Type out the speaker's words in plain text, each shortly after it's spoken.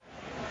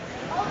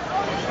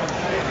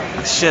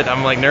Shit,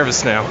 I'm like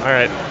nervous now. All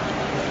right.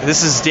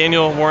 This is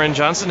Daniel Warren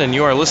Johnson, and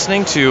you are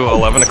listening to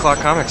 11 O'Clock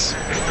Comics.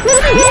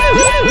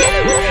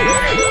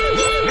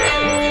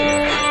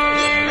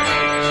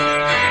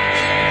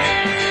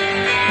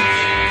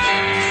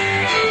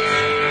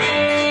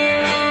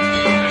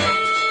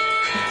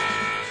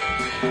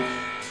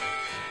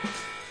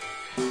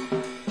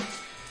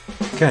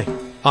 Okay,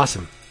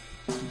 awesome.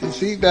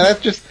 See,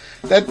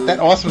 that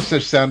awesome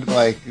stuff sounded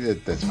like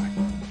that's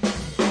fine.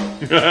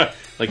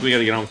 Like we got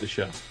to get on with the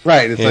show,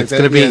 right? It's like it's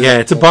gonna be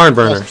it's a barn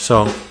burner.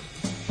 So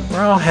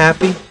we're all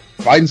happy.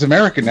 Biden's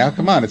America now.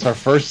 Come on, it's our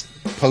first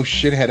post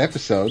shithead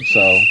episode.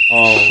 So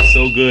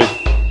so good.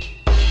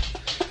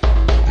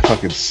 I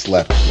fucking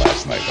slept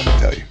last night. Let me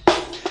tell you.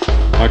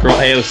 My girl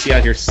AOC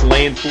out here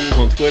slaying fools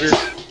on Twitter.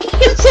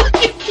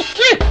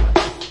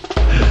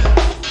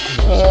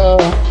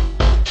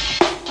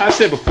 I've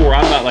said before,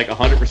 I'm not like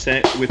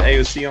 100% with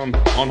AOC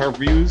on her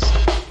views,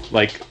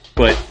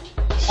 but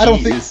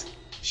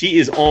she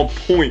is on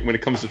point when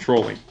it comes to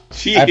trolling.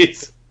 She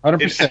is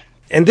 100%.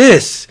 And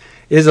this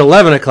is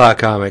 11 O'Clock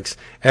Comics,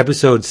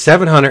 episode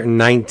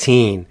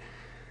 719.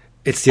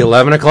 It's the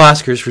 11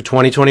 O'Clockers for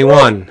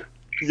 2021.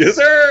 Yes,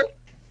 sir.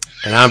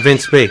 And I'm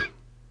Vince B.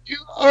 You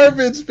are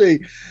Vince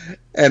B.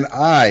 And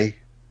I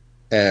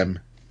am,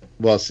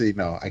 well, see,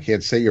 no, I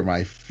can't say you're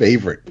my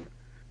favorite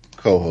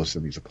co-host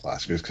of these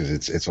O'Clockers because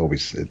it's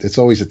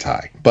always a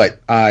tie.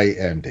 But I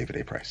am David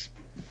A. Price.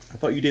 I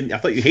thought you didn't. I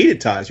thought you hated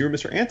ties. You were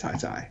Mr.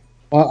 Anti-tie.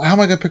 Well, how am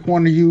I going to pick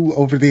one of you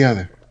over the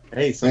other?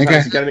 Hey,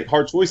 sometimes you got to make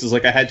hard choices,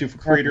 like I had to for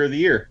Creator of the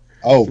Year.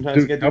 Oh,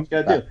 sometimes you got to do what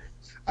you got to do.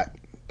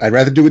 I'd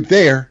rather do it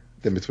there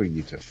than between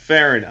you two.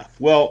 Fair enough.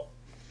 Well,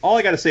 all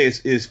I got to say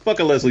is fuck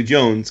a Leslie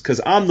Jones,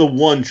 because I'm the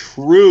one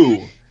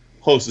true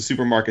host of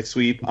Supermarket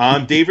Sweep.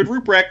 I'm David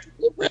Ruprecht.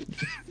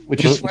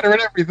 With your sweater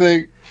and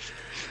everything.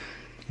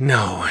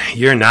 No,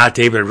 you're not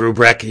David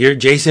Ruprecht. You're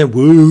Jason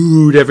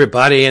Wood,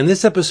 everybody. And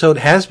this episode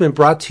has been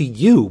brought to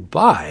you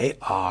by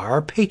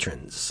our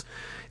patrons.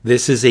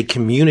 This is a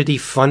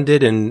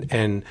community-funded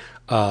and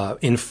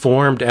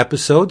informed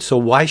episode, so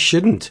why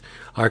shouldn't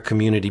our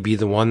community be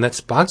the one that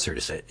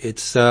sponsors it?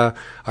 It's our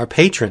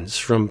patrons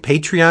from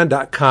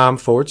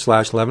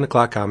patreon.com/11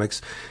 O'Clock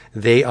Comics.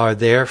 They are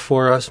there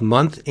for us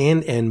month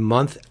in and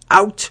month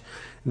out.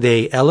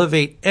 They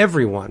elevate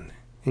everyone,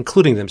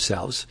 including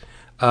themselves.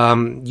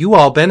 You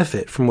all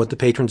benefit from what the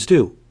patrons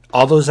do.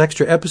 All those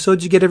extra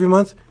episodes you get every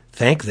month,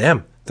 thank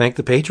them. Thank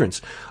the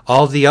patrons.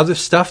 All the other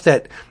stuff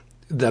that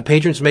the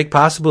patrons make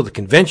possible, the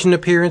convention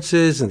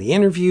appearances and the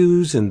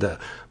interviews and the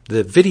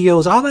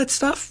videos, all that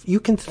stuff,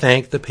 you can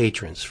thank the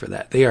patrons for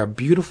that. They are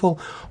beautiful,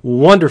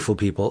 wonderful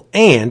people.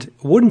 And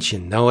wouldn't you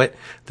know it,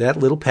 that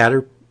little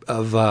patter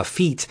of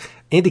feet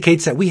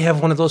indicates that we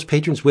have one of those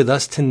patrons with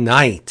us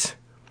tonight.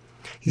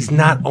 He's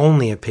not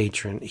only a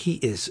patron, he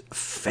is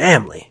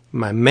family.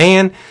 My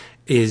man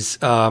is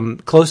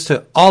close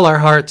to all our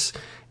hearts,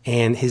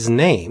 and his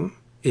name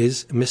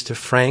is Mr.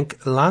 Frank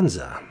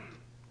Lanza.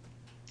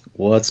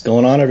 What's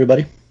going on,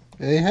 everybody?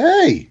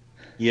 Hey.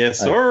 Yes,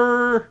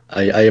 sir.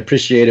 I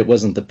appreciate it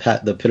wasn't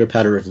the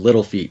pitter-patter of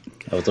little feet.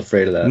 I was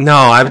afraid of that. No,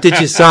 I did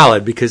you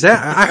solid because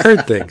I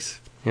heard things.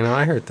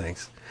 I heard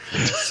things.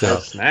 So,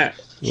 snap.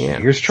 Yeah.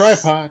 Here's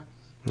tripod.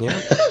 Yeah.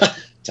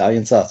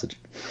 Italian sausage.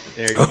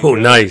 Oh,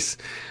 nice.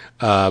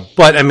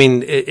 But, I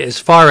mean, as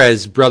far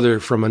as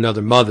brother from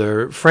another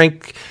mother,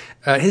 Frank,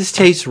 his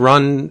tastes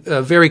run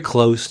very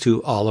close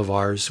to all of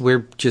ours.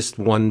 We're just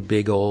one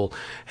big old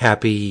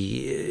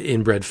happy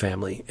inbred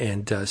family.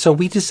 And so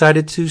we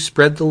decided to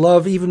spread the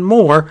love even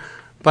more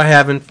by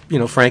having,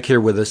 Frank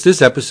here with us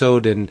this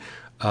episode. And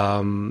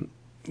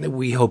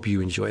we hope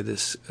you enjoy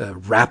this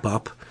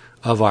wrap-up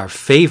of our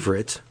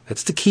favorite.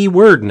 That's the key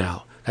word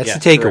now. That's the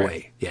takeaway.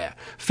 Right. Yeah.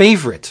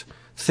 Favorite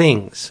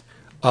things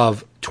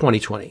of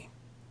 2020.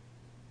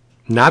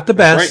 Not the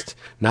best,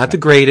 not the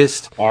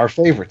greatest. Our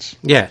favorites.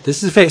 Yeah,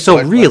 this is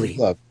so really,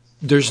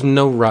 there's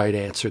no right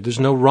answer. There's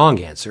no wrong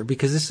answer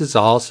because this is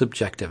all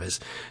subjective, as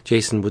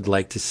Jason would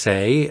like to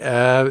say.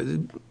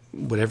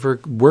 Whatever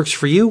works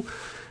for you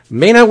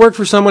may not work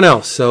for someone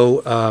else.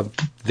 So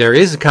there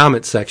is a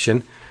comment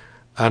section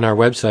on our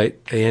website,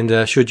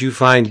 and should you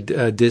find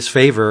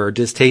disfavor or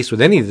distaste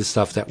with any of the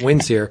stuff that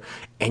wins here,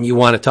 and you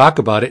want to talk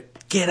about it,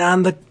 get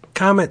on the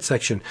comment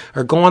section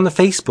or go on the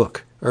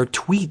Facebook or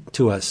tweet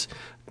to us.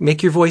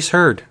 Make your voice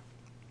heard.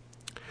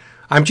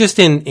 I'm just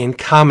in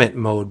comment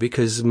mode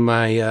because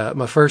my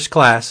first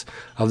class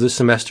of the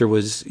semester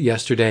was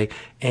yesterday,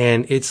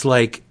 and it's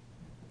like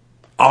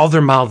all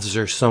their mouths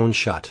are sewn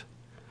shut.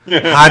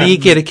 How do you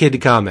get a kid to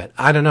comment?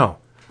 I don't know,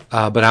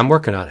 but I'm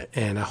working on it,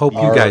 and I hope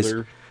you guys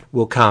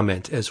will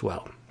comment as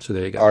well. So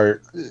there you go.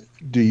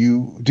 Do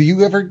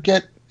you ever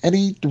get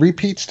any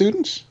repeat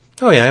students?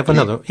 Oh yeah, I have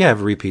another. Yeah, I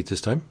have a repeat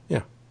this time.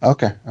 Yeah.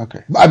 Okay.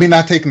 I mean,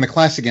 not taking the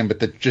class again,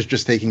 but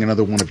just taking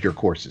another one of your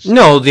courses.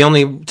 No, the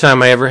only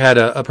time I ever had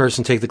a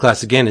person take the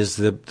class again is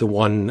the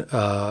one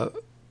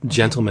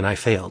gentleman I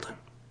failed.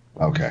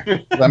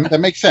 Okay, that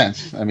makes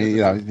sense. I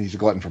mean, he's a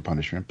glutton for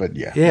punishment, but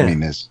yeah. I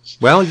mean,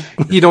 well,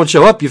 you don't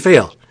show up, you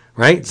fail.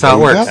 right? That's how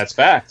it works. That's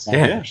facts.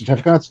 Yeah. Should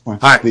have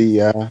consequence. All right.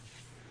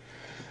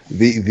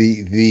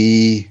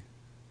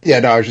 Yeah,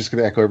 no, I was just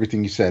going to echo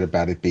everything you said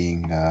about it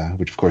being,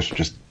 which of course would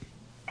just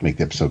make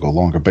the episode go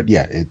longer. But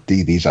yeah,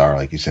 these are,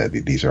 like you said,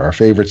 these are our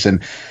favorites.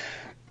 And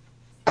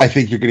I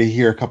think you're going to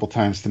hear a couple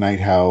times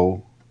tonight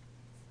how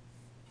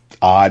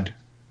odd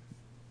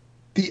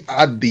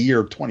the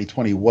year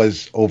 2020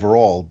 was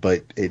overall,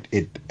 but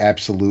it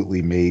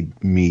absolutely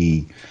made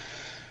me,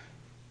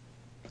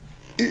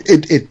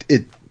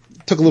 it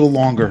took a little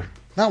longer.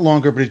 Not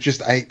longer, but it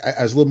just I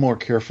was a little more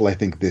careful, I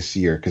think, this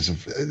year because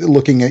of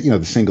looking at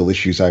the single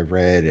issues I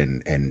read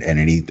and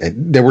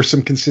there were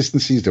some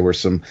consistencies, there were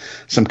some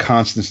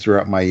constants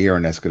throughout my year,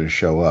 and that's going to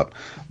show up.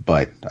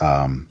 But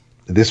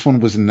this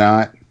one was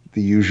not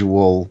the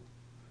usual.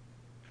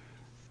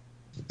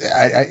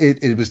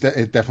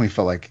 It definitely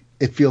felt like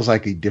it feels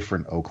like a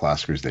different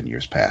O'Closkers than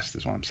years past,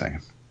 is what I'm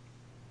saying.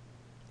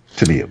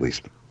 To me, at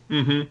least.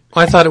 Mm-hmm.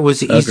 I thought it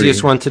was the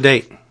easiest one to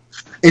date.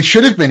 It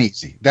should have been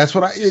easy. That's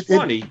what It's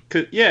funny,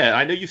 'cause,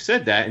 I know you've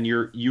said that, and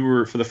you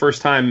were for the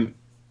first time.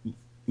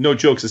 No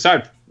jokes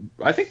aside,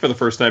 I think for the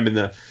first time in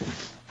the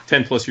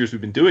 10+ years we've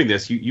been doing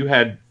this, you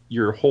had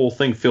your whole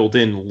thing filled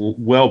in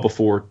well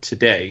before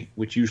today,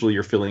 which usually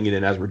you're filling it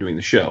in as we're doing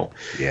the show.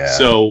 Yeah.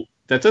 So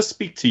that does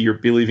speak to your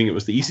believing it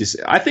was the easiest.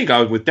 I think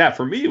with that,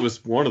 for me, it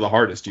was one of the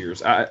hardest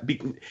years.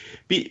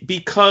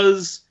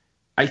 Because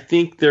I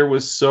think there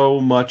was so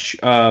much.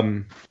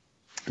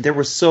 There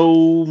was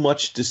so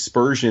much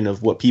dispersion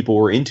of what people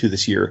were into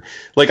this year.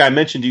 Like I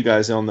mentioned to you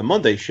guys on the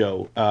Monday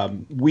show,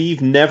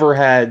 we've never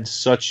had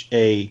such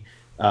a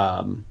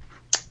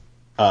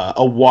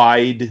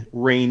wide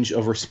range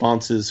of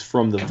responses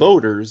from the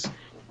voters,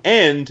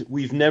 and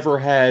we've never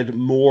had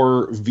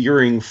more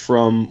veering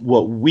from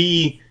what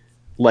we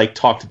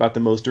talked about the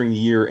most during the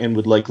year and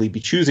would likely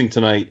be choosing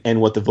tonight, and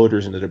what the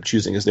voters ended up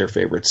choosing as their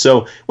favorite.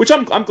 So, which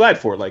I'm glad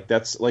for.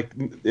 That's I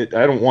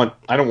don't want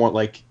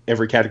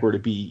every category to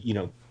be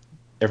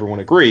everyone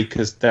agree,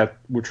 because that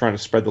we're trying to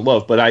spread the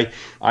love. But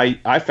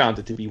I found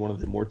it to be one of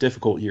the more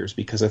difficult years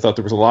because I thought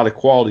there was a lot of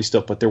quality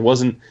stuff, but there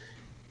wasn't,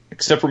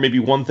 except for maybe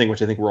one thing,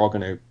 which I think we're all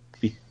going to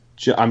be.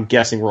 I'm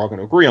guessing we're all going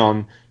to agree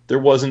on. There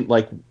wasn't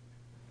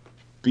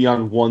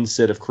beyond one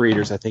set of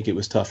creators. I think it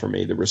was tough for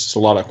me. There was just a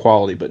lot of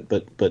quality,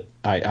 but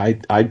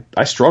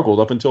I struggled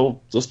up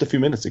until just a few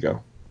minutes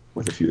ago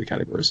with a few of the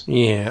categories.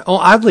 Yeah. Oh,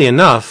 oddly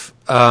enough,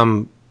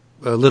 a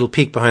little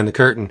peek behind the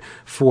curtain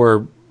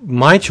for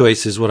my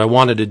choices. What I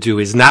wanted to do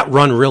is not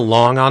run real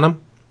long on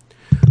them.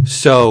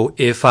 So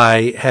if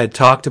I had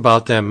talked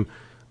about them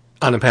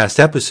on a past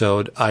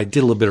episode, I did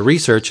a little bit of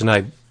research and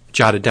I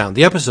jotted down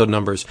the episode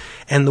numbers.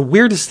 And the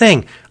weirdest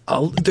thing,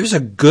 there's a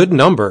good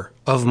number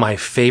of my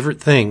favorite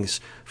things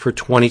for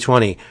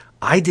 2020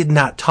 I did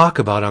not talk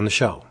about on the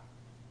show.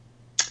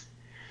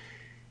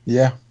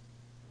 Yeah.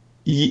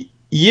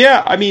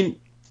 Yeah, I mean,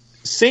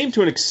 same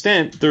to an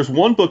extent. There's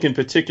one book in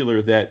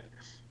particular that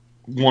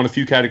won a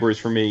few categories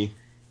for me,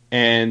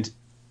 and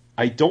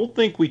I don't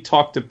think we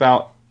talked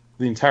about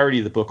the entirety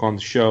of the book on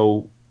the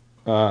show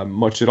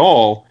much at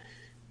all.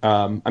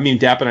 I mean,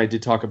 Dap and I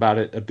did talk about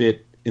it a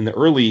bit in the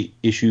early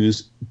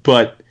issues,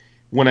 but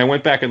when I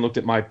went back and looked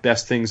at my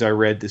best things I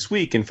read this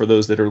week, and for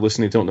those that are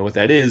listening don't know what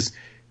that is,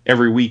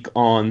 every week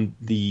on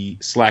the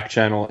Slack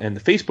channel and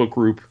the Facebook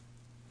group,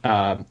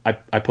 I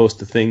post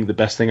the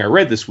best thing I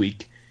read this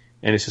week,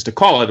 and it's just a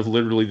call out of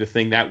literally the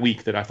thing that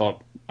week that I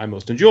thought I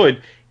most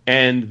enjoyed.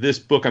 And this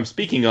book I'm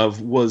speaking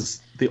of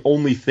was the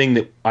only thing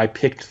that I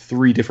picked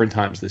 3 different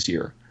times this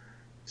year.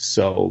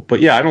 So,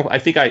 but yeah,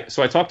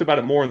 I talked about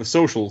it more in the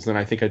socials than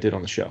I think I did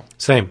on the show.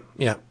 Same.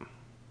 Yeah.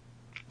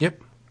 Yep.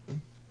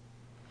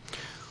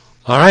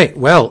 All right.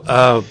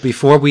 Well,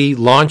 before we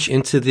launch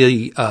into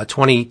the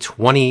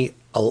 2020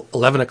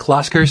 11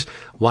 O'Closkers,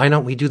 why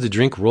don't we do the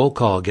drink roll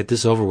call? Get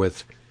this over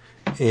with.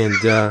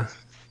 And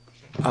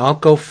I'll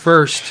go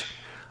first.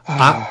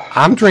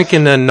 I'm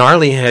drinking a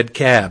Gnarly Head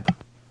Cab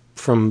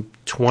from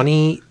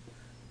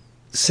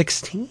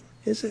 2016,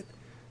 is it?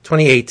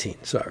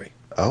 2018, sorry.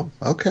 Oh,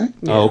 okay.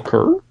 Yeah.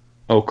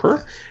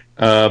 Okay.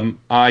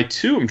 I,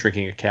 too, am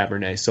drinking a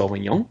Cabernet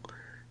Sauvignon.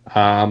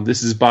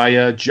 This is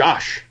by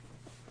Josh.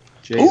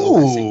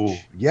 Ooh,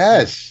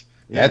 yes.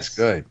 That's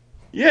good.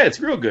 Yeah, it's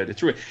real good.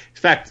 It's real. In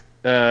fact,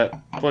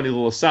 funny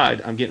little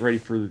aside, I'm getting ready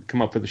to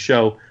come up for the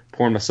show,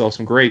 pouring myself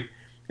some grape,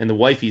 and the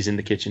wifey's in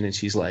the kitchen, and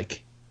she's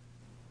like,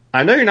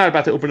 I know you're not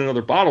about to open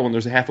another bottle when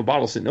there's a half a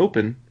bottle sitting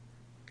open.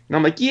 And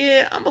I'm like,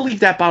 yeah, I'm going to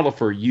leave that bottle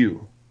for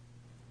you.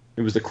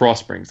 It was the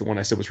Cross Springs, the one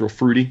I said was real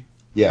fruity.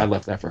 Yeah. I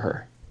left that for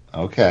her.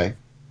 Okay.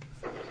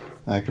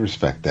 I can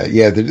respect that.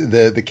 Yeah,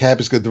 the cab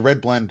is good. The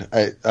red blend,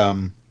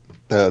 the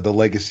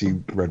Legacy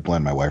red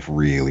blend, my wife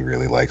really,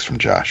 really likes from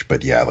Josh.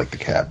 But yeah, I like the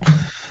cab.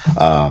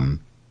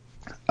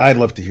 I'd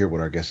love to hear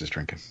what our guest is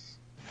drinking.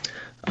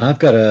 I've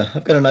got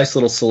a nice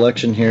little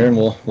selection here, and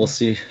we'll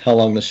see how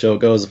long the show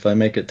goes if I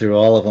make it through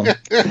all of them.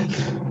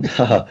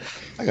 I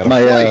got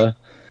a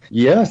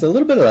yeah, it's a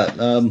little bit of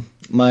that.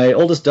 My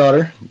oldest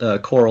daughter,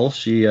 Coral,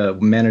 she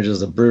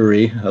manages a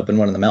brewery up in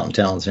one of the mountain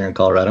towns here in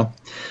Colorado.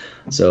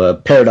 So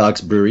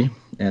Paradox Brewery,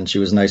 and she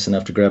was nice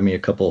enough to grab me a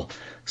couple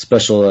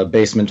special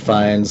basement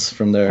finds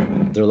from their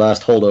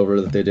last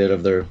holdover that they did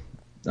of their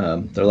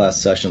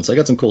last session. So I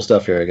got some cool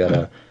stuff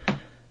here.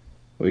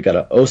 We got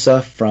a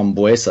Osa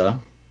Frambuesa,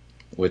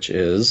 which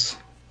is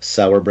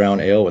sour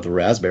brown ale with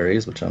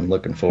raspberries, which I'm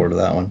looking forward to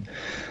that one.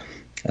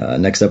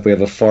 Next up, we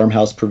have a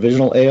Farmhouse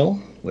Provisional Ale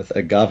with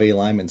agave,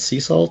 lime, and sea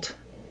salt.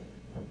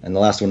 And the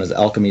last one is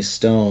Alchemy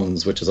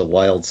Stones, which is a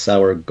wild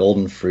sour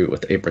golden fruit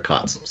with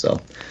apricots. So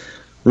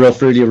real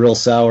fruity, real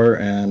sour,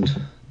 and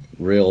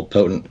real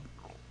potent.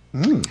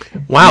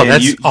 Wow,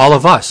 that's all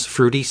of us.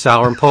 Fruity,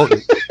 sour, and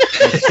potent.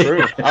 That's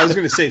true. I was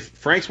going to say,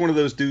 Frank's one of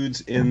those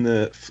dudes in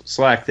the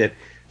Slack that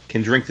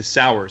can drink the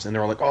sours, and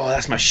they're all like, "Oh,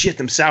 that's my shit,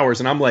 them sours."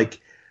 And I'm like,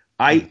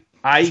 I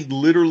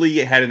literally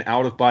had an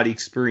out-of-body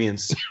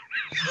experience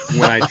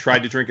when I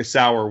tried to drink a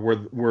sour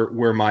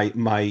where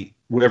my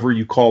whatever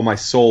you call my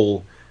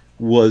soul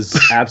was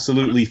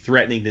absolutely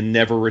threatening to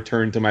never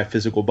return to my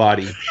physical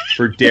body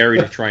for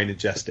daring to try and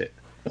ingest it.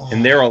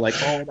 And they're all like,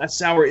 "Oh, that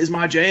sour is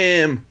my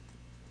jam."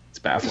 It's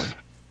baffling.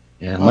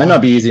 Yeah, it might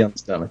not be easy on the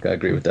stomach. I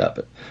agree with that,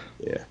 but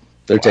yeah,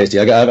 they're tasty.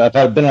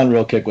 I've been on a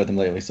real kick with them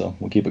lately, so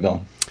we'll keep it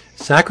going.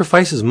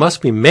 Sacrifices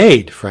must be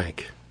made,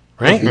 Frank.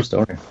 Right?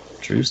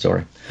 True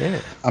story. Yeah.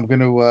 I'm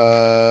going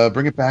to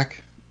bring it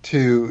back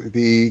to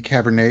the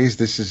Cabernets.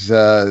 This is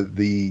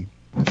the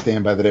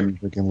standby that I've been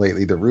drinking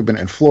lately, the Reuben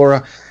and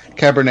Flora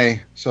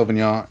Cabernet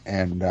Sauvignon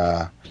and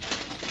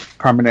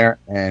Carmenere,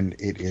 and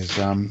it is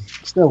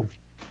still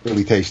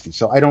really tasty.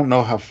 So I don't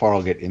know how far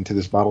I'll get into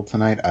this bottle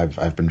tonight.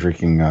 I've been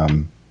drinking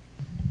a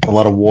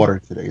lot of water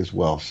today as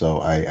well,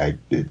 so I've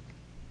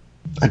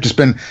just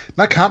been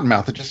not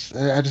cottonmouth.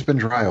 I've just been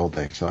dry all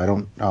day. So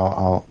I'm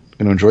going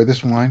to enjoy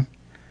this wine.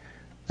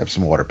 Have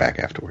some water back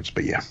afterwards,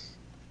 but yeah.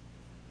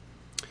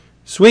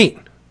 Sweet.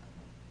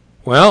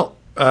 Well,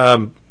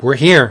 we're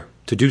here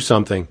to do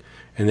something,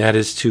 and that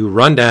is to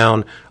run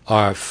down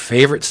our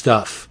favorite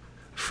stuff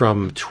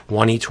from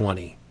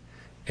 2020.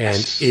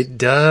 And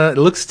it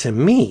looks to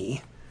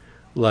me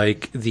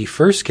like the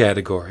first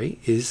category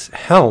is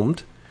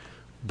helmed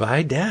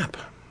by DAP.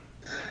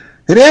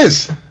 It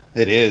is.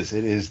 It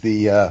is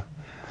the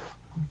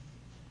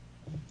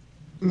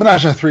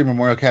Menage a Three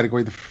Memorial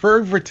category, the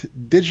favorite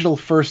digital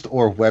first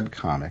or web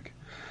comic.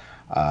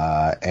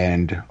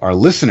 And our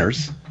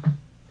listeners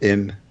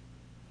in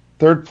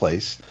third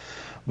place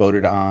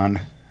voted on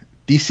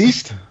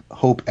Deceased,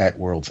 Hope at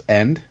World's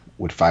End,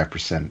 with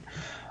 5%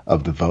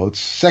 of the votes.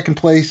 Second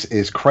place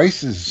is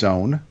Crisis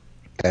Zone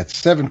at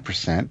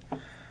 7%.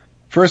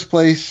 First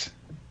place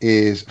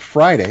is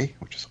Friday,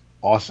 which is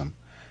awesome,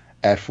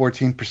 at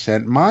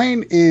 14%.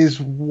 Mine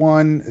is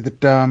one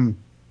that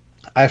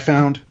I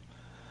found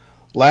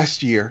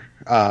last year,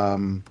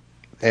 and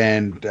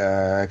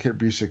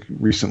Kit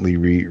recently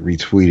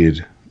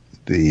retweeted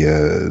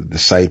the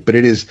site, but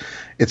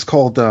it's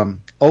called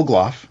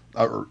Ogloff.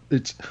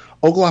 It's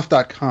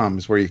Ogloff.com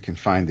is where you can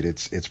find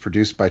it. It's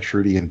produced by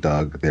Trudy and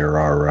Doug. There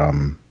are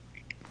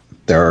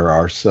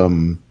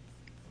some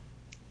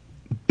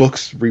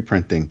books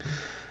reprinting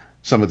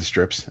some of the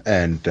strips,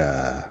 and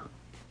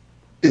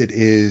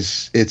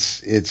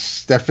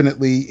it's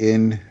definitely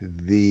in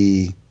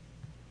the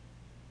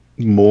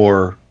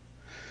more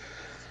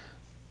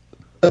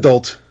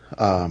adult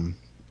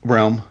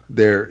realm.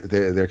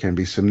 There can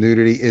be some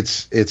nudity.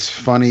 It's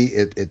funny.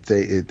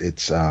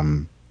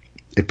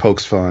 It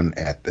pokes fun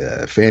at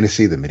the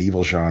fantasy, the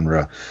medieval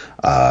genre.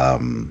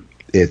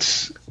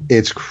 It's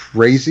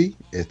crazy.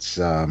 It's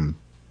been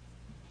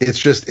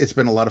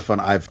a lot of fun.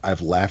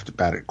 I've laughed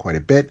about it quite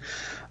a bit.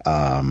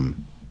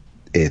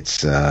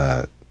 It's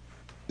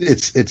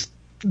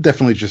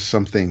definitely just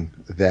something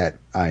that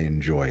I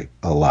enjoy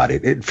a lot.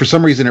 It for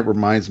some reason it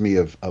reminds me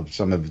of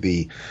some of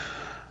the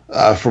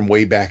from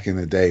way back in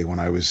the day when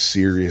I was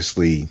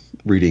seriously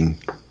reading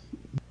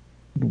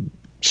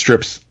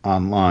strips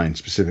online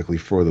specifically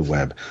for the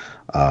web.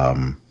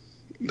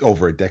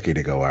 Over a decade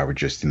ago, I would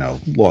just,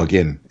 log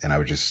in and I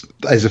would just,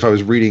 as if I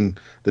was reading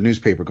the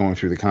newspaper, going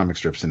through the comic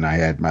strips, and I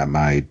had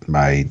my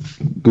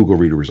Google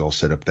Reader was all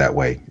set up that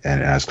way,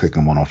 and I was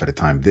clicking one off at a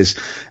time. This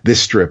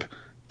strip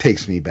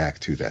takes me back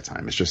to that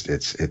time. It's just,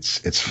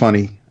 it's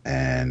funny,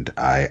 and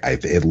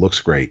it looks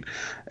great,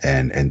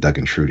 and Doug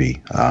and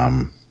Trudy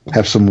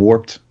have some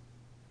warped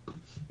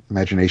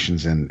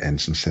imaginations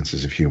and some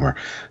senses of humor.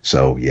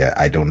 So yeah,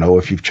 I don't know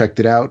if you've checked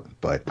it out,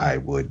 but I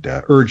would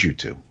urge you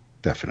to,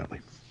 definitely.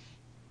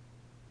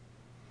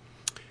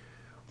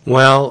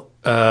 Well,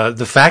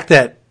 the fact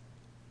that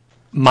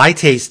my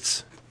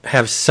tastes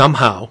have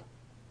somehow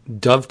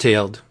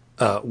dovetailed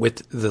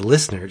with the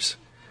listeners,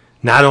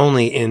 not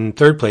only in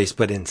third place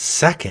but in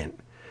second,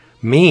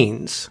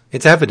 means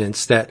it's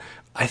evidence that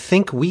I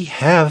think we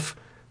have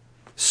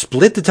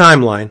split the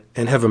timeline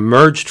and have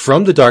emerged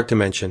from the dark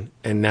dimension,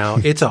 and now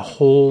it's a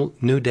whole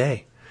new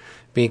day.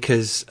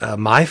 Because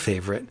my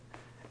favorite,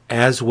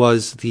 as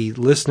was the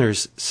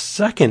listener's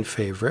second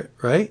favorite,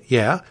 right?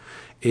 Yeah,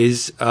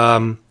 is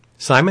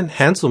Simon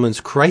Hanselman's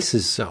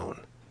Crisis Zone,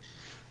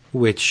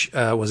 which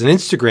was an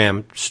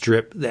Instagram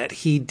strip that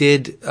he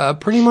did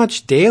pretty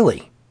much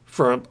daily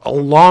for a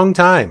long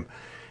time.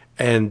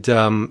 And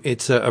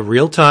it's a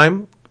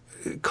real-time,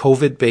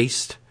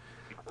 COVID-based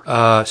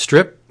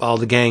strip. All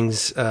the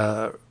gangs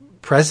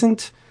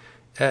present.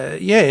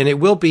 And it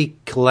will be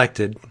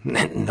collected,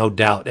 no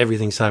doubt.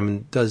 Everything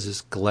Simon does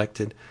is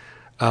collected.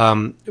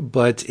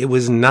 But it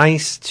was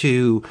nice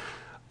to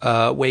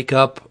wake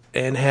up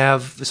and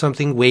have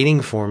something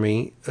waiting for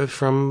me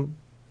from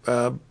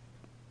a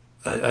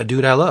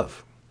dude I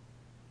love.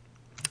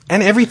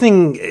 And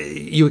everything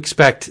you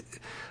expect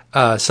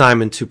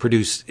Simon to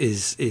produce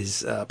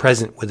is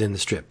present within the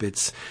strip.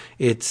 It's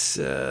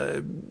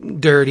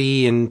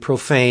dirty and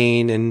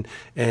profane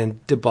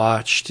and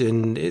debauched,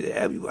 and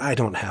I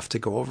don't have to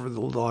go over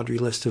the laundry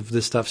list of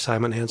the stuff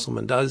Simon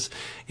Hanselman does.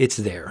 It's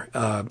there.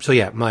 So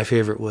yeah, my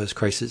favorite was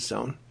Crisis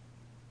Zone.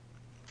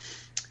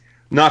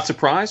 Not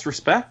surprised,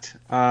 respect.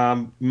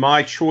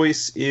 My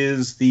choice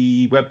is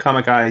the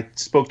webcomic I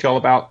spoke to y'all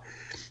about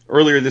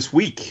earlier this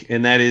week,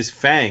 and that is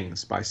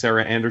Fangs by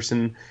Sarah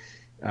Anderson.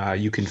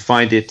 You can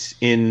find it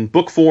in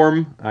book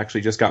form. I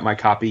actually just got my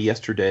copy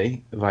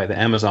yesterday via the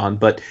Amazon,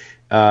 but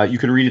you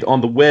can read it on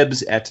the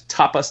webs at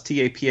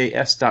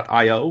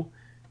tapas.io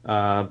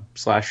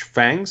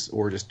 /fangs,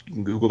 or just you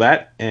can Google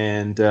that.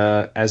 And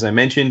as I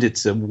mentioned,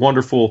 it's a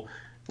wonderful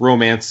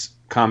romance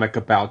comic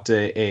about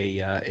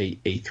a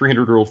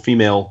 300-year-old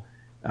female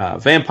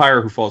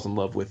vampire who falls in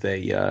love with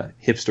a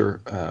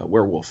hipster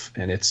werewolf,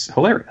 and it's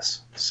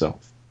hilarious. So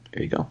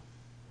there you go.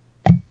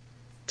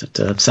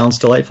 That sounds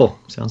delightful.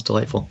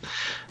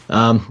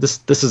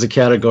 This is a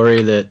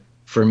category that,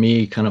 for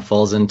me, kind of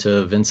falls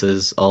into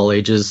Vince's all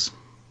ages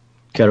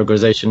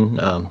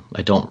categorization.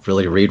 I don't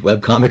really read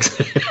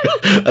webcomics.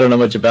 I don't know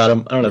much about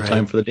them. I don't have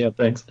time for the damn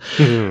things.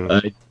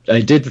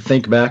 I did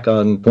think back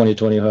on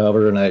 2020,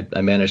 however, and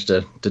I managed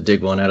to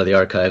dig one out of the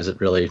archives that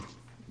really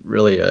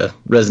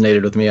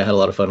resonated with me. I had a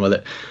lot of fun with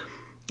it.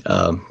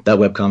 That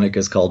webcomic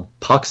is called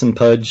Pox and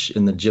Pudge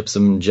in the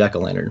Gypsum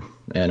Jack-O-Lantern,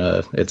 and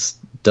it's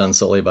done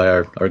solely by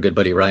our good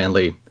buddy Ryan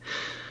Lee.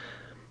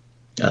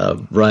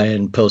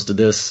 Ryan posted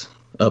this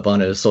up on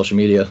his social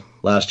media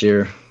last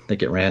year. I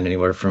think it ran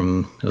anywhere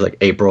from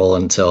April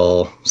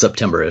until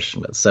September-ish.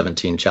 About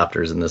 17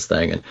 chapters in this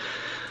thing, and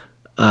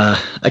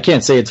I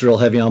can't say it's real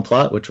heavy on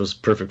plot, which was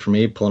perfect for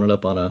me, pulling it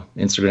up on a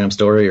Instagram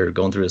story or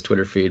going through his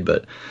Twitter feed.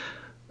 But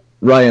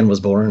Ryan was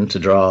born to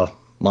draw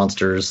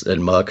monsters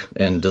and muck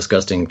and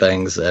disgusting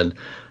things, and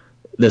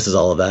this is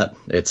all of that.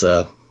 It's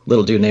a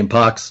little dude named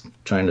Pox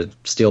trying to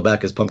steal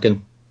back his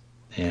pumpkin,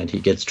 and he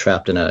gets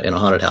trapped in a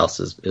haunted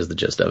house is the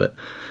gist of it.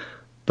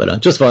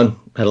 But just fun.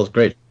 Had a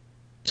great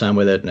time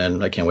with it,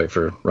 and I can't wait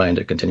for Ryan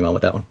to continue on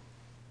with that one.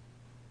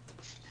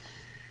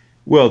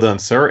 Well done,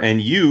 sir. And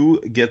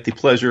you get the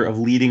pleasure of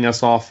leading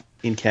us off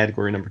in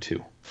category number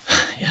 2.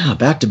 Yeah,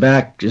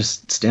 back-to-back,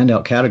 just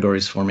standout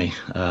categories for me.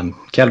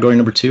 Category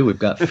number 2, we've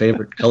got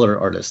favorite color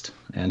artist,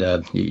 and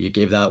you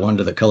gave that one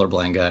to the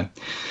colorblind guy.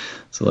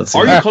 So let's see.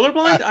 Are you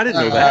colorblind? I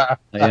didn't know that.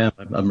 I am.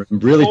 I'm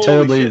really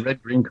terribly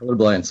red-green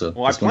colorblind. So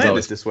I planned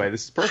it this way.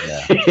 This is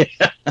perfect.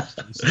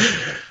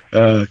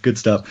 Good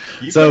stuff.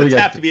 You could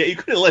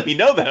have let me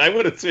know that. I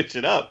would have switched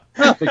it up.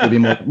 I think it'd be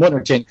more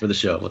entertaining for the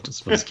show. We'll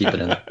just keep it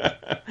in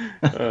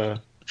there.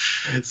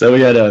 So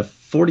we had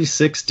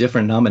 46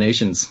 different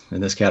nominations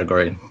in this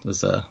category.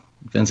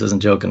 Vince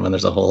isn't joking when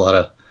there's a whole lot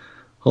of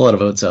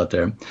votes out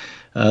there.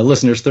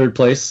 Listeners' third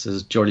place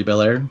is Jordi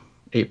Belair,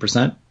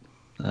 8%.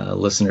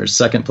 Listeners'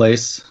 second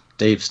place,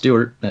 Dave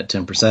Stewart at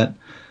 10%.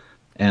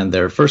 And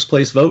their first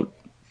place vote,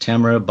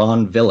 Tamara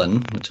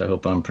Bonvillain, which I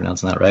hope I'm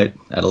pronouncing that right,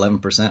 at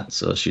 11%.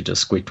 So she just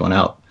squeaked one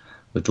out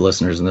with the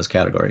listeners in this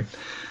category.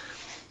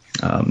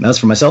 As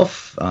for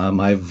myself,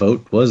 my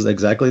vote was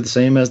exactly the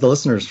same as the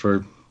listeners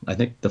for, I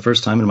think, the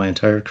first time in my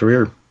entire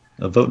career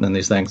of voting in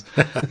these things.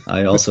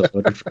 I also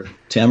voted for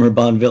Tamara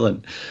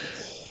Bonvillain.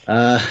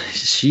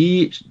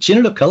 She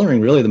ended up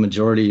coloring really the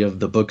majority of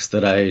the books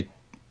that I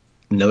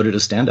noted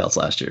as standouts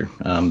last year.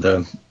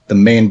 The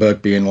main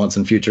book being Once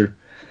and Future,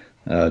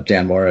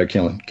 Dan Mora,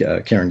 Karen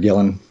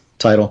Gillan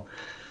title.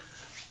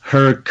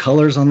 Her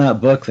colors on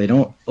that book, they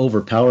don't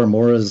overpower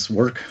Mora's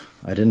work.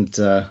 I didn't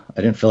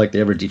feel like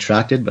they ever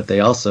detracted, but they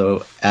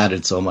also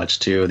added so much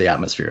to the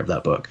atmosphere of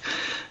that book.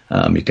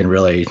 You can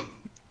really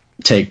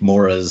take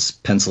Mora's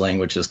penciling,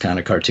 which is kind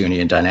of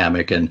cartoony and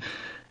dynamic, and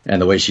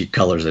the way she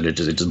colors it, it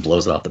just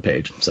blows it off the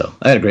page. So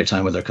I had a great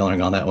time with her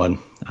coloring on that one.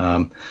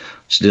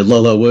 She did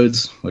Lolo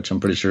Woods, which I'm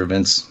pretty sure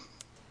Vince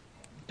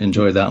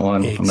enjoyed that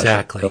one.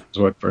 Exactly. I'm not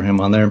sure worked for him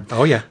on there.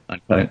 Oh, yeah.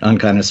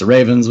 Unkindness of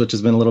Ravens, which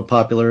has been a little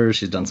popular.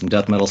 She's done some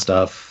death metal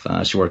stuff.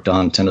 She worked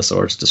on Ten of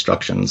Swords,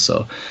 Destruction.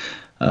 So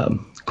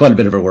quite a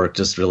bit of her work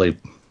just really,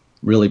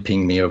 really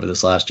pinged me over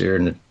this last year,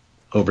 and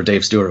over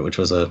Dave Stewart, which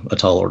was a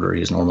tall order.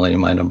 He's normally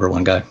my number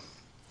one guy.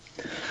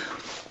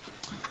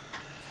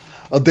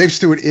 Well, Dave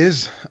Stewart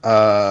is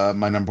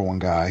my number one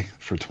guy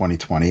for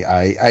 2020.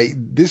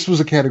 This was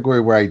a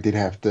category where I did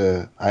have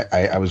to.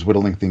 I was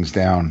whittling things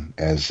down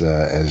as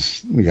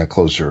we got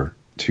closer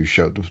to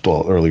show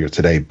earlier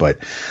today, but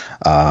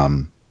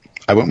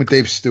I went with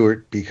Dave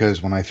Stewart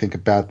because when I think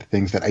about the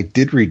things that I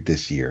did read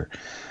this year,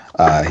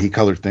 He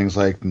colored things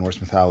like Norse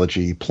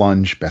mythology,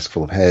 Plunge, Best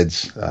Full of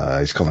Heads.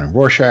 He's coloring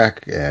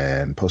Rorschach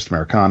and Post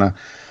Americana.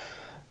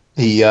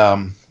 He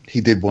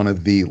did one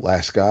of the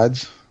Last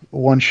Gods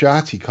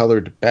one-shots. He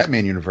colored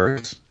Batman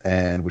Universe,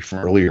 and which from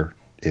earlier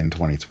in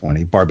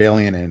 2020,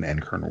 Barbalian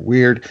and Colonel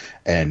Weird,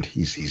 and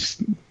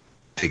he's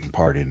taken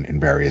part in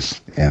various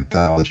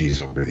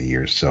anthologies over the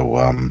years.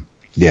 So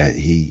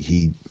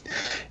he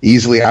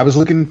easily. I was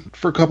looking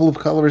for a couple of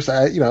colors.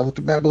 I looked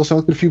at Matt Wilson, I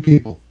looked at a few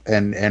people,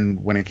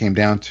 and when it came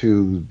down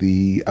to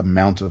the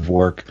amount of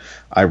work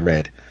I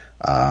read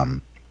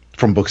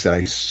from books that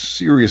I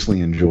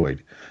seriously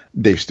enjoyed,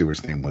 Dave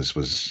Stewart's name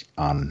was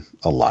on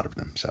a lot of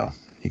them. So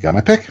he got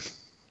my pick.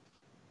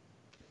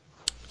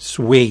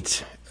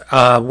 Sweet.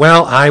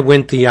 Well, I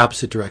went the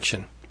opposite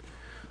direction.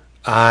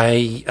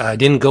 I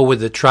didn't go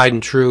with the tried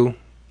and true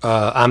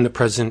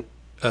omnipresent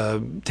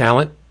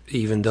talent,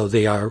 even though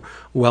they are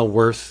well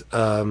worth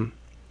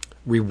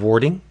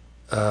rewarding.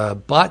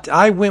 But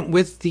I went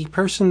with the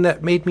person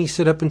that made me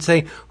sit up and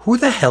say, who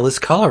the hell is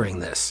coloring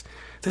this?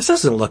 This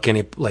doesn't look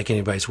like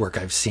anybody's work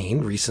I've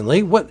seen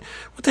recently. What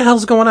the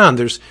hell's going on?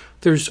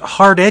 There's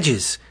hard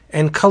edges,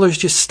 and colors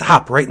just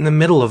stop right in the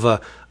middle of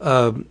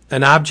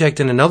an object,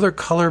 and another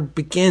color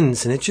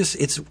begins, and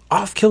it's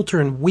off kilter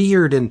and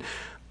weird, and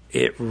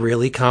it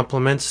really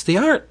complements the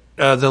art,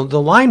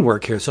 the line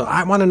work here. So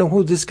I want to know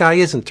who this guy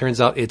is, and it turns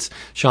out it's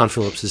Sean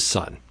Phillips'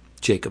 son,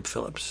 Jacob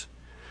Phillips.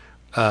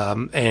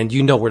 And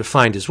you know where to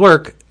find his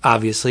work.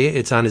 Obviously,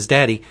 it's on his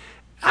daddy.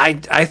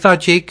 I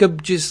thought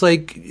Jacob just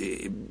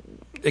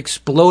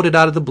exploded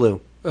out of the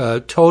blue.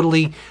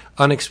 Totally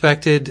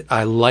unexpected.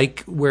 I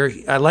like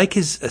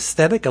his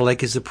aesthetic. I like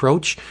his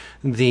approach.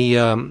 The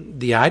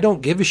I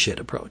don't give a shit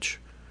approach,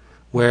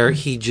 where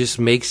he just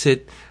makes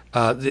it.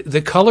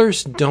 The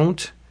colors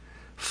don't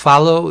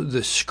follow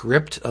the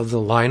script of the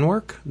line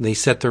work. They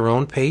set their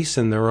own pace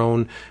and their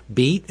own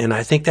beat, and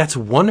I think that's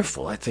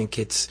wonderful. I think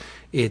it's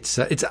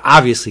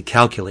obviously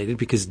calculated,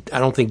 because I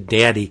don't think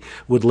Daddy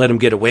would let him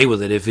get away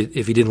with it if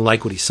he didn't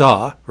like what he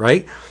saw,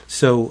 right?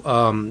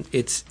 So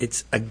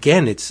it's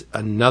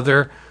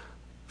another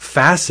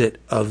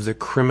facet of the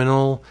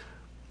criminal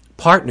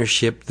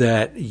partnership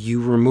that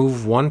you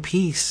remove one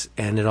piece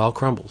and it all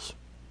crumbles,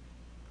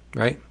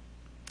 right?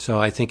 So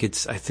I think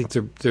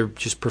they're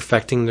just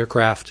perfecting their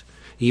craft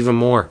even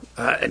more.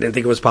 I didn't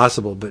think it was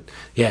possible, but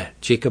yeah,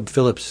 Jacob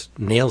Phillips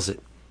nails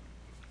it.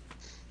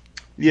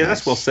 Yeah,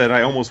 that's well said.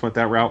 I almost went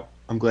that route.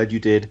 I'm glad you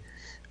did.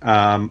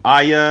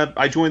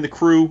 I joined the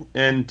crew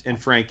and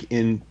Frank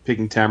in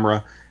picking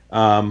Tamara.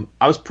 I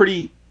was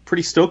pretty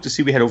stoked to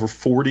see we had over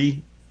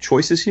 40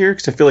 choices here,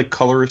 because I feel like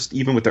colorist,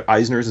 even with their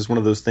Eisners, is one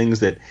of those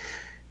things that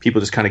people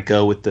just kind of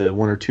go with the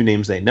one or two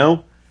names they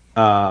know.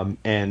 I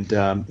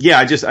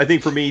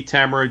think for me,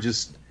 Tamara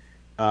just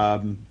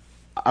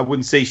I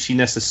wouldn't say she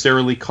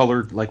necessarily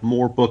colored like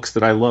more books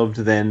that I loved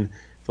than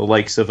the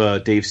likes of a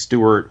Dave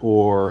Stewart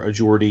or a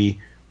Geordie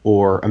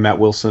or a Matt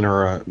Wilson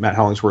or a Matt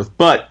Hollingsworth.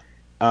 But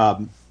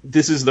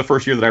this is the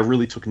first year that I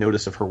really took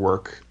notice of her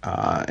work,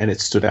 and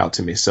it stood out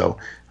to me. So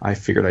I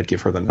figured I'd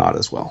give her the nod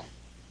as well.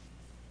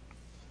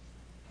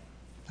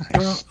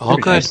 Nice. All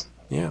good. Nice.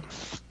 Yeah.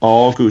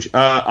 All good.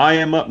 I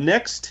am up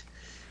next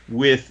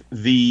with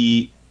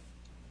the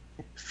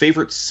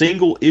favorite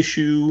single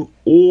issue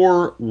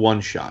or one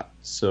shot.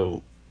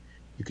 So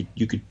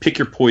you could pick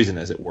your poison,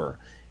 as it were.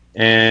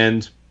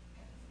 And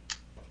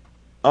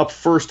up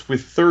first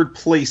with third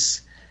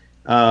place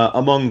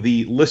among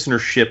the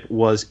listenership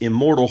was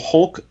Immortal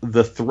Hulk,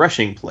 The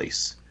Threshing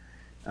Place,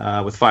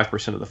 with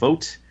 5% of the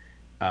vote.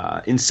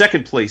 In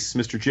second place,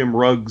 Mr. Jim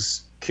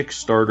Rugg's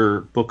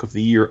Kickstarter Book of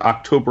the Year,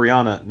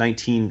 Octobriana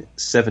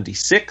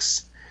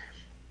 1976.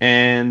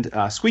 And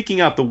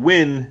squeaking out the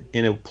win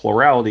in a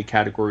plurality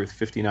category with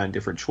 59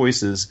 different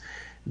choices,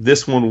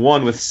 this one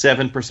won with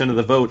 7% of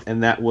the vote,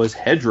 and that was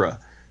Hedra,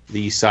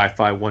 the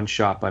sci-fi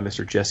one-shot by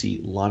Mr. Jesse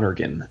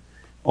Lonergan.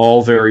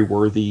 All very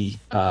worthy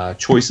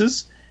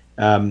choices.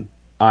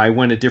 I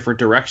went a different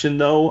direction,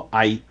 though.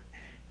 I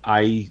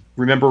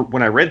remember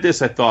when I read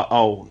this, I thought,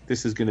 oh,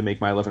 this is going to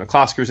make my 11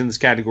 O'Clockers in this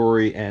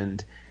category,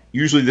 and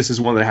usually this is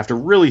one that I have to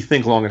really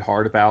think long and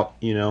hard about,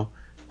 you know.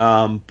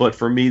 But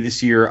for me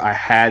this year, I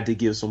had to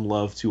give some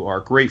love to our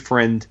great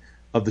friend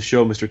of the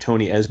show, Mr.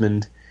 Tony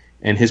Esmond,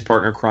 and his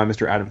partner in crime,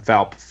 Mr. Adam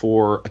Falp,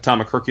 for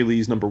Atomic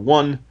Hercules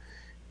 #1.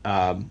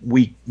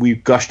 We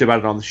gushed about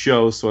it on the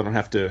show, so I don't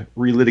have to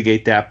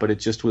relitigate that, but it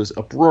just was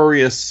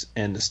uproarious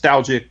and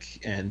nostalgic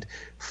and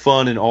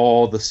fun in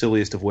all the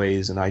silliest of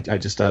ways, and I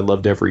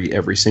loved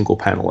every single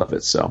panel of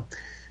it. So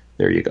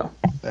there you go.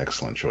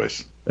 Excellent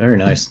choice. Very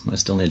nice. I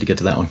still need to get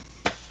to that one.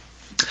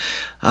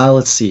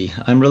 Let's see.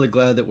 I'm really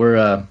glad that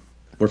we're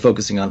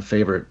focusing on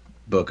favorite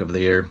book of the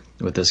year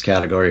with this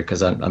category,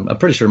 because I'm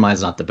pretty sure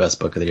mine's not the best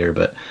book of the year,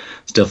 but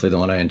it's definitely the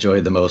one I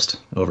enjoyed the most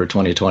over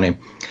 2020.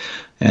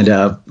 And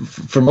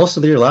for most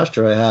of the year last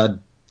year, I had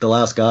The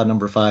Last God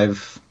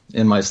 #5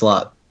 in my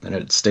slot, and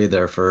it stayed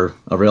there for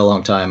a real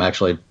long time. I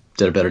actually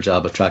did a better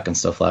job of tracking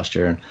stuff last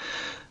year.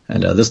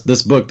 And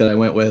this book that I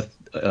went with,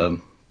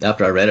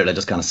 after I read it, I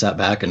just kind of sat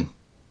back and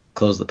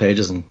closed the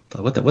pages and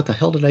thought, what the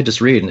hell did I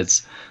just read? And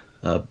it's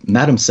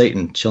Madam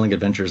Satan, Chilling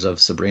Adventures of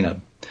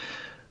Sabrina.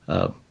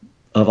 Of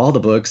all the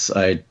books,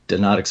 I did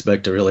not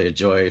expect to really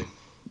enjoy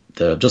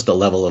just the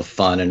level of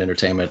fun and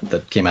entertainment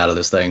that came out of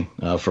this thing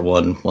for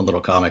one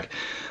little comic.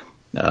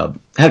 Had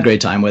a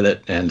great time with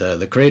it, and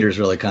the creators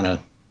really kind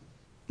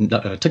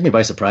of took me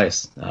by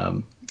surprise.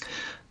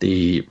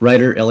 The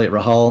writer, Elliot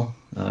Rahal,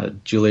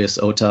 Julius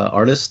Ota,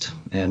 artist,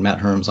 and Matt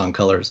Herms on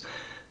colors.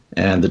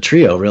 And the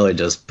trio really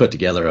just put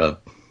together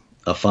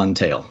a fun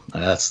tale.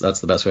 That's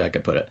the best way I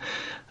could put it.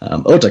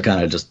 Ota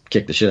kind of just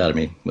kicked the shit out of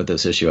me with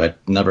this issue. I'd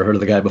never heard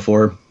of the guy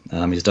before.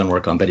 He's done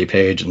work on Betty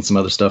Page and some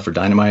other stuff for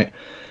Dynamite.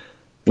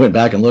 Went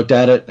back and looked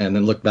at it, and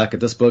then looked back at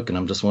this book, and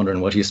I'm just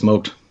wondering what he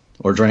smoked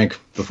or drank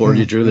before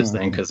he drew this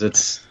thing, because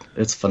it's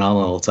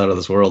phenomenal. It's out of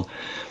this world.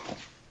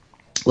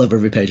 Love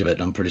every page of it.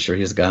 I'm pretty sure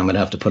he's the guy I'm going to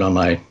have to put on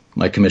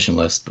my commission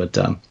list. But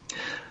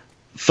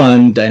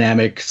fun,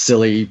 dynamic,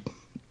 silly,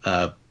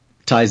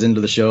 ties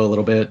into the show a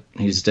little bit.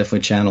 He's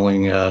definitely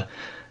channeling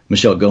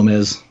Michelle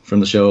Gomez from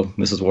the show,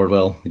 Mrs.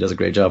 Wardwell. He does a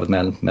great job with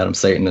Madam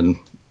Satan, and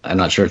I'm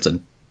not sure it's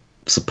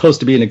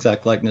supposed to be an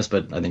exact likeness,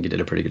 but I think he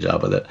did a pretty good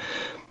job with it.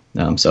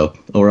 So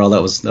overall,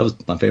 that was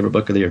my favorite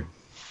book of the year.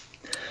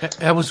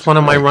 That was one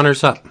of my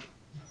runners-up.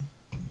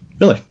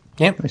 Really?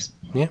 Yeah. Nice.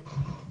 Yeah.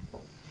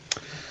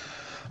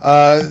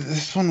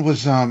 This one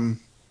was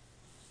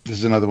this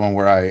is another one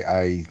where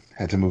I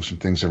had to move some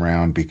things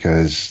around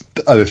because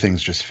the other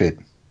things just fit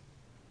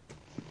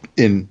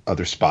in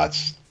other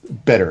spots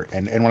better.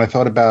 And when I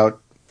thought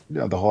about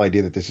the whole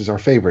idea that this is our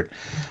favorite,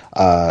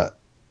 the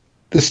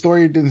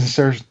story didn't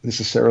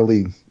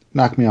necessarily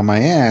knock me on my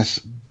ass,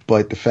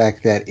 but the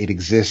fact that it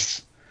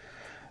exists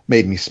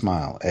made me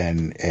smile.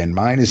 And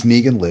mine is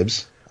Negan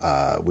Lives,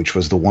 which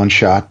was the one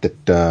shot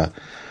that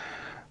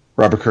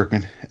Robert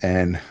Kirkman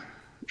and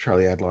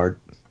Charlie Adlard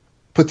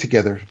put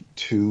together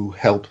to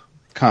help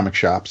comic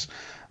shops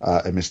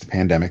amidst the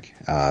pandemic.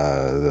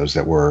 Those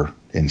that were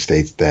in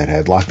states that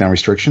had lockdown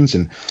restrictions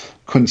and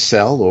couldn't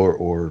sell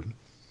or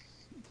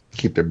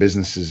keep their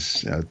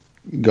businesses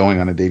going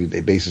on a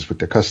day-to-day basis with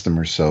their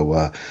customers.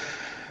 So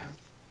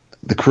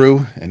the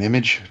crew and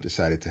Image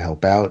decided to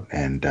help out,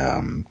 and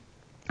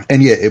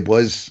yeah, it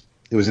was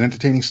an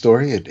entertaining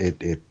story.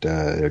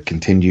 It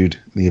continued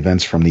the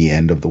events from the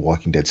end of the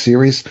Walking Dead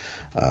series.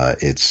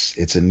 It's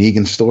a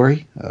Negan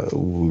story.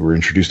 We were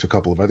introduced to a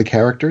couple of other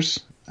characters,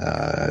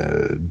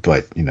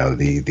 but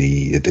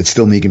it's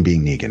still Negan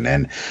being Negan,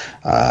 and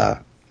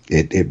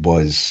it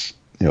was,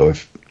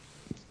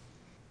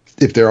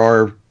 if there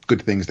are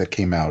good things that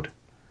came out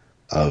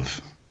of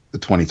the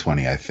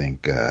 2020, I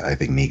think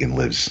Negan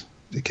Lives.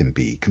 It can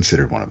be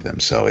considered one of them.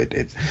 So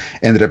it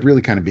ended up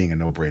really kind of being a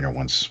no-brainer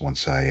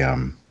once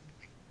I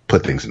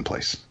put things in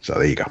place. So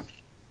there you go.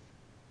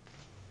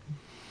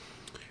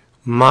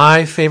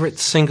 My favorite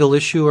single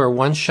issue or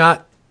one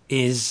shot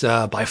is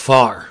by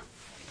far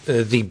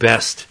the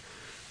best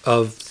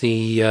of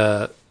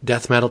the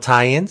death metal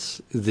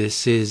tie-ins.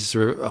 This is,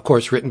 of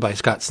course, written by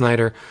Scott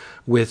Snyder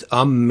with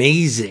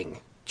amazing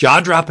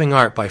jaw-dropping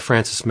art by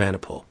Francis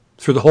Manapul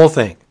through the whole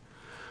thing.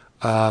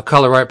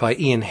 Color art by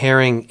Ian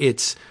Herring.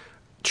 It's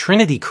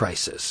Trinity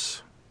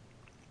Crisis,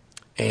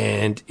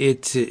 and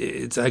it's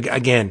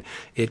again,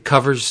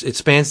 it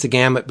spans the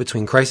gamut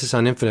between Crisis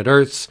on Infinite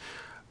Earths,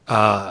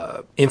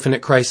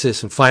 Infinite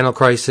Crisis, and Final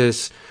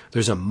Crisis.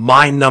 There's a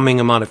mind-numbing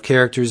amount of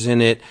characters in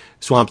it.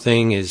 Swamp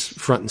Thing is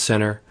front and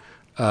center.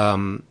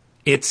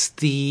 It's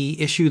the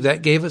issue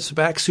that gave us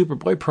back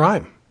Superboy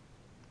Prime.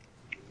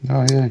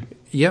 Oh yeah.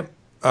 Yep.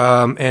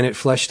 And it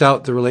fleshed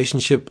out the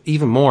relationship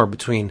even more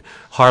between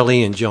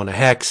Harley and Jonah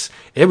Hex.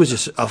 It was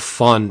just a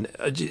fun,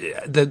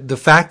 the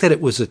fact that it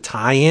was a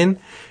tie-in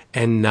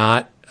and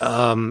not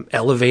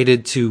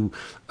elevated to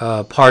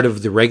part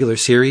of the regular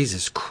series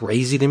is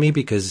crazy to me,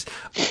 because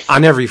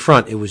on every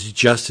front it was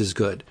just as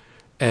good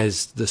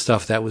as the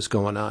stuff that was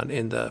going on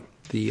in the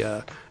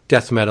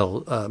death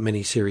metal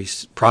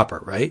miniseries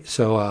proper, right?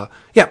 So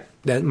yeah,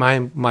 that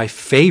my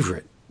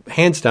favorite,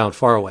 hands down,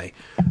 far away,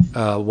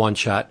 one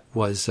shot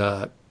was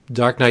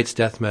Dark Knight's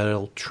Death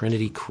Metal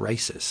Trinity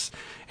Crisis.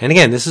 And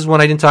again, this is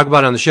one I didn't talk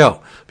about on the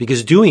show,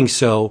 because doing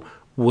so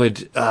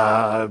would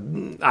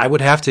I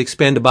would have to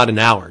expend about an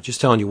hour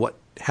just telling you what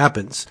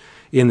happens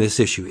in this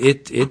issue.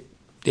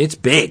 It's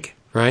big,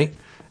 right?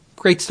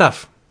 Great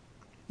stuff.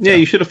 Yeah,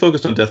 you should have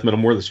focused on death metal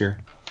more this year.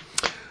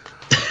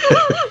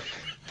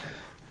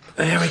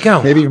 There we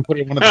go. Maybe even put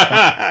it in one of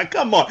the.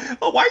 Come on!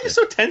 Oh, why are you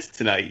so tense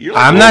tonight?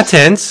 I'm not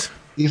tense.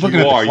 He's looking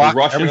You at are. the clock.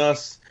 You're rushing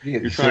us.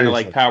 You're trying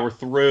to power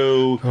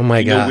through. Oh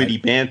my God! Witty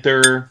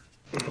banter.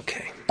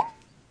 Okay.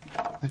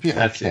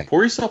 That's it.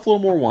 Pour yourself a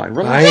little more wine.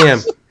 Relax. I am.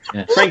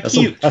 Yeah.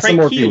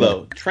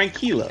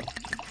 Tranquilo.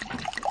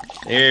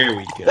 There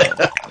we go.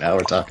 Now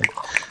we're talking.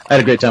 I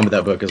had a great time with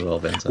that book as well,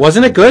 Vince.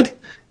 Wasn't it good?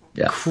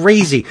 Yeah.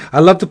 Crazy. I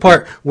love the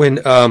part when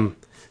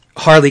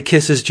Harley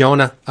kisses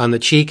Jonah on the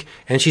cheek,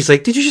 and she's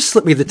like, "Did you just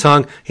slip me the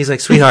tongue?" He's like,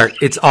 "Sweetheart,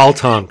 it's all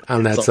tongue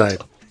on that side."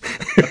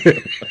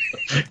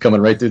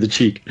 Coming right through the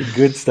cheek.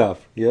 Good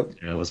stuff. Yep.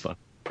 Yeah, it was fun.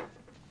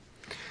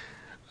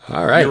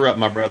 All right. You're up,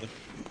 my brother.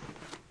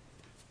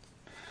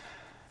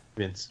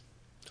 Vince?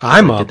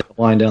 I'm Get up. that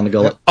wine down the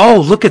gullet. Oh,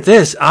 look at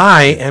this.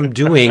 I am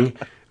doing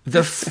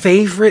the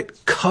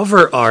favorite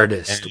cover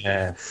artist.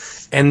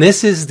 Yes. And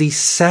this is the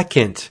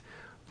second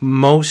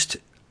most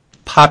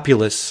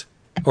populous,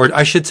 or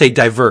I should say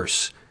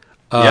diverse,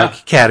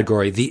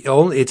 category.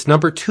 It's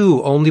number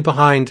 2, only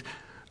behind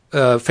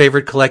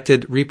favorite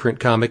collected reprint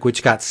comic,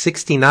 which got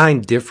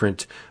 69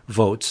 different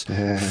votes.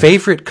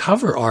 Favorite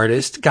cover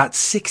artist got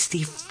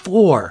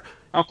 64.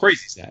 How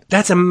crazy is that?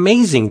 That's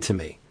amazing to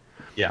me.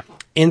 Yeah.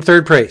 In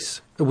third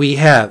place, we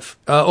have,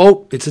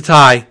 it's a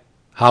tie.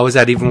 How does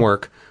that even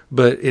work?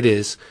 But it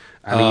is.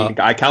 I mean,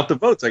 I count the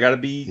votes. I got to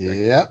be.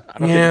 Yeah. I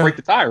don't think break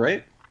the tie,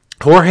 right?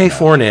 Jorge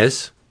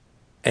Fornes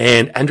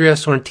and Andrea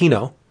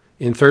Sorrentino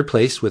in third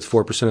place with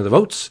 4% of the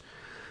votes.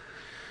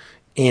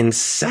 In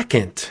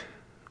second,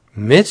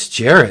 Mitch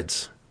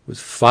Gerrits with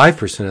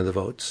 5% of the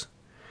votes.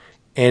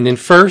 And in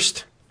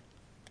first,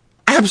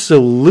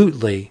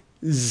 absolutely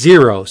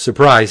zero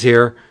surprise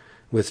here,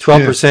 with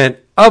 12%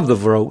 of the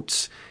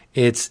votes,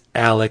 it's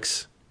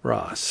Alex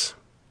Ross.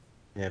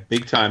 Yeah,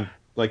 big time.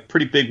 Like,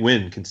 pretty big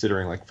win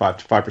considering like 5%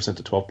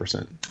 to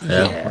 12%.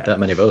 Yeah, with that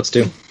many votes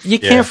too. You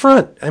can't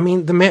front. I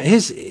mean, the man,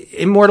 his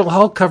Immortal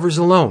Hulk covers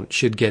alone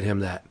should get him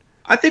that.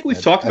 I think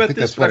we've talked about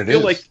this, but I feel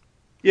like,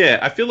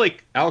 I feel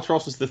like Alex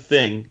Ross was the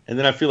thing, and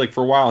then I feel like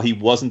for a while he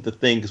wasn't the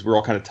thing because we're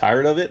all kind of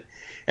tired of it.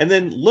 And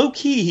then low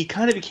key, he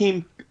kind of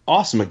became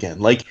awesome again.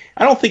 Like,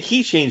 I don't think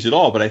he changed at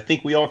all, but I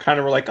think we all kind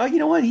of were like, oh, you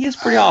know what? He is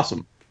pretty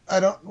awesome.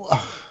 I'm not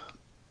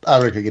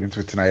gonna get into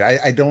it tonight.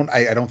 I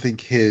don't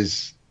think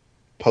his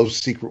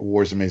post Secret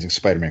Wars Amazing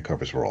Spider-Man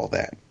covers were all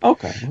that.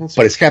 Okay,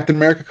 but his Captain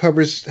America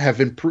covers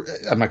have improved.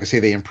 I'm not gonna say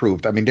they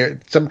improved. I mean,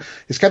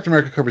 his Captain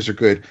America covers are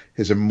good.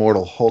 His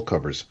Immortal Hulk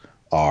covers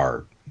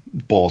are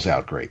balls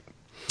out great.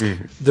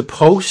 Mm-hmm. The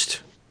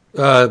post,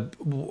 what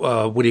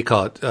do you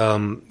call it?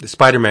 The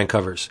Spider-Man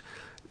covers.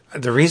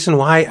 The reason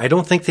why I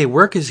don't think they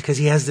work is because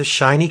he has the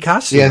shiny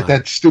costume. Yeah, on.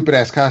 That stupid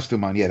ass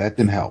costume on. Yeah, that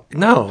didn't help.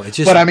 No, it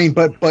just. But I mean,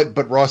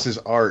 but Ross's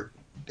art,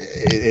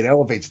 it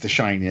elevates the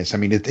shininess. I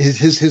mean,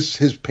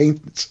 his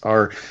paints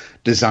are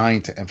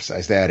designed to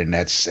emphasize that, and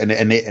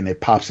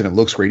it pops and it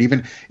looks great.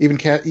 Even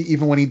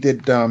when he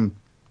did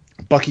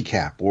Bucky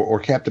Cap or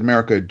Captain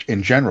America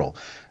in general,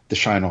 the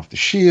shine off the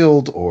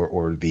shield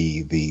or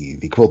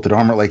the quilted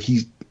armor, like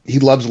he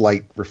loves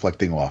light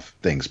reflecting off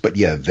things. But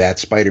yeah, that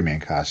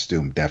Spider-Man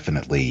costume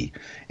definitely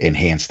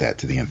enhanced that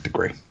to the nth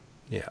degree.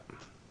 Yeah,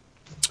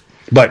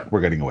 but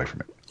we're getting away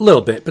from it a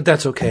little bit, but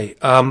that's okay.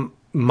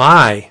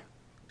 My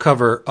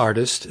cover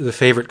artist, the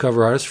favorite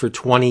cover artist for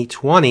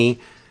 2020,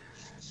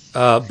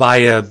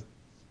 by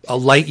a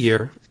light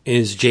year,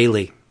 is Jay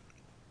Lee.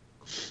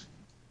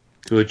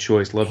 Good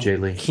choice. Love Jay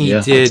Lee. He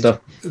did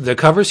the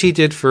covers he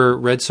did for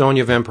Red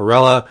Sonja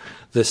Vampirella,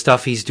 the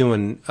stuff he's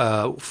doing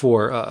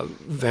for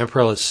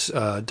Vampirella's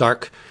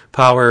Dark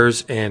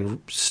Powers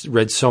and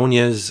Red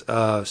Sonja's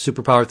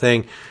superpower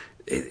thing.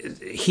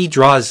 He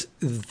draws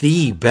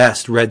the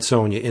best Red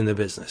Sonja in the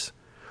business.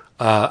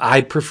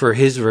 I prefer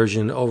his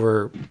version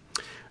over.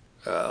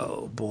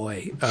 Oh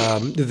boy,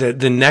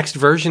 the next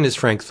version is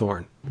Frank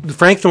Thorne.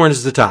 Frank Thorne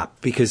is the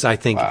top because I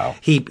think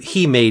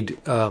he made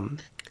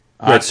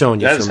Red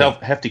Sonja. That is a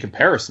hefty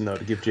comparison though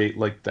to give Jay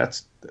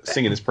that's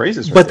singing his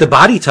praises. But the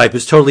body type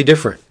is totally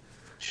different.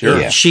 Sure,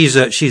 yeah. She's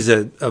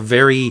a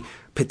very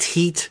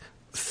petite,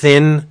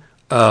 thin,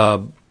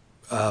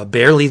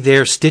 barely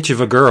there stitch of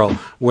a girl.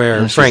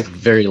 Where Frank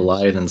very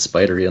light and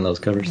spidery in those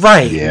covers,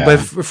 right? Yeah. But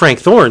Frank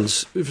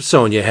Thorne's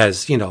Sonja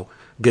has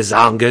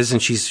gazongas,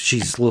 and she's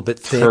a little bit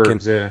thick.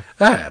 Curves,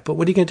 but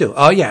what are you gonna do?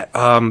 Oh yeah,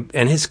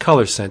 and his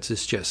color sense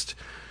is just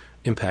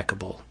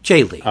impeccable.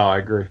 Jay Lee. Oh, I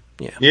agree.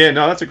 Yeah,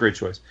 no, that's a great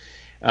choice.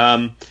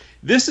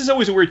 This is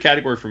always a weird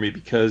category for me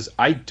because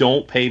I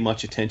don't pay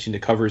much attention to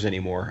covers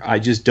anymore. I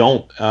just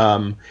don't.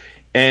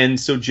 And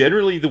so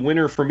generally the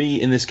winner for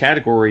me in this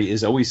category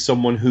is always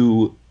someone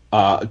who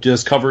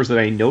does covers that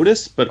I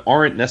notice but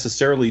aren't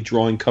necessarily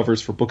drawing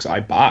covers for books I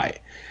buy.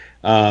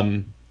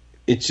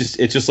 It's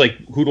just like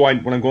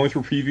when I'm going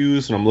through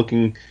previews and I'm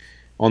looking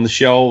on the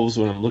shelves,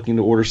 when I'm looking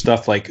to order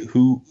stuff, like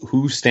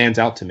who stands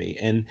out to me.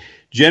 And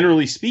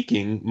generally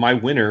speaking, my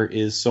winner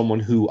is someone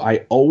who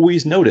I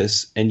always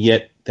notice, and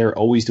yet they're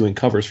always doing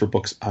covers for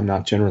books I'm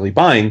not generally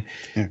buying.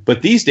 Yeah.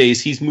 But these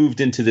days, he's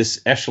moved into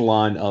this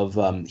echelon of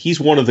he's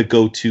one of the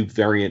go-to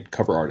variant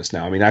cover artists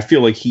now. I mean, I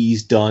feel like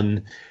he's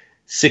done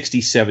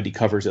 60, 70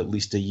 covers at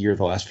least a year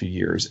the last few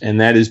years,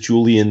 and that is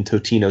Julian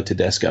Totino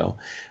Tedesco.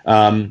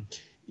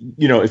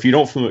 If you're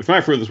not familiar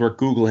with this work,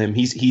 Google him.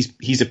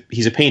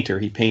 He's a painter.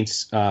 He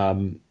paints,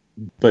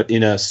 but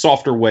in a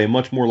softer way,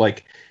 much more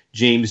like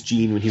James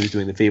Jean when he was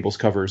doing the Fables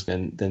covers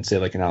than say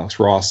like an Alex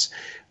Ross.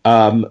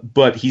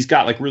 But he's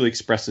got like really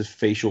expressive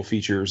facial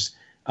features.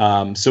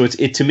 So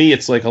to me,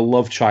 it's like a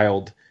love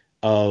child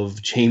of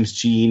James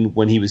Jean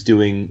when he was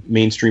doing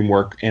mainstream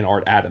work and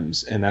Art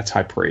Adams, and that's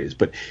high praise.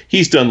 But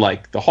he's done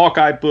like the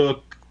Hawkeye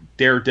book,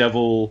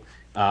 Daredevil,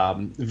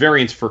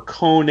 variants for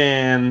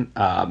Conan.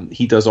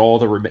 He does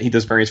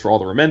variants for all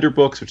the Remender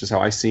books, which is how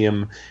I see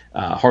him.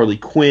 Harley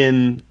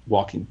Quinn,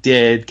 Walking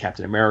Dead,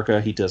 Captain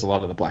America. He does a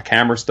lot of the Black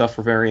Hammer stuff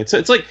for variants. So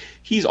it's like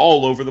he's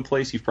all over the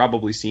place. You've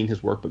probably seen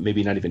his work, but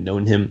maybe not even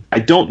known him. I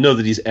don't know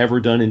that he's ever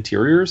done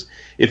interiors.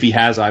 If he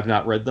has, I've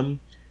not read them.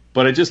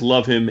 But I just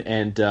love him,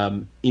 and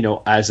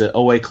as an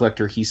OA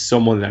collector, he's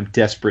someone that I'm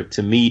desperate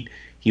to meet.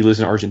 He lives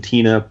in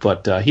Argentina,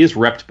 but he is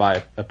repped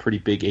by a pretty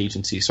big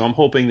agency. So I'm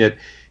hoping that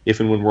if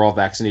and when we're all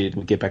vaccinated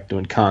and we get back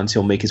doing cons,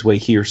 he'll make his way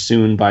here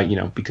soon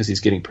because he's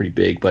getting pretty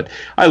big. But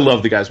I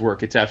love the guy's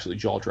work. It's absolutely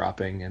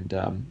jaw-dropping.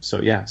 And so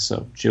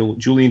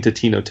Julian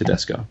Totino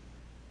Tedesco.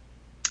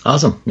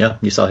 Awesome. Yeah,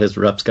 you saw his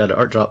reps got an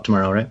art drop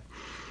tomorrow, right?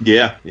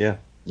 Yeah.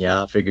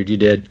 Yeah, I figured you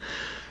did.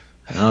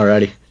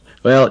 Alrighty.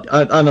 Well,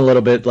 I'm a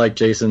little bit like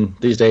Jason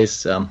these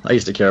days. I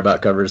used to care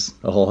about covers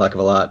a whole heck of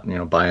a lot,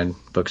 buying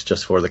books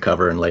just for the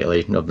cover. And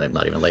lately, no,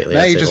 not even lately.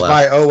 Now you just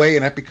buy OA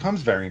and it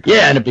becomes variant cover.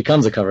 Yeah, and it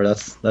becomes a cover.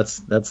 That's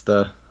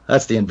the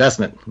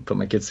investment. Put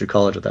my kids through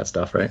college with that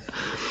stuff, right?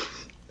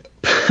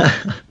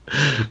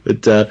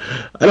 But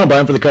I don't buy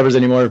them for the covers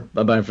anymore.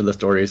 I buy them for the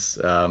stories.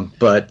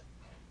 But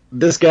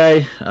this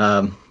guy,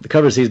 the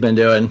covers he's been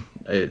doing,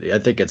 I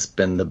think it's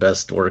been the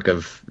best work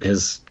of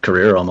his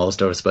career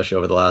almost, especially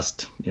over the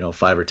last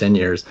 5 or 10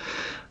 years.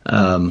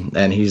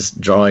 And he's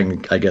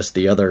drawing, I guess,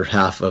 the other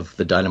half of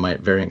the Dynamite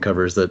variant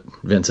covers that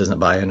Vince isn't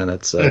buying, and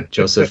that's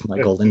Joseph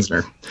Michael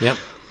Linsner. Yep,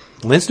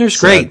 Linsner's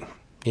great.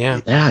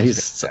 Yeah,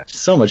 he's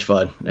so much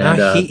fun.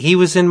 And he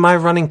was in my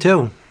running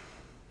too.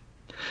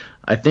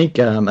 I think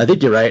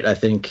you're right. I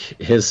think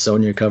his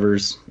Sonya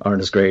covers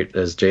aren't as great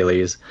as Jay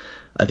Lee's.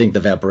 I think the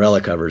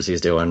Vampirella covers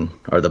he's doing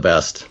are the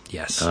best.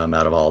 Yes.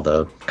 Out of all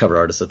the cover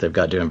artists that they've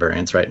got doing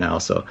variants right now.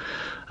 So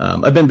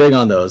I've been big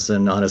on those,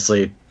 and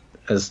honestly,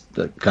 as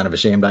kind of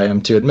ashamed I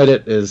am to admit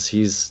it, is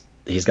he's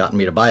gotten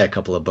me to buy a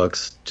couple of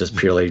books just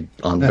purely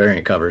on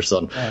variant covers.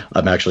 So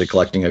I'm actually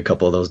collecting a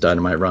couple of those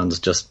Dynamite runs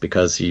just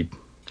because he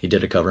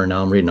did a cover, and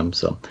now I'm reading them.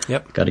 So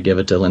got to give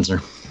it to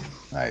Linsner.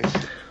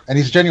 Nice. And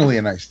he's genuinely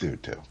a nice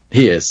dude too.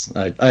 He is.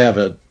 I have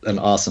an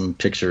awesome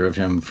picture of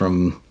him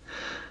from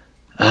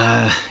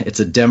it's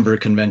a Denver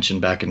convention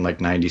back in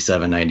like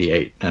 97,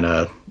 98, and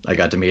I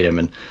got to meet him,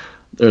 and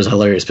there's a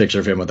hilarious picture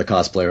of him with a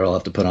cosplayer I'll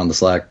have to put on the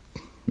Slack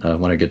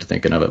when I get to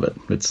thinking of it, but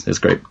it's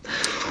great.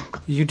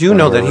 You do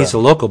know that he's a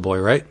local boy,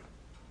 right?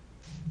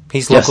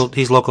 He's local.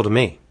 He's local to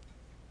me.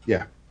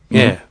 Yeah.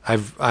 Yeah,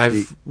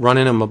 I've run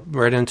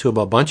into him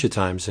a bunch of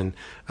times, and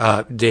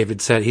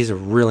David said he's a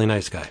really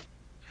nice guy.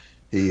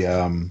 He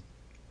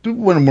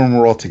when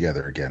we're all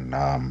together again,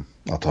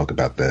 I'll talk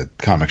about the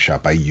comic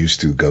shop I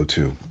used to go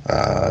to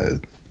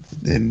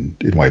in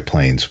White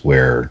Plains,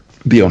 where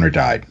the owner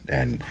died,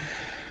 and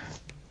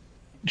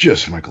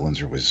just Michael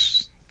Linsner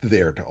was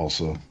there to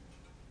also,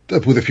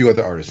 with a few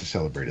other artists, to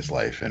celebrate his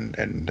life,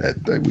 and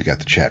we got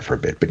to chat for a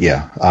bit. But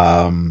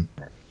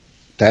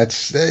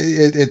that's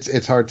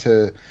it's hard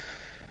to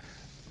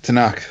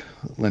knock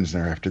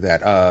Linsner after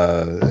that.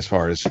 As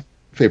far as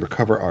favorite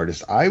cover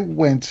artist, I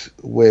went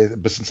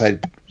with, but since I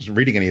wasn't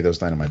reading any of those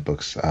Dynamite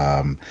books,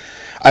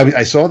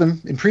 I saw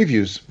them in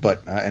previews,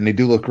 but and they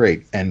do look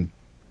great. And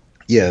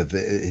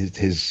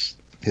his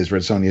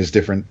Red Sonja is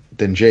different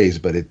than Jay's,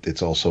 but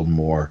it's also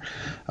more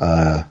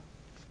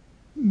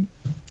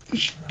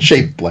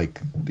shaped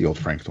like the old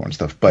Frank Thorne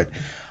stuff. But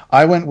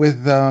I went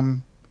with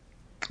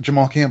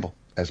Jamal Campbell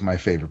as my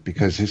favorite,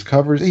 because his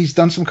covers, he's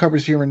done some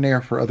covers here and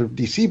there for other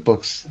DC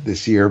books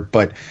this year,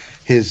 but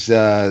his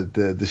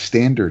the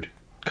standard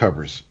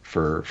covers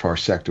for Far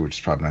Sector, which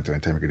is probably not the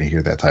only time you're going to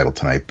hear that title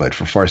tonight, but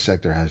for Far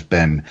Sector has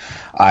been,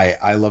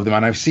 I love them,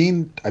 and I've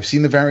seen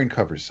the variant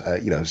covers.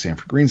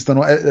 Sanford Green's done,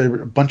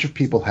 a bunch of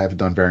people have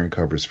done variant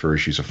covers for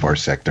issues of Far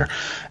Sector,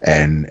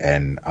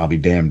 and I'll be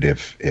damned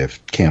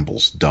if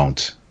Campbell's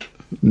don't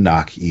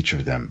knock each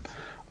of them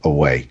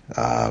away.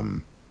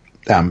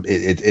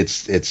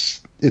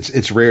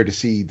 It's rare to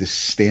see the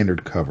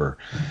standard cover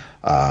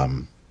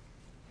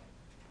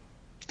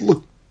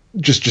look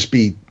just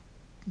be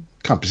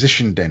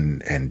compositioned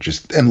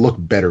and look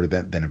better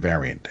than a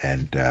variant,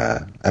 and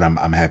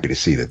I'm happy to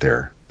see that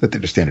they're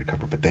the standard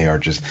cover, but they are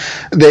just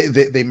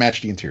they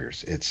match the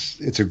interiors.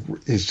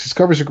 His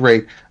covers are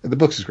great, the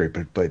books is great,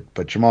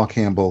 but Jamal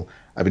Campbell,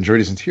 I've enjoyed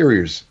his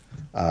interiors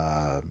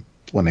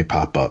when they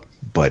pop up,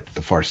 but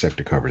the Far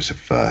Sector covers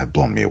have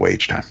blown me away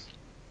each time.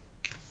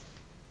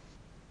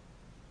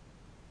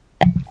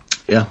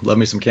 Yeah, love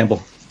me some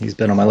Campbell. He's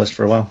been on my list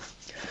for a while.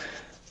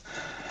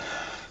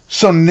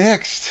 So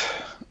next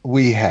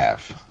we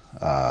have,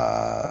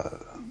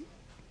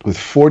 with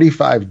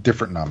 45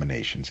 different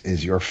nominations,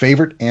 is your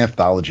favorite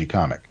anthology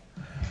comic.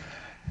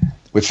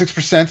 With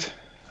 6%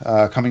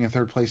 coming in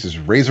third place is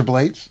Razor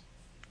Blades.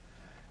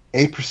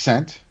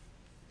 8%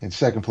 in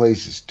second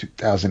place is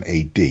 2000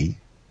 AD.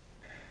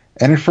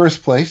 And in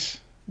first place,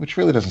 which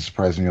really doesn't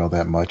surprise me all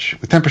that much,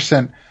 with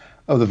 10%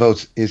 of the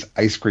votes, is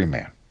Ice Cream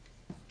Man.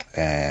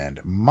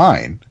 And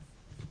mine,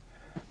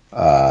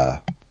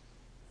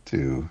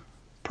 to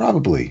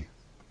probably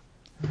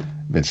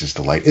Vince's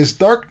Delight. Is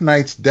Dark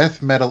Knight's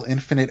Death Metal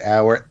Infinite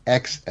Hour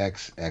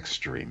XX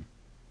Extreme?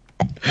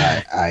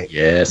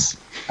 Yes.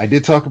 I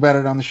did talk about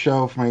it on the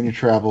show for my new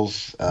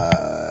travels.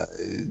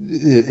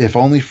 If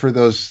only for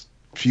those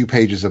few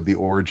pages of the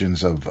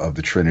origins of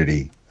the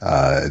Trinity,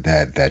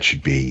 that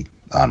should be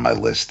on my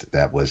list.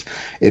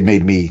 It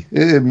made me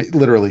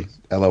literally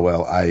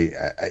LOL.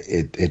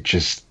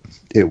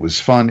 It was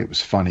fun. It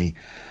was funny.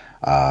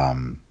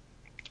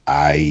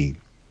 I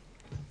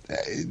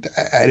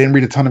didn't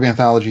read a ton of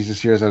anthologies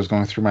this year as I was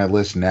going through my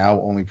list.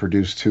 Now only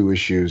produced 2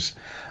 issues.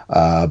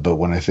 But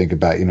when I think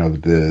about,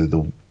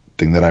 the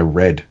thing that I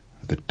read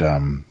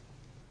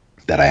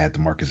that I had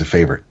to mark as a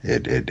favorite,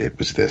 it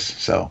was this.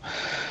 So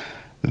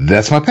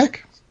that's my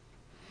pick.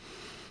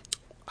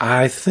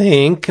 I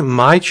think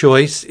my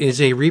choice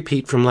is a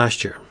repeat from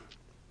last year.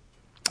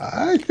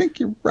 I think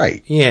you're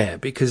right. Yeah,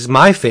 because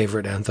my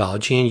favorite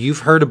anthology, and you've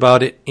heard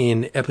about it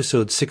in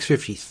episode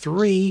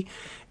 653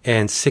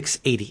 and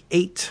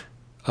 688,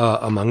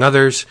 among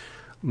others,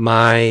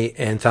 my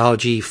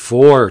anthology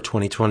for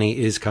 2020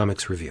 is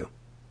Comics Review.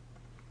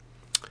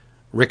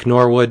 Rick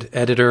Norwood,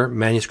 editor,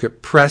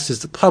 Manuscript Press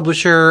is the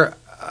publisher.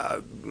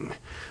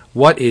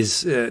 What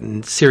is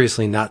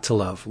seriously not to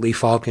love? Lee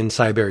Falcon,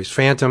 Cyberry's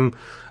Phantom,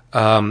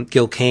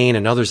 Gil Kane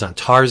and others on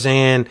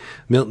Tarzan,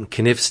 Milton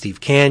Caniff, Steve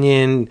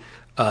Canyon,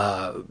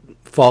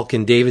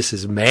 Falcon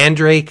Davis's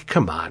Mandrake.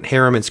 Come on,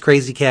 Harriman's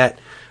Crazy Cat,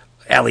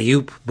 Alley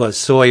Oop, Buzz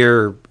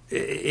Sawyer.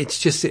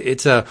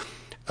 It's a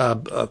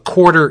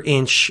quarter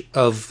inch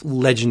of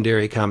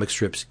legendary comic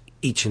strips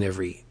each and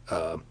every.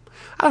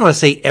 I don't want to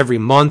say every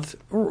month,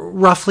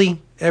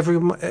 roughly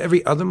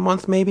every other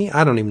month, maybe.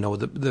 I don't even know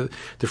the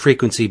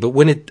frequency, but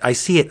when I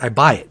see it, I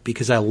buy it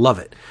because I love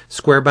it.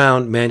 Square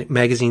bound,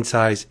 magazine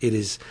size. It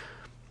is,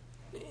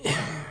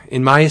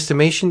 in my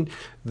estimation,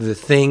 the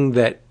thing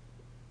that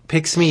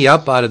picks me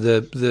up out of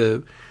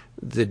the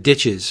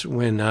ditches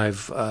when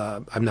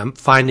I'm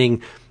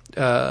finding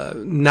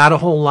not a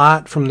whole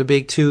lot from the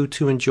big 2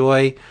 to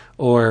enjoy,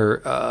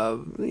 or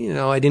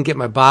I didn't get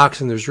my box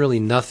and there's really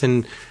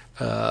nothing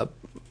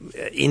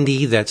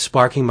indie that's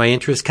sparking my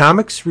interest.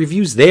 Comics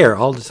Review's there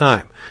all the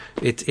time.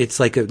 It's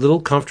like a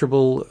little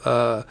comfortable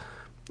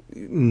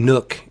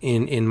nook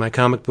in my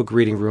comic book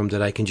reading room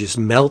that I can just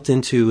melt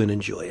into and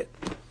enjoy it.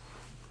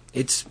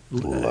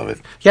 Love it.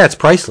 Yeah, it's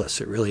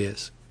priceless. It really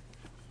is.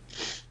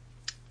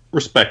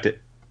 Respect it.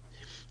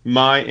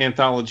 My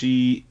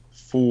anthology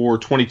for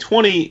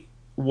 2020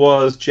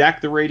 was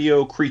Jack the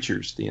Radio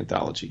Creatures, the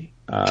anthology.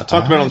 Talked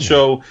about it on the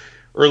show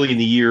early in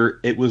the year.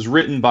 It was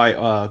written by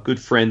a good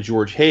friend,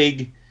 George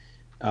Haig,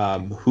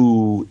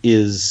 who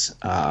is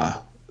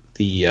I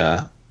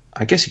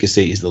guess you could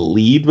say he's the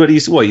lead, but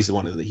he's the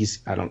one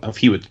I don't know if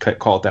he would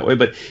call it that way,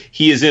 but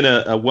he is in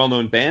a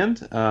well-known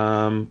band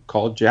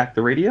called Jack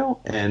the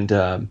Radio, and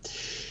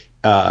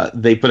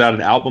they put out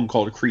an album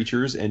called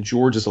Creatures, and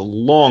George is a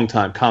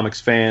longtime comics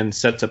fan,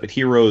 sets up at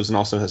Heroes, and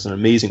also has an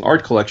amazing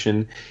art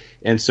collection,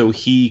 and so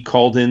he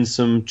called in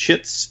some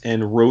chits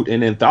and wrote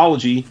an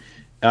anthology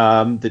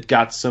that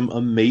got some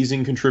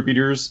amazing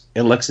contributors: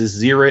 Alexis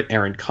Zierett,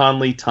 Aaron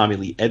Conley, Tommy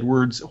Lee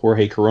Edwards,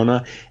 Jorge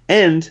Corona,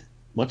 and,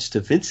 much to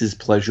Vince's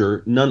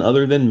pleasure, none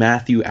other than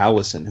Matthew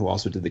Allison, who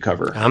also did the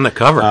cover. On the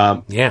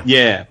cover,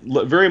 yeah,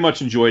 very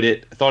much enjoyed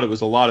it. I thought it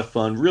was a lot of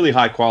fun, really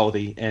high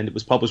quality, and it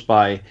was published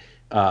by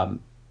a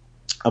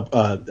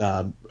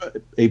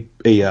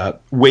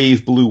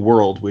Wave Blue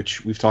World,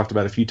 which we've talked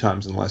about a few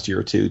times in the last year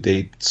or two.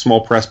 They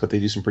small press, but they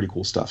do some pretty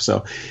cool stuff.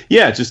 So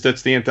yeah,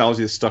 that's the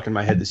anthology that's stuck in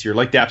my head this year.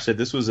 Like Dap said,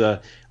 this was I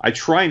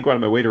try and go out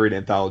of my way to read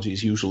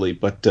anthologies usually,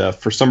 but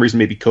for some reason,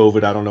 maybe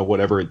COVID, I don't know,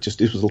 whatever. It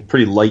was a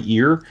pretty light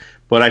year,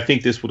 but I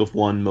think this would have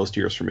won most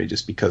years for me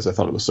just because I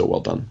thought it was so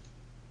well done.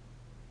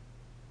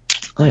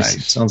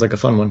 Nice. Sounds like a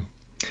fun one.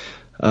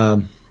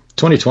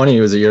 2020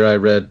 was a year I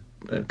read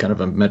kind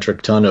of a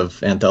metric ton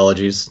of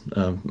anthologies.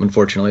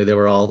 Unfortunately, they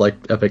were all like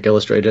Epic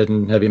Illustrated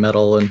and Heavy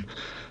Metal and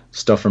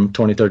stuff from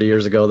 20, 30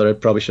 years ago that I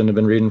probably shouldn't have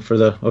been reading for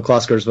the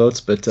O'Clockers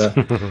votes, but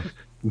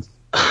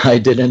I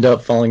did end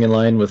up falling in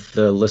line with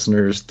the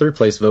listeners' third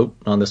place vote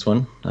on this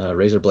one.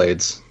 Razor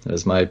Blades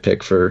is my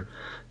pick for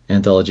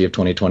Anthology of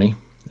 2020.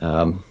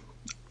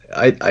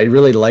 I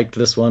really liked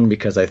this one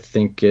because I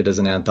think it is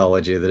an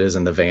anthology that is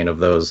in the vein of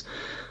those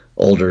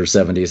older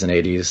 70s and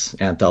 80s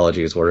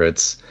anthologies where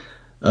it's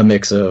a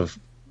mix of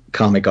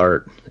comic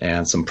art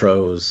and some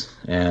prose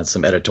and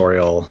some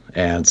editorial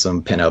and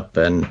some pinup,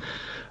 and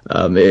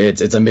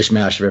it's a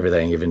mishmash of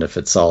everything, even if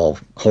it's all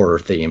horror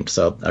themed.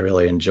 So I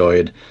really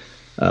enjoyed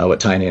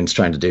what Tynian's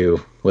trying to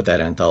do with that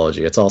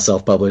anthology. It's all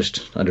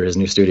self-published under his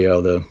new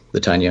studio, the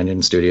Tiny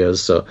Onion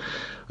Studios. So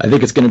I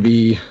think it's going to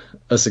be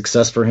a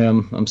success for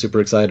him. I'm super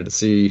excited to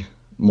see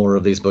more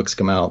of these books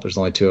come out. There's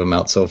only 2 of them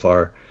out so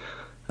far,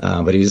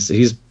 but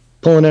he's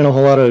pulling in a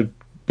whole lot of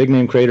big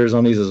name creators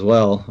on these as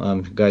well,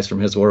 guys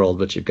from his world.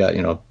 But you've got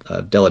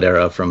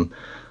Deladera from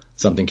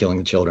Something Killing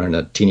the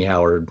Children, Teenie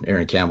Howard,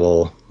 Aaron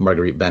Campbell,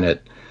 Marguerite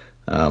Bennett,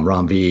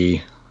 Ron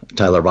V,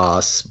 Tyler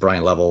Ross,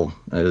 Brian Level.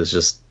 There's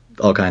just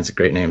all kinds of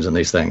great names in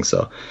these things.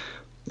 So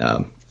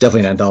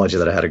definitely an anthology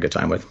that I had a good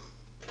time with.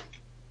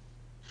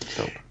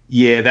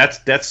 Yeah,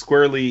 that's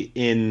squarely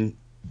in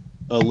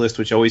a list,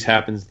 which always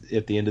happens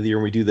at the end of the year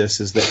when we do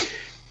this. Is that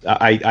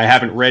I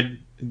haven't read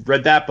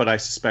that, but I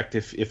suspect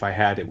if I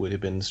had, it would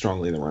have been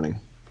strongly in the running.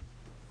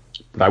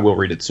 But I will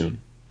read it soon.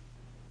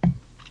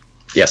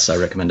 Yes, I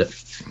recommend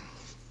it.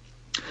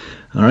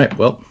 All right,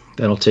 well,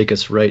 that'll take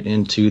us right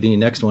into the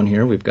next one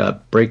here. We've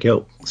got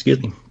breakout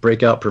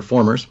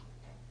performers.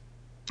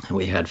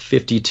 We had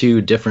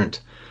 52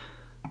 different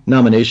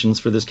nominations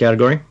for this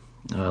category.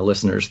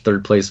 Listeners'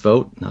 third place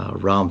vote,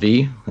 Ram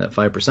V at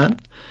 5%.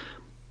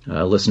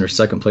 Listeners'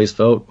 second place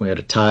vote, we had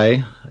a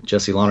tie,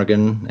 Jesse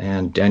Lonergan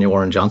and Daniel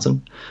Warren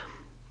Johnson.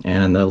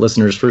 And the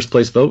listeners' first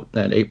place vote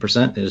at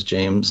 8% is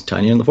James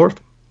Tynion IV.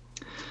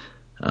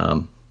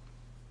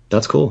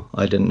 That's cool.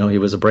 I didn't know he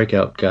was a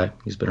breakout guy.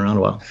 He's been around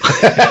a while.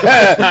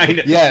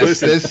 Yes,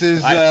 listen, this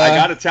is. I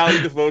got to tally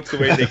the votes the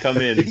way they come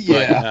in. But,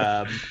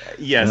 Yeah.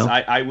 yes, No.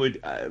 I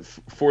would.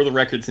 For the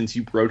record, since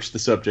you broached the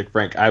subject,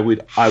 Frank, I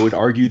would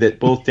argue that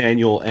both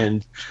Daniel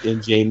and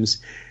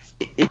James,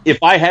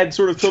 if I had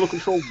sort of total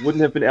control,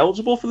 wouldn't have been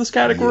eligible for this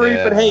category.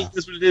 Yeah. But hey,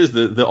 that's what it is.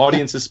 The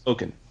audience has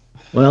spoken.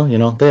 Well,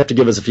 they have to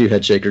give us a few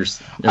head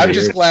shakers. I'm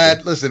just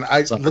glad. Listen,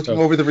 Something looking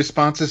tough. over the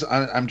responses,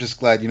 I'm just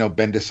glad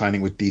Bendis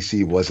signing with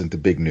DC wasn't the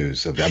big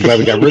news. I'm glad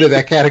we got rid of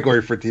that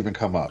category for it to even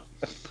come up.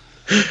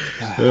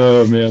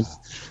 Oh man,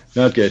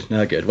 not good.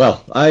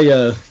 Well,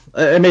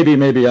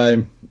 maybe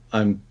I'm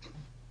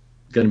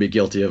going to be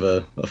guilty of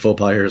a faux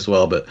pas here as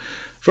well. But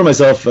for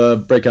myself,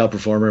 breakout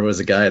performer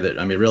was a guy that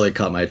really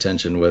caught my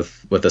attention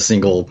with a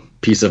single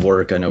piece of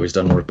work. I know he's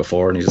done work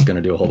before, and he's just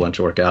going to do a whole bunch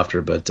of work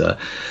after. But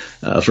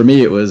for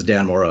me, it was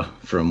Dan Mora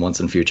from Once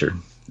and Future.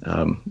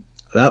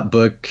 That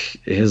book,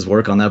 his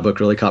work on that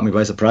book really caught me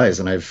by surprise,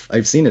 and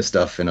I've seen his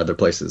stuff in other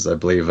places. I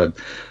believe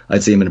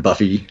I'd seen him in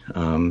Buffy.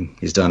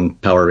 He's done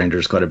Power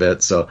Rangers quite a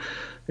bit, so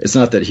it's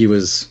not that he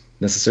was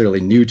necessarily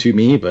new to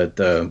me, but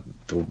the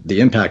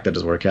impact that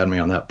his work had me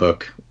on that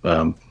book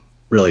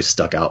really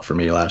stuck out for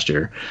me last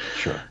year.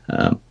 Sure.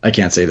 I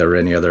can't say there were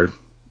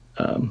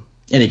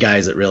any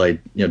guys that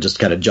really just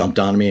kind of jumped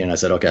on me, and I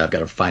said, okay, I've got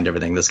to find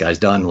everything this guy's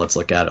done. Let's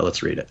look at it.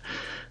 Let's read it.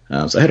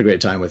 So I had a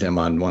great time with him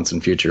on Once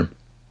and Future.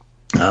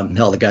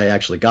 Hell, the guy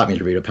actually got me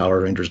to read a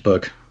Power Rangers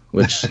book,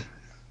 which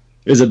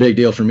is a big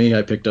deal for me.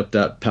 I picked up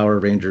that Power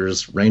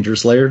Rangers Ranger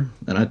Slayer,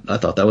 and I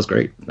thought that was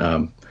great.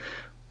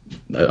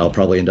 I'll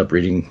probably end up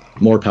reading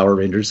more Power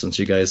Rangers since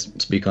you guys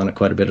speak on it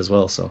quite a bit as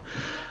well. So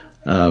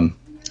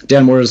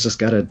Dan Mora's just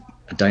got a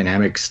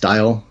dynamic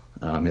style.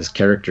 His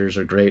characters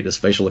are great. His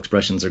facial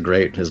expressions are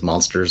great. His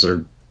monsters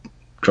are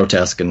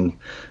grotesque and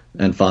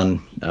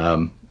fun.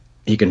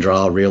 He can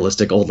draw a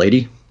realistic old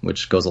lady,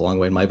 which goes a long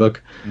way in my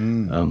book.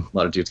 A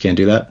lot of dudes can't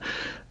do that.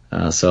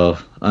 So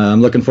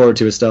I'm looking forward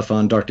to his stuff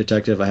on Dark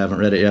Detective. I haven't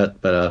read it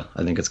yet, but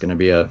I think it's going to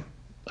be a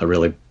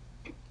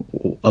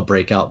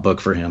breakout book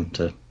for him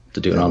to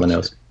do it on the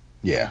nose.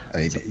 Yeah,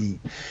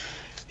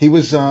 he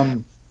was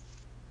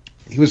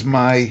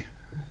my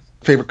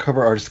favorite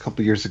cover artist a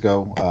couple of years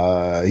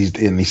ago.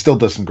 He still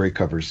does some great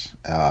covers.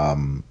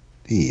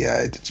 He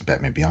did some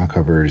Batman Beyond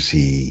covers.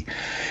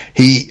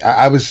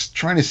 I was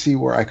trying to see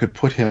where I could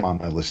put him on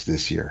my list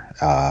this year.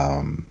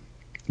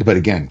 But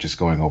again, just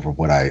going over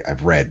what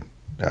I've read,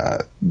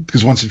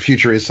 because Once in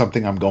Future is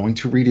something I'm going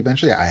to read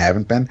eventually. I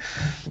haven't been,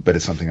 but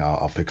it's something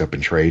I'll pick up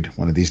and trade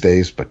one of these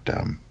days. But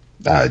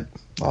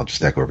I'll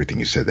just echo everything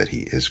you said, that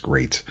he is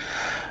great.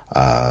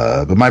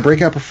 But my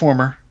breakout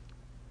performer,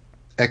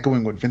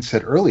 echoing what Vince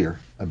said earlier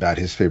about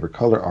his favorite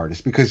color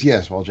artist, because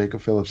yes, while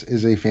Jacob Phillips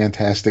is a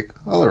fantastic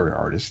color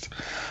artist,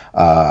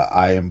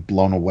 I am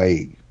blown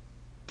away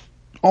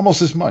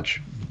almost as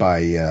much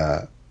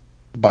by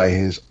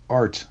his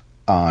art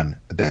on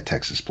That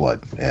Texas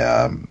Blood.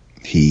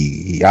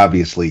 He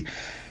obviously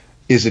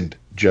isn't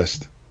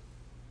just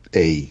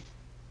a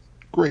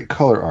great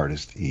color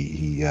artist.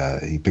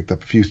 He picked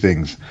up a few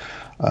things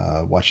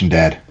watching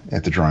Dad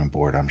at the drawing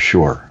board, I'm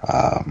sure.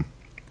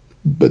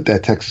 But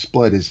That Texas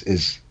Blood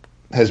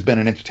has been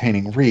an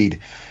entertaining read,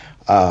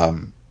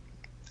 and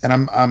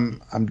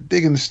I'm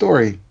digging the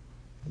story,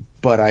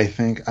 but I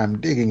think I'm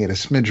digging it a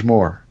smidge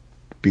more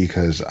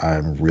because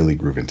I'm really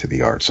grooving to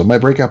the art. So my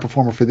breakout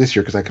performer for this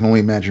year, because I can only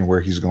imagine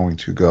where he's going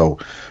to go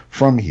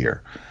from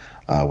here,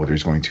 whether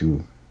he's going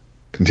to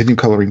continue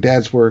coloring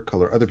Dad's work,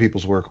 color other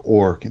people's work,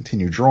 or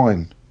continue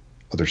drawing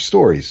other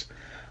stories.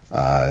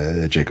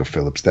 Jacob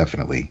Phillips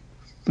definitely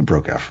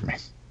broke out for me.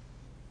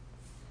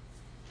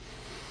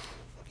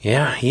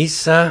 Yeah,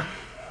 he's on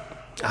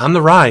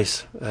the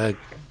rise.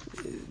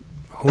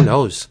 Who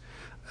knows?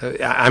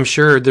 I'm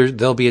sure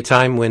there'll be a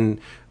time when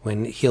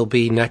he'll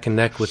be neck and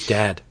neck with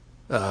Dad.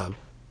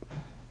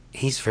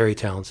 He's very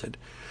talented.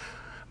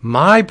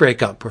 My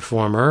breakout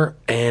performer,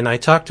 and I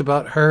talked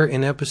about her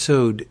in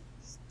episode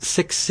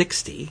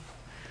 660.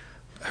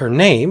 Her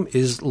name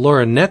is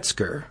Laura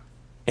Netzger,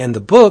 and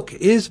the book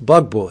is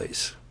Bug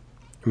Boys.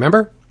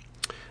 Remember?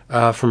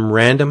 From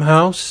Random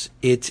House.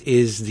 It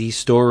is the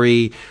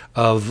story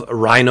of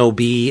Rhino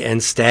Bee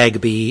and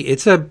Stag Bee.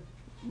 It's a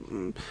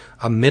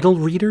a middle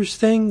readers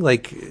thing.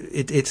 Like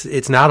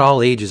it's not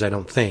all ages, I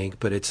don't think,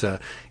 but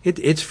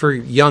it's for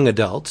young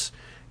adults,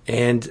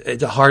 and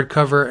it's a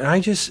hardcover.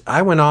 And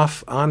I went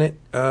off on it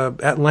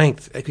at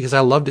length because I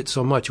loved it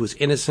so much. It was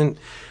innocent.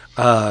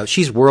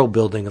 She's world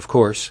building, of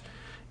course,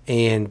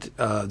 and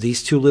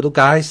these two little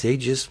guys, they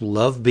just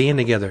love being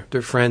together.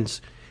 They're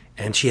friends,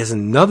 and she has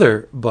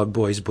another Bug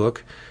Boys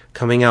book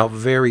coming out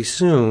very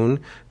soon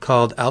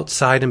called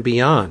Outside and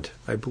Beyond.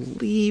 I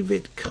believe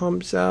it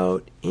comes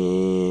out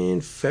in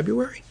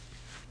February.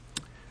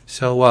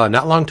 So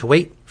not long to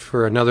wait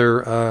for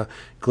another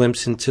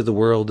glimpse into the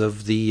world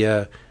of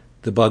the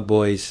Bug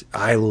Boys.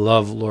 I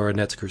love Laura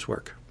Netzker's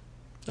work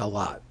a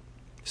lot.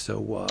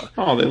 So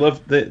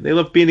they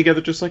love being together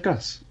just like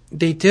us.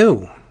 They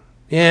do.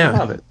 Yeah. I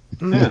love it.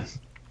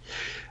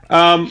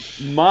 Yeah.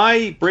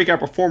 My breakout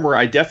performer,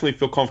 I definitely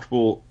feel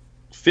comfortable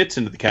fits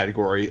into the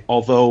category,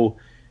 although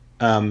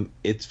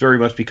it's very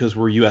much because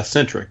we're U.S.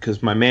 centric,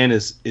 because my man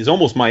is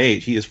almost my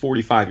age. He is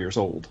 45 years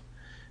old.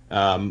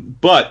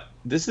 But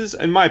this is,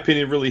 in my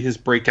opinion, really his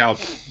breakout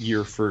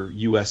year for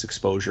U.S.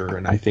 exposure,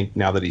 and I think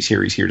now that he's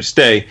here to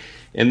stay,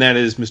 and that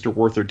is Mr.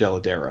 Werther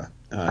Dell'Edera.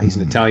 He's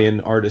an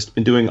Italian artist,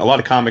 been doing a lot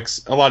of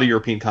comics, a lot of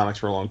European comics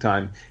for a long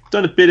time.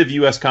 Done a bit of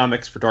U.S.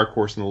 comics for Dark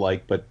Horse and the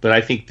like, but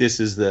I think this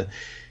is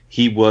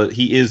he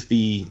is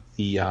the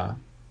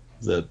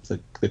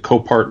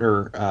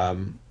co-partner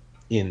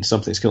in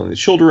Something's Killing the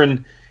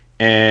Children,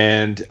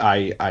 and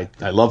I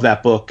love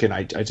that book, and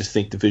I just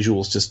think the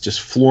visuals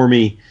just floor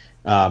me.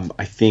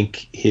 I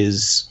think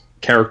his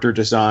character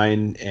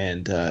design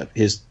and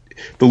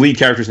the lead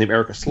character is named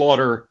Erica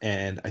Slaughter,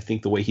 and I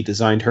think the way he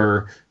designed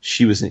her,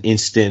 she was an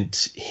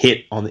instant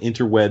hit on the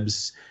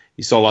interwebs.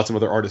 You saw lots of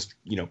other artists,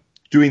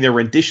 doing their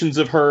renditions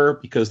of her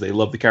because they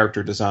love the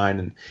character design,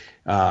 and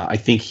I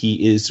think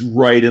he is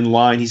right in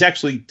line. He's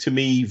actually, to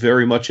me,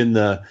 very much in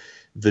the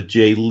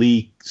Jay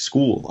Lee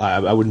school.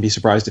 I wouldn't be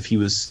surprised if he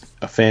was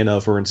a fan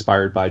of or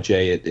inspired by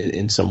Jay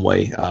in some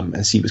way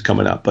as he was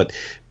coming up.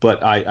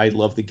 But I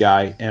love the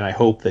guy, and I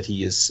hope that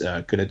he is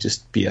going to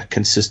just be a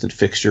consistent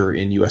fixture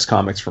in U.S.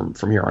 comics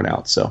from here on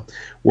out. So,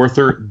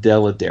 Werther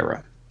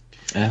Dell'Edera.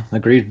 Yeah,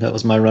 agreed. That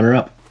was my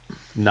runner-up.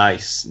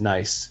 Nice.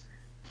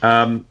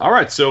 All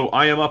right, so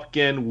I am up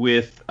again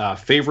with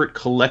favorite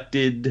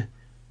collected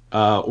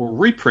or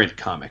reprint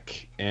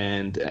comic.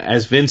 And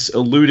as Vince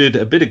alluded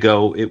a bit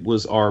ago, it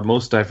was our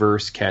most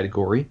diverse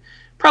category.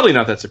 Probably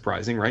not that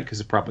surprising, right?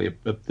 Because it's probably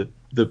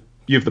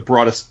you have the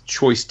broadest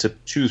choice to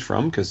choose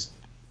from, because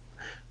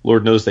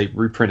Lord knows they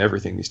reprint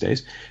everything these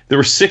days. There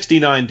were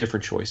 69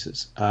 different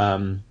choices.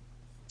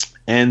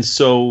 And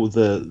so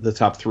the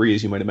top three,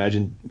 as you might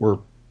imagine, were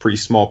pretty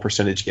small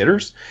percentage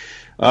getters.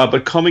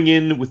 But coming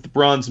in with the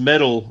bronze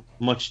medal,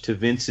 much to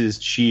Vince's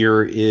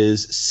cheer,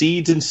 is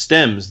Seeds and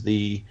Stems,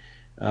 the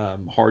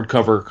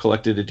hardcover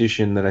collected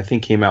edition that I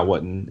think came out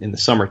in the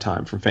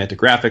summertime from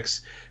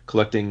Fantagraphics,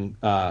 collecting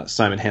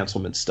Simon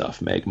Hanselman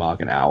stuff, Meg,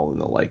 Mog, and Owl,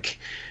 and the like.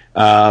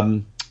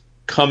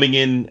 Coming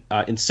in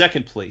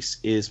second place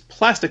is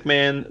Plastic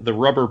Man, the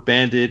Rubber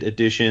Banded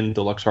edition,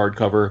 deluxe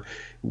hardcover,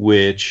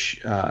 which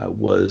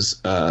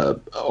was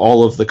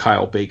all of the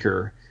Kyle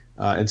Baker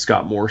and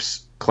Scott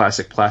Morse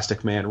classic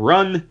Plastic Man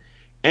run.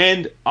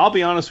 And I'll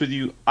be honest with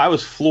you, I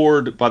was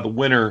floored by the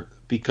winner,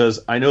 because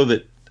I know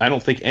that I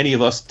don't think any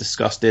of us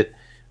discussed it.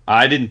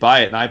 I didn't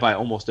buy it, and I buy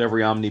almost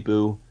every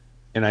Omniboo,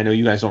 and I know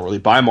you guys don't really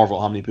buy Marvel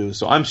Omniboo,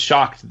 so I'm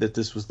shocked that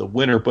this was the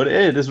winner, but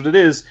it is what it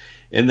is,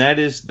 and that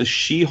is the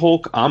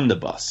She-Hulk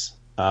Omnibus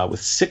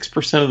with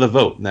 6% of the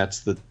vote, and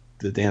that's the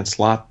Dan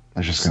Slott. I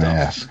was just going to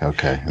ask.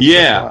 Okay.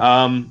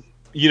 Yeah,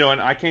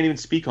 and I can't even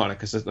speak on it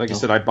because, like I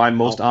said, I buy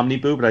most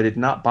Omniboo, but I did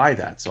not buy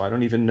that, so I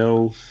don't even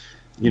know,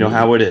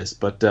 how it is.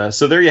 But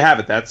so there you have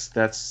it.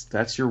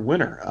 That's your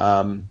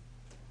winner.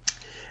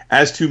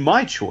 As to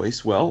my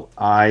choice, well,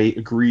 I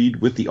agreed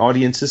with the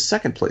audience's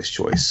second place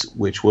choice,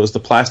 which was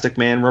the Plastic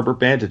Man Rubber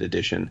Banded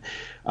edition.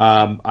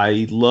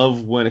 I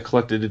love when a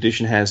collected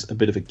edition has a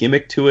bit of a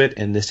gimmick to it,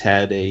 and this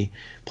had a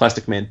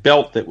Plastic Man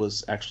belt that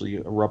was actually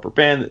a rubber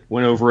band that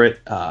went over it,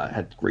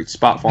 had great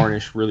spot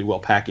varnish, really well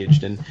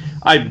packaged, and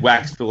I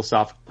waxed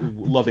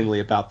lovingly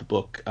about the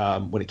book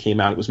when it came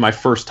out. It was my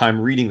first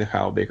time reading the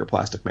Kyle Baker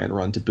Plastic Man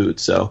run to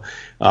boot, so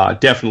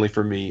definitely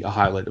for me a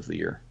highlight of the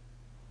year.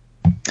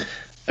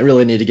 I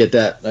really need to get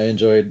that. I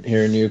enjoyed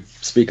hearing you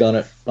speak on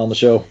it on the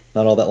show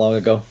not all that long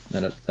ago,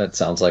 and that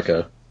sounds like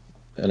an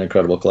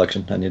incredible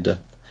collection. I need to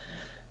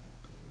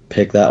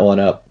pick that one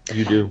up.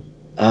 You do.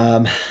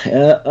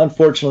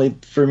 Unfortunately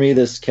for me,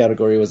 this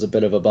category was a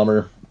bit of a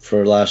bummer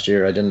for last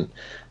year. I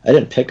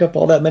didn't pick up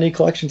all that many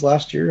collections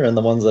last year, and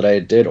the ones that I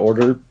did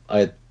order,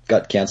 I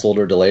got canceled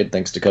or delayed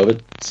thanks to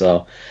COVID.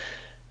 So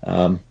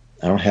I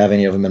don't have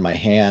any of them in my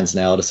hands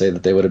now to say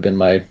that they would have been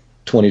my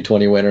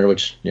 2020 winner,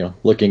 which,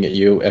 looking at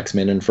you,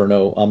 X-Men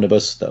Inferno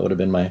Omnibus, that would have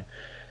been my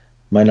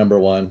number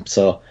one.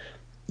 So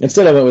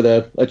instead I went with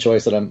a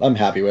choice that I'm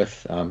happy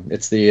with.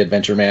 It's the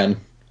Adventure Man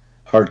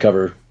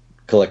hardcover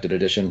collected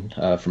edition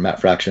from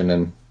Matt Fraction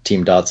and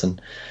Team Dodson.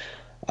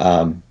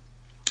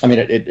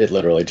 It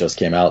literally just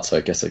came out, so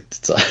I guess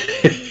it's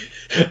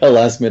a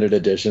last minute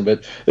addition.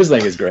 But this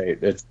thing is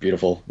great. It's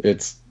beautiful.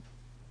 It's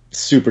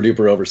super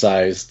duper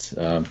oversized,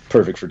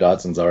 perfect for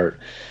Dodson's art.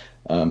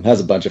 Has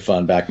a bunch of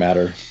fun back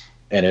matter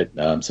in it,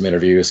 some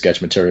interview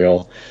sketch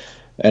material,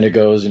 and it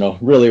goes,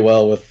 really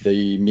well with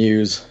the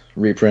Muse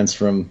reprints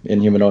from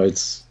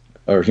Inhumanoids,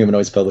 or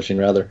Humanoids Publishing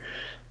rather.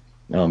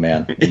 Oh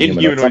man,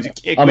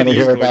 Inhumanoids. I'm going to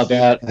hear about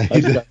that.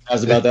 I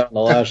asked about that on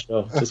the last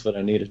show. Just what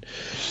I needed.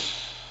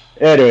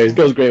 Anyways, it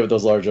goes great with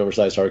those large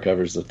oversized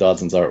hardcovers with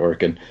Dodson's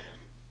artwork, and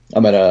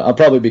I'll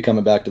probably be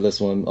coming back to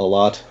this one a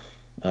lot.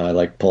 I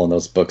like pulling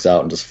those books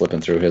out and just flipping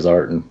through his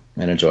art and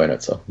enjoying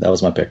it. So that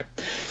was my pick.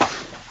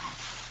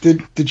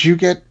 Did you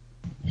get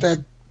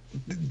that?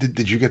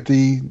 Did you get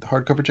the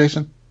hardcover,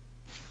 Jason?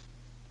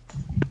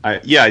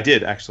 Yeah, I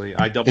did actually.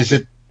 I double. Is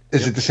it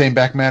the same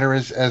back matter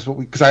as what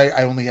we? Because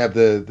I only have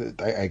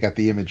I got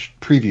the image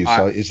preview.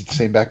 So is it the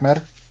same back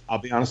matter? I'll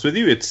be honest with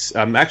you.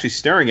 I'm actually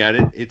staring at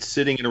it. It's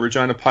sitting in a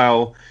Regina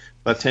pile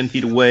about 10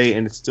 feet away,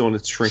 and it's still in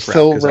its shrink wrap.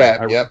 Still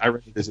wrapped. Yep. I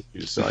read it as a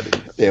use, so I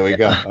didn't. There we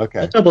go.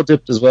 Okay. I double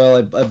dipped as well.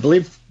 I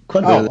believe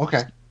quite a bit. Oh,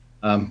 okay.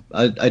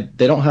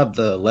 They don't have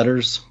the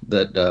letters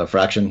that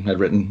Fraction had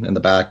written in the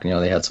back.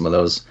 They had some of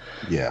those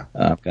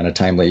kind of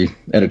timely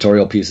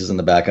editorial pieces in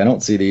the back. I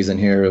don't see these in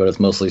here, but it's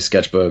mostly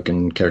sketchbook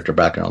and character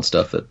background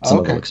stuff that some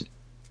of the books.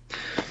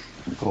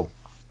 Cool.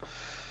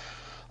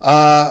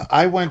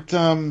 I went.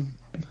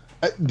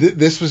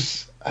 This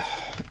was.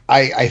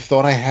 I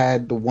thought I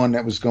had the one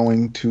that was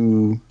going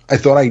to. I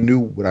thought I knew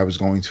what I was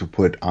going to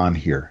put on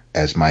here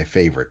as my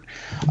favorite,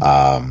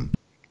 and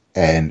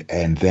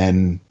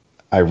then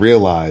I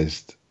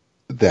realized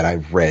that I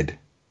read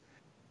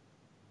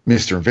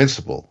Mr.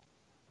 Invincible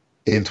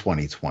in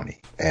 2020,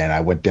 and I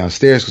went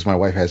downstairs because my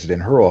wife has it in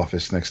her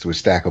office next to a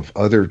stack of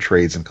other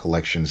trades and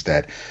collections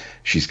that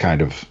she's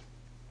kind of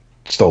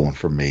stolen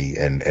from me,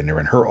 and they're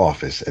in her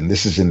office, and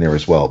this is in there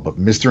as well. But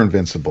Mr.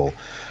 Invincible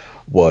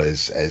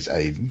was, as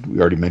we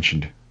already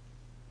mentioned,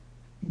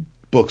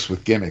 books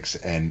with gimmicks,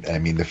 and I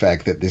mean the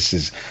fact that this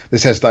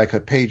has die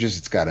cut pages.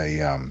 It's got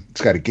a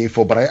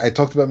gatefold. But I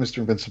talked about Mr.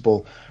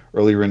 Invincible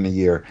earlier in the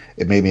year.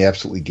 It made me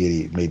absolutely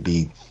giddy. It made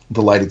me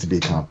delighted to be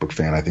a comic book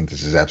fan. I think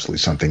this is absolutely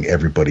something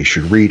everybody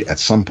should read at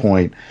some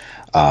point.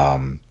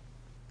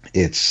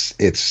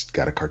 It's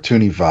got a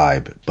cartoony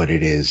vibe, but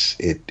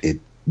it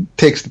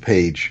takes the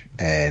page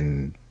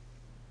and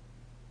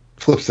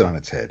flips it on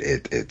its head.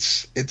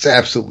 It's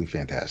absolutely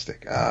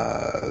fantastic.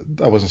 I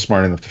wasn't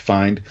smart enough to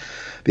find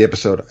the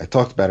episode I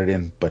talked about it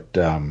in, but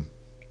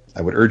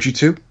I would urge you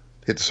to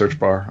hit the search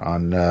bar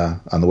on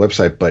the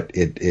website. But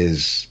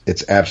it's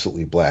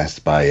absolutely a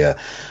blast by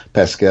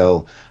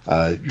Pascal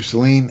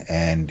Jusseline,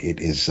 and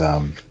it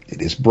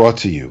is brought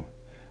to you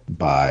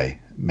by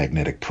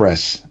Magnetic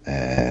Press,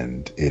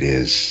 and it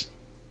is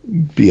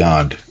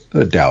beyond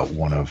a doubt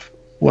one of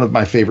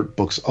my favorite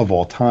books of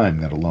all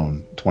time, let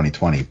alone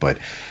 2020. But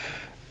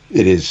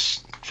it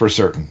is for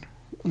certain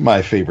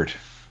my favorite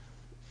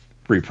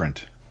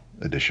reprint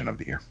edition of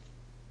the year.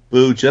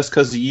 Boo, just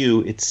because of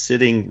you, it's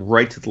sitting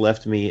right to the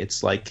left of me.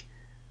 It's like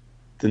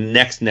the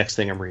next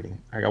thing I'm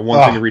reading. I got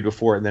one thing to read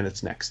before, and then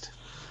it's next.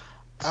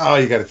 Oh,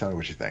 you got to tell me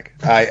what you think.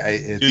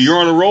 Dude, you're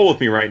on a roll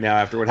with me right now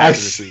after what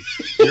happened this week.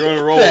 You're on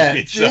a roll with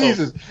me.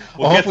 Jesus.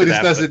 Well, hopefully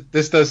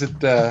this doesn't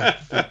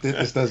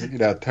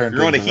turn.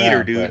 You're on a heater,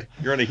 around, dude.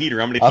 You're on a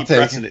heater. I'm going to keep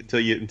pressing it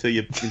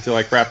until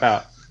I crap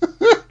out.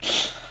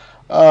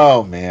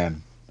 Oh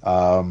man.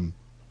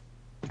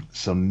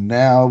 So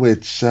now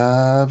it's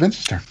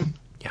Vince's turn.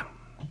 Yeah.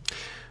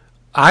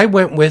 I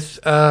went with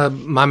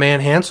my man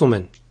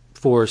Hanselman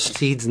for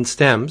Seeds and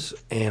Stems,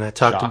 and I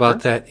talked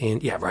about that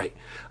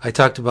I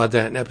talked about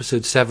that in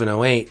episode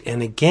 708.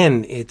 And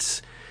again,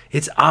 it's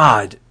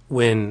odd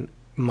when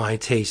my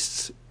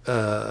tastes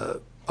are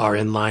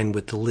in line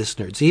with the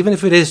listeners. Even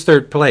if it is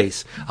third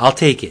place, I'll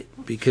take it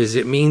because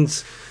it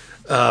means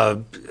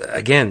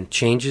again,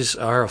 changes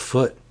are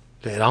afoot.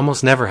 It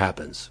almost never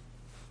happens.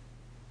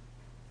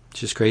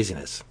 It's just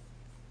craziness.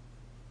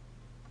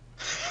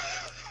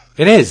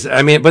 It is.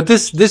 I mean, but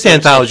this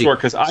anthology. Sure,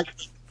 because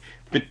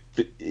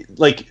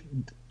like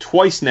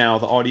twice now,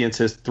 the audience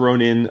has thrown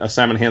in a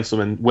Simon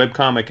Hanselman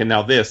webcomic and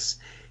now this,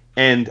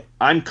 and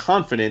I'm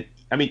confident.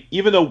 I mean,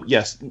 even though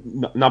yes,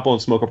 not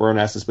blowing smoke up our own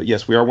asses, but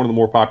yes, we are one of the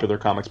more popular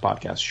comics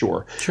podcasts.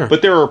 Sure.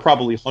 But there are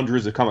probably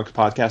hundreds of comics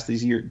podcasts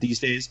these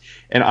days,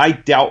 and I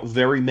doubt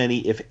very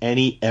many, if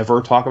any,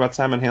 ever talk about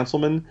Simon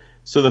Hanselman.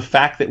 So the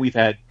fact that we've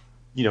had,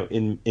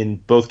 in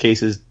both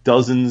cases,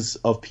 dozens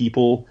of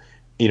people,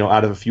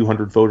 out of a few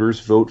hundred voters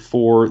vote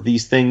for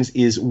these things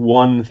is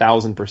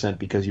 1,000%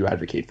 because you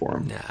advocate for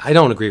him. Nah, I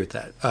don't agree with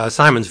that.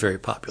 Simon's very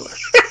popular.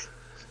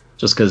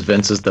 Just because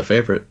Vince is the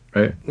favorite,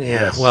 right? Yeah,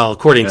 yes. Well,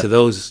 according to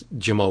those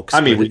jamokes.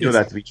 I mean, we know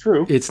that to be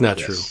true. It's not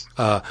true.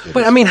 But,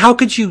 I mean, how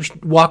could you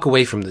walk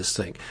away from this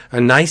thing? A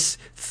nice,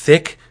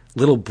 thick,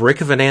 little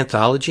brick of an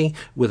anthology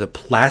with a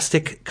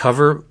plastic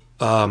cover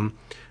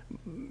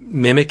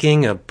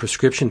mimicking a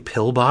prescription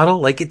pill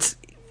bottle? Like, it's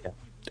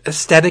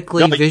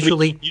aesthetically,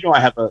 visually. I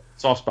have a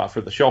soft spot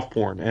for the shelf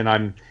porn, and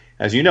I'm,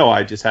 as you know,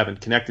 I just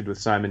haven't connected with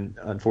Simon,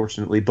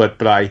 unfortunately.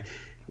 But I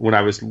when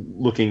I was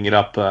looking it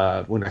up,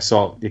 when I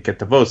saw it get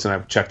the votes and I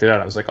checked it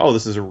out, I was like, oh,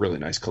 this is a really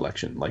nice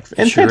collection.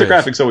 And sure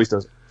Fantagraphics always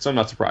does it, so I'm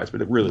not surprised,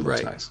 but it really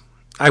looks nice.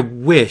 I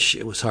wish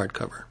it was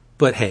hardcover,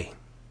 but hey.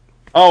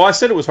 Oh, I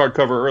said it was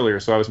hardcover earlier,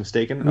 so I was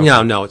mistaken?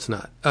 Okay. No, it's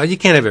not. You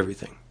can't have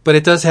everything. But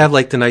it does have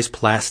like the nice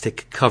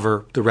plastic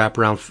cover, the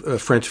wraparound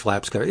French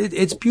flaps cover.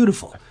 It's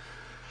beautiful.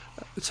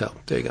 So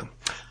there you go.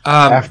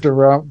 After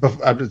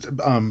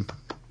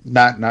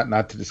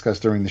not to discuss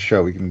during the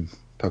show, we can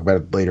talk about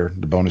it later,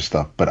 the bonus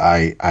stuff. But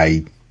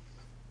I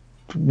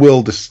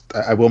will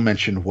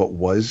mention what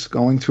was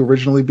going to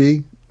originally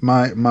be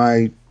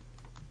my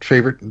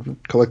favorite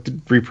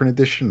collected reprint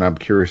edition. I'm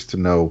curious to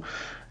know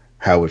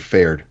how it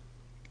fared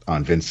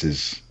on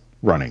Vince's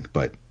running,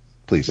 but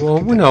please.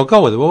 Well, no,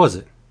 go with it. What was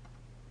it?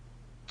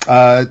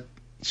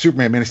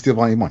 Superman Man of Steel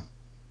Volume 1.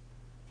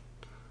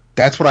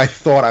 That's what I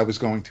thought I was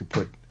going to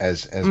put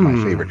as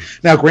my favorite.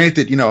 Now,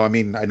 granted,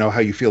 I know how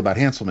you feel about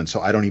Hanselman,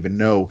 so I don't even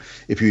know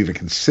if you even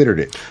considered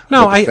it.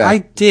 No, I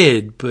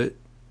did, but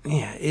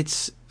yeah,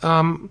 it's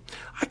I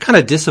kind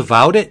of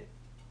disavowed it.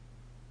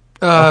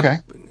 Okay.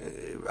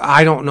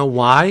 I don't know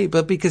why,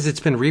 but because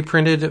it's been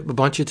reprinted a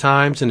bunch of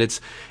times, and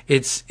it's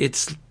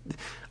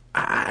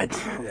I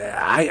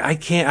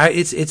can't.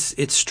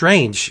 It's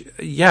strange.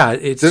 Yeah,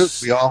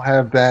 it's. We all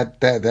have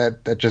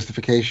that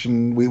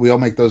justification. We all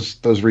make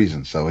those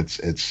reasons. So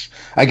it's.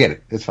 I get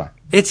it. It's fine.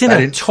 It's in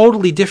a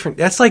totally different.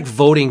 That's like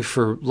voting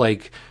for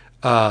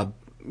Dark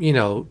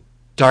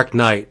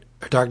Knight,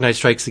 or Dark Knight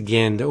Strikes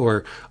Again,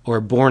 or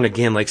Born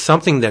Again. Like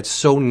something that's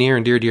so near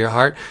and dear to your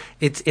heart.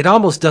 It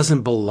almost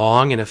doesn't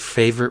belong in a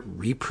favorite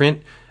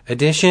reprint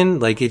edition.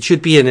 Like it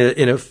should be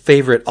in a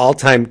favorite all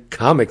time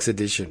comics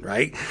edition,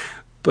 right?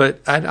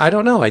 But I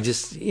don't know. I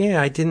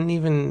didn't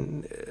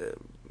even.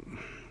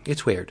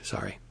 It's weird.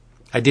 Sorry.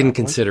 I didn't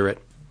consider it.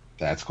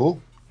 That's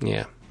cool.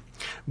 Yeah.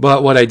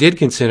 But what I did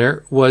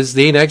consider was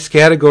the next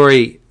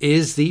category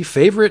is the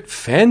favorite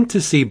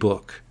fantasy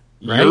book.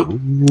 Right?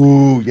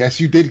 Ooh, yes,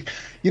 you did.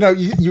 You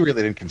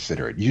really didn't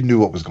consider it. You knew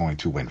what was going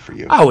to win for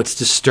you. Oh, it's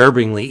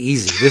disturbingly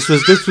easy. This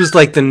was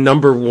like the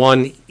number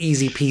one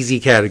easy peasy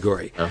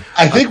category.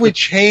 I think we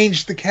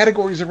changed the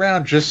categories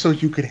around just so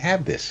you could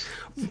have this.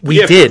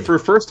 We did. For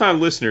first-time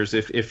listeners,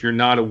 if you're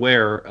not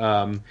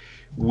aware,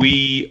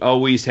 we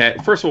always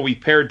had... First of all, we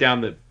pared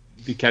down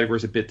the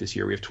categories a bit this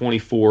year. We have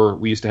 24.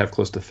 We used to have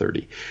close to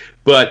 30.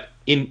 But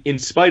in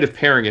spite of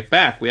paring it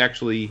back, we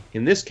actually,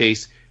 in this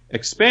case,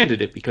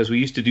 expanded it because we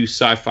used to do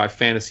sci-fi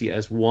fantasy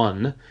as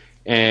one,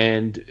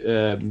 and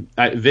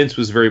Vince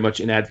was very much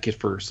an advocate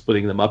for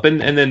splitting them up,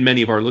 and then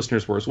many of our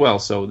listeners were as well.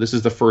 So this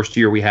is the first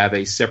year we have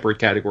a separate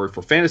category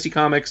for fantasy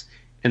comics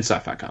and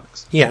sci-fi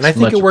comics. Yeah, and I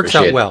think it works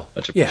out well.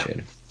 Much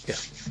appreciated. Yeah.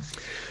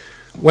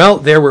 Well,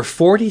 there were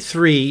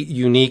 43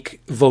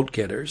 unique vote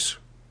getters,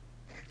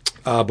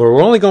 but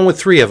we're only going with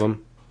 3 of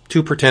them,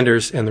 2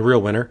 pretenders and the real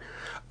winner.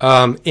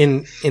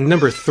 In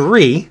number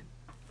 3,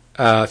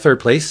 third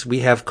place, we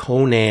have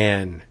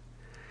Conan.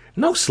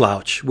 No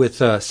slouch with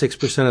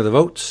 6% of the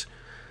votes.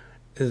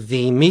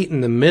 The meat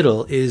in the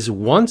middle is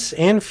Once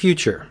and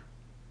Future,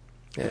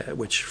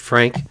 which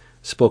Frank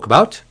spoke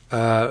about.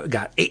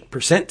 Got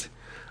 8%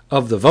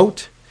 of the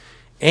vote,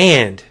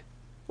 and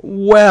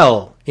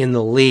well in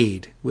the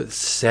lead with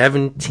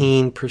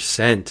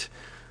 17%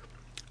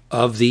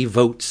 of the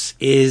votes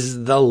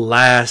is The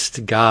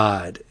Last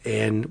God.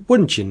 And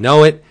wouldn't you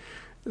know it,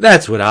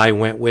 that's what I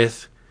went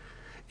with.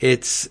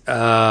 It's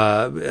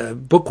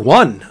book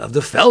 1 of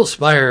the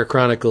Fellspire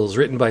Chronicles,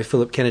 written by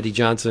Philip Kennedy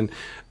Johnson,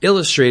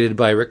 illustrated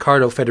by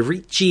Riccardo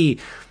Federici.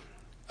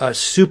 A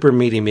super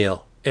meaty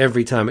meal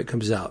every time it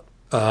comes out.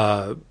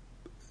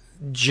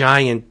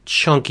 Giant,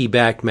 chunky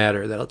back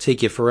matter that'll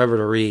take you forever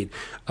to read.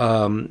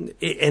 And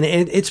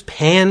it's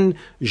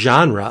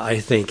pan-genre, I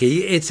think.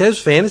 It says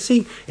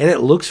fantasy, and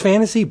it looks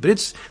fantasy,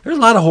 but there's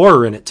a lot of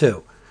horror in it,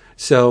 too.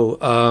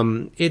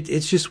 So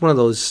it's just one of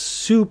those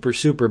super,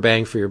 super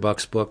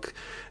bang-for-your-bucks book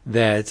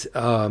that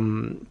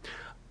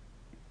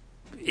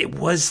it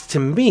was, to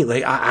me,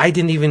 like, I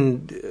didn't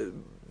even...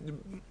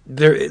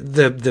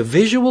 The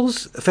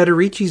visuals,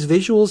 Federici's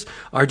visuals,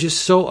 are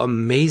just so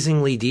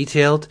amazingly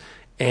detailed,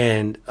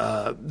 and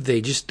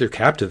they're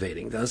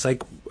captivating. I was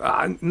like,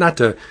 not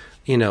to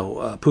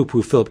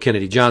poo-poo Philip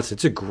Kennedy Johnson.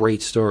 It's a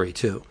great story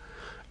too.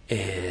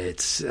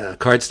 It's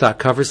cardstock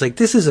covers. Like,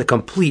 this is a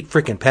complete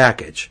freaking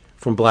package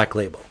from Black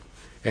Label,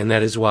 and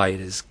that is why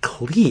it is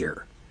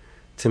clear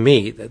to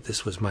me that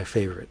this was my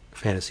favorite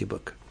fantasy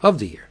book of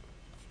the year.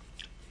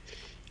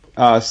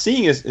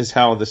 Seeing as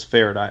how this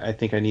fared, I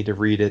think I need to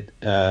read it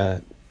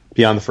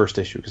beyond the first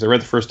issue, because I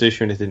read the first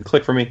issue and it didn't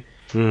click for me.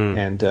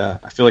 And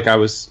I feel like I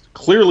was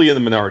clearly in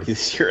the minority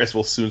this year, as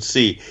we'll soon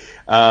see.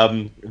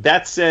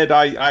 That said,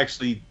 I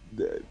actually,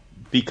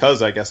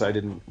 because I guess I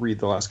didn't read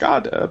The Last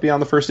God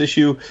beyond the first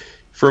issue,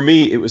 for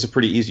me it was a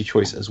pretty easy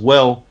choice as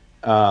well.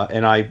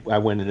 And I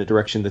went in a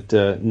direction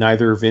that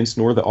neither Vince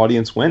nor the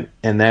audience went,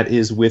 and that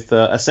is with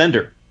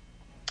Ascender.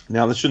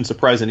 Now, this shouldn't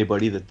surprise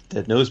anybody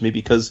that knows me,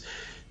 because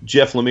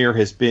Jeff Lemire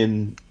has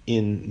been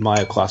in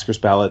my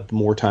Oscars ballot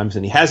more times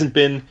than he hasn't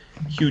been.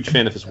 Huge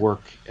fan of his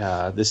work.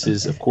 This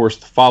is, of course,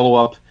 the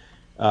follow-up.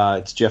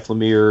 It's Jeff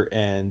Lemire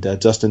and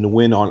Dustin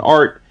Nguyen on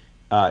art.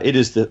 It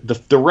is the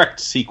direct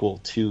sequel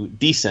to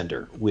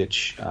Descender,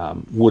 which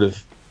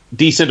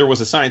Descender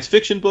was a science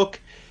fiction book,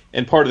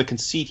 and part of the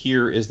conceit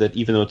here is that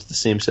even though it's the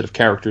same set of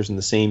characters in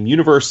the same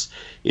universe,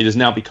 it has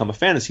now become a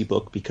fantasy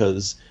book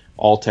because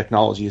all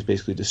technology is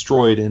basically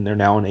destroyed, and they're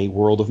now in a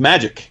world of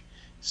magic.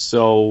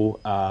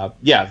 So,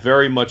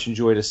 very much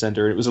enjoyed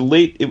Ascender. It was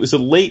a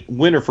late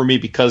winner for me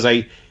because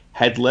I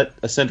had let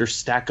Ascender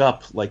stack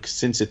up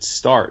since its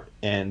start,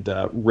 and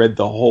read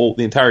the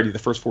entirety of the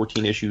first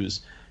 14 issues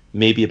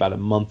maybe about a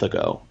month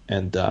ago.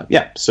 And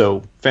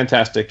so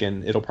fantastic,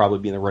 and it'll probably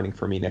be in the running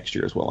for me next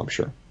year as well, I'm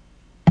sure.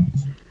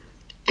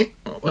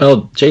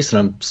 Well, Jason,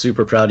 I'm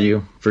super proud of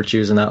you for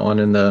choosing that one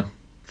in the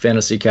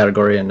fantasy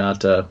category and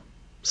not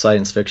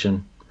science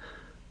fiction,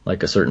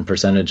 like a certain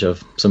percentage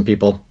of some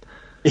people.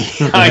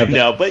 I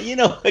know, but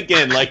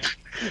again,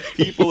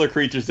 people are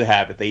creatures of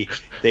habit. They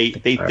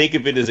think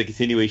of it as a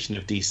continuation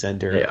of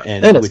Descender,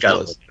 and it's got a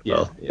little bit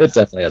of both. It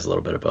definitely has a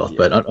little bit of both,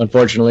 but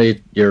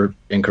unfortunately, you're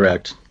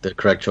incorrect. The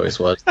correct choice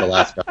was The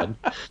Last God.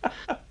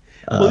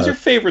 Well, these are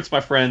favorites, my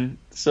friend,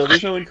 so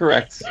there's no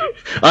incorrect.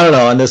 I don't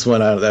know. On this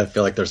one, I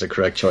feel like there's a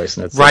correct choice,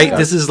 and it's right.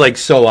 This is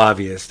so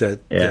obvious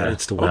that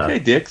it's the one. Okay,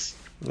 Dix.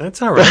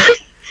 That's all right.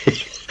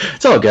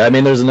 It's all good. I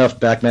mean, there's enough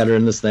back matter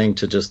in this thing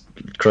to just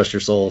crush your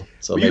soul.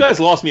 So you guys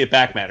lost me at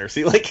back matter.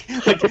 See,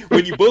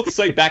 when you both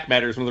cite back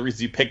matter is one of the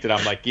reasons you picked it.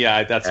 I'm like,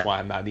 that's why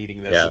I'm not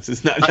eating this. Yeah.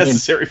 It's not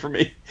necessary for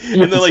me.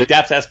 And then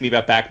Daps asked me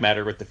about back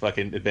matter with the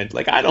fucking event.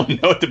 I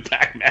don't know what the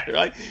back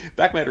matter.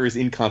 Back matter is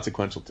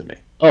inconsequential to me.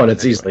 Oh, and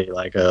it's easily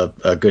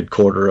a good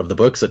quarter of the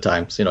books at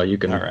times. You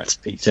can all right.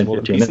 10,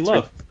 15 peace and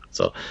love.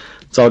 So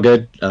it's all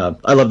good.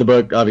 I love the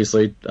book.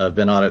 Obviously, I've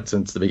been on it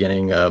since the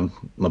beginning.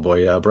 My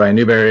boy Brian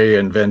Newberry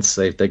and Vince,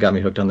 they got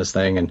me hooked on this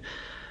thing, and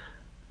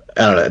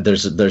I don't know.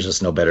 There's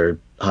just no better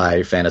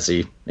high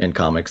fantasy in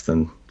comics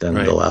than The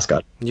Last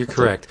God. You're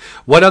correct.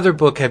 What other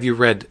book have you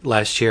read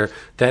last year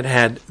that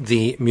had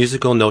the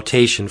musical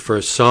notation for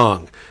a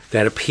song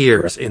that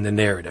appears in the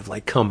narrative?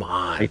 Come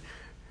on,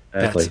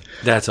 exactly.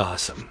 That's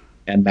awesome.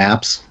 And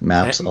maps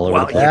all over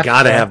the place. You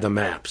got to have the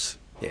maps.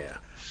 Yeah.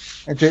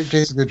 And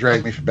Jason could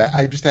drag me from back.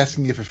 I'm just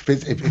asking if it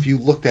fits, if you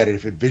looked at it,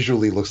 if it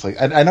visually looks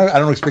like. I know I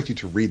don't expect you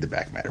to read the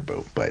back matter,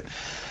 Bo, but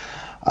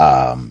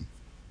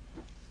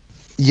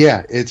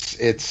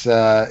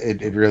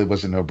it really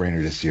was a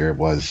no-brainer this year. It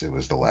was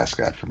The Last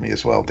God for me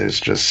as well.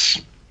 There's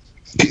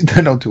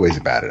no two ways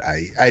about it.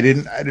 I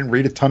didn't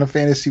read a ton of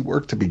fantasy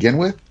work to begin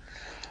with,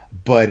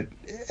 but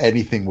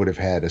anything would have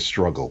had a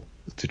struggle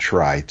to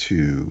try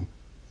to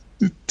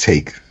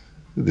take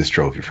this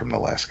trophy from The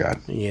Last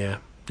God. Yeah.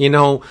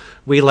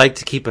 We like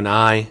to keep an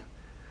eye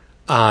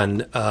on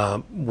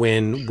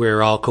when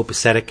we're all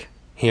copacetic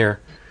here,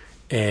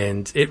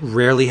 and it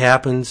rarely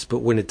happens, but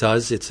when it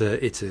does, it's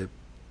a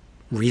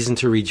reason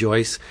to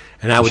rejoice.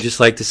 And I would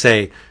just like to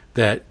say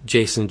that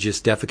Jason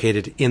just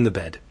defecated in the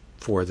bed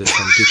for this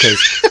one,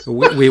 because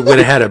we would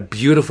have had a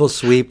beautiful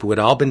sweep. We'd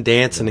all been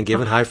dancing and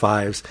giving high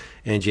fives,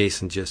 and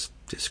Jason just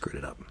screwed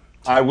it up.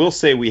 I will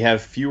say we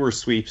have fewer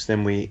sweeps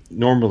than we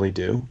normally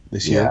do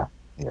this year. Yeah.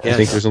 I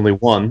think there's only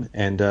one,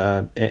 and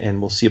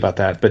we'll see about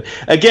that. But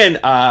again,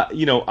 I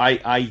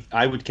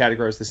would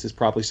categorize this as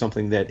probably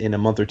something that in a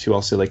month or two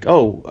I'll say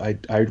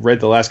I read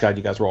The Last God.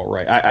 You guys were all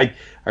right.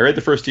 I read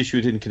the first issue.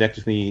 It didn't connect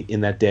with me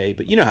in that day,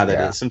 but you know how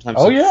that is sometimes.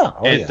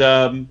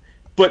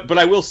 But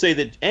I will say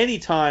that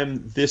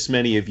anytime this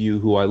many of you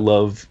who I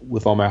love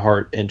with all my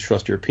heart and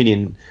trust your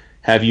opinion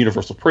have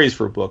universal praise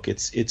for a book,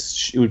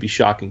 it would be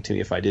shocking to me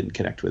if I didn't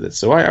connect with it.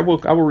 So I will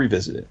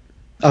revisit it.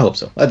 I hope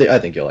so. I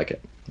think you'll like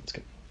it. That's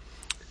good.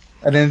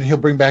 And then he'll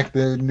bring back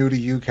the new to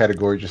you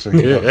category just so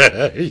he knows.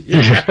 Hey,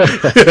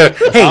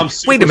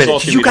 wait a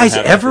minute. Did you guys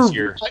ever?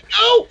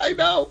 I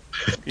know.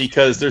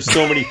 Because there's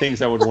so many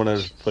things I would want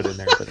to put in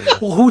there.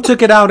 Well, who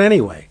took it out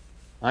anyway?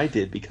 I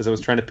did, because I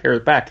was trying to pare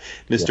it back.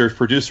 Mr.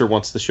 Producer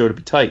wants the show to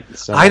be tight.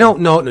 So. I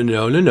don't know.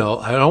 No.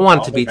 I don't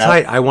want it to be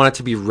tight. I want it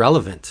to be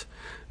relevant.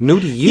 New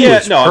to you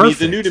is perfect. I mean,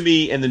 the new to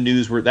me and the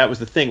news that was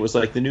the thing. It was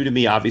the new to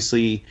me,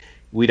 obviously,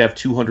 we'd have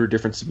 200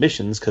 different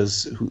submissions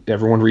because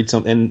everyone reads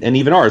something, and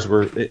even ours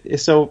were.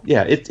 So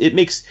yeah, it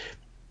makes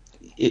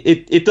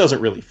it doesn't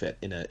really fit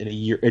in a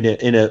year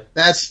in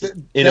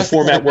a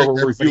format where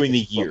we're reviewing the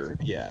year.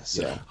 Yeah.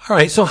 So all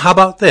right. So how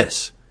about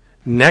this?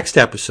 Next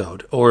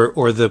episode,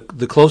 or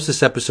the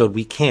closest episode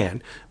we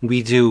can,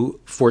 we do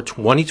for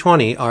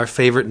 2020 our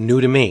favorite new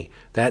to me.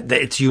 That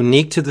it's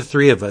unique to the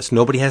three of us.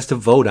 Nobody has to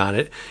vote on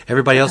it.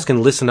 Everybody else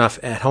can listen off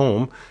at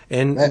home,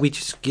 and we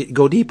just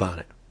go deep on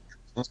it.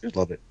 Sounds good.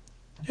 Love it.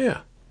 Yeah.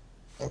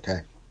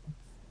 Okay.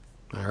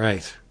 All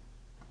right.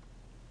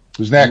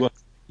 Who's next?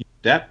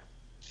 That.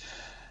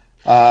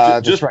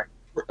 That's right.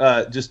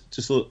 Just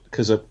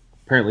because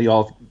apparently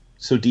y'all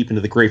so deep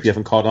into the grape you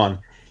haven't caught on.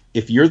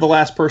 if you're the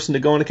last person to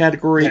go in a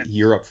category,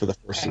 you're up for the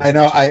first. I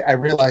know. I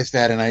realize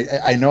that, and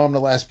I know I'm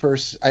the last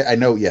person. I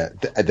know,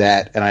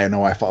 that, and I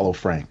know I follow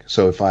Frank.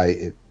 So if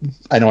I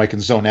know I can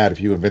zone out if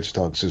you Adventure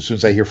Talk. So as soon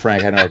as I hear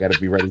Frank, I know I got to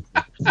be ready.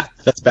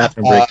 That's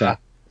bathroom break time.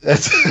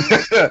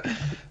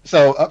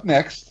 So up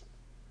next,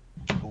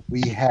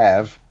 we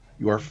have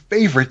your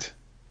favorite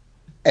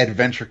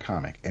adventure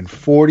comic and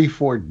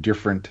 44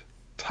 different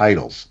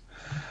titles.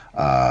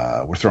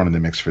 We're thrown in the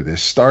mix for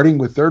this, starting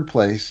with third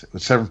place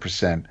with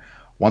 7%,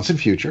 Once and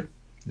Future,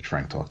 which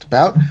Frank talked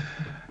about.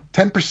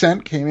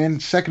 10% came in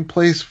second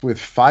place with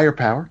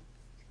Firepower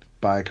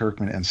by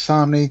Kirkman and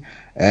Somni.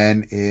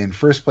 And in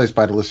first place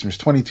by the listeners,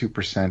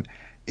 22%,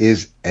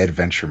 is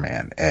Adventure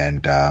Man.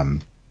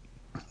 And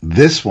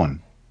this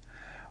one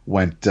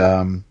went,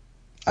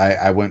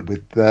 I went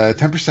with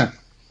 10%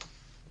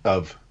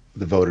 of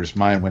the voters.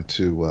 Mine went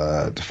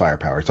to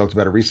Firepower. I talked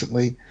about it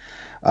recently.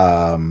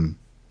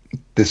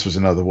 This was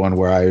another one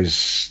where I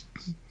was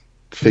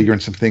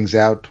figuring some things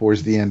out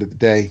towards the end of the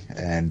day,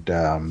 and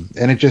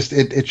it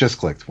just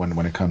clicked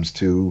when it comes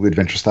to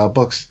adventure style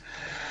books.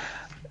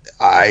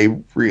 I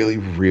really,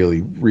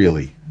 really,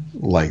 really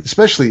like,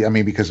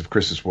 especially because of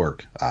Chris's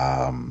work.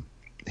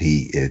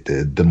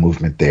 The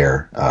movement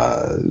there,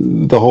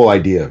 the whole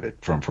idea of it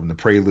from the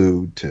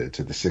prelude to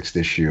the 6th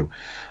issue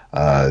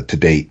to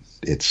date.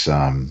 It's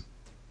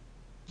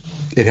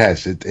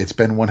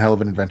been one hell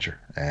of an adventure,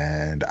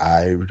 and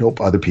I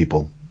hope other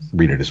people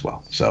read it as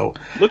well. So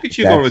look at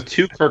you going with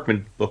 2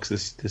 Kirkman books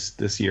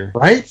this year,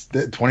 right?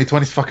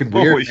 2020 is fucking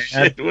weird. Holy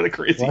shit! What a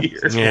crazy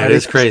year! Yeah, it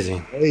is crazy.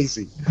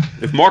 Crazy.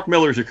 If Mark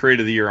Miller's your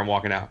creator of the year, I'm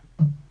walking out.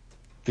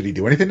 Did he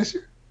do anything this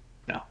year?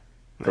 No.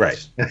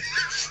 Right.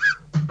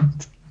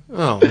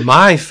 Oh,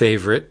 my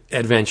favorite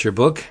adventure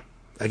book.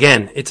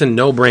 Again, it's a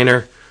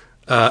no-brainer.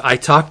 I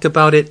talked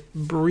about it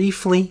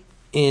briefly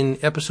in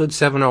episode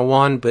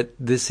 701, but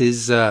this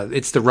is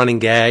it's the running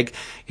gag.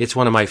 It's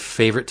one of my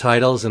favorite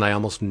titles, and I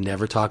almost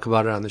never talk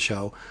about it on the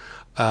show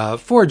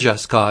for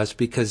just cause,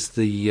 because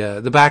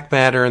the back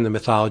matter and the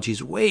mythology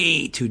is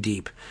way too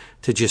deep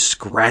to just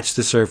scratch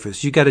the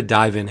surface. You got to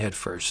dive in head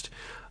first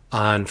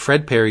on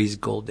Fred Perry's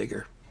Gold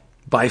Digger.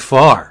 By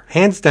far,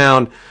 hands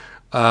down,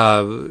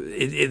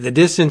 the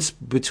distance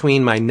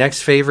between my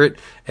next favorite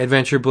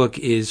adventure book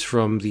is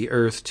from the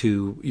Earth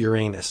to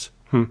Uranus.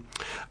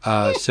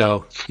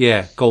 So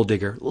yeah, Gold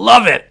Digger,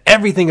 love it,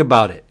 everything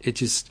about it. It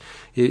just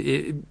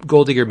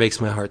Gold Digger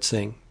makes my heart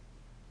sing.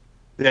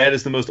 That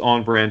is the most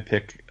on-brand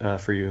pick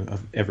for you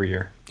of every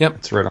year. Yep,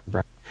 it's right on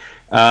brand.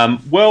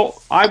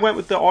 Well, I went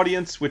with the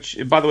audience, which,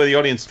 by the way, the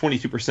audience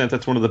 22%.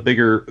 That's one of the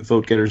bigger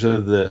vote getters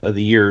of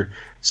the year.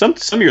 Some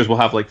years will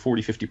have like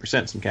 40-50%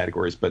 in some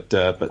categories, but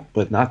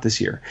not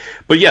this year.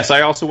 But yes,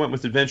 I also went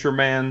with Adventure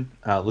Man.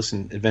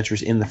 Listen,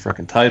 adventures in the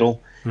frickin'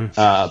 title.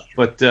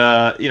 But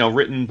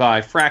written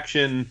by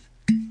Fraction,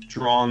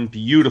 drawn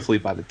beautifully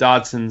by the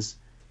Dodsons.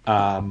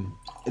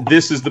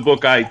 This is the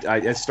book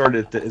I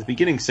started at the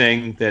beginning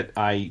saying that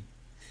I.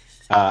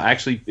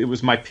 Actually, it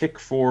was my pick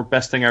for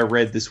best thing I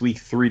read this week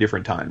 3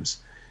 different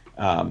times.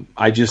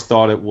 I just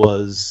thought it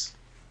was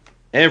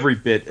every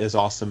bit as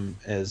awesome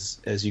as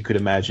you could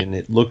imagine.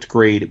 It looked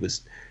great. It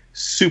was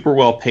super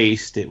well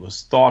paced. It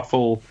was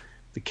thoughtful.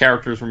 The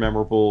characters were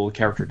memorable. The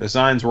character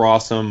designs were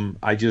awesome.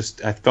 I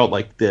felt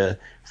like the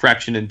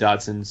Fraction and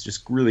Dodsons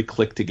just really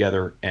clicked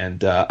together,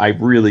 and I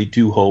really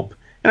do hope,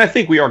 and I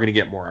think we are going to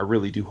get more. I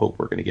really do hope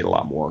we're going to get a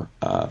lot more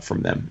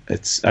from them.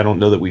 I don't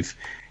know that we've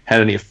had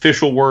any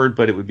official word,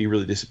 but it would be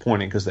really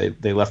disappointing because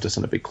they left us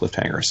on a big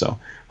cliffhanger. So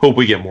hope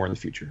we get more in the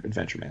future.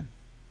 Adventure Man.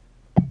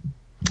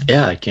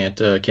 Yeah, I can't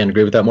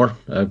agree with that more.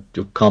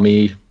 Call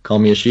me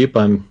a sheep.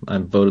 I'm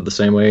voted the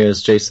same way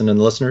as Jason and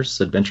the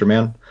listeners. Adventure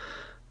Man,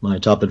 my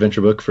top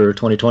adventure book for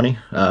 2020.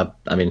 I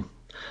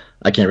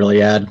can't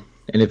really add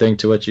anything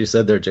to what you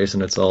said there,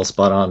 Jason. It's all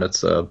spot on.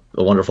 It's a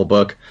wonderful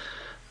book.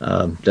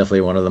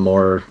 Definitely one of the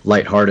more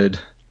lighthearted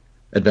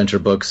adventure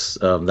books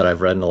that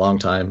I've read in a long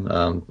time.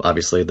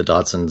 Obviously, the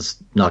Dodsons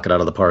knock it out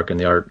of the park in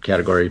the art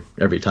category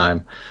every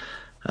time.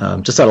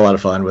 Just had a lot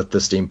of fun with the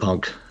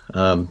steampunk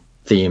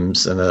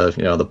themes and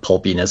the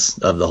pulpiness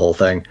of the whole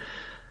thing.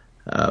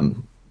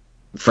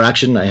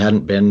 Fraction, I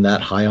hadn't been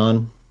that high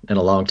on in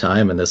a long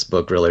time, and this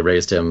book really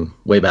raised him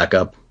way back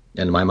up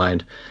in my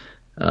mind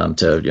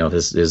to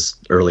his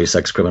early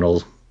sex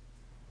criminal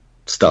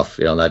stuff.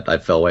 That I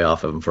fell way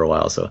off of him for a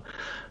while. So.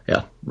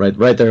 Yeah,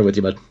 right there with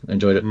you, bud.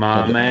 Enjoyed it.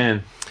 My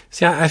man.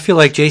 See, I feel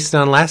like Jason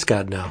on Last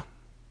God now.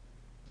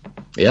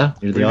 Yeah,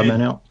 you're the odd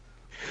man out.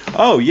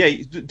 Oh,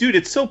 yeah. Dude,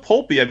 it's so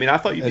pulpy. I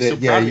thought you'd be so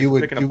proud of you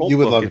picking a pulp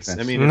book. Love it.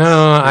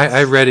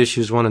 I read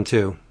issues 1 and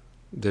 2.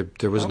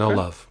 There was no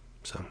love.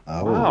 So.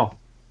 Wow.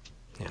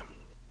 Yeah.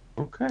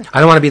 Okay. I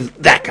don't want to be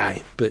that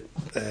guy, but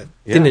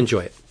didn't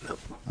enjoy it.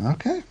 No.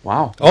 Okay.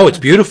 Wow. Oh, it's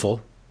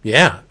beautiful.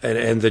 Yeah,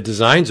 and the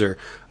designs are,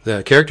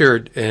 the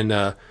character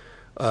and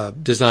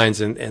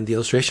designs and the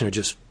illustration are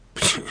just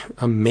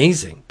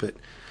amazing. But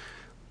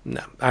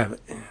no,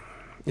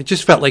 it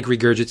just felt like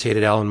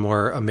regurgitated Alan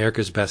Moore,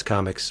 America's Best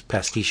Comics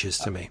pastiches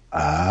to me.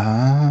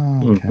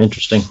 Okay.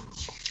 Interesting.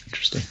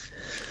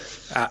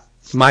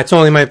 It's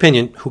only my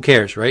opinion. Who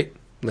cares, right?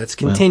 Let's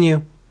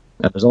continue.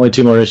 Well, there's only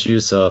 2 more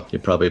issues, so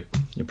you're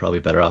probably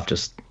better off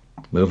just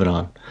moving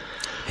on.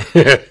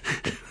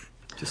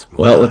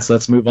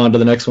 Let's move on to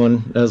the next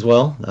one as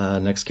well.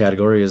 Next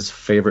category is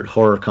favorite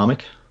horror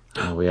comic.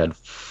 We had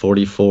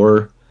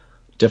 44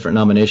 different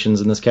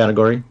nominations in this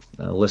category.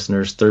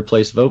 Listeners' third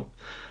place vote: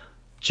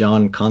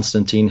 John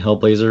Constantine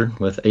Hellblazer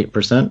with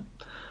 8%.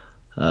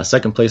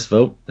 Second place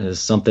vote is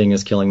Something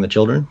is Killing the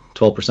Children,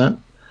 12%.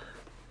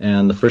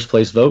 And the first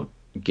place vote,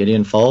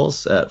 Gideon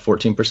Falls at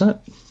 14%,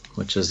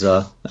 which is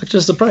actually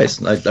a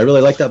surprise. I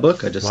really like that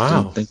book. I just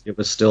didn't think it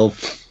was still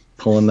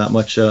pulling that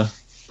much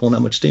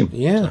steam.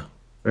 Yeah. So,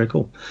 very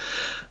cool.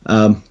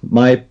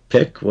 My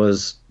pick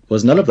was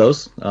none of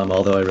those,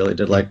 although I really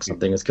did like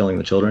Something is Killing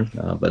the Children,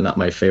 but not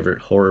my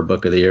favorite horror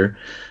book of the year.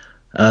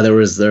 There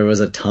was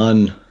a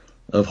ton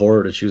of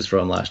horror to choose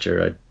from last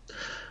year.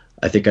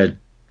 I think I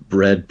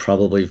read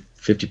probably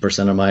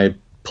 50% of my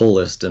pull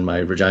list, and my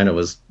Regina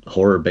was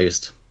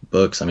horror-based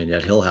books. I mean, you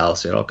had Hill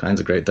House, you had all kinds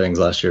of great things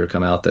last year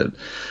come out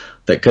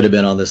that could have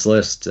been on this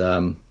list.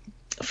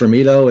 For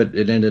me, though,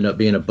 it ended up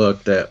being a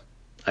book that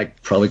I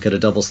probably could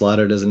have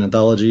double-slotted as an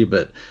anthology,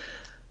 but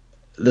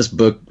this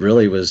book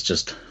really was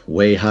just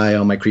way high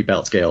on my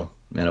creep-out scale.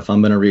 And if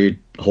I'm going to read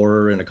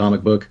horror in a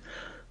comic book,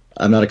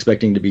 I'm not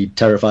expecting to be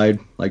terrified.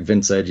 Like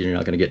Vince said, you're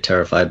not going to get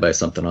terrified by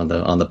something on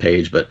the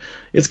page, but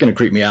it's going to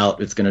creep me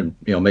out. It's going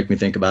to make me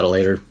think about it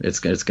later. It's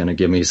going to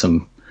give me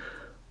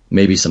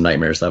maybe some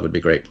nightmares. That would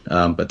be great.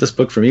 But this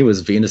book for me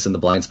was Venus in the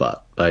Blind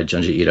Spot by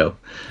Junji Ito.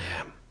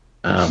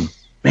 Yeah.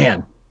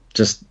 Man,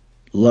 just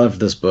loved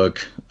this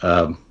book.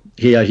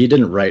 He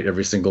didn't write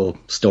every single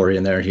story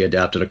in there. He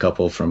adapted a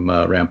couple from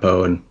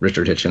Rampo and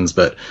Richard Hitchens,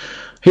 but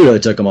he really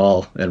took them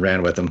all and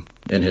ran with them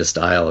in his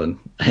style, and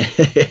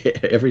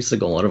every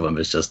single one of them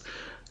is just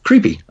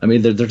creepy. I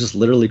mean, they're just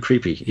literally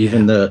creepy.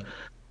 Yeah.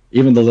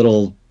 Even the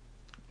little,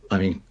 I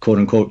mean, quote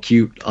unquote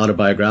cute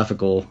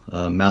autobiographical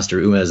Master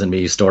Umez and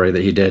Me story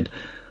that he did.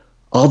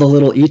 All the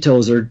little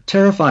Itos are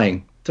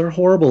terrifying. They're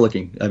horrible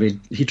looking. I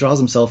mean, he draws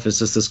himself as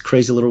just this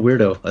crazy little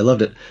weirdo. I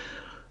loved it.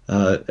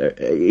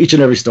 Each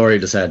and every story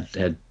just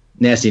had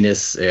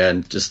nastiness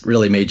and just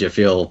really made you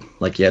feel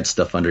like you had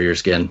stuff under your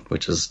skin,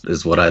 which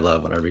is what I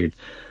love when I read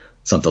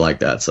something like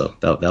that. So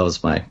that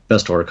was my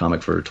best horror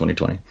comic for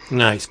 2020.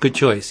 Nice, good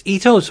choice.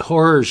 Ito's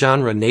horror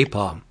genre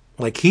napalm,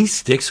 like he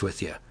sticks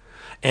with you,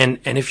 and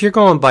if you're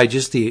going by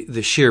just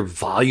the sheer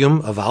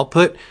volume of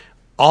output,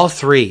 all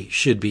 3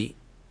 should be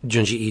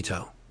Junji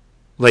Ito,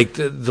 like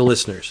the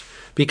listeners,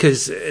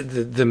 because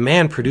the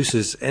man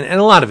produces, and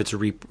a lot of it's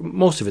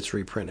most of it's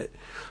reprinted.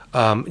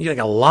 Like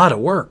a lot of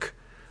work.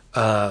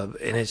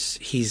 And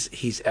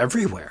he's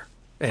everywhere.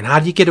 And how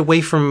do you get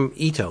away from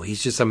Ito?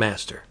 He's just a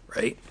master,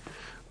 right?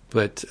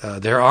 But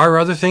there are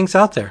other things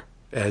out there.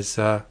 As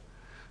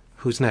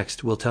who's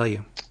next? We'll tell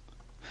you.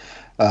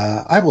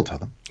 I will tell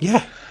them.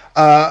 Yeah.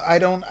 I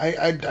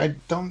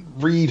don't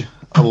read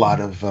a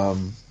lot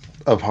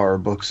of horror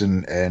books,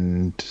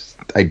 and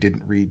I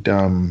didn't read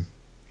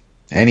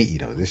any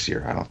Ito this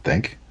year. I don't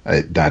think.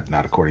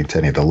 Not according to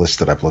any of the lists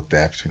that I've looked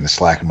at between the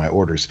Slack and my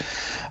orders.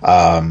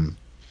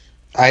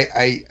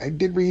 I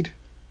did read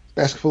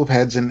Basketful of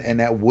Heads, and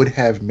that would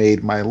have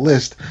made my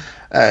list,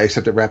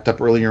 except it wrapped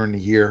up earlier in the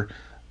year.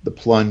 The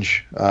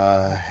Plunge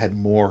had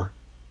more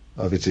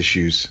of its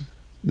issues.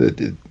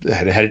 It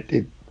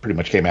pretty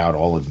much came out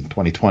all in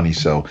 2020,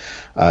 so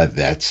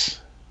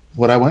that's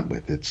what I went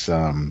with. It's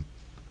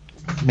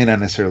may not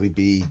necessarily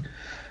be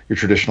your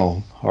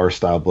traditional horror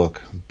style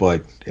book,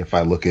 but if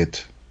I look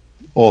at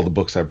all the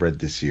books I've read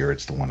this year,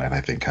 it's the one that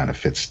I think kind of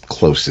fits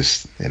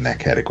closest in that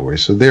category.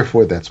 So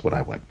therefore, that's what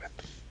I went with.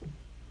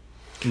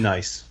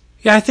 Nice.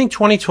 Yeah, I think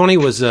 2020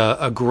 was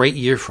a great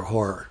year for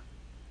horror.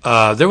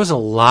 There was a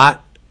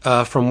lot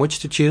from which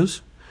to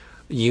choose.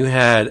 You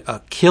had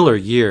a killer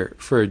year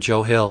for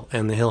Joe Hill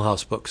and the Hill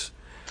House books.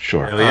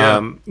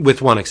 Sure.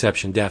 With one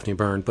exception, Daphne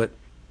Byrne, but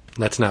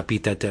let's not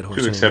beat that dead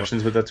horse. 2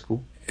 exceptions, but that's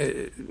cool.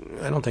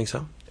 I don't think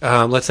so.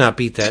 Let's not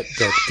beat that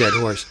dead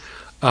horse.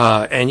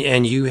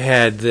 And you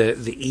had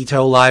the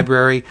Ito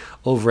library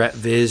over at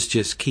Viz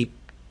just keep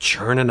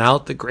churning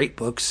out the great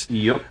books.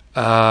 Yep.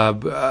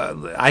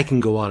 I can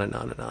go on and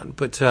on and on.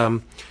 But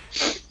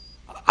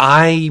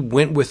I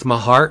went with my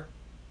heart.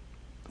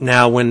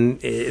 Now,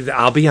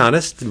 I'll be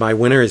honest, my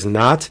winner is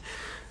not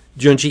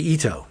Junji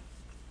Ito.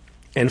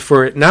 And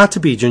for it not to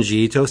be Junji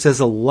Ito says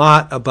a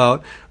lot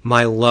about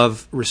my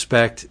love,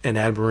 respect, and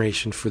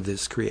admiration for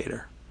this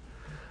creator.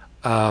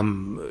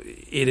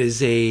 It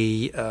is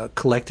a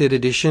collected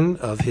edition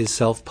of his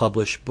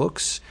self-published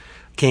books.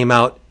 Came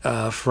out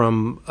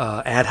from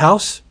Ad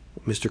House,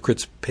 Mr.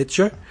 Kritz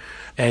Pitcher,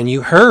 and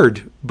you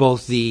heard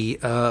both the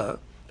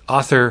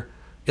author,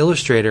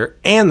 illustrator,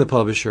 and the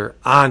publisher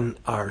on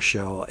our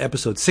show,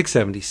 episode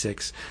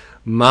 676.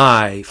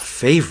 My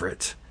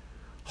favorite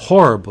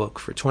horror book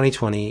for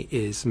 2020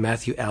 is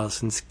Matthew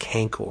Allison's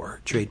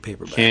Cankor trade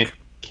paperback.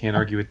 Can't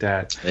argue with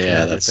that.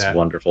 Yeah, that's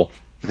wonderful.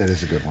 That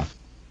is a good one.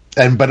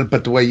 And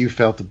but the way you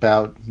felt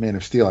about Man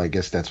of Steel, I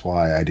guess that's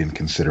why I didn't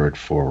consider it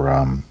for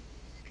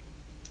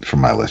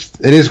from my list.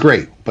 It is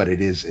great, but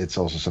it's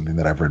also something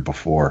that I've read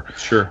before.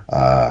 Sure.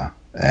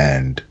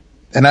 And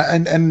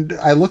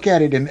I look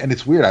at it and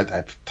it's weird.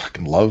 I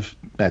fucking love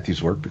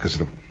Matthew's work because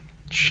of the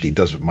shit he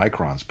does with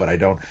microns, but I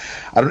don't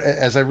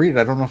as I read it,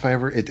 I don't know if I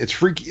ever it's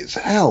freaky as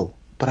hell,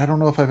 but I don't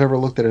know if I've ever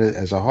looked at it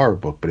as a horror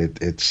book, but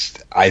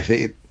I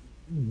think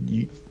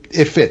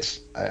it fits.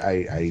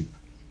 I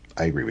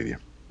agree with you.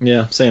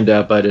 Yeah, same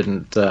Dap. I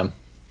didn't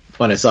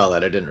when I saw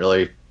that, I didn't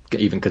really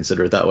even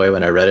consider it that way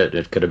when I read it.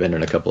 It could have been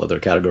in a couple other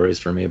categories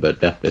for me,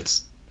 but yeah,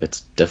 it's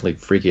definitely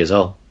freaky as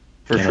hell.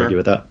 Can't argue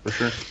with that. For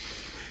sure.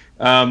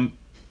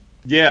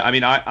 Yeah, I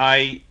mean,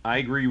 I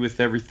agree with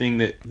everything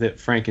that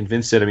Frank and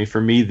Vince said. I mean,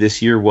 for me,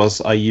 this year was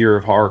a year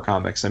of horror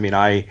comics. I mean,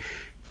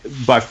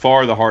 by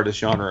far the hardest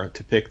genre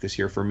to pick this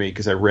year for me,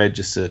 because I read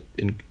just a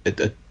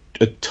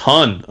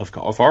ton of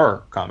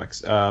horror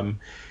comics. I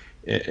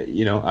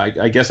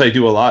guess I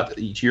do a lot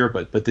each year,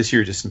 but this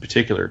year just in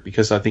particular,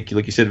 because I think,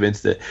 like you said,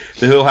 Vince, the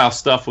Hill House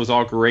stuff was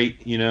all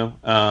great. We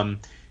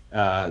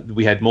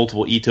had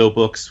multiple Ito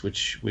books,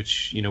 which we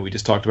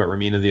just talked about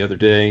Romina the other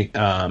day.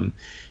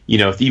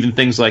 Even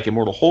things like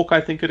Immortal Hulk,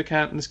 I think, could have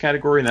count in this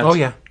category, and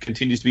that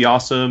continues to be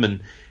awesome.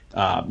 And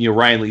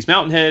Ryan Lee's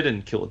Mountainhead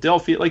and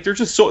Philadelphia, like there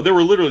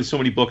were literally so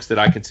many books that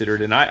I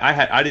considered, and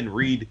I didn't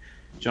read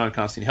John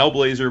Constantine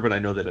Hellblazer, but I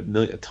know that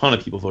a ton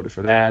of people voted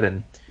for that.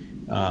 And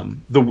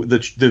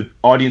the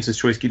audience's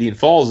choice, Gideon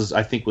Falls,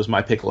 I think was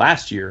my pick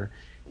last year,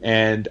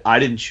 and I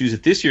didn't choose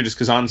it this year just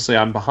because honestly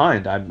I'm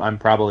behind. I'm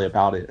probably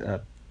about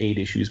 8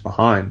 issues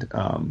behind,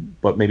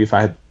 but maybe if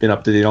I had been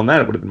up to date on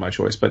that, it would have been my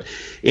choice. But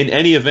in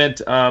any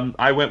event,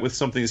 I went with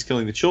Something Is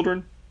Killing the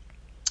Children.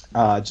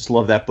 Just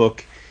love that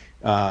book.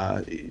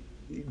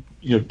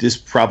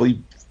 Just probably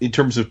in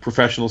terms of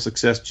professional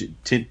success,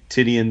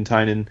 Tinian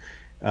Tynan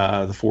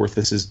the fourth.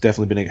 This has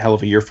definitely been a hell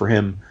of a year for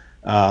him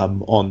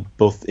on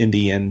both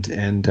indie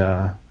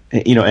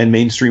and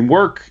mainstream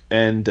work.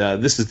 And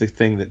this is the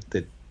thing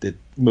that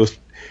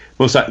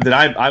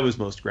I was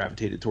most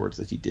gravitated towards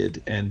that he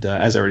did. And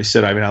as I already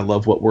said, I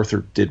love what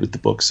Werther did with the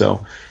book.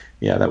 So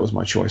yeah, that was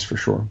my choice for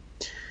sure.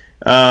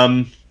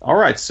 All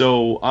right,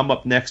 so I'm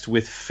up next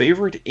with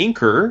favorite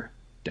inker,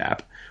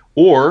 Dap,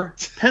 or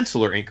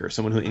penciler inker,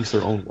 someone who inks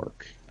their own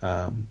work.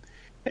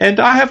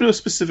 And I have no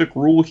specific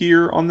rule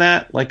here on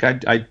that. Like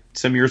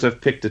some years I've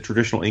picked a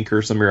traditional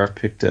inker, some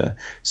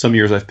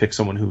years I've picked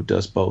someone who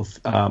does both.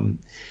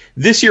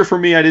 This year for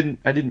me, I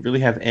didn't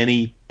really have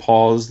any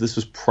pause. This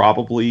was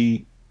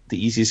probably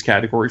the easiest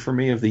category for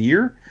me of the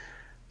year,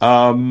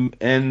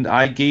 and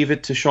I gave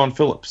it to Sean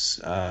Phillips.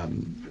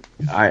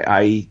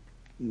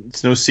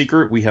 It's no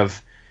secret we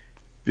have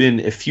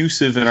been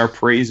effusive in our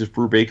praise of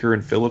Brubaker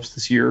and Phillips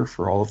this year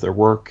for all of their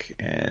work,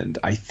 and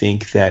I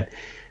think that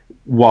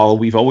while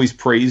we've always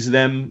praised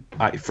them,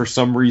 for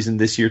some reason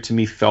this year to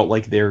me felt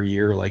like their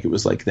year, like it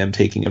was like them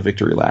taking a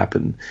victory lap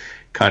and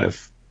kind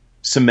of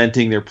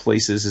cementing their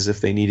places as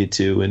if they needed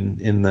to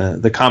in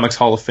the Comics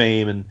Hall of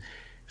Fame. And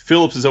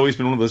Phillips has always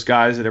been one of those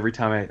guys that every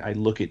time I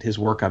look at his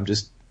work, I'm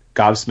just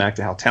gobsmacked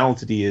at how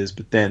talented he is,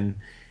 but then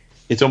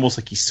it's almost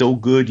like he's so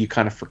good you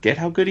kind of forget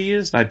how good he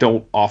is. And I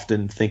don't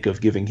often think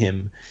of giving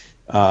him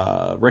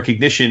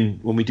recognition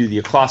when we do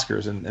the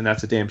Oscars, and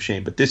that's a damn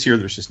shame. But this year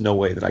there's just no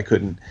way that I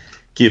couldn't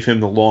give him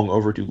the long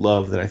overdue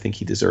love that I think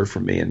he deserved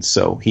from me, and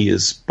so he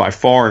is by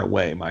far and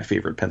away my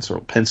favorite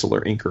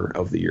penciler inker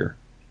of the year.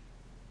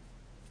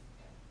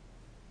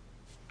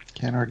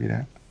 Can't argue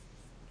that.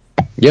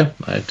 Yeah,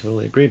 I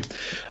totally agree.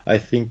 I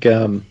think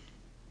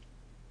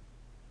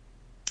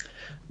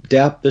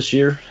Dap this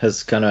year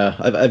has kind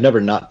of I've never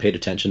not paid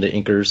attention to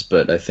inkers,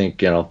 but I think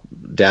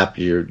Dap,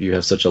 you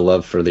have such a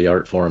love for the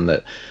art form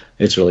that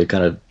it's really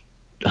kind of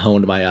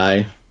honed my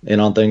eye in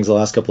on things the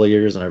last couple of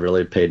years, and I've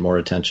really paid more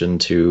attention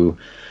to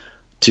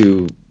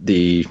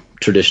the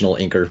traditional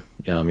inker,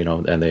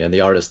 and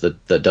the artist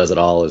that does it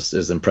all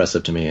is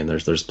impressive to me. And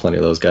there's plenty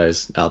of those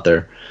guys out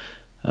there.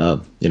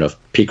 If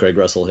P. Craig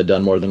Russell had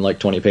done more than like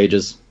 20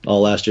 pages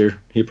all last year,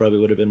 he probably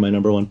would have been my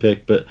number one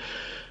pick. But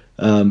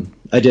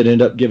I did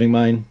end up giving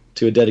mine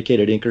to a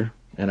dedicated inker,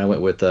 and I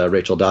went with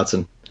Rachel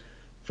Dotson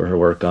for her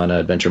work on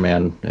Adventure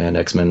Man and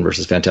X-Men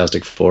versus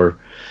Fantastic Four.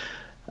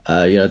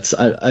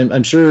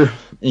 I'm sure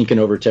inking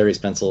over Terry's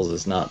pencils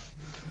is not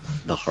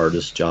the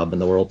hardest job in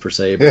the world per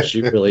se, but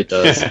she really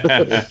does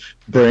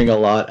bring a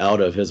lot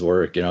out of his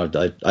work.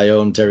 I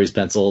own Terry's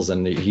pencils,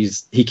 and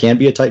he can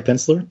be a tight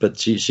penciler, but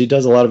she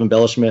does a lot of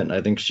embellishment, and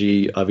I think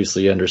she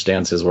obviously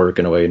understands his work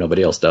in a way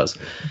nobody else does.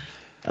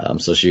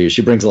 So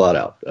she brings a lot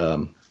out.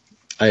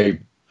 I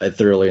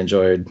thoroughly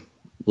enjoyed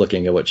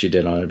looking at what she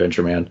did on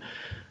Adventure Man,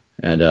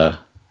 and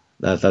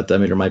that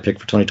made her my pick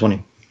for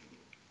 2020.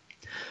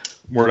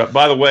 Word up.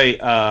 By the way,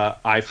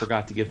 I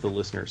forgot to give the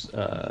listeners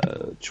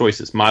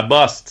choices. My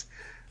bust.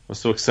 I was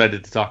so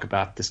excited to talk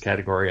about this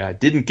category. I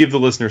didn't give the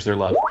listeners their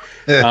love.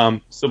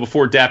 So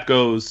before Dap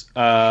goes,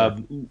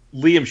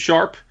 Liam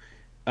Sharp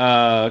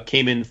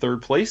came in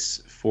third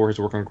place for his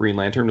work on Green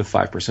Lantern with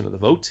 5% of the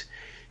vote.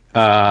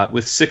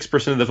 With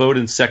 6% of the vote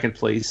in second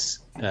place,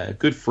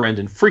 good friend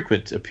and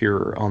frequent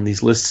appearer on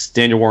these lists,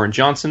 Daniel Warren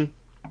Johnson.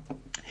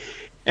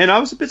 And I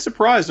was a bit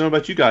surprised, I don't know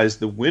about you guys,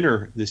 the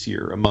winner this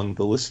year among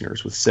the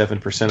listeners with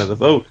 7% of the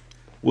vote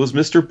was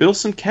Mr. Bill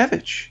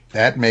Sienkiewicz.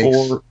 That makes...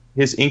 For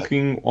his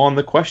inking on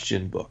the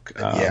question book.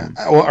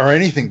 Or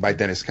anything by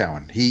Dennis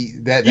Cowan.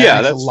 That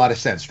makes a lot of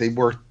sense. They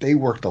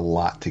worked a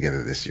lot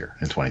together this year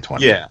in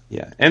 2020. Yeah.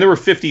 And there were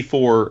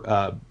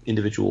 54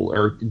 individual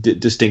or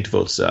distinct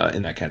votes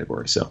in that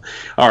category. So,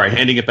 all right,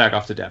 handing it back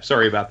off to Dap.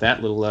 Sorry about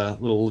that little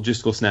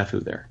logistical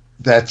snafu there.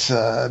 That's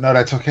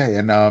that's okay.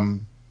 And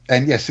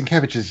yes,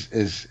 Sienkiewicz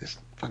is a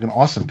fucking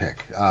awesome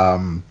pick.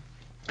 And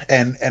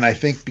I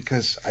think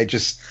because I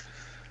just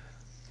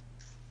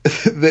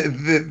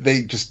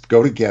they just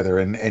go together,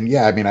 and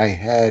yeah, I mean,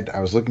 I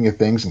was looking at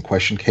things and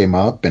question came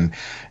up, and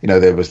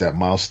there was that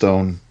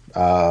milestone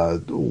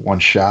one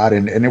shot,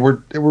 and there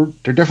are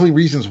definitely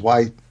reasons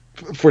why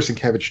for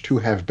Sienkiewicz to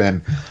have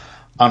been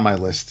on my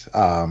list,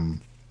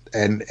 and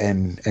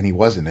he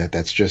wasn't.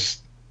 That's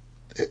just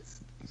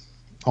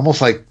almost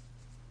like,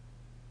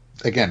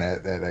 again,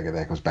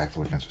 that goes back to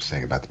what Vince was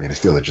saying about the Man of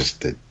Steel. It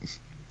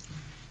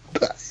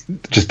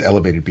just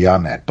elevated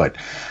beyond that, but.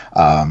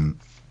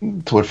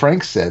 To what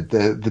Frank said,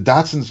 the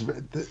Dotsons,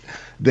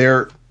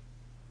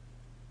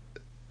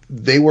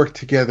 they work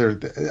together.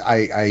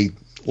 I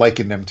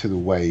liken them to the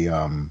way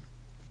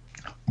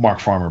Mark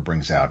Farmer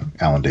brings out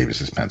Alan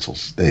Davis's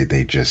pencils.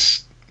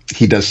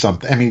 He does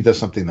something. I mean, he does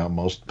something that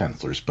most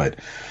pencilers, but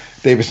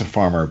Davis and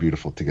Farmer are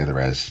beautiful together,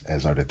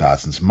 as are the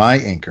Dotsons. My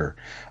inker,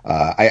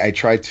 I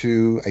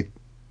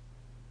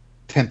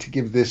tend to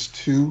give this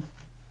to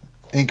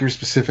inkers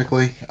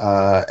specifically,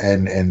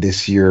 and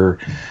this year.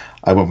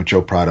 I went with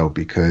Joe Prado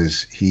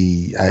because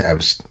I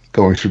was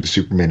going through the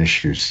Superman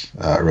issues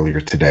earlier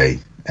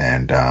today,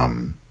 and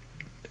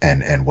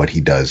what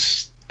he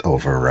does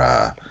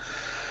over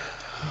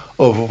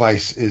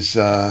Vice is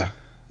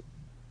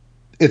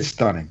it's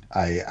stunning.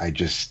 I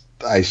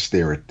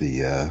stare at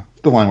the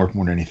line work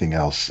more than anything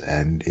else,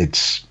 and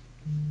it's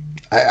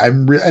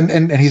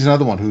and he's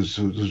another one who's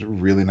a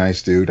really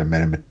nice dude. I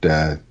met him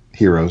at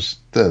Heroes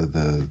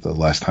the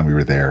last time we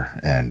were there,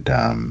 and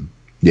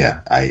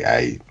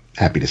I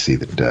happy to see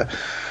that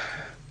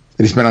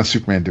he's been on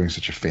Superman doing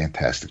such a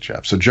fantastic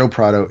job. So Joe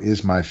Prado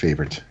is my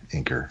favorite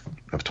inker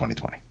of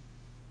 2020.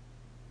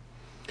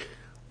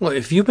 Well,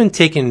 if you've been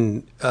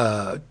taking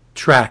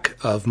track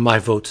of my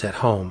votes at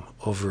home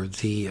over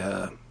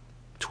the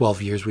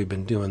 12 years we've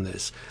been doing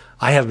this,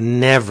 I have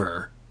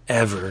never,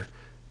 ever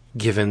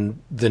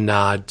given the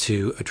nod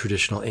to a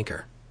traditional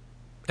inker.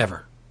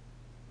 Ever.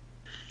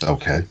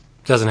 Okay.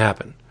 Doesn't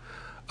happen.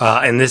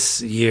 And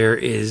this year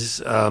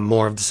is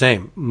more of the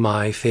same.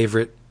 My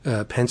favorite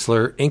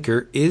penciler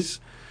inker is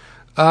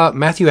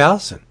Matthew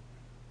Allison,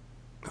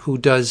 who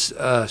does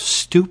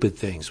stupid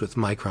things with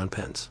Micron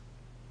pens.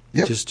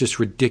 Yep. Just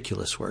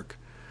ridiculous work.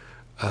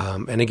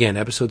 And again,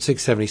 episode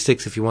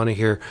 676, if you want to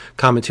hear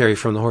commentary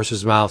from the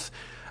horse's mouth,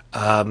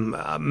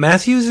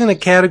 Matthew's in a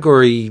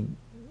category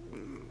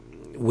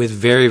with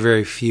very,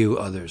 very few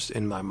others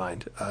in my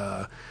mind.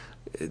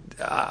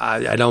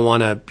 I don't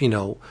want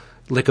to,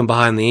 lick him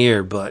behind the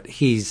ear, but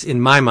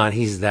in my mind,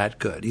 he's that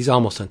good. He's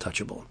almost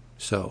untouchable.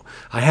 So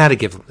I had to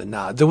give him the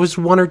nod. There was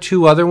one or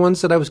two other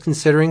ones that I was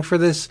considering for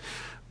this,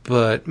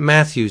 but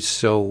Matthew's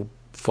so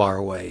far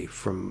away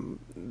from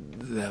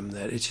them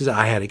that it's just,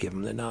 I had to give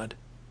him the nod.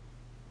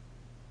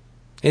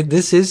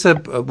 This is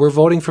we're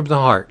voting from the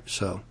heart,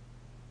 so.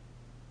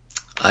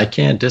 I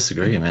can't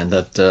disagree, man.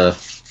 That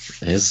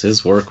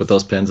his work with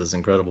those pens is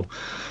incredible.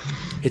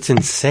 It's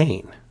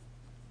insane.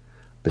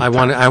 I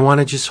want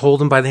to just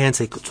hold him by the hand and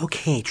say, it's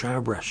okay, try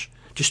a brush.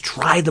 Just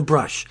try the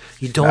brush.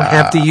 You don't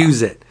have to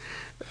use it.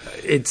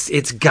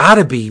 It's got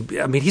to be.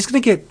 I mean, he's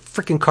going to get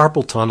freaking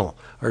carpal tunnel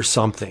or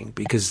something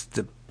because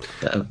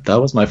that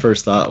was my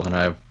first thought when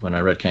I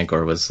read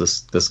Cankor was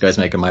this guy's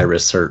making my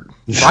wrists hurt.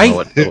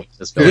 Right?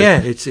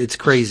 Yeah, it's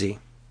crazy.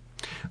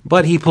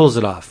 But he pulls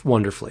it off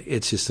wonderfully.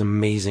 It's just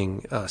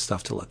amazing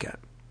stuff to look at.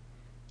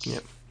 Yeah.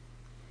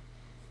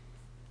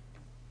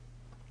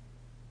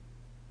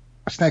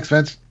 What's next,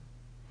 Vince?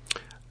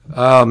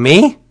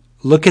 Me?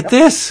 Look at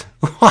this.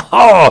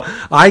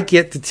 Oh, I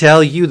get to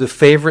tell you the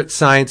favorite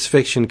science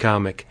fiction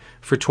comic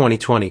for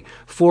 2020.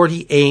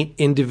 48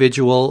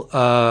 individual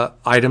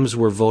items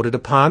were voted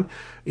upon.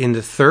 In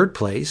the third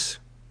place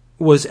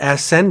was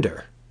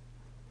Ascender.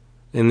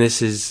 And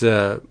this is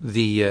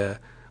the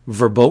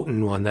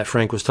verboten one that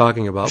Frank was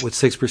talking about with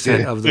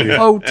 6% of the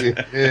vote.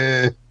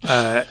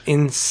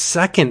 In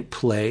second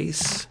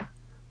place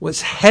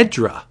was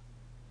Hedra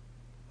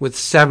with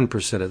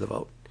 7% of the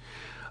vote.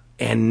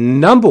 And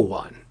number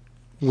one,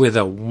 with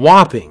a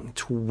whopping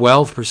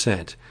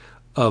 12%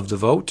 of the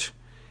vote,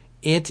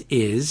 it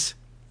is...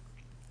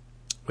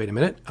 Wait a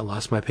minute, I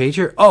lost my page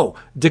here. Oh,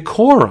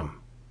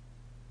 Decorum.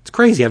 It's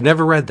crazy. I've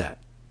never read that.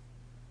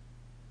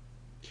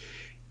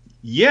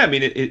 Yeah, I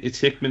mean, it's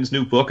Hickman's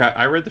new book.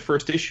 I read the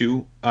first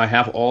issue. I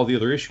have all the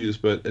other issues,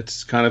 but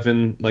it's kind of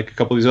in like a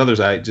couple of these others.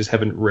 I just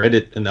haven't read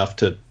it enough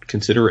to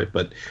consider it.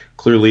 But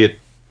clearly,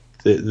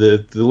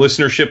 the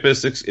listenership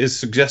is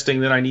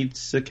suggesting that I need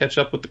to catch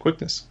up with the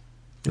quickness.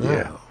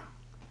 Yeah.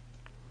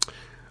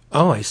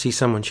 Oh, I see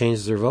someone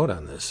changed their vote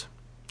on this.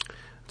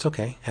 It's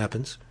okay.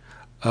 Happens.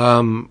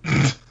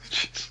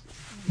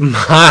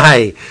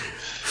 My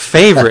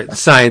favorite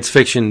science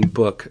fiction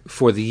book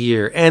for the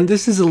year, and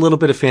this is a little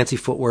bit of fancy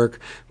footwork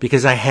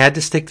because I had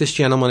to stick this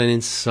gentleman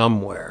in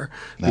somewhere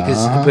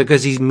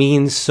because he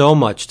means so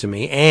much to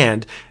me.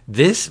 And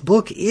this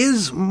book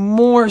is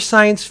more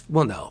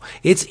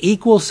it's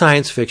equal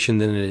science fiction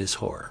than it is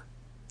horror.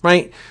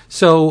 Right?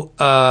 So,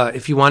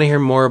 if you want to hear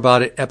more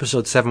about it,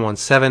 episode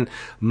 717,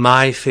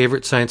 my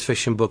favorite science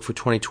fiction book for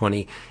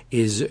 2020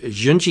 is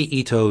Junji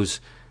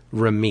Ito's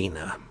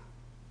Ramina.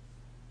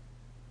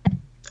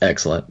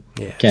 Excellent.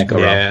 Yeah. Can't go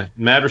wrong. Yeah,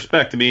 mad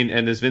respect. I mean,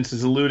 and as Vince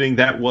is alluding,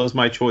 that was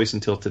my choice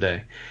until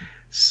today.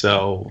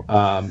 So,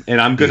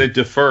 and I'm going to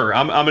defer.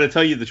 I'm going to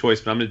tell you the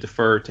choice, but I'm going to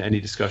defer to any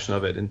discussion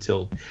of it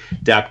until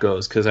Dap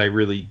goes, because I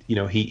really,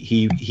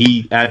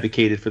 he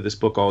advocated for this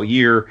book all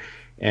year.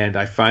 And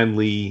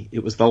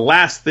it was the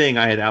last thing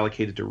I had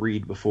allocated to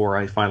read before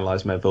I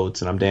finalized my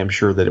votes, and I'm damn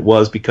sure that it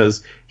was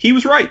because he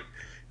was right.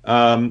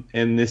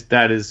 And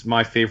that is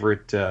my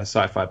favorite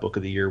sci-fi book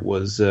of the year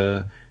was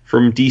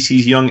from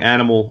DC's Young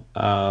Animal,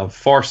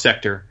 Far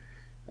Sector,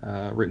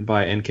 written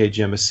by N.K.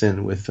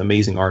 Jemisin with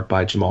amazing art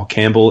by Jamal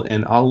Campbell,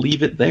 and I'll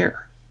leave it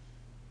there.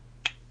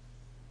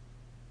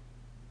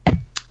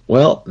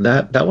 Well,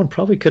 that one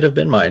probably could have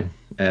been mine,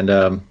 and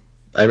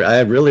I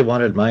really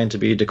wanted mine to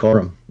be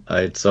Decorum.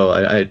 I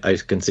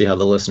can see how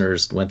the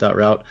listeners went that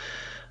route.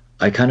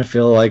 I kind of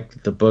feel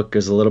like the book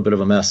is a little bit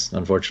of a mess,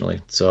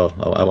 unfortunately. So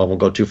I won't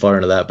go too far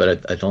into that,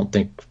 but I don't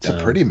think it's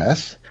a pretty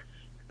mess.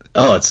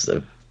 Oh, it's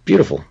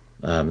beautiful.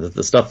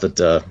 The stuff that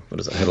what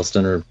is it,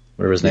 Hiddleston or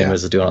whatever his name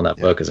is doing on that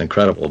book is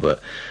incredible.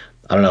 But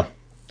I don't know.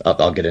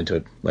 I'll get into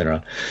it later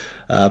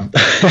on.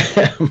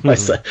 My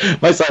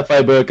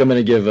sci-fi book, I'm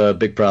going to give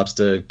big props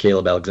to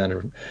Caleb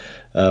Alexander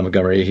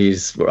Montgomery.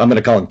 I'm going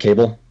to call him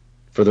Cable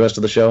for the rest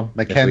of the show.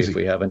 Mackenzie. If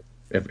we have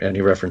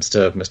any reference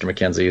to Mr.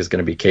 Mackenzie is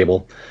going to be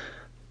Cable,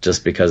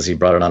 just because he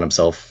brought it on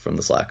himself from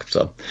the Slack.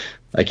 So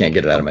I can't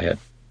get it out of my head.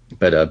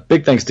 But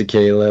big thanks to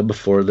Caleb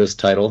for this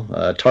title.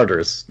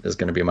 Tartarus is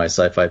going to be my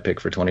sci-fi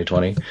pick for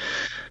 2020.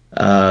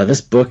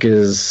 This book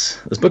is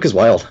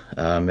wild.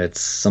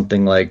 It's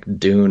something like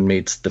Dune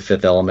meets The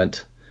Fifth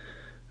Element.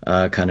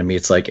 Kind of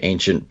meets like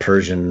ancient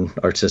Persian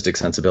artistic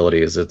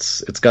sensibilities.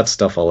 It's got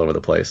stuff all over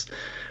the place.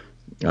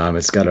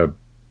 It's got a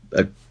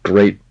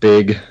great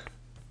big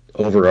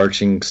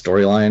overarching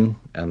storyline,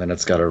 and then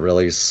it's got a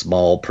really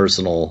small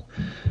personal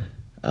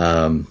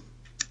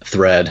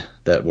thread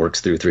that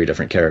works through 3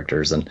 different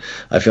characters, and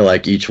I feel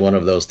like each one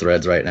of those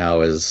threads right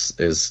now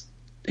is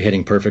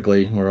hitting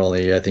perfectly. We're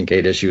only, I think,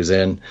 8 issues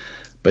in,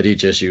 but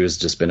each issue has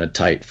just been a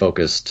tight,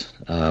 focused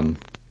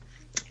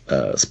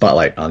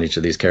spotlight on each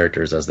of these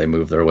characters as they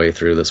move their way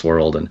through this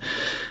world, and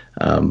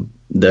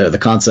the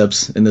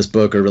concepts in this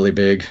book are really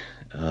big.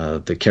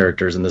 The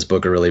characters in this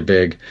book are really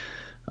big.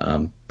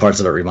 Parts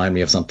of it remind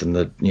me of something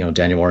that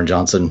Daniel Warren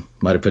Johnson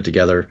might have put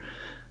together.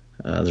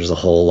 There's a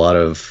whole lot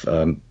of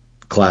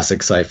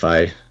classic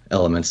sci-fi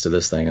elements to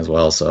this thing as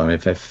well. So I mean,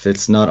 if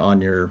it's not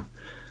on your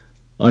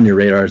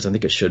radars, I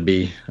think it should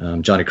be.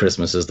 Johnny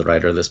Christmas is the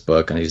writer of this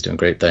book, and he's doing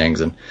great things.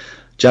 And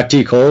Jack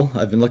T. Cole,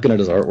 I've been looking at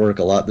his artwork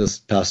a lot this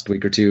past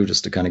week or two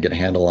just to kind of get a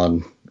handle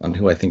on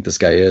who I think this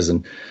guy is.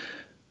 And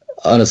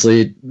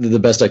honestly, the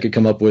best I could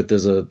come up with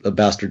is a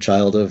bastard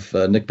child of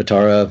Nick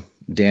Pitara,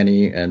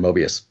 Danny, and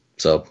Mobius.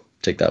 So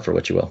take that for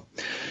what you will.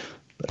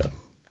 But,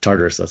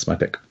 Tartarus, that's my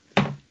pick.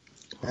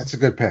 That's a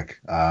good pick.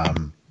 I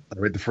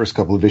read the first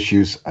couple of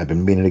issues. I've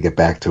been meaning to get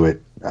back to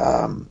it.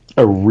 I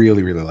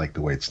really, really like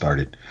the way it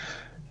started.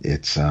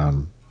 It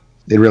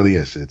really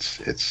is.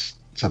 It's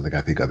something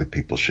I think more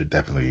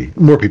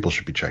people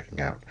should be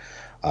checking out.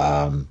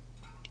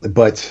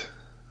 But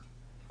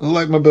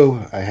like my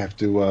boo, I have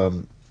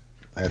to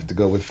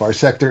go with Far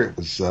Sector. It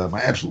was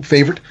my absolute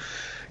favorite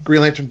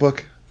Green Lantern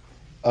book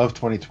of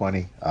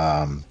 2020.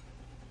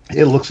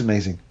 It looks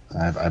amazing.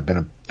 I've been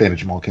a fan of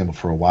Jamal Campbell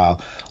for a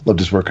while. Loved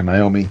his work on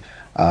Naomi.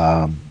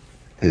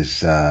 His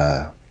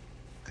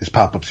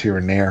pop-ups here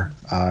and there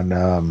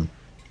on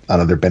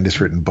other Bendis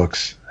written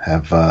books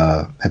have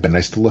been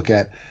nice to look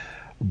at.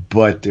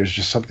 But there's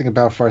just something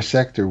about Far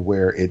Sector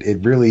where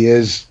it really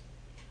is.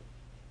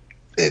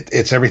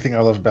 It's everything I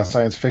love about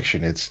science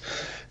fiction. It's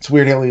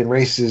weird alien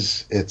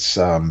races. It's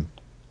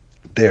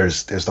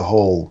there's the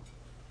whole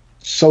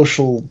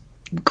social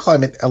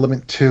climate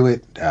element to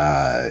it.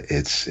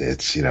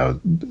 It's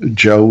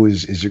Jo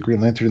is a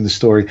Green Lantern in the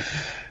story.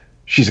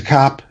 She's a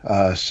cop,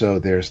 so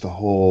there's the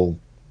whole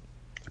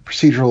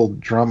procedural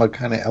drama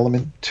kind of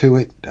element to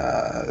it.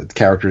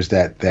 Characters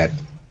that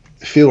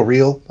feel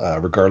real,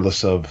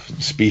 regardless of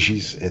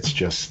species. It's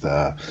just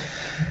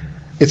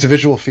it's a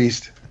visual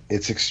feast.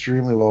 It's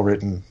extremely well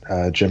written.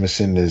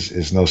 Jemisin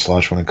is no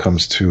slouch when it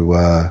comes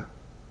to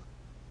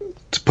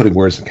putting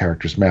words in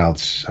characters'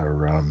 mouths.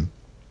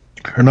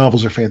 Her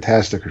novels are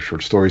fantastic. Her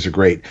short stories are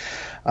great.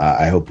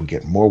 I hope we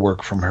get more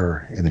work from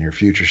her in the near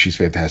future. She's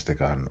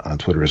fantastic on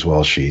Twitter as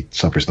well. She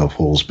suffers no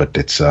fools, but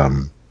it's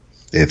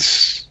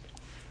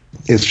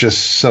just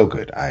so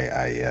good.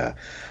 I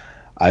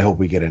I hope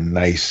we get a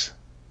nice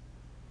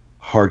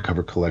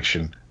hardcover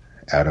collection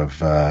out of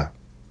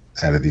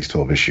these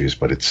 12 issues.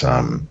 But it's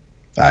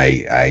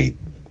I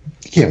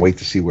can't wait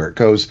to see where it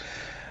goes.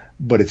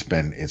 But it's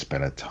been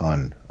a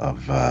ton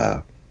of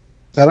fun.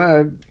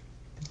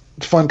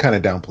 Kind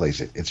of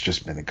downplays it. It's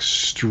just been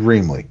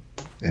extremely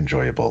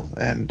enjoyable,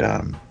 and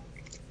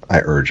I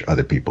urge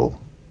other people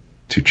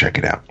to check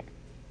it out.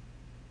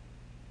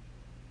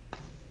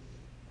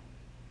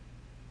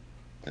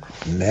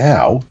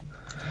 Now,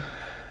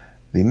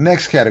 the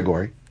next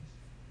category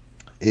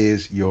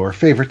is your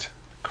favorite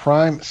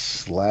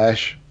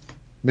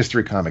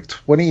crime/mystery comic.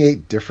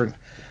 28 different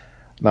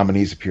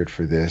nominees appeared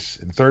for this.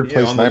 In third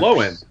place, on the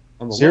low end.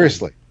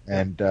 Seriously,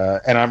 and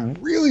I'm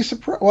really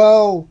surprised.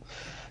 Well,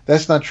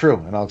 that's not true,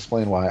 and I'll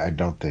explain why I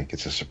don't think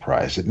it's a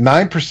surprise. At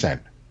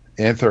 9%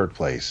 in third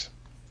place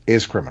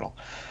is Criminal.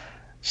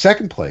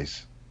 Second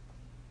place,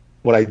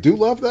 what I do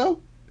love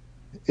though,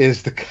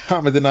 is the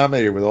common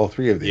denominator with all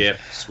three of these. Yeah,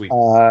 sweet.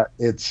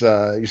 It's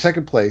your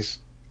second place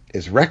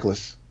is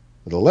Reckless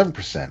with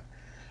 11%,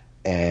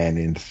 and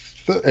in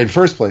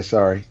first place,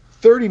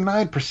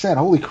 39%.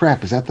 Holy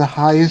crap! Is that the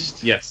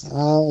highest? Yes.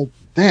 Oh,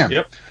 damn.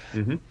 Yep.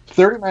 Mm-hmm.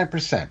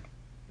 39%.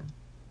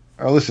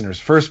 Our listeners'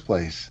 first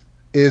place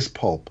is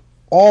Pulp.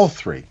 All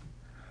three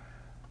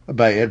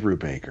by Ed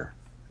Brubaker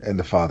and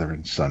the father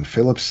and son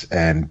Phillips,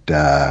 and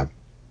I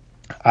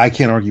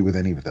can't argue with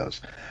any of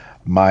those.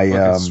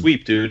 My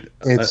sweep, dude.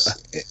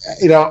 It's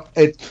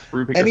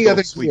Brubaker any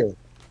other sweep. year.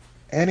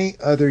 Any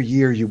other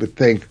year, you would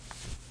think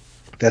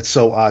that's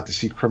so odd to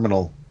see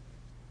Criminal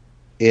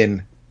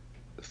in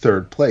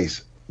third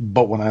place.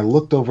 But when I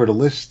looked over the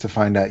list to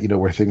find out,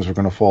 where things were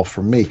going to fall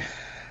for me,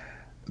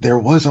 there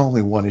was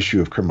only one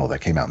issue of Criminal that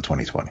came out in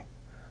 2020.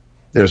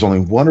 There's only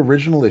one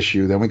original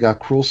issue. Then we got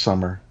Cruel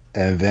Summer,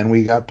 and then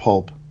we got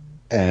Pulp,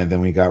 and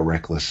then we got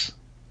Reckless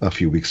a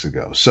few weeks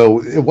ago.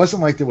 So it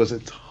wasn't like there was a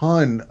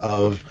ton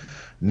of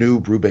new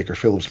Brubaker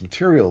Phillips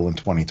material in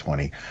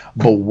 2020.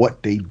 But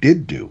what they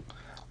did do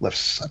left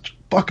such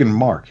fucking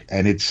mark,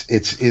 and it's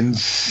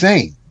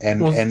insane.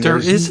 And there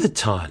is a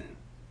ton.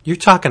 You're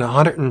talking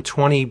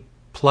 120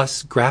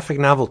 plus graphic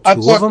novel, two I'm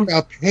of them? talking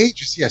about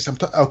pages. Yes,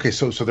 okay.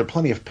 So there are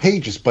plenty of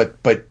pages, but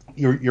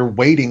you're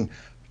waiting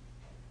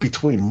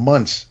between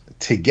months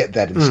to get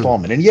that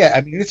installment. And yeah,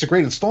 I mean it's a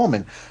great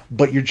installment,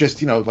 but you're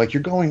just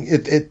you're going.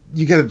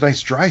 You get a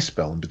nice dry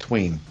spell in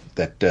between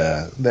that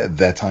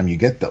time you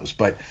get those.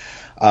 But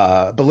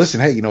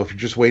listen, hey, if you're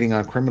just waiting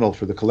on Criminal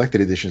for the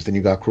collected editions, then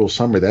you got Cruel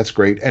Summer. That's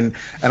great. And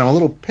I'm a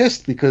little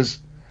pissed because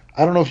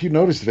I don't know if you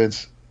noticed,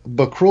 Vince,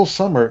 but Cruel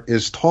Summer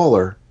is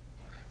taller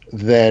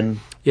than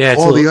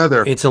all the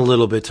other. It's a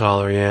little bit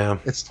taller, yeah.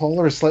 It's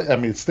taller. It's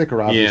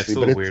thicker, obviously. Yeah, it's a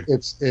little weird.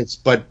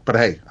 But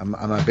hey, I'm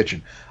not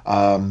bitching.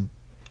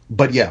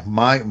 But yeah,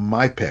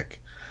 my pick.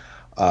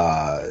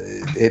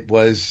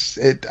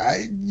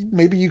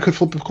 Maybe you could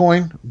flip a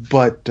coin,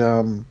 but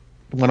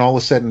when all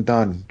is said and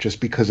done, just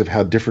because of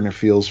how different it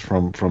feels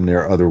from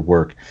their other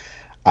work,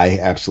 I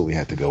absolutely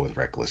had to go with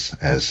Reckless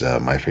as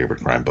my favorite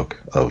crime book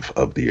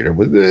of the year.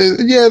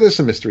 There's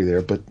some mystery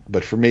there,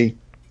 but for me,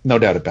 no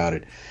doubt about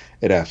it,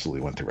 it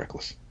absolutely went to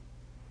Reckless.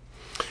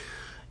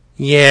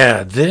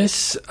 Yeah,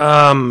 this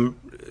it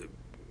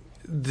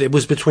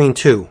was between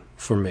two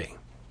for me,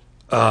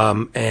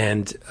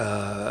 and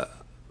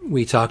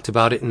we talked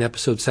about it in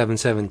episode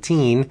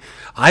 717.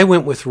 I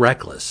went with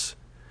Reckless.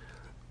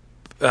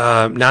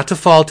 Not to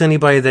fault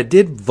anybody that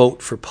did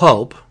vote for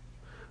Pulp,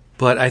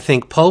 but I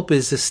think Pulp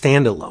is a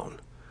standalone.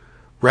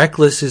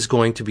 Reckless is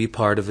going to be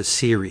part of a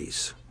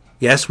series.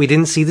 Yes, we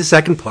didn't see the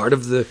second part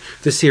of the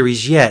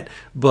series yet,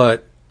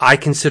 but I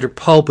consider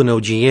Pulp an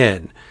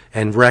OGN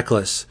and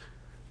Reckless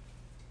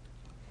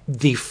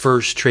the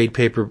first trade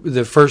paper,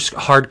 the first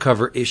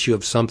hardcover issue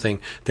of something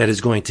that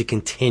is going to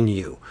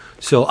continue.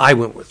 So I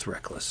went with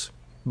Reckless.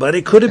 But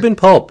it could have been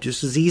Pulp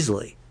just as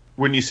easily.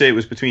 When you say it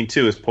was between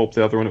two, is Pulp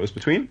the other one it was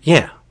between?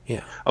 Yeah.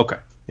 Okay,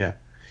 yeah.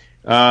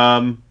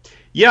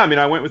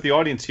 I went with the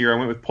audience here. I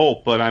went with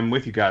Pulp, but I'm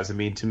with you guys. I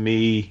mean, to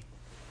me,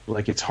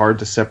 it's hard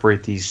to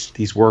separate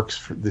these works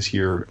for this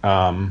year.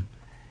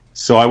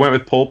 So I went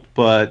with Pulp,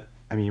 but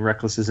I mean,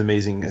 Reckless is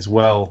amazing as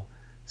well.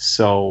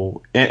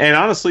 So, and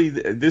honestly,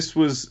 this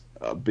was,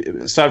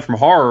 aside from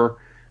horror,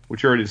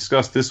 which you already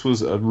discussed, this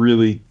was a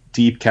really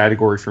deep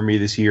category for me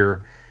this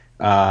year.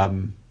 There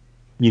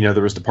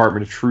was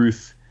Department of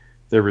Truth,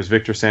 there was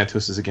Victor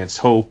Santos's Against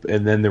Hope,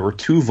 and then there were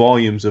 2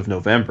 volumes of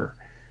November.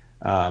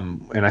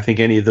 And I think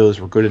any of those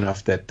were good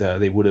enough that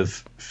they would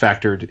have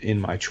factored in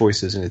my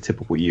choices in a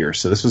typical year.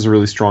 So this was a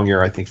really strong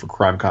year, I think, for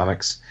crime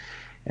comics.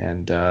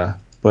 And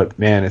but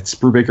man, it's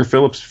Brubaker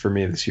Phillips for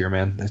me this year,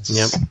 man.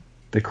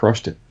 They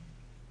crushed it.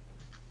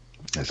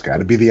 It's got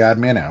to be the odd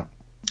man out.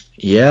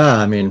 Yeah,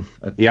 I mean,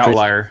 the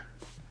outlier.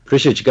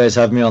 Appreciate you guys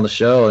having me on the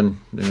show, and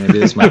maybe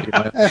this might be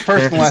my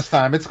first and last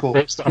time. It's cool.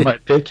 First on my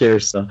pick here.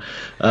 So,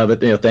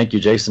 but thank you,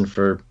 Jason,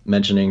 for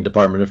mentioning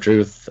Department of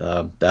Truth.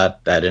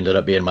 That ended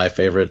up being my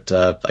favorite.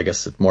 I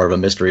guess more of a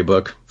mystery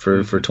book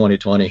for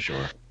 2020.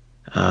 Sure.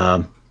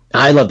 I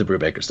love the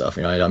Brubaker stuff.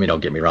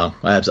 Don't get me wrong.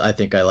 I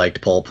think I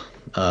liked Pulp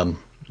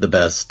the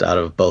best out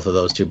of both of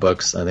those two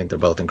books. I think they're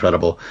both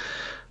incredible.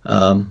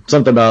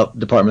 Something about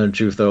Department of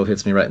Truth, though,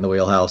 hits me right in the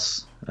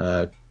wheelhouse.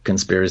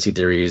 Conspiracy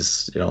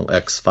theories,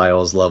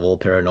 X-Files level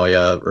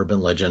paranoia, urban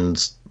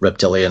legends,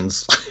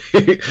 reptilians.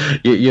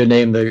 you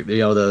name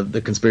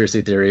the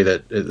conspiracy theory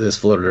that is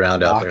floated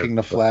around out there. Mocking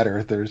the flat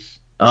earthers.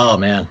 Oh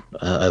man,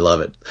 I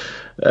love it.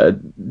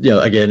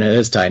 Again,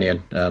 it's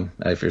Tynion.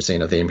 If you're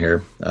seeing a theme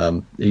here,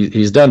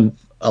 he's done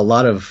a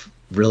lot of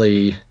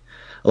really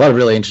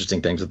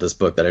interesting things with this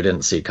book that I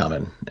didn't see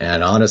coming.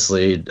 And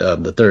honestly,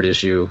 the third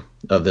issue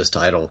of this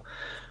title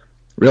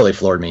really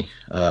floored me.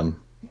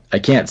 I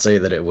can't say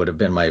that it would have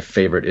been my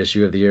favorite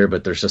issue of the year,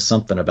 but there's just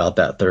something about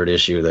that third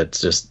issue that's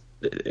just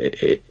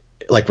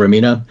like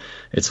Romina.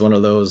 It's one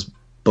of those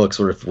books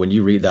where when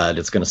you read that,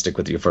 it's going to stick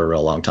with you for a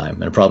real long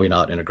time, and probably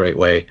not in a great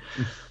way,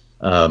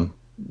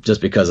 just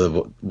because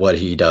of what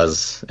he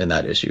does in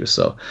that issue.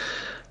 So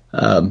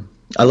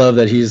I love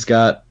that he's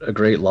got a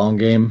great long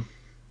game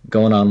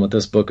going on with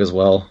this book as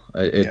well.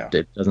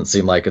 It doesn't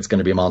seem like it's going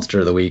to be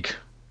Monster of the Week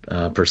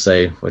per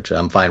se, which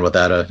I'm fine with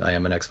that. I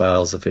am an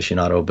X-Files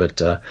aficionado,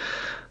 but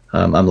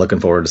I'm looking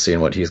forward to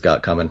seeing what he's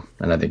got coming,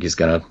 and I think he's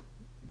gonna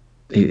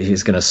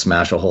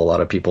smash a whole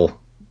lot of people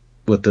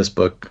with this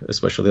book,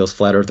 especially those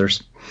flat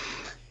earthers.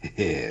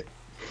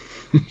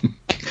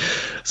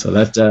 So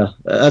that's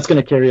going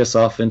to carry us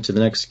off into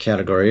the next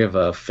category of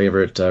a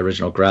favorite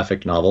original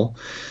graphic novel.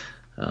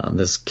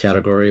 This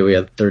category, we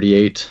had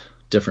 38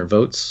 different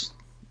votes.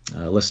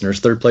 Listeners'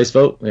 third place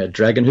vote, we had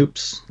Dragon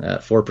Hoops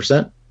at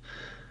 4%.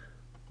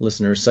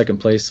 Listeners' second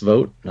place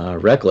vote,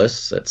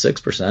 Reckless at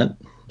 6%.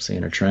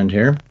 Seeing a trend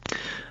here.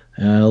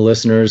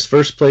 Listeners'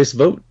 first place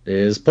vote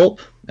is Pulp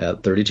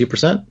at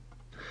 32%.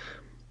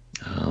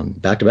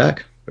 Back to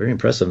back, very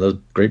impressive. Those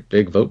great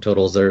big vote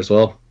totals there as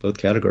well, both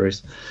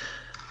categories.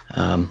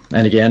 And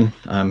again,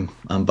 I'm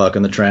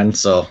bucking the trend,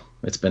 so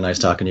it's been nice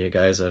talking to you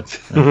guys. It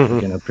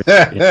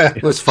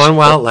was fun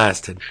while it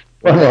lasted.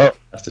 My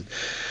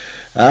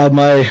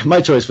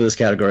choice for this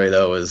category,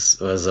 though, was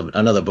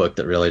another book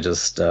that really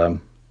just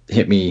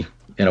hit me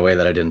in a way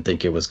that I didn't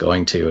think it was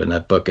going to, and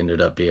that book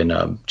ended up being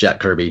Jack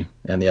Kirby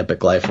and the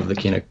Epic Life of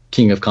the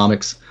King of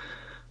Comics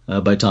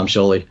by Tom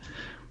Scioli.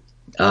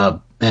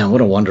 Man,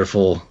 what a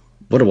wonderful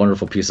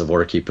piece of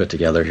work he put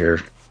together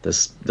here.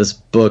 This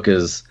book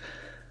is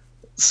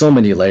so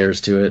many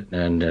layers to it,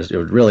 and it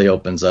really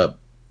opens up,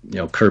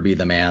 Kirby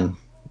the man.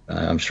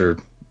 I'm sure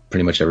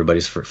pretty much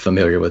everybody's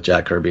familiar with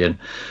Jack Kirby, and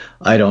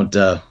I don't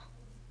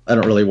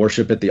really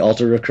worship at the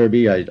altar of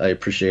Kirby. I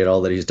appreciate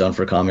all that he's done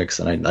for comics,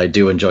 and I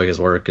do enjoy his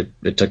work.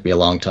 It took me a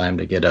long time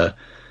to get a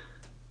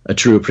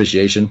true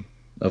appreciation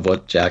of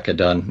what Jack had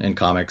done in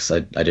comics.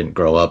 I didn't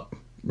grow up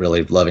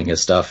really loving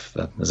his stuff.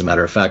 As a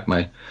matter of fact,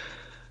 my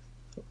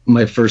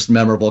first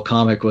memorable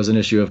comic was an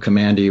issue of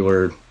Commandy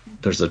where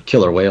there's a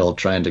killer whale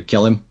trying to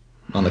kill him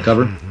on the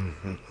cover.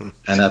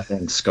 And that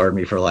thing scarred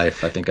me for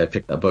life. I think I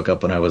picked that book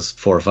up when I was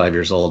 4 or 5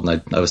 years old,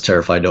 and I was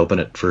terrified to open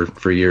it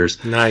for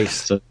years.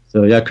 Nice. So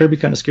yeah, Kirby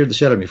kind of scared the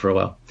shit out of me for a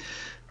while.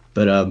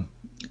 But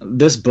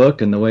this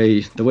book and the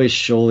way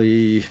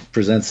Scioli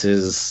presents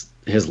his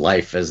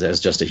life as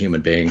just a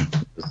human being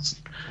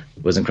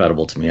was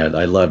incredible to me.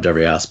 I loved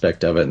every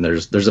aspect of it, and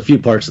there's a few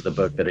parts of the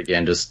book that,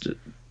 again, just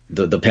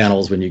the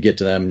panels when you get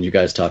to them, and you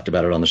guys talked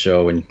about it on the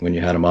show when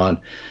you had him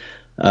on,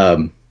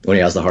 when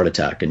he has the heart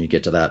attack, and you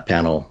get to that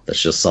panel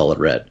that's just solid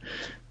red,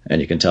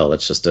 and you can tell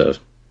it's just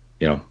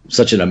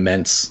such an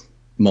immense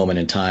moment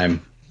in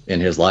time in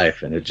his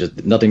life, and it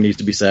just nothing needs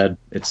to be said.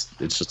 It's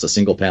just a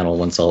single panel,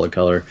 one solid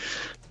color,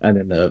 and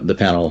then the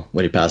panel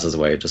when he passes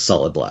away, just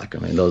solid black. I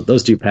mean,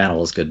 those two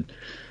panels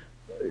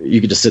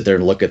you could just sit there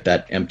and look at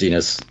that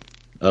emptiness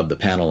of the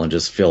panel and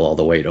just feel all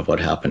the weight of what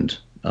happened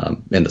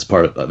in this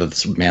part of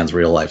this man's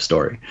real life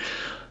story.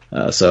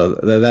 So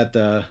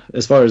that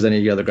as far as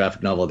any other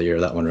graphic novel of the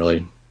year, that one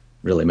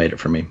really made it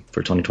for me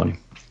for 2020.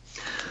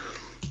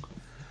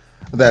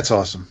 That's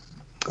awesome.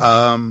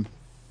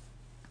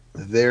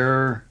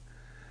 There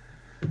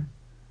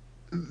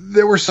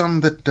were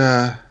some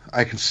that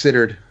I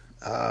considered,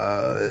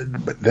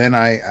 but then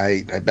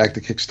I backed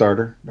the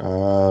Kickstarter.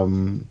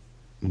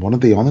 One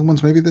of the only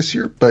ones maybe this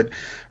year,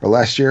 or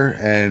last year,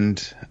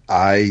 and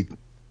I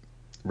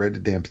read the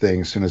damn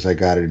thing as soon as I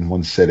got it in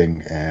one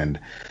sitting, and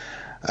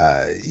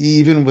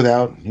even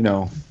without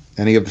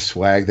any of the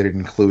swag that it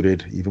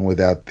included, even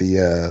without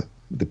the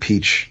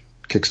Peach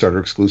Kickstarter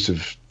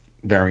exclusive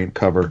variant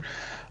cover,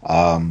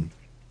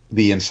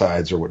 the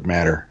insides are what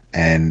matter,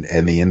 and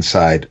the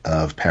inside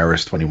of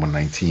Paris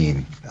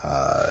 2119,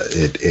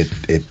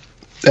 it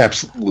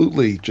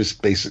absolutely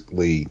just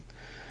basically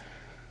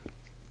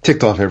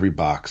ticked off every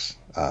box.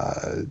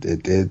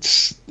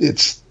 It's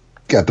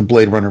got the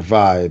Blade Runner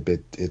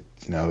vibe.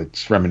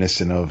 It's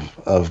reminiscent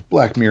of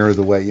Black Mirror,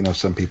 the way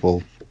some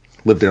people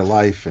live their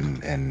life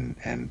and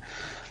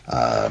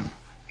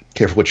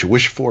care for what you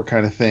wish for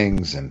kind of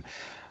things. And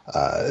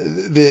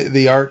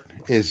the art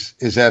is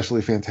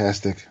absolutely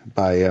fantastic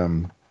by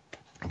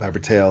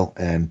Bertel,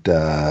 and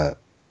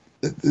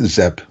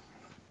Zepp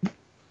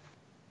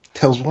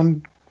tells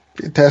one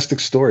fantastic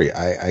story.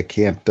 I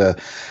can't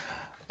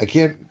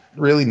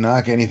really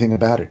knock anything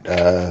about it,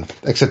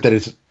 except that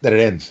it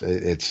ends.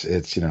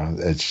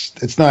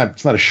 It's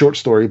not a short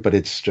story, but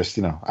it's just,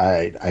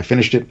 I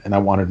finished it and I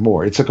wanted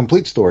more. It's a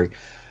complete story,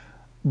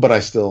 but I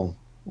still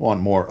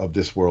want more of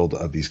this world,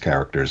 of these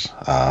characters,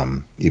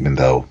 even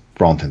though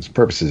for all intents and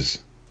purposes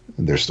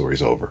their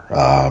story's over.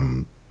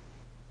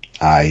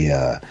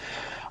 I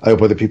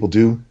hope other people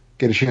do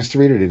get a chance to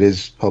read it. It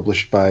is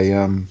published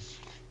by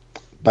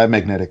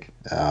Magnetic.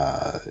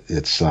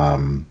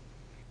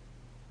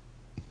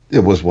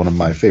 It was one of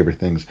my favorite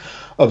things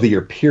of the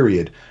year,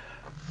 period,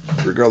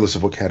 regardless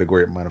of what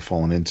category it might have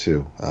fallen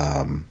into.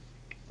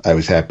 I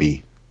was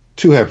happy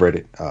to have read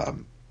it.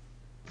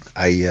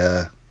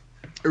 I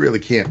really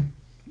can't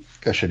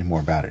gush any more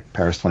about it.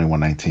 Paris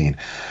 2119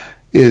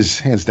 is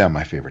hands down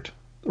my favorite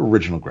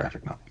original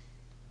graphic novel.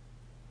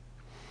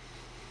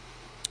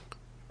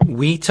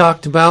 We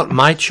talked about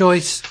my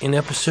choice in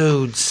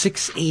episode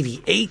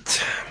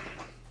 688.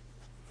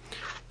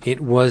 It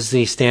was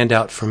the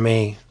standout for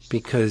me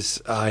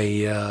because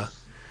I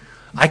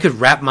could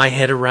wrap my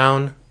head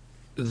around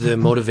the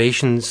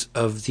motivations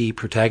of the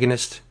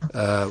protagonist,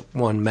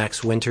 one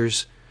Max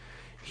Winters.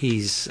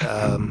 He's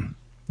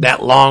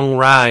that long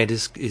ride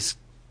is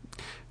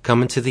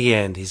coming to the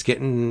end. He's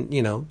getting,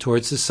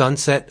 towards the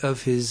sunset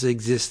of his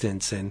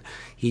existence, and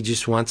he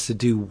just wants to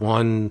do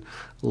one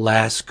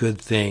last good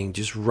thing,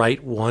 just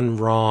right one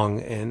wrong.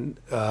 And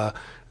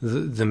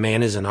the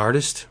man is an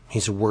artist.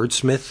 He's a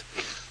wordsmith.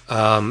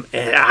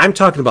 And I'm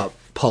talking about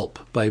Pulp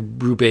by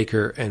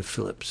Brubaker and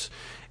Phillips.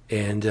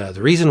 And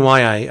the reason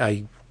why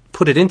I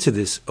put it into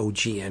this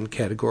OGN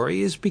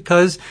category is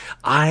because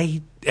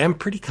I am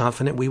pretty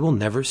confident we will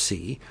never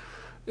see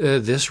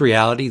this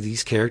reality,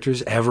 these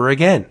characters ever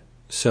again.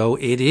 So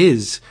it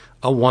is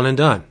a one and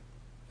done.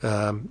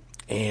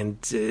 And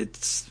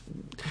it's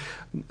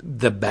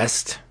the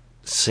best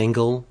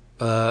single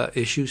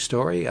issue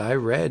story I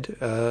read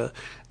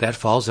that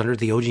falls under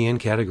the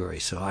OGN category.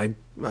 So I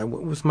went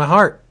with my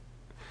heart.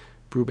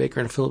 Brubaker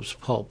and Phillips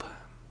Pulp.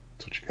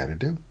 That's what you got to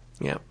do.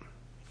 Yeah.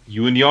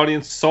 You and the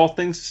audience saw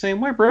things the same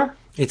way, bro.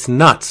 It's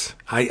nuts.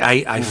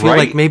 I feel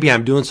like maybe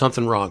I'm doing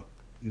something wrong.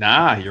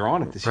 Nah, you're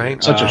on it this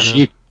year. Such a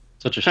sheep.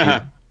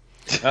 Yeah,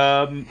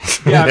 I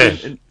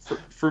mean,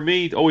 for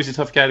me, always a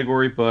tough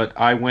category, but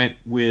I went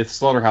with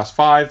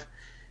Slaughterhouse-5.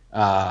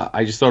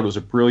 I just thought it was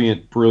a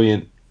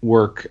brilliant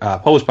work,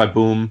 published by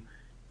Boom,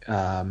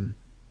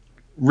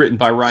 written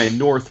by Ryan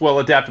North. Well,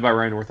 adapted by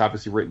Ryan North,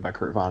 obviously written by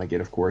Kurt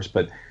Vonnegut, of course,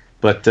 but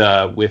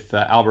with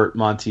Albert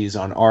Montes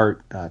on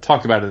art.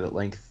 Talked about it at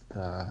length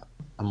a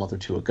month or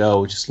two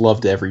ago. Just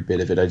loved every bit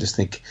of it. I just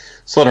think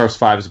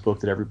Slaughterhouse-5 is a book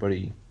that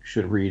everybody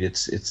should read.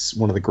 It's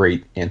one of the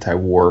great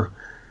anti-war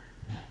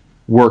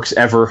works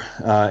ever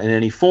in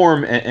any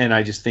form, and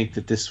I just think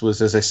that this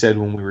was, as I said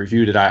when we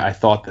reviewed it, I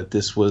thought that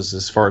this was,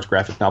 as far as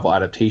graphic novel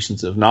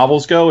adaptations of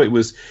novels go, it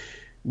was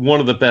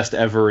one of the best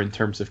ever in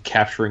terms of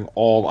capturing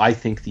all, I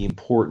think, the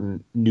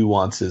important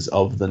nuances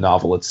of the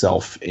novel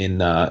itself in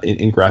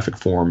graphic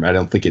form. I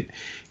don't think it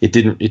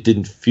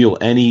didn't feel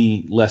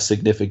any less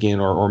significant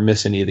or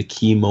miss any of the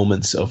key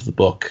moments of the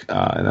book,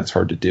 and that's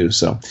hard to do.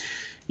 So,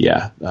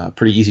 yeah,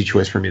 pretty easy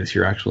choice for me this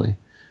year, actually.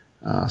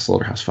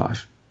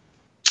 Slaughterhouse-5.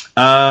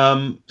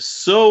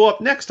 So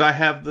up next, I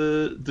have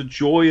the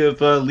joy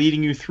of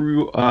leading you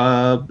through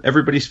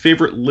everybody's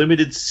favorite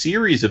limited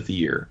series of the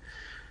year.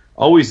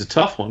 Always a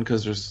tough one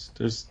because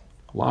there's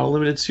a lot of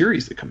limited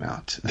series that come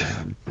out,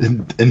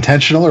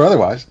 intentional or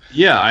otherwise.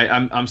 Yeah,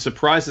 I'm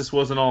surprised this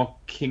wasn't all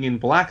King in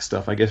Black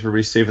stuff. I guess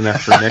everybody's saving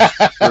that for next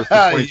for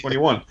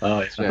 2021.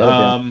 Oh,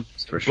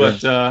 for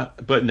sure.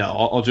 But no,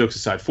 all jokes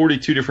aside,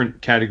 42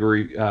 different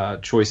category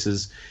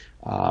choices.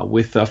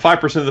 With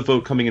 5% of the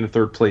vote coming in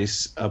third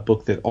place, a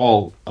book that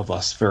all of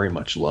us very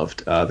much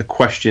loved, The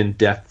Question,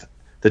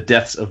 The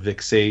Deaths of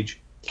Vic Sage.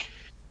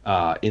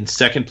 In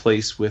second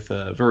place with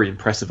a very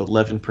impressive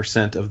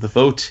 11% of the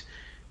vote,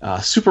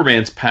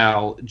 Superman's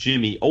pal,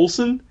 Jimmy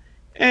Olsen.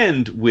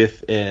 And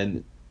with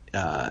a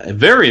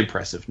very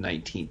impressive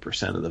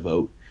 19% of the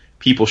vote,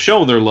 people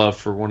showing their love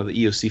for one of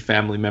the EOC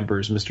family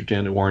members, Mr.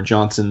 Daniel Warren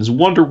Johnson's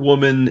Wonder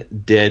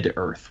Woman Dead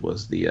Earth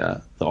was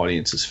the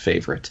audience's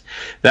favorite.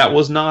 That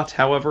was not,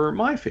 however,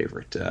 my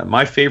favorite.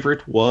 My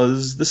favorite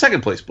was the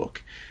second place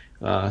book,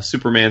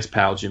 Superman's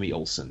pal, Jimmy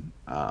Olsen.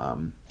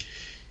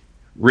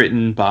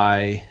 Written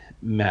by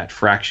Matt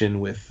Fraction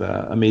with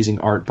amazing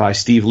art by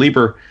Steve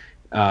Lieber.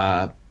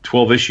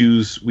 12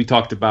 issues. We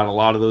talked about a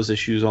lot of those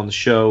issues on the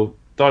show.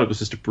 Thought it was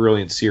just a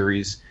brilliant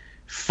series.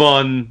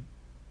 Fun,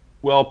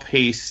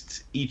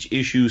 well-paced. Each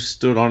issue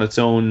stood on its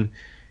own,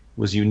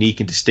 was unique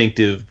and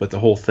distinctive, but the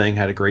whole thing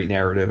had a great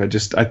narrative.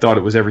 I thought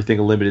it was everything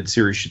a limited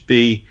series should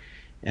be.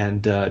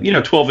 And,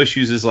 12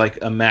 issues is like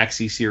a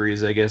maxi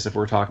series, I guess, if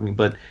we're talking.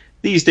 But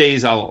these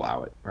days, I'll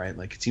allow it, right?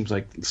 Like, it seems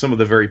like some of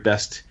the very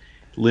best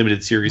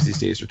limited series these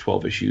days are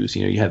 12 issues.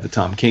 You had the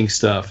Tom King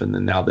stuff, and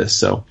then now this.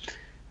 So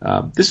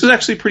this was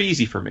actually pretty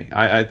easy for me.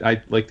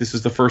 I like, this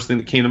is the first thing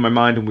that came to my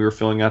mind when we were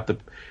filling out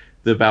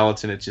the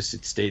ballots, and it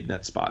stayed in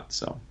that spot.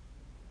 So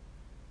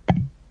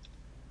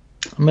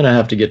I'm gonna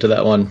have to get to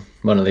that one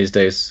of these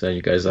days.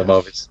 You guys have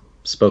always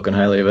spoken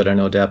highly of it. I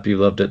know, Dap, you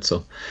loved it,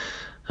 so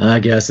I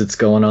guess it's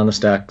going on the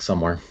stack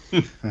somewhere.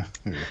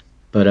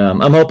 But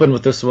I'm hoping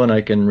with this one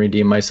I can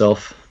redeem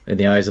myself in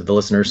the eyes of the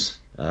listeners.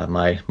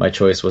 My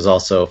choice was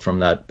also from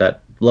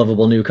that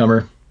lovable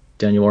newcomer,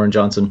 Daniel Warren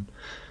Johnson,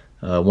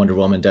 Wonder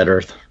Woman, Dead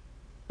Earth.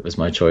 It was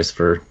my choice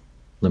for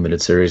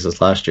limited series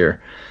this last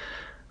year.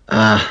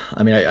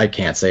 I mean, I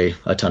can't say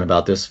a ton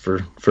about this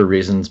for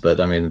reasons, but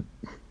I mean,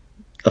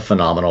 a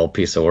phenomenal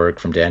piece of work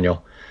from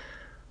Daniel.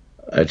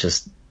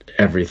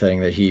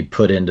 Everything that he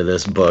put into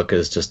this book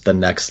is just the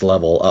next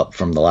level up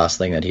from the last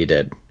thing that he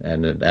did,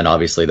 and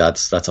obviously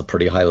that's a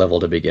pretty high level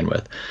to begin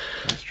with.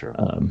 That's true.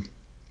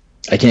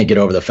 I can't get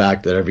over the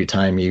fact that every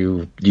time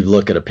you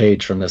look at a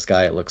page from this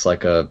guy, it looks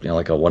like a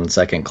 1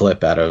 second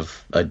clip out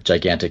of a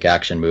gigantic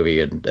action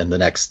movie, and the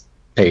next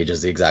page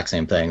is the exact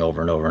same thing over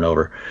and over and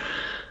over.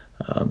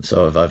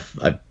 So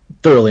I've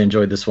thoroughly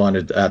enjoyed this one.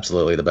 It's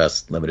absolutely the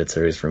best limited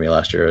series for me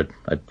last year.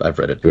 I've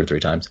read it 2 or 3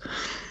 times.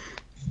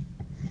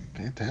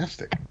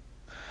 Fantastic.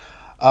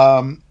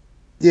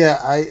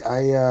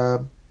 Yeah,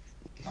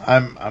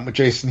 I'm with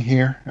Jason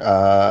here.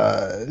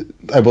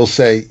 I will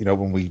say,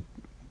 when we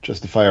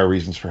justify our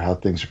reasons for how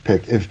things are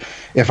picked,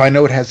 if I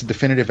know it has a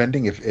definitive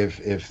ending,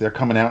 if they're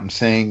coming out and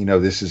saying,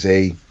 this is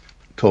a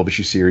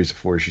 12-issue series, a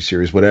 4-issue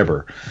series,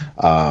 whatever,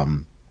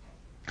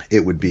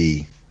 it would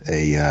be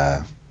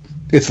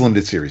it's a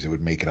limited series. It would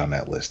make it on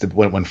that list.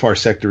 When Far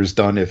Sector is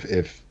done,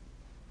 if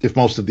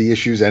most of the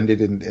issues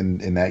ended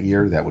in that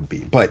year, that would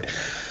be. But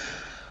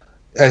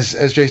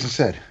as Jason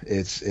said,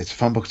 it's a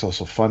fun book. It's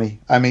also funny.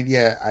 I mean,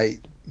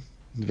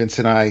 Vince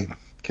and I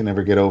can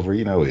never get over,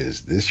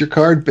 is this your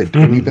card? But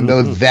even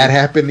though that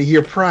happened the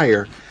year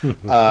prior,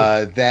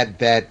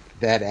 that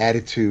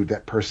attitude,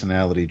 that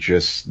personality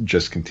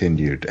just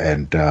continued.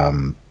 And,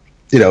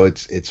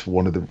 it's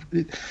one of the,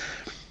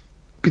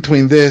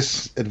 between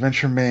this,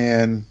 Adventure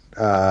Man,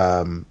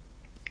 other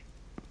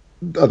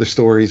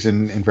stories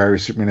in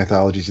various Superman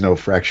anthologies,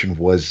 Fraction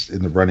was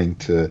in the running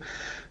to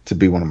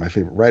be one of my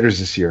favorite writers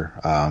this year.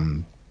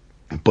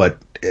 But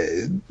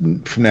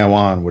from now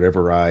on,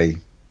 whenever,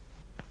 and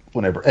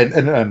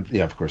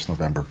of course,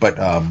 November.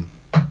 But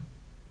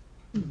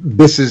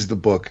this is the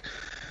book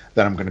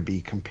that I'm going to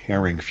be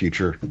comparing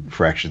future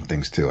Fraction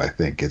things to. I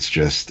think I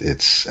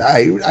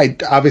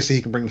obviously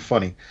he can bring the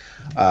funny.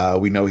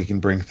 We know he can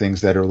bring things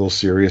that are a little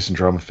serious and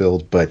drama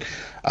filled, but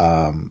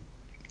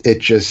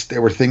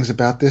there were things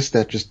about this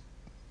that just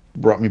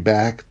brought me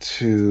back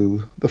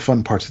to the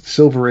fun parts of the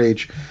Silver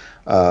Age.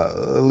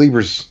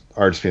 Lieber's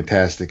art is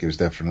fantastic. It was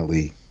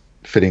definitely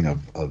fitting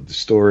of the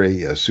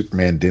story.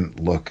 Superman didn't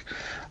look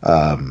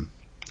out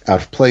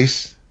of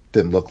place.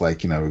 Didn't look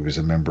like he was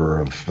a member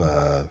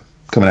of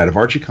coming out of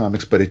Archie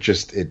Comics, but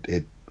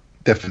it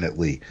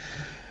definitely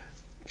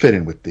fit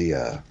in with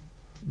the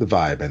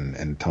vibe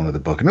and tone of the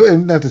book.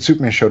 And not that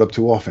Superman showed up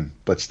too often,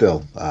 but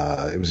still,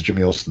 it was a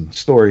Jimmy Olsen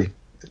story,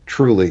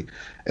 truly,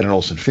 and an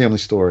Olsen family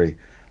story.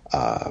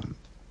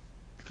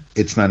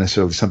 It's not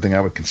necessarily something I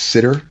would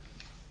consider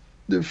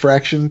the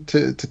Fraction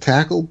to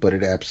tackle, but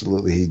it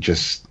absolutely he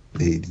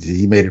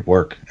made it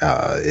work.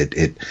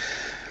 It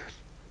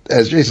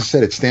as Jason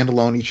said, it's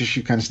standalone. Each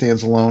issue kind of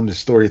stands alone. The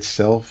story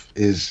itself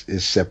is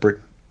separate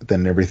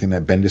than everything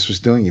that Bendis was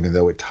doing, even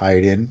though it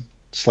tied in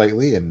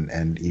slightly,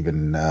 and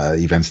even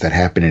events that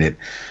happen in it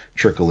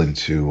trickle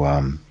into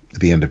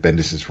the end of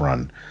Bendis's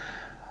run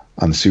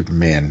on the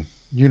Superman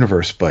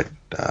universe. But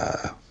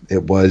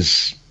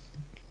this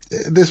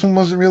one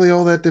wasn't really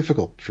all that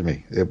difficult for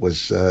me. It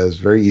was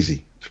very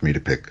easy for me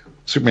to pick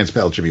Superman's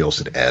pal Jimmy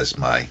Olsen as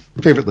my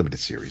favorite limited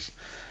series.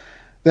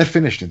 That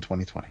finished in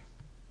 2020.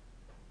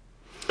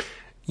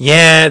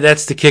 Yeah,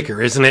 that's the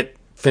kicker, isn't it?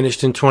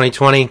 Finished in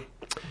 2020.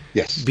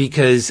 Yes.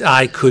 Because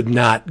I could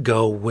not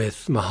go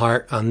with my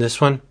heart on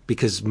this one,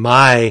 because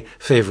my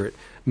favorite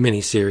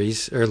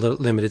miniseries or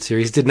limited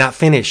series did not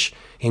finish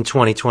in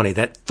 2020.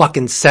 That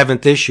fucking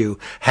 7th issue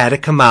had to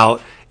come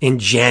out in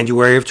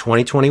January of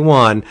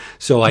 2021,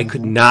 so I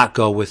could not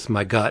go with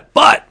my gut.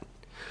 But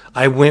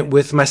I went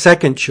with my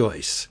second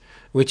choice,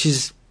 which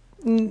is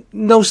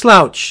no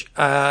slouch.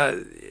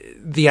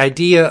 The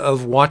idea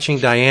of watching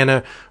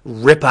Diana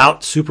rip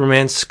out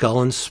Superman's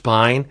skull and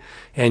spine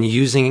and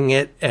using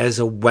it as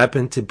a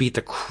weapon to beat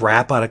the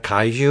crap out of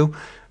kaiju.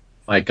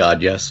 My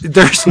God, yes.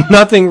 There's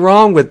nothing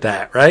wrong with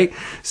that, right?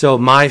 So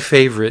my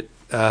favorite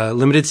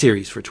limited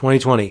series for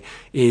 2020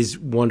 is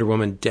Wonder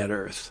Woman Dead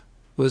Earth.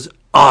 It was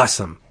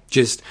awesome.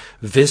 Just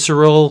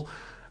visceral,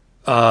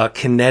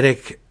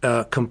 kinetic,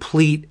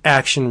 complete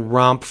action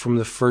romp from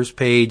the first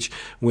page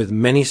with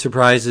many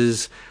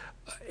surprises.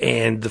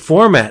 And the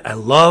format, I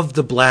love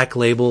the black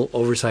label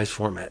oversized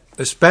format,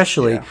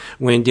 especially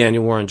when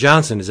Daniel Warren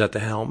Johnson is at the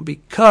helm,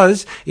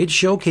 because it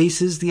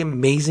showcases the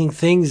amazing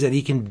things that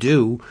he can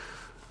do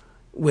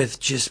with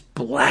just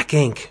black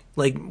ink.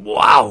 Like,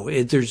 wow,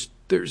 I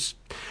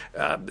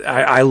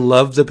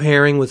love the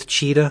pairing with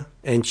Cheetah,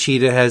 and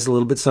Cheetah has a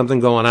little bit something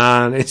going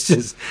on. It's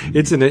just,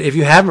 if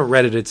you haven't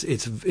read it,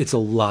 it's a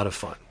lot of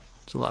fun.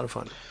 It's a lot of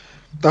fun.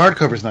 The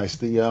hardcover's nice.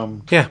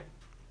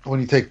 when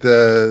you take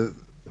the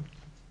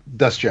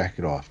dust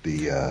jacket off,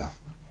 the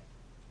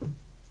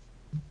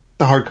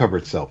hardcover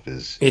itself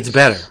is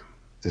better.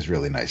 Is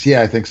really nice.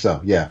 Yeah, I think so.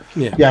 Yeah.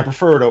 I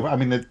prefer it over. I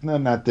mean,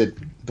 not that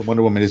the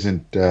Wonder Woman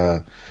isn't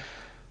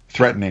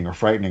threatening or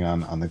frightening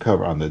on the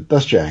cover on the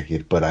dust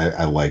jacket, but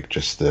I like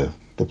just the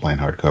plain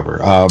hardcover.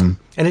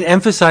 And it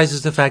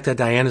emphasizes the fact that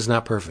Diana's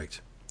not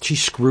perfect. She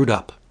screwed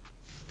up,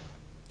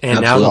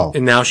 and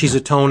now she's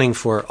atoning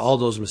for all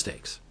those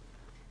mistakes.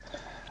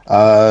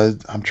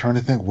 I'm trying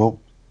to think. Well,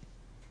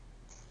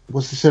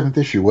 what's the 7th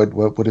issue? What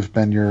would have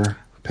been your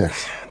pick?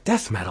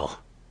 Death Metal.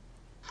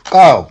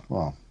 Oh,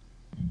 well,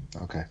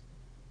 okay.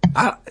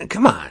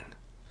 Come on.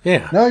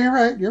 Yeah. No, you're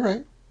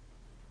right.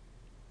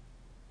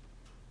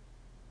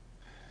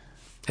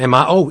 Am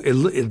I?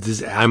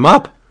 I'm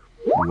up.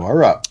 You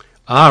are up.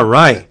 All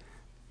right.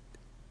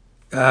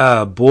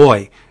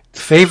 Boy.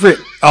 Favorite.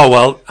 Oh,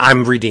 well,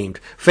 I'm redeemed.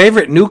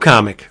 Favorite new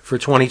comic for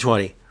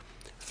 2020.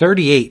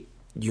 38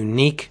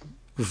 unique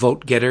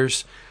vote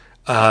getters.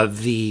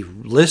 The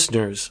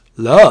listeners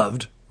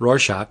loved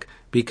Rorschach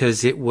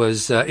because it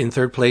was in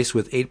third place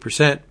with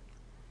 8%.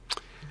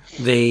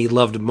 They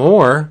loved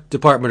more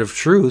Department of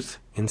Truth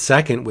in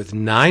second with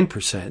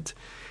 9%.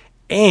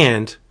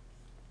 And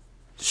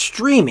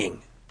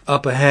streaming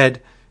up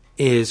ahead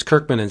is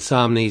Kirkman and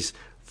Somney's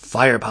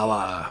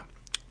Firepower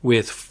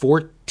with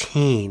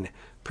 14%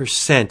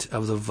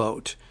 of the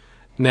vote.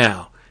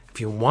 Now,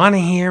 if you want to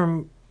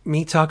hear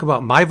me talk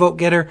about my vote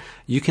getter,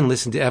 you can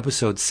listen to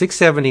episodes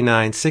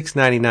 679,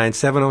 699,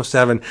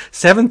 707,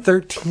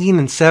 713,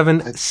 and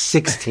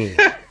 716.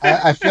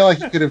 I feel like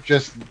you could have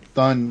just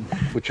done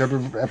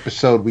whichever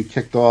episode we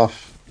kicked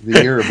off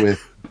the year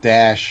with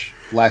Dash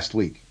last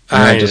week.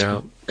 I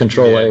know.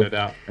 Control A. No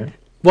doubt.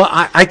 Well,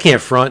 I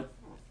can't front.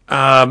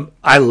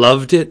 I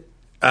loved it.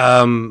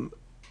 I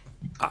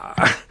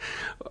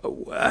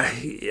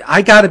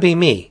gotta be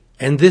me.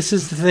 And this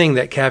is the thing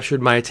that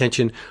captured my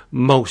attention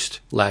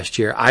most last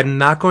year. I'm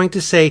not going to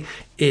say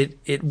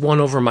it won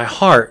over my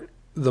heart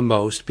the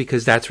most,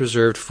 because that's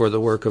reserved for the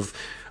work of,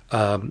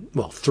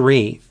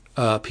 3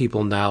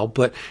 people now.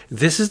 But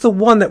this is the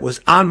one that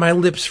was on my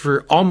lips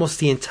for almost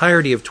the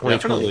entirety of 2020.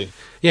 Definitely.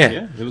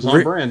 Yeah, it was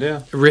on brand,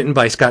 yeah. Written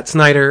by Scott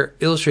Snyder,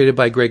 illustrated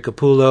by Greg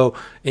Capullo,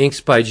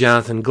 inks by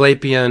Jonathan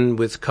Glapion,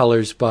 with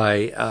colors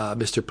by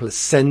Mr.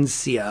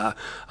 Placencia.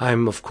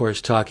 I'm, of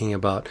course, talking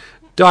about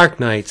Dark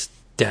Knight's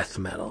Death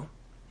Metal.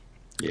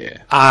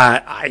 Yeah.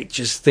 I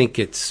just think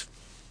it's,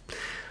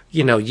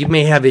 you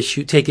may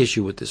take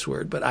issue with this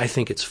word, but I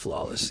think it's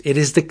flawless. It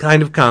is the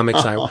kind of comics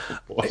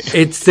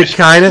it's the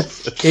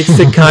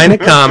kind of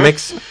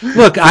comics.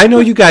 Look, I know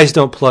you guys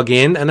don't plug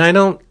in, and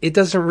it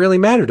doesn't really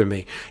matter to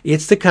me.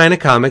 It's the kind of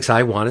comics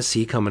I want to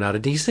see coming out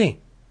of DC.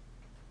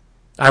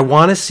 I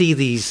want to see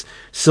these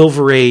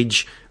Silver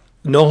Age,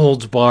 no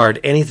holds barred,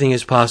 anything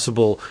is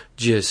possible,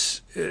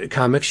 just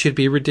comics should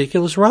be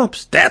ridiculous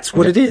romps. That's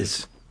what it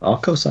is. I'll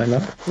co-sign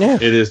that. Yeah.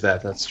 It is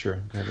that. That's true.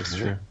 That is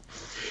true.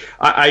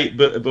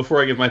 But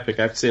before I give my pick,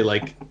 I have to say,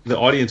 like, the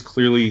audience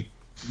clearly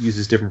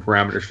uses different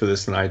parameters for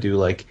this than I do.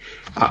 Like,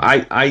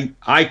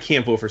 I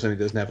can't vote for something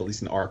that doesn't have at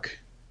least an arc.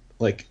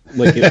 Like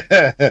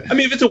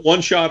if it's a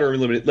one shot or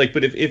limited,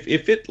 but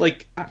if it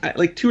like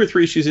 2 or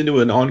 3 issues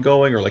into an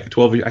ongoing or like a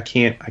 12, I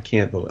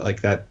can't vote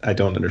like that. I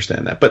don't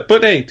understand that. But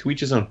hey, to each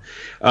his own.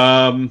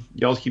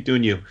 Y'all keep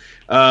doing you.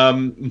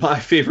 My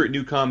favorite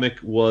new comic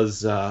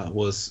was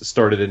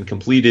started and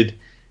completed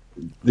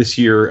this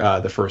year,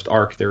 the first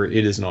arc.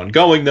 It is an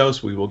ongoing though,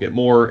 so we will get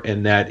more,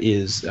 and that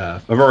is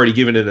I've already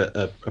given it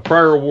a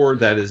prior award.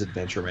 That is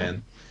Adventure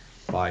Man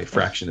by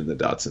Fraction and the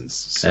Dodsons.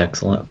 So,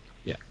 excellent.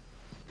 Yeah.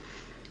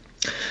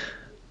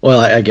 Well,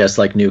 I guess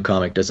like new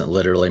comic doesn't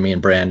literally mean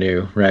brand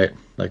new, right?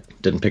 Like,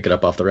 didn't pick it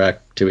up off the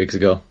rack 2 weeks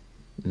ago,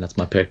 and that's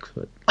my pick.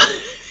 But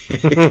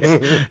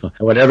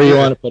whatever you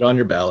want to put on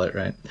your ballot,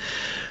 right?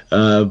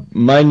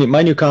 My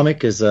new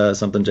comic is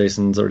something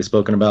Jason's already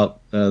spoken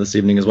about this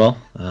evening as well.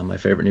 My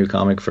favorite new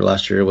comic for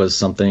last year was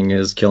Something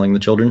Is Killing the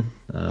Children.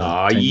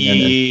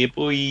 Yeah,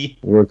 boy.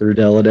 War Through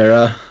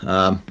Deladera.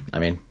 I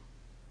mean,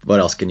 what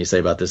else can you say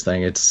about this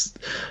thing? It's,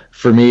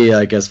 for me,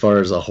 like, as far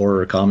as a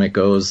horror comic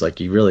goes,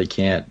 like, you really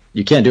can't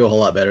do a whole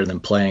lot better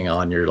than playing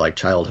on your like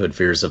childhood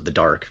fears of the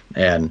dark,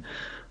 and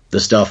the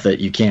stuff that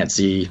you can't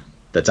see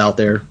that's out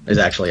there is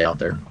actually out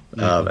there.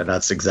 And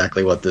that's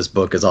exactly what this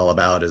book is all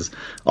about, is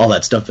all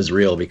that stuff is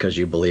real because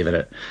you believe in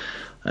it.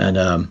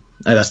 And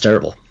that's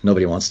terrible.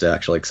 Nobody wants to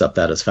actually accept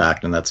that as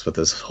fact, and that's what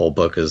this whole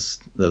book is,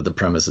 the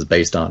premise is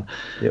based on.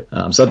 Yep.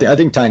 So I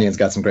think Tynion's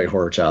got some great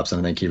horror chops, and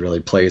I think he really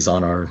plays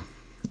on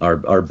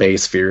our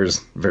base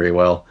fears very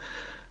well.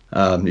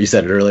 You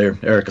said it earlier,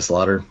 Erica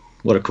Slaughter,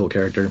 what a cool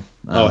character.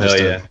 Hell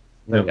yeah.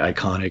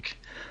 Iconic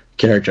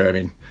character. I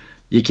mean,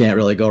 you can't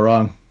really go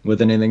wrong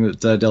with anything that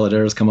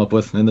Deladera's come up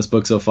with in this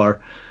book so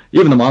far.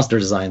 Even the monster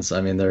designs,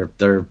 I mean,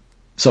 they're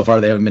so far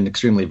they haven't been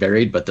extremely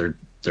varied, but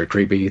they're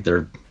creepy.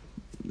 They're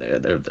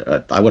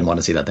I wouldn't want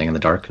to see that thing in the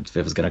dark if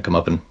it was going to come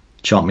up and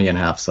chomp me in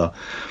half. So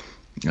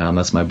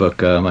that's my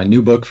book, my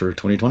new book for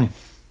 2020.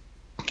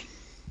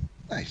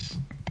 Nice.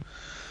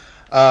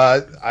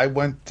 I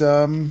went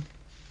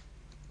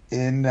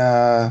in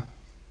our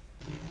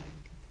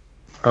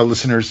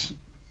listeners'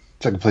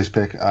 second place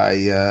pick.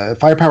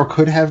 Firepower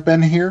could have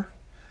been here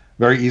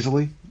very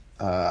easily.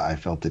 I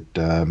felt it.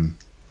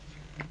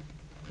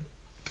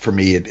 For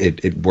me,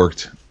 it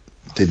worked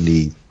in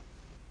the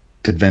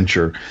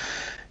adventure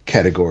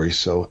category,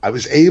 so I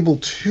was able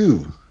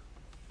to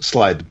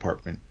slide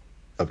Department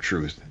of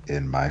Truth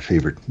in my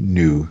favorite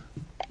new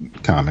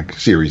comic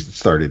series that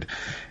started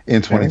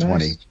in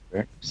 2020.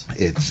 Nice.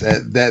 It's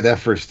that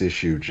first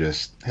issue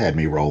just had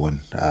me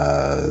rolling.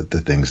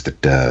 The things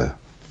that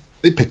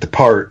they picked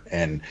apart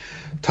and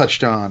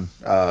touched on.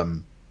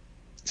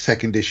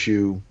 Second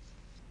issue,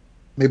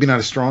 maybe not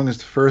as strong as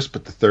the first,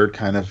 but the third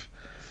kind of.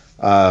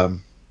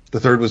 The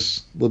third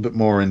was a little bit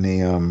more in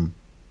the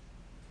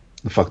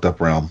fucked up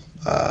realm,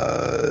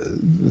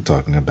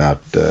 talking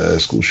about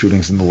school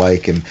shootings and the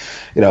like, and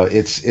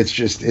it's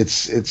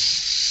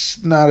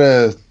not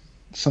a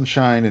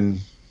sunshine and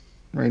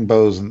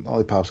rainbows and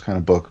lollipops kind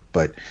of book,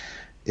 but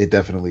it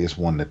definitely is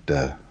one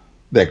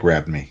that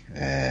grabbed me,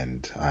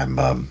 and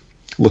I'm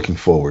looking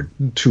forward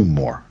to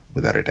more,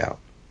 without a doubt.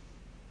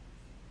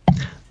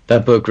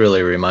 That book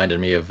really reminded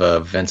me of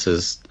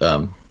Vince's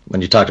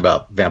when you talked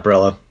about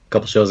Vampirella a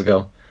couple shows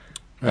ago,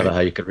 right. About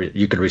how you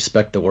could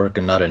respect the work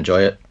and not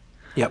enjoy it.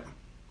 Yep.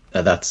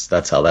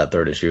 That's how that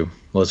third issue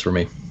was for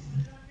me.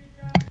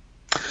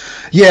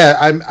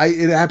 Yeah,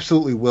 it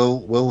absolutely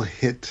will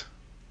hit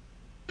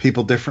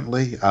people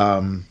differently.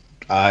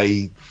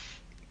 I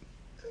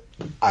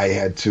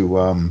had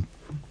to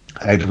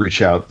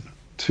reach out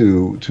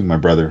to my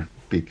brother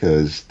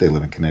because they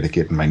live in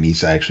Connecticut, and my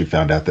niece. I actually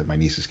found out that my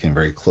nieces came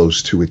very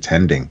close to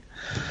attending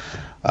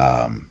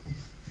the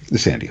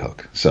Sandy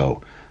Hook.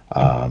 So,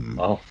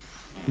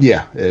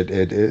 yeah,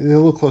 it a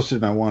little closer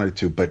than I wanted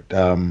to, but.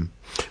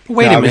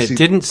 Wait a minute!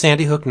 Didn't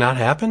Sandy Hook not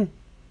happen?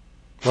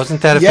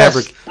 Wasn't that a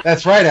fabric?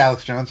 That's right,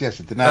 Alex Jones. Yes,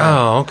 it did not.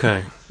 Oh,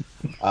 okay.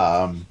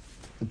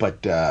 But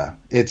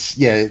it's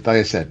like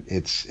I said,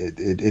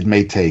 it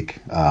may take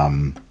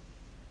some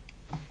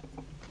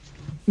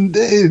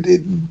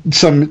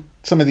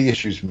of the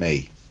issues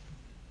may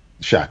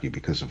shock you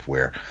because of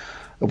where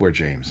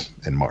James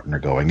and Martin are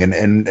going,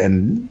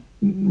 and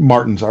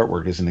Martin's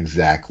artwork isn't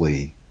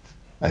exactly,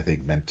 I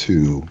think, meant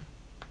to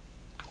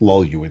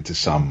lull you into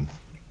some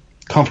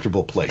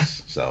comfortable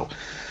place. So,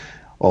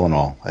 all in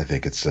all, I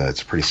think it's a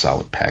pretty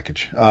solid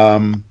package.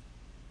 The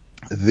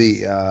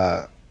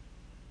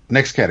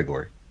next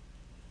category,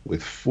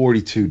 with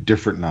 42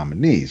 different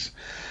nominees,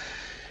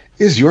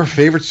 is your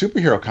favorite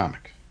superhero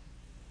comic.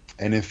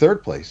 And in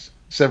third place,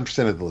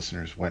 7% of the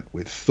listeners went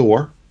with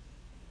Thor,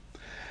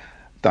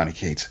 Donny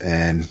Cates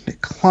and Nick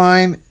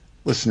Klein.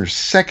 Listeners'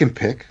 second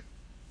pick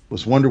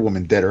was Wonder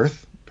Woman Dead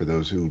Earth, for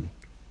those who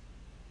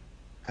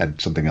had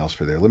something else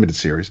for their limited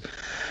series.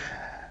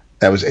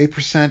 That was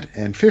 8%,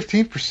 and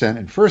 15%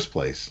 in first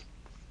place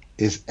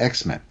is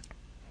X-Men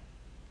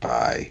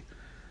by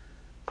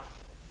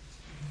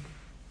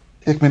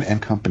Hickman and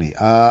Company.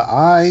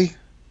 I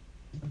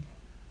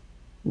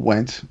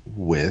went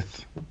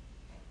with.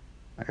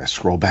 I gotta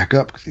scroll back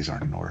up because these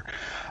aren't in order.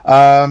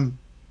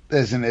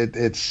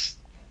 It's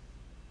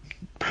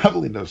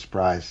probably no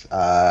surprise,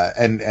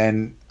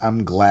 and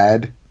I'm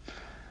glad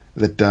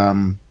that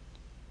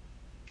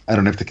I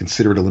don't have to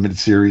consider it a limited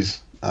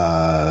series.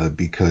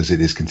 Because it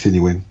is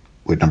continuing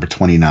with number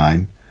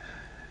 29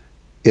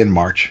 in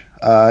March.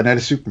 Night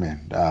of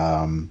Superman.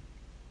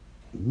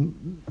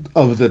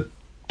 Of the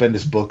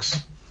Bendis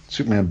books,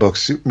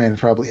 Superman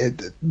probably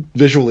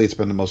visually it's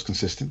been the most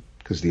consistent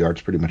because the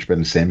art's pretty much been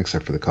the same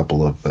except for the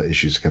couple of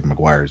issues Kevin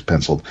Maguire has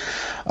penciled.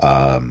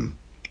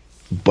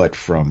 But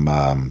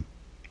from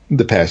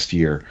the past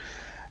year,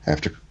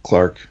 after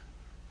Clark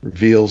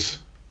reveals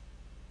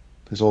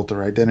his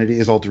alter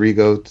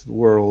ego to the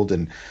world,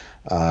 and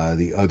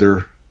the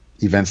other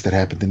events that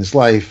happened in his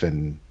life,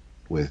 and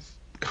with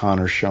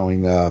Connor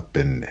showing up,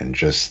 and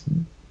just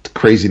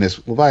craziness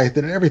with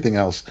Leviathan and everything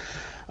else,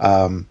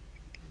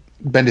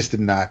 Bendis did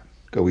not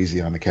go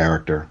easy on the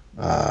character.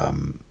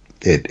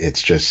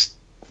 It's just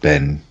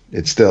been,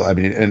 it's still, I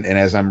mean, and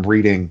as I'm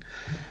reading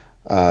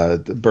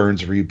the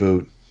Burns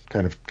reboot,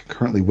 kind of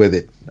currently with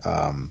it,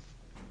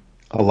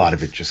 a lot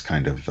of it just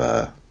kind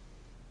of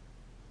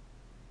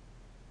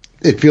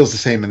it feels the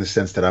same in the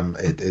sense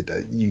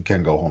that you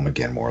can go home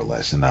again, more or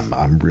less, and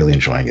I'm really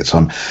enjoying it. So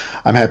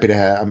I'm happy to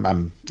have.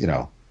 I'm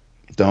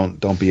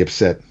don't be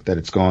upset that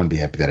it's gone. Be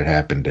happy that it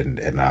happened,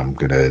 and I'm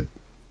gonna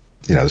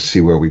see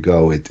where we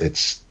go.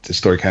 It's the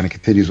story kind of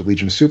continues with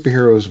Legion of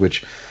Superheroes,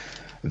 which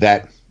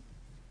that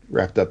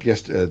wrapped up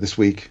this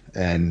week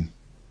and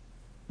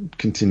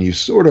continues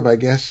sort of, I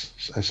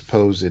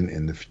suppose,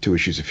 in the 2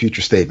 issues of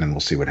Future State, and we'll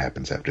see what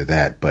happens after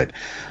that. But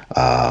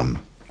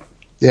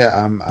yeah,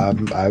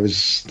 I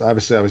was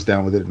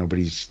down with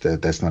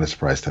it. That's not a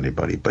surprise to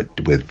anybody.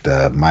 But with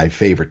my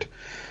favorite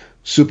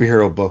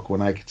superhero book,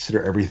 when I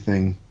consider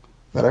everything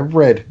that I've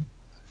read,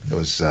 it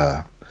was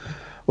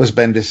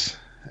Bendis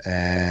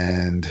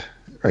and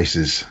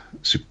Rice's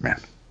Superman.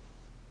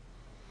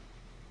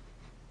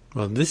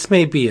 Well, this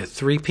may be a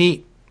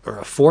three-peat or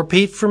a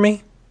four-peat for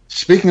me.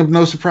 Speaking of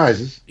no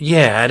surprises.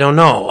 Yeah, I don't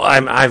know.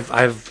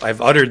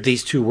 I've uttered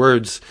these two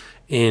words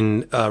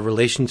in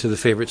relation to the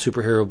favorite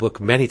superhero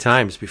book many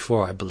times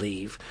before, I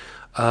believe.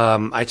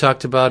 I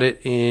talked about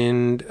it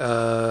and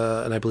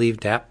I believe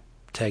Dap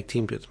tag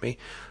teamed with me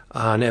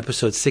on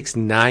episode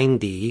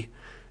 690.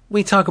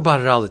 We talk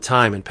about it all the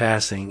time in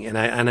passing,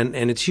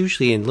 and it's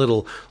usually in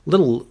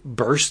little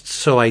bursts,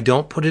 so I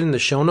don't put it in the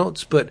show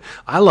notes. But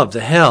I love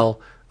the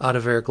hell out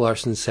of Erik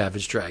Larson's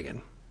Savage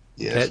Dragon.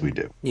 Yes, we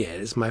do. Yeah,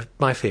 it is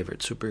my favorite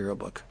superhero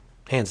book,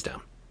 hands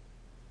down.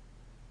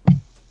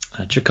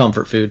 That's your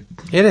comfort food.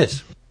 It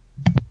is.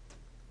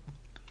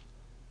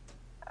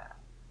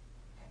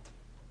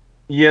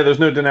 Yeah, there's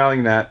no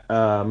denying that.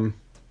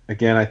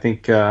 Again, I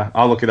think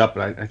I'll look it up,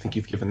 but I think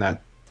you've given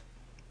that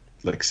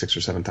like 6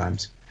 or 7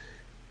 times.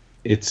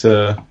 It's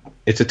a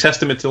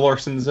testament to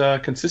Larson's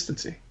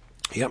consistency.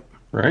 Yep.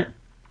 Right.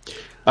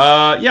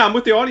 Yeah, I'm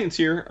with the audience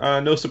here.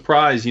 No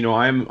surprise,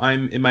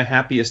 I'm in my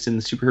happiest in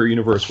the superhero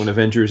universe when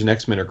Avengers and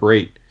X-Men are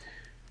great.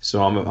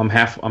 So I'm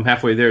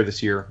halfway there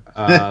this year.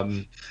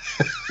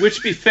 Which,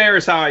 to be fair,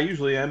 is how I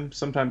usually am.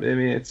 Sometimes, I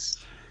mean, it's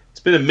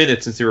been a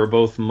minute since they were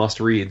both must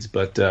reads,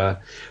 but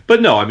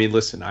no, I mean,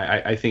 listen,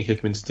 I think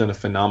Hickman's done a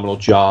phenomenal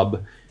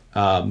job.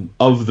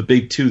 Of the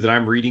big two that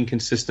I'm reading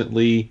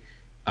consistently,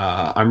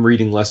 I'm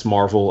reading less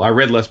Marvel. I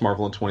read less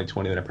Marvel in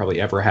 2020 than I probably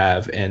ever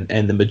have, and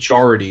the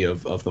majority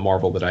of the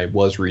Marvel that I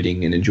was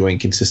reading and enjoying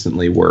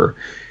consistently were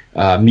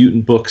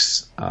mutant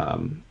books.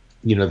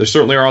 There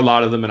certainly are a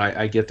lot of them, and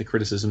I get the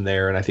criticism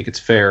there, and I think it's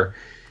fair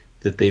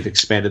that they've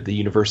expanded the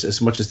universe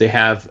as much as they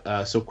have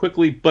so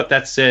quickly. But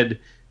that said,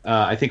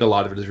 I think a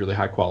lot of it is really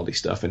high quality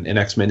stuff, and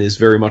X-Men is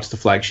very much the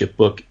flagship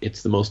book.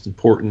 It's the most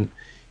important.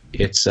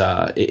 It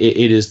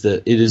is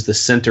the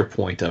center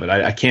point of it.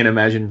 I can't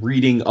imagine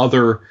reading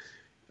other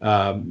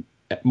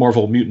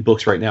Marvel mutant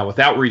books right now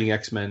without reading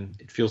X-Men.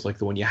 It feels like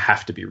the one you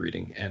have to be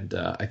reading, and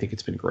I think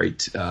it's been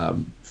great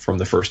from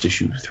the first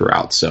issue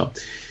throughout. So,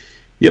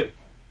 yep,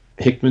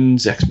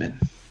 Hickman's X-Men.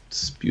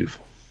 It's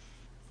beautiful.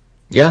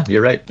 Yeah,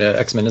 you're right.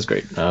 X-Men is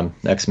great.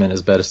 X-Men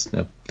is best.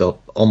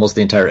 Almost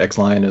the entire X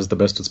line is the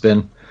best it's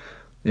been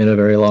in a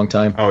very long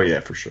time. Oh yeah,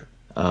 for sure.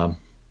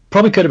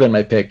 Probably could have been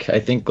my pick.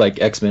 I think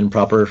like X-Men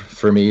proper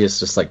for me is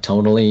just like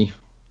tonally.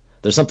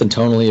 There's something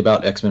tonally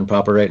about X-Men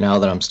proper right now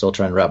that I'm still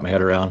trying to wrap my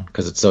head around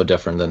because it's so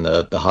different than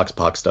the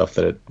Hoxpox stuff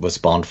that it was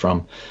spawned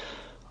from.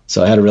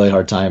 So I had a really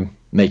hard time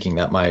making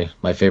that my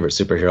favorite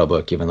superhero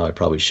book, even though I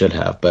probably should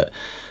have. But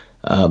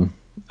I'm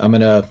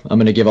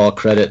gonna give all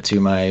credit to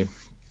my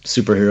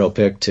superhero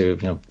pick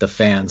to the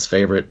fans'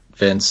 favorite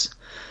Vince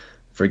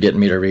for getting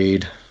me to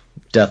read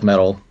Death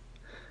Metal.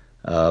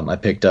 I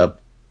picked up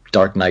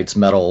Dark Knight's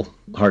Metal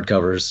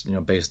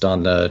hardcovers, based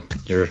on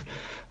your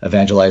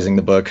evangelizing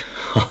the book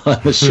on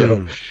the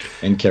show,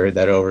 and carried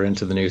that over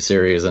into the new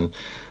series. And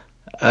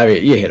I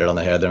mean, you hit it on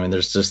the head. I mean,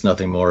 there's just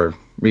nothing more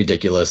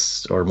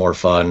ridiculous or more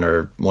fun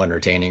or more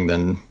entertaining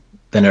than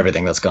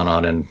everything that's gone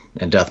on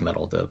in Death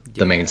Metal,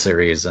 the main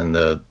series and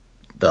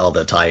all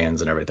the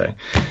tie-ins and everything.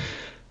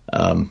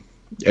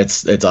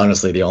 It's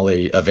honestly the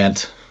only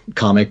event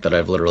comic that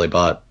I've literally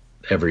bought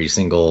every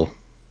single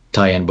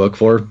tie-in book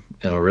for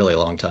in a really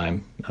long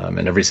time,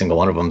 and every single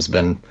one of them's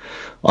been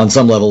on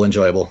some level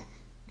enjoyable,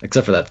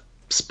 except for that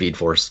Speed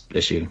Force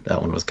issue.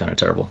 That one was kind of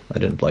terrible. I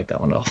didn't like that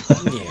one at all.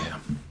 Yeah,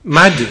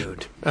 my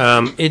dude.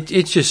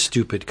 It's just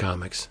stupid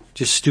comics,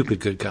 just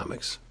stupid good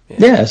comics.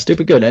 Yeah,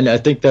 stupid good, and I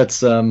think that's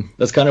kind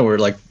of where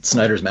like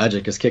Snyder's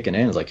magic is kicking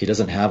in. It's like he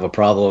doesn't have a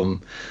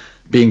problem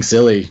being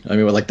silly. I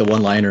mean, with like the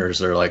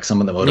one-liners or like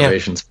some of the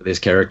motivations for these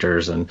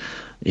characters, and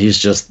he's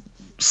just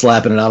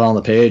slapping it out on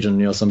the page.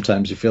 And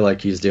sometimes you feel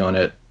like he's doing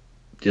it,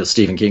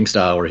 Stephen King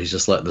style, where he's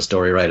just letting the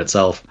story write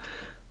itself.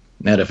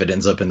 And if it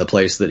ends up in the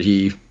place that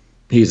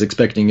he's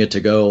expecting it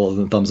to go, well,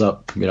 then thumbs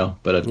up.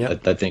 But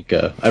I think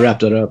I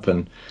wrapped it up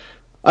and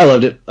I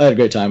loved it. I had a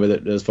great time with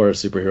it. As far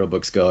as superhero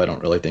books go, I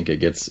don't really think it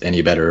gets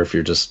any better if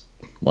you're just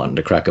wanting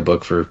to crack a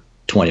book for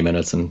 20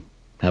 minutes and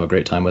have a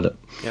great time with it.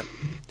 Yep.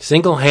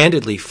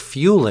 Single-handedly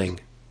fueling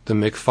the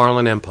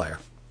McFarlane Empire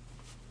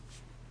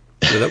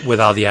with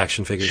all the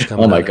action figures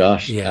coming out. Oh my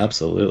gosh, yeah,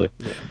 absolutely.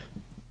 Yeah.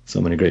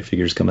 So many great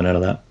figures coming out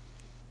of that.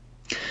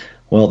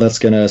 Well, that's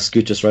going to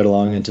scooch us right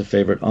along into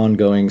favorite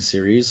ongoing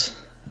series.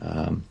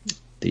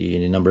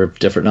 The number of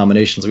different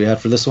nominations we had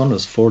for this one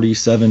was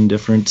 47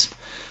 different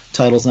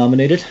titles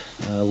nominated.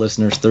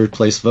 Listeners' third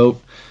place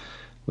vote,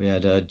 we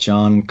had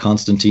John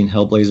Constantine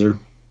Hellblazer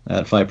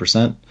at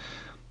 5%.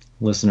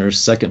 Listeners'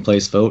 second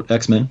place vote,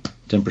 X-Men,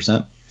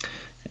 10%.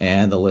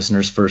 And the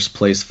listeners' first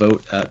place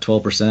vote at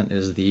 12%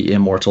 is the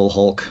Immortal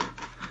Hulk,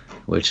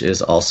 which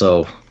is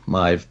also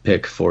my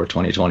pick for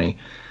 2020.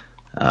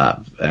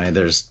 I mean,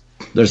 there's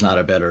not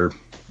a better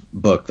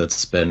book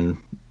that's been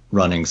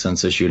running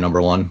since issue number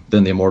 1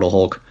 than the Immortal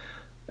Hulk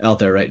out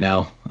there right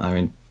now. I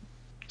mean,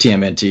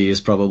 TMNT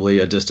is probably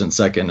a distant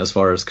second as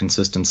far as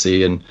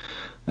consistency and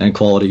and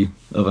quality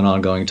of an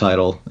ongoing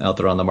title out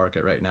there on the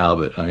market right now.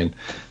 But I mean,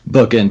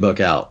 book in, book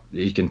out,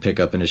 you can pick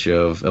up an issue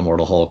of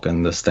Immortal Hulk,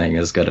 and this thing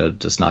is gonna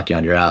just knock you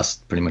on your ass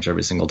pretty much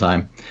every single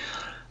time.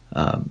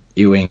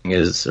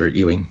 Ewing's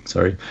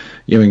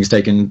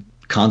taking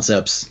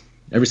concepts.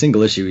 Every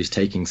single issue, he's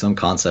taking some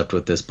concept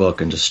with this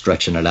book and just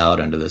stretching it out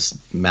into this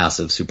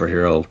massive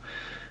superhero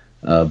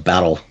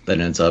battle that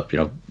ends up,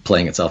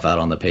 playing itself out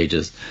on the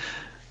pages.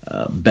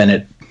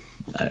 Bennett,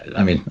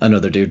 I mean,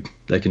 another dude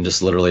that can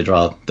just literally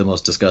draw the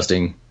most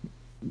disgusting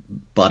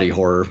body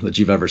horror that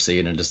you've ever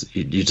seen, and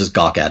you just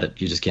gawk at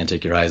it. You just can't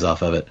take your eyes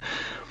off of it.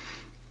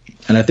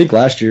 And I think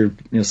last year,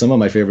 some of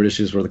my favorite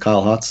issues were the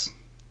Kyle Hotz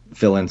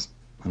fill-ins.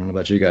 I don't know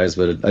about you guys,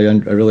 but I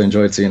really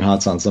enjoyed seeing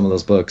Hotz on some of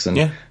those books, and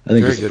I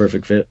think it's a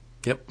perfect fit.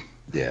 Yep.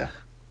 Yeah.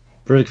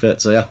 Perfect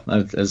fit. So yeah,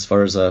 as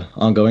far as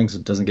ongoings,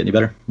 it doesn't get any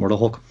better. Mortal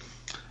Hulk.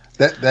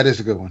 That is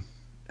a good one,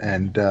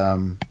 and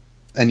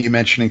you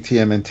mentioning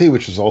TMNT,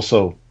 which is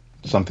also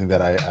something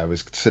that I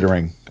was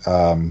considering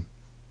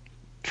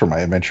for my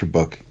adventure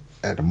book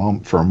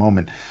for a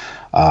moment.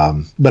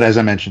 But as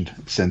I mentioned,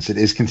 since it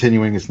is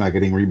continuing, it's not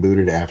getting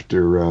rebooted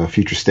after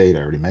Future State. I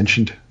already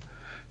mentioned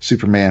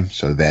Superman,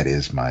 so that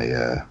is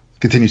my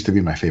continues to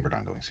be my favorite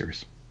ongoing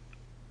series.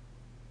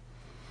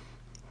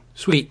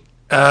 Sweet.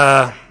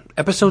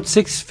 Episode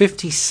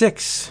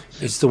 656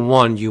 is the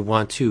one you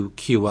want to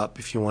queue up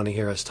if you want to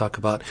hear us talk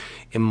about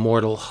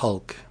Immortal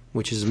Hulk,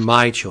 which is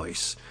my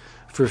choice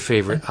for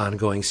favorite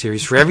ongoing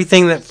series for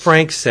everything that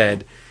Frank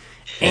said.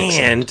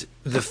 And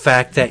the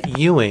fact that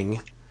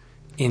Ewing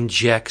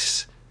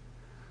injects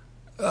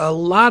a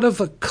lot of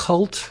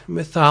occult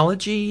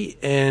mythology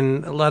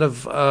and a lot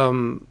of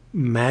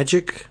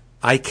magic,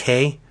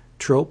 IK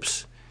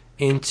tropes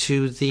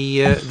into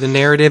the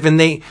narrative, and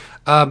they,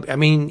 I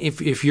mean,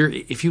 if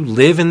you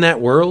live in that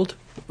world,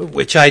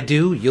 which I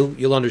do,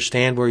 you'll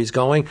understand where he's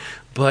going.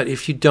 But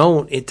if you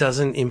don't, it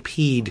doesn't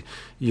impede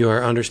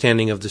your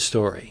understanding of the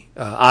story.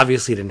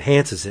 Obviously, it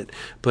enhances it.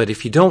 But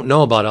if you don't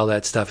know about all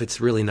that stuff,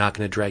 it's really not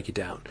going to drag you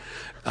down.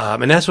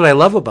 And that's what I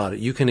love about it.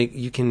 You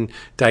can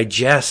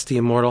digest the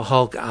Immortal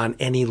Hulk on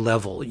any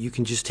level. You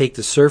can just take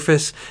the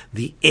surface,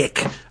 the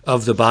ick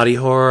of the body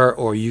horror,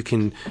 or you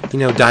can,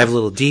 dive a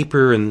little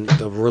deeper in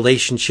the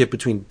relationship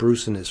between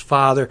Bruce and his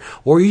father,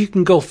 or you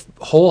can go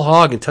whole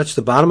hog and touch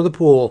the bottom of the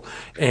pool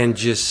and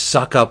just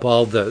suck up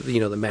all the,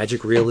 the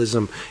magic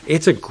realism.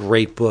 It's a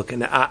great book,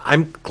 and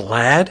I'm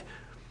glad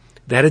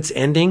that it's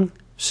ending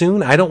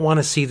soon. I don't want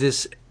to see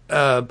this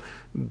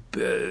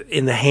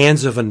in the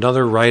hands of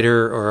another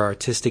writer or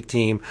artistic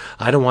team.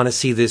 I don't want to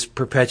see this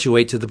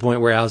perpetuate to the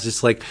point where I was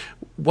just like,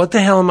 what the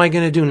hell am I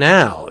going to do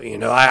now?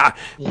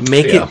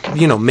 Make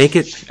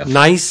it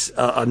nice,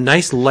 a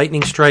nice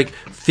lightning strike,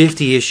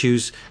 50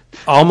 issues,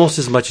 almost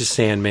as much as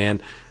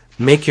Sandman.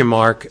 Make your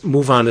mark,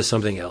 move on to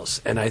something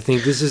else. And I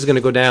think this is going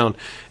to go down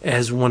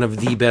as one of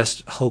the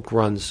best Hulk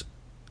runs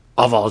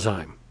of all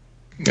time.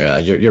 Yeah,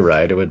 you're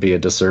right. It would be a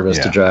disservice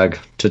to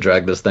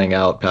drag this thing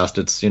out past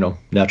its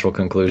natural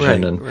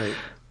conclusion. Right.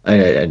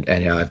 And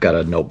I've got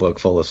a notebook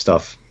full of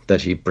stuff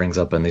that he brings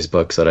up in these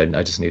books that I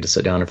just need to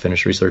sit down and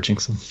finish researching.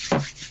 So,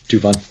 too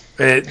fun.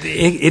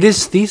 It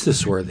is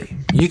thesis worthy.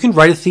 You can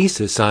write a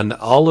thesis on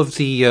all of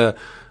the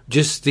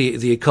just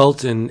the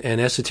occult and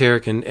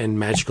esoteric and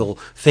magical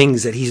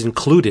things that he's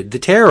included. The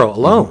tarot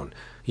alone.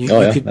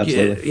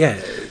 Absolutely.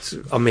 It's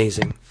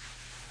amazing.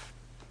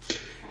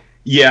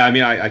 Yeah, I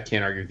mean, I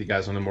can't argue with you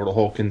guys on Immortal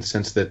Hulk in the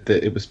sense that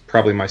it was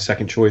probably my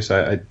second choice.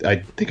 I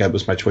think it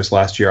was my choice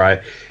last year.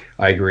 I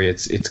agree.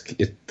 It's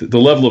the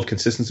level of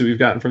consistency we've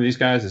gotten from these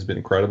guys has been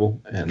incredible,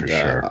 and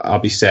I'll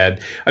be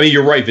sad. I mean,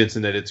 you're right,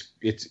 Vincent, that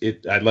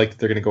I like that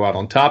they're going to go out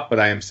on top, but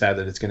I am sad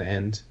that it's going to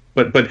end.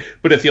 But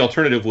if the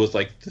alternative was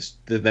like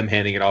them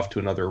handing it off to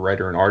another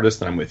writer and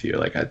artist, then I'm with you.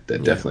 Like I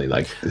definitely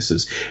like this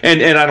is,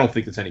 and I don't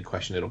think there's any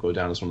question it'll go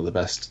down as one of the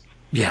best.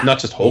 Yeah, not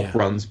just Hulk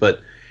runs,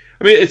 but.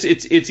 I mean,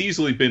 it's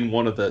easily been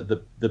one of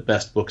the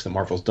best books that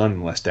Marvel's done in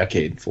the last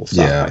decade. Full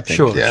stop. Yeah, I think.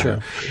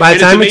 Sure. By the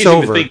time it's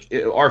over,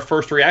 our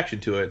first reaction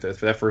to it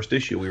for that first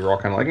issue, we were all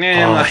kind of like, "Nah,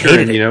 I'm not sure."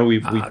 And,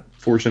 we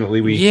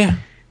fortunately we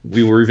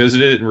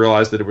revisited it and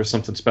realized that there was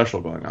something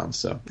special going on.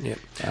 So,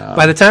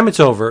 by the time it's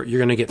over, you're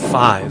going to get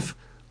 5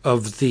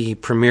 of the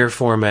premiere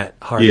format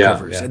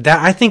hardcovers. Yeah.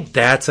 I think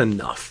that's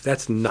enough.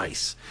 That's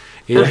nice.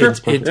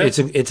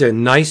 It's a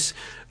nice.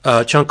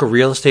 Chunk of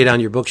real estate on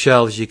your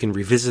bookshelves. You can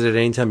revisit it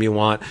anytime you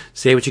want.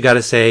 Say what you got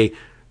to say.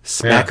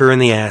 Smack her in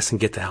the ass and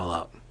get the hell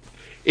out.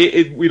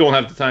 We don't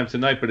have the time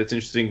tonight, but it's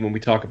interesting when we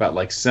talk about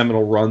like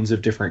seminal runs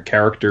of different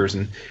characters,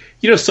 and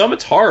some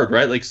it's hard,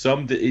 right? Like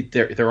some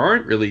there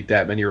aren't really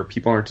that many, or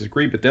people aren't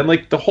disagree. But then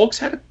like the Hulk's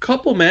had a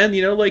couple, man.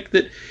 Like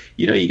that.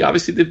 You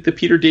obviously the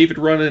Peter David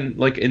run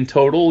in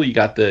total. You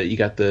got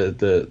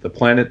the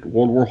Planet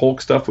World War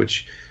Hulk stuff,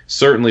 which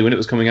certainly when it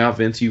was coming out,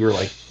 Vince, you were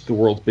like the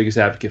world's biggest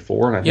advocate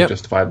for, and I think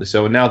justifiably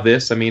so. And now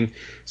this, I mean,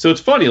 so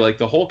it's funny. Like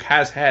the Hulk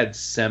has had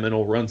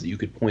seminal runs that you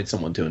could point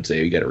someone to and say,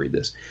 "Oh, you got to read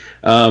this."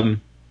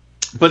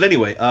 But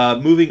anyway,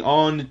 moving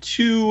on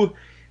to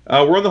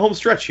we're on the home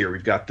stretch here.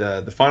 We've got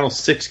the final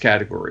 6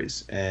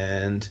 categories,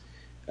 and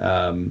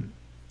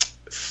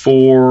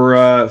For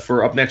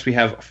up next, we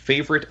have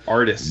favorite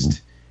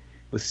artist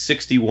with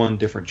 61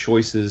 different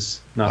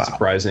choices. Not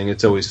surprising.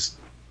 It's always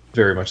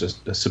very much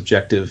a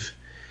subjective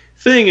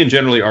thing, and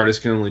generally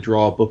artists can only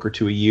draw a book or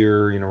two a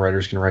year.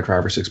 Writers can write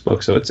 5 or 6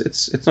 books, so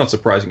it's not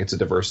surprising. It's a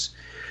diverse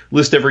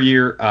list every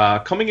year.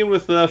 Coming in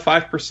with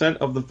 5%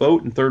 of the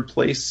vote in third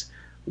place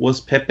was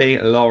Pepe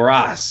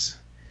Larraz.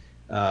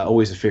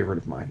 Always a favorite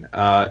of mine.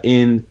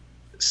 In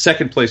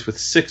second place with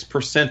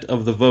 6%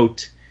 of the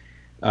vote,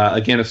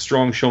 again, a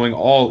strong showing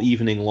all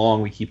evening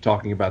long. We keep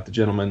talking about the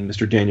gentleman,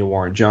 Mr. Daniel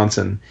Warren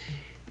Johnson.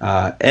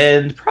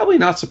 And probably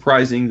not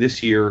surprising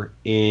this year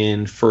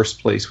in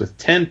first place with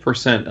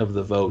 10% of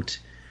the vote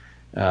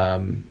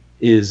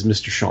is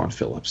Mr. Sean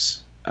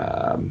Phillips.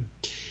 Sean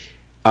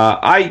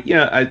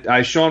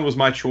was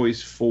my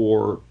choice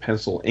for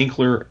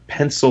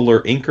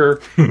penciler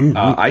inker.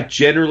 I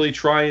generally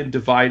try and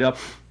divide up,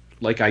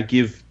 like I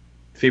give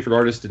favorite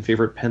artist and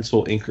favorite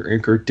pencil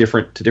inker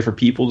different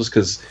people, just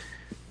because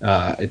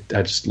I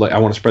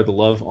want to spread the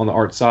love on the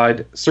art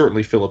side.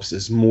 Certainly Phillips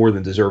is more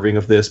than deserving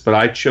of this, but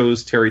I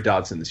chose Terry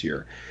Dodson this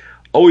year.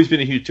 Always been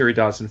a huge Terry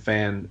Dodson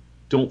fan.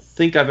 Don't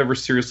think I've ever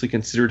seriously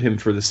considered him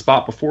for the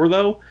spot before,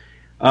 though.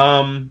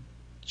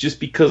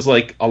 Just because,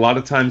 like, a lot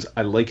of times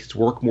I like his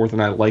work more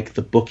than I like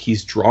the book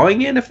he's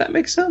drawing in, if that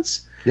makes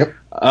sense. Yep.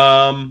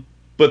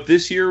 But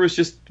this year was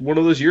just one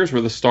of those years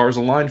where the stars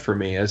aligned for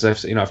me. As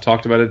I've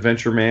talked about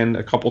Adventure Man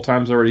a couple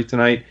times already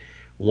tonight.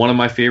 One of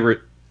my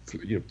favorite,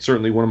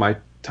 certainly one of my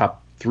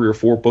top 3 or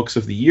 4 books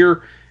of the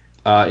year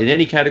in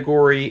any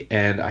category.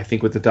 And I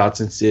think what the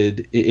Dodsons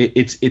did,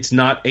 it's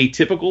not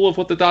atypical of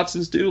what the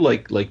Dodsons do.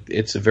 Like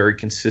it's a very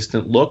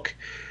consistent look,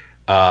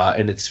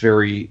 and it's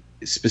very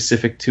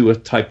specific to a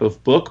type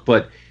of book.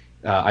 But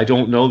I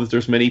don't know that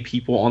there's many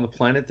people on the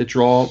planet that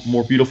draw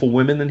more beautiful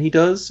women than he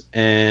does.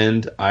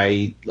 And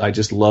I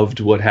just loved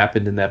what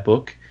happened in that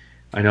book.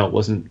 I know it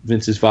wasn't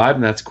Vince's vibe,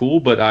 and that's cool,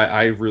 but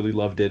I really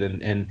loved it.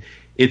 And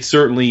it's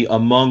certainly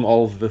among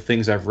all of the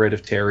things I've read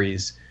of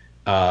Terry's,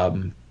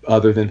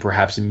 other than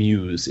perhaps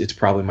Muse, it's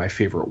probably my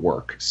favorite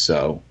work.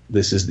 So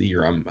this is the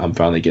year I'm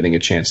finally getting a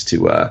chance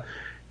to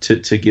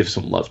give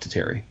some love to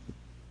Terry.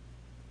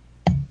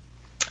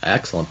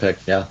 Excellent pick.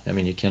 Yeah, I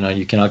mean you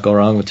cannot go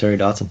wrong with Terry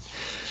Dodson.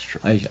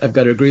 I've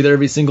got to agree with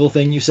every single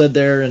thing you said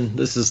there, and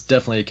this is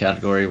definitely a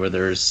category where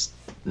there's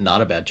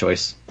not a bad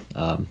choice,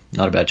 not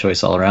a bad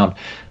choice all around,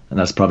 and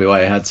that's probably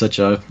why I had such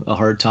a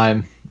hard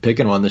time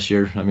picking one this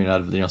year. I mean,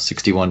 out of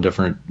 61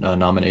 different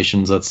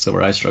nominations, that's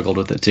where I struggled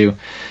with it too.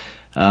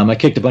 I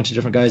kicked a bunch of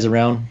different guys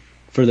around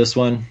for this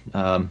one.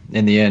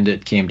 In the end,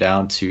 it came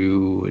down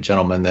to a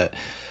gentleman that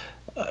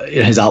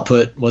his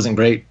output wasn't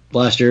great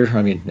last year.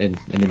 I mean, in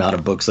the amount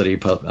of books that he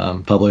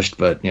published,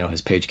 but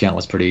his page count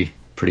was pretty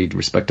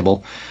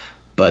respectable.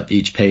 But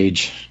each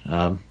page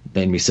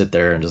made me sit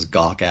there and just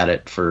gawk at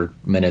it for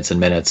minutes and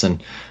minutes,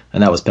 and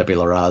that was Pepe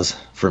Larraz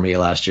for me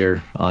last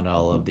year on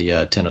all of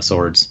the Ten of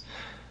Swords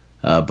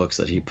books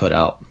that he put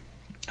out.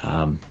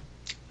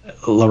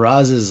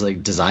 Larraz's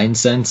like design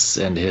sense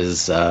and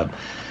his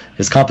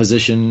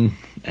composition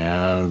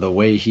and the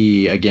way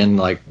he, again,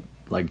 like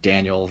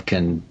Daniel,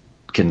 can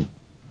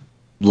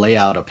lay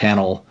out a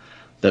panel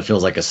that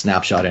feels like a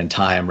snapshot in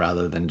time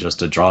rather than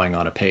just a drawing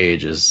on a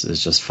page is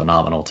just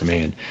phenomenal to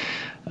me.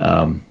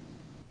 And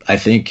I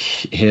think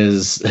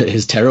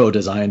his tarot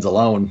designs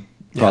alone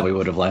probably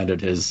would have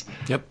landed his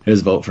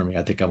vote for me.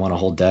 I think I want a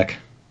whole deck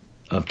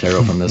of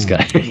tarot from this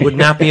guy. Would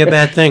not be a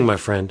bad thing, my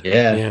friend.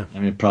 Yeah. I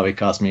mean, it probably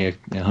cost me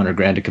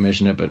 $100,000 to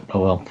commission it, but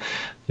oh well,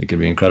 it could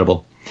be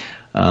incredible.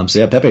 So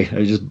yeah, Pepe,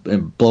 he just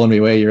blowing me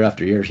away year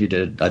after year. He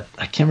did. I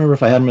can't remember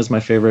if I had him as my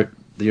favorite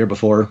the year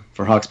before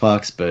for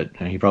Hoxpox, but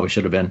he probably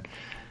should have been.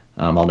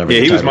 I'll never.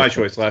 Yeah, he was my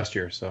choice last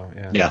year. So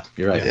yeah. Yeah,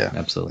 you're right. Yeah,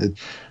 absolutely.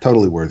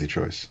 Totally worthy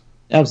choice.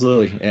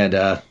 Absolutely, and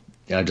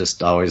I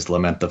just always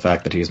lament the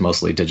fact that he's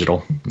mostly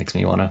digital. Makes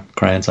me want to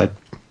cry inside.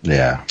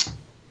 Yeah.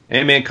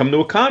 Hey man, come to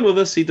a con with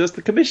us. He does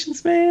the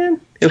commissions, man.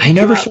 He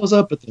never shows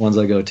up at the ones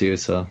I go to,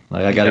 so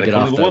I got to get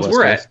off the that ones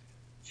we're at.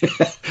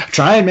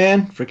 Trying,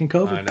 man. Freaking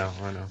COVID. I know.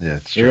 Yeah,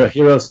 it's true.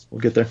 Heroes. We'll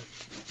get there.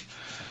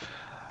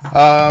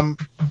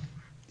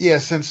 Yeah,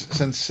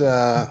 since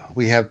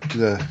we have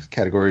the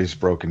categories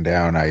broken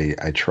down,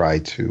 I try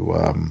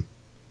to.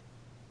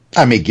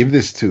 I may give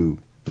this to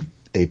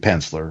a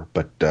penciler,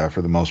 but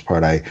for the most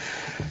part, I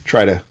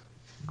try to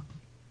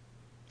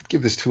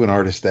give this to an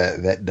artist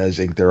that does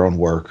ink their own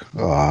work.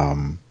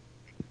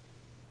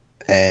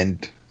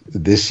 And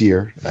this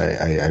year,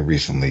 I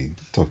recently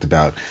talked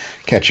about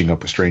catching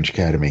up with Strange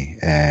Academy,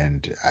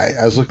 and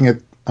I was looking at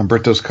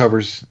Umberto's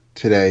covers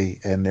today,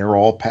 and they're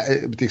all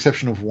with the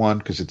exception of one,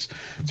 because it's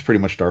pretty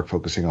much dark,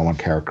 focusing on one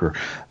character.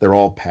 They're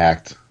all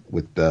packed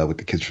with the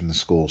kids from the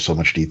school, so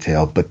much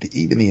detail. But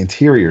even the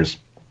interiors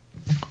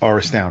are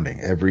astounding.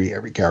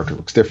 Every character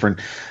looks different.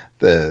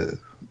 The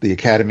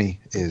academy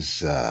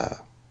is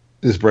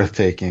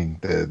breathtaking.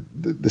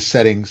 The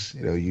settings,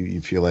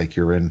 you feel like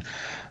you're in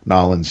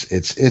Nolans.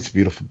 It's a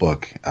beautiful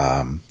book.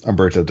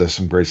 Umberto does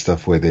some great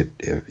stuff with it.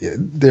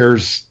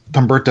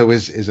 Umberto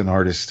is an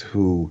artist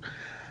who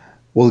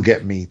will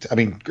get me. I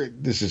mean,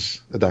 this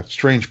is a Doctor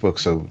Strange book,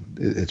 so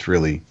it's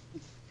really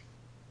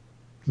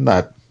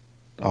not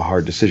a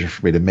hard decision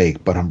for me to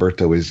make. But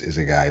Humberto is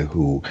a guy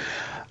who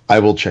I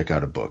will check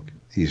out a book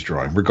he's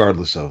drawing,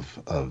 regardless of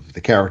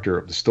the character,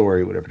 of the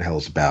story, whatever the hell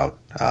it's about.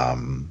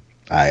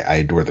 I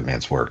adore the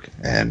man's work,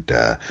 and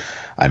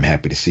I'm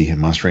happy to see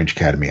him on Strange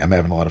Academy. I'm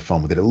having a lot of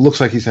fun with it. It looks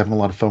like he's having a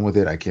lot of fun with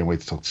it. I can't wait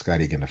to talk to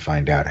Scotty again to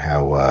find out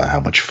how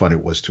much fun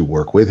it was to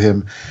work with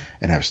him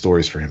and have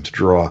stories for him to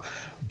draw.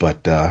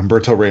 But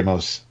Humberto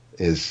Ramos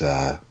is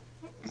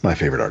my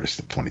favorite artist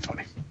of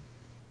 2020.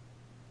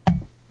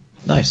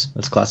 Nice.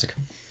 That's classic.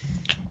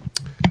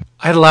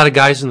 I had a lot of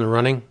guys in the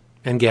running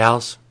and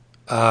gals,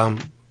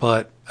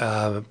 but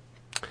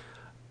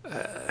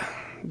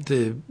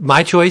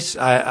my choice,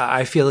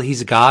 I feel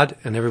he's a god,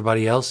 and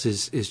everybody else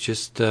is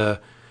just an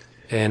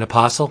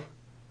apostle.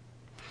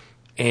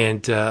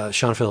 And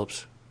Sean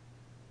Phillips,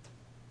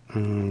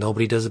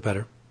 nobody does it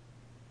better.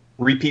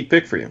 Repeat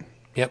pick for you.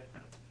 Yep.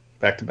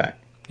 Back to back.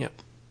 Yep.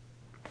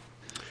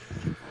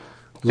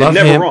 Love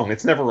never him. Wrong.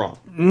 It's never wrong.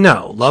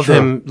 No, love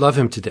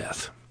him to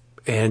death.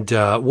 And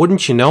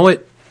wouldn't you know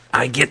it,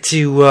 I get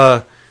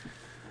to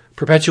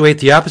perpetuate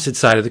the opposite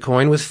side of the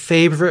coin with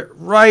favorite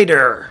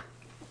writer.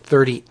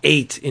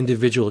 38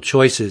 individual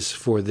choices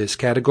for this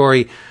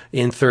category.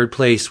 In third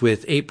place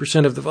with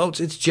 8% of the votes,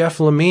 it's Jeff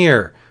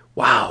Lemire.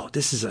 Wow,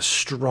 this is a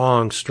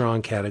strong,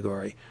 strong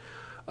category.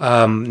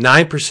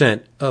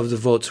 9% of the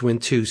votes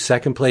went to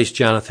second place,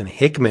 Jonathan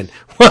Hickman.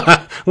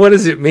 What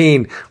does it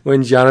mean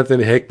when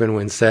Jonathan Hickman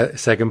wins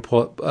second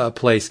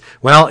place?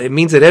 Well, it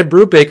means that Ed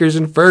Brubaker's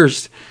in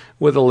first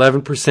with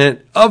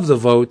 11% of the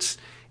votes.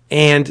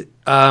 And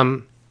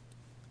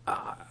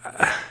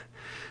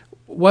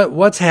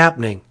what's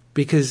happening?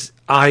 Because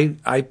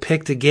I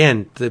picked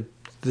again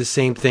the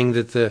same thing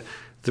that the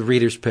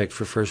readers picked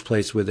for first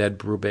place with Ed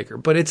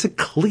Brubaker, but it's a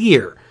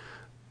clear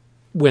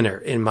winner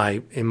in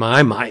my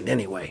mind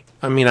anyway.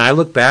 I mean, I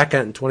look back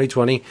at in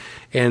 2020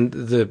 and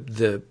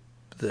the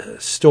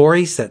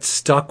stories that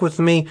stuck with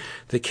me,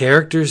 the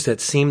characters that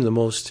seemed the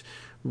most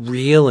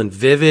real and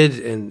vivid,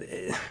 and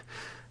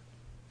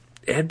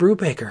Ed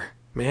Brubaker,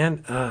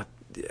 man, I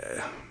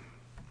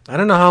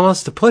don't know how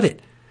else to put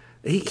it.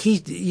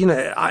 He, you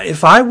know,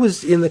 if I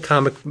was in the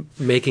comic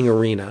making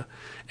arena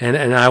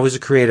and I was a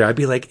creator, I'd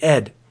be like,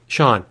 Ed,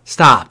 Sean,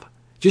 stop.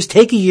 Just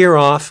take a year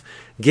off.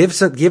 Give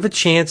a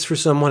chance for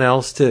someone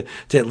else to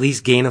at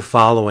least gain a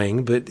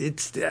following. But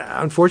it's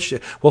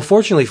unfortunate. Well,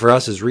 fortunately for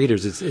us as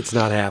readers, it's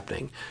not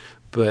happening.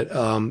 But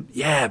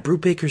yeah,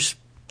 Brubaker's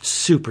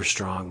super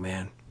strong,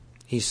 man.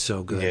 He's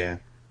so good. Yeah.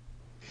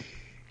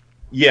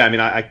 Yeah, I mean,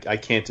 I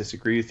can't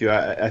disagree with you.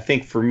 I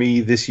think for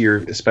me this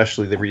year,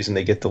 especially, the reason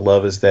they get the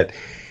love is that,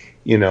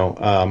 you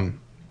know,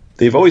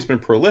 they've always been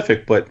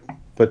prolific, but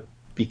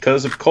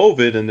because of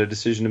COVID and their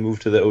decision to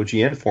move to the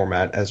OGN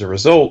format, as a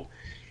result,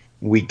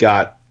 we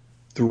got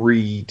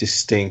 3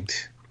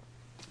 distinct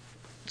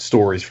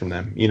stories from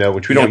them, you know,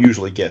 which we don't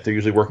usually get. They're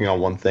usually working on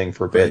one thing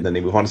for a bit and then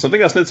they move on to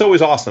something else, and it's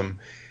always awesome.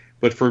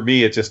 But for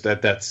me, it's just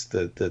that's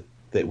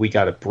that we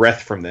got a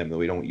breath from them that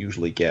we don't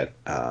usually get.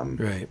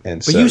 Right.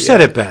 And but you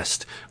said it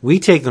best. We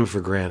take them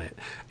for granted.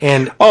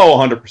 And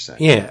 100%.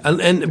 Yeah,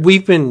 and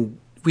we've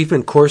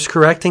been course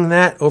correcting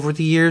that over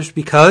the years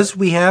because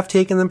we have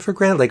taken them for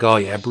granted. Like, oh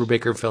yeah,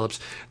 Brubaker, Phillips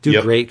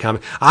do great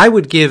comic. I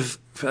would give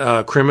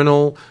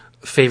Criminal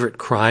favorite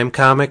crime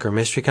comic or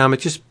mystery comic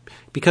just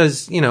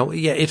because, you know,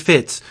 yeah, it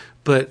fits.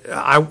 But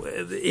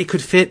it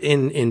could fit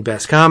in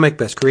best comic,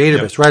 best creator,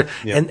 best writer,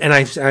 and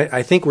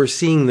I think we're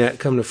seeing that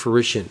come to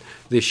fruition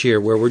this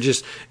year, where we're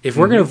just, if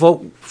we're going to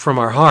vote from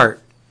our heart,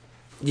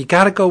 you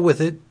got to go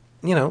with it,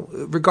 you know,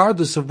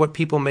 regardless of what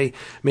people may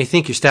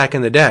think you're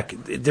stacking the deck.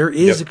 There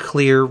is a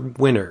clear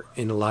winner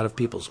in a lot of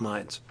people's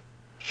minds.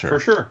 Sure. For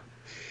sure.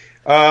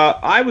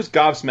 I was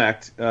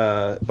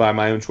gobsmacked by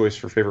my own choice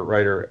for favorite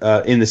writer,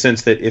 in the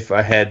sense that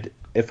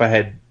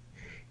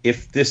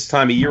if this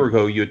time a year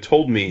ago you had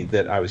told me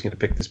that I was going to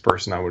pick this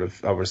person, I would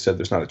have said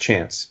there's not a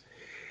chance.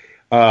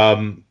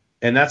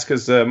 And that's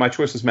because my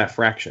choice was Matt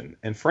Fraction.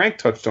 And Frank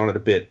touched on it a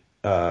bit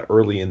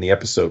early in the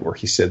episode, where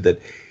he said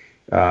that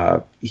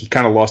he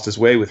kind of lost his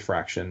way with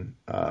Fraction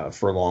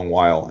for a long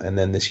while, and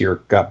then this year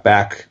got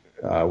back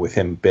with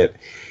him a bit.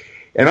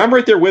 And I'm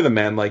right there with him,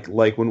 man. Like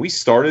when we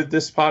started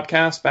this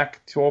podcast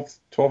back 12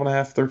 and a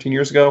half, 13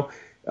 years ago,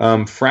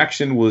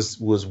 Fraction was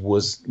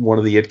one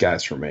of the it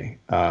guys for me.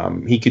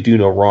 He could do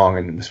no wrong,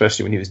 and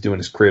especially when he was doing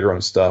his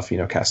creator-owned stuff, you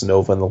know,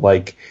 Casanova and the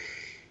like.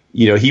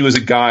 You know, he was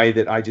a guy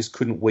that I just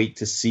couldn't wait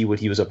to see what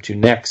he was up to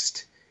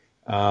next,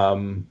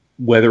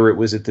 whether it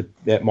was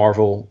at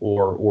Marvel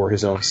or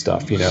his own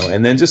stuff, you know.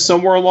 And then just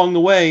somewhere along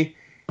the way,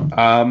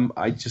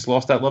 I just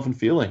lost that love and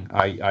feeling.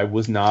 I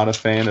was not a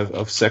fan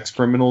of Sex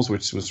Criminals,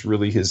 which was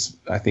really his,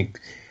 I think,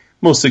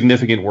 most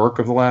significant work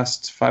of the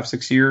last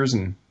 5-6 years,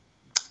 and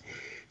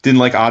didn't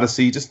like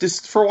Odyssey.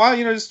 Just for a while,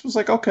 you know, just was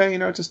like, okay, you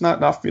know, just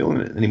not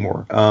feeling it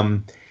anymore.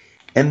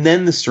 And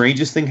then the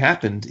strangest thing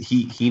happened.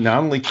 He not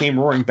only came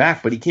roaring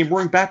back, but he came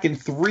roaring back in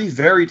 3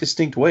 very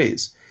distinct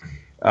ways.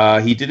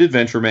 He did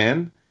Adventure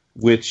Man,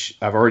 which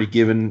I've already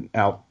given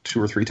out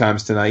 2 or 3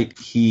 times tonight.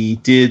 He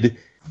did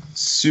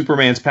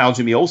Superman's pal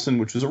Jimmy Olsen,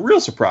 which was a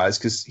real surprise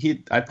because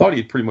I thought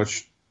he had pretty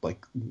much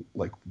like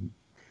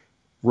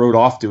wrote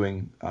off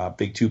doing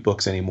Big Two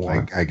books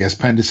anymore. I guess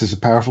Bendis is a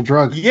powerful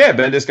drug. Yeah,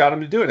 Bendis got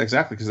him to do it,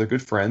 exactly, because they're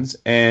good friends.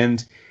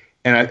 And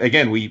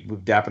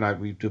again, Dap and I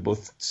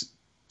both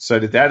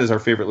cited that as our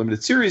favorite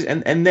limited series.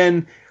 And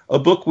then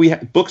books we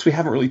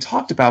haven't really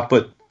talked about,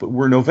 but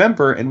we're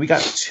November, and we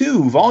got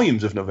 2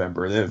 volumes of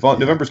November.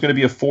 November is going to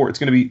be it's going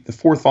to be the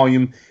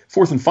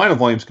 4th and final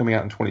volumes coming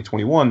out in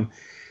 2021.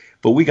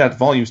 But we got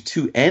volumes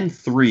 2 and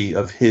 3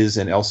 of his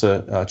and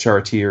Elsa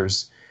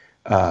Charatier's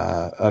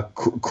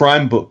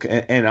crime book,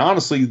 and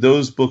honestly,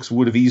 those books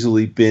would have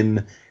easily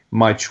been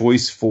my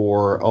choice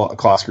for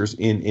Oscars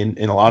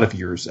in a lot of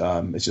years.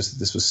 It's just that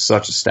this was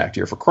such a stacked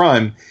year for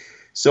crime.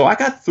 So I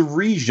got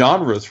 3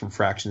 genres from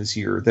Fraction this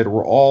year that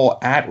were all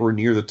at or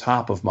near the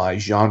top of my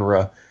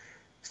genre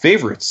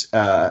favorites.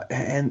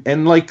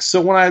 And like,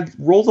 so when I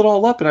rolled it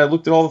all up and I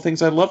looked at all the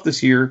things I loved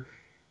this year,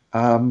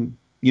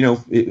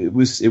 it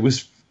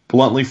was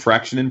bluntly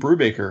Fraction and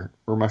Brubaker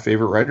were my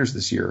favorite writers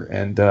this year.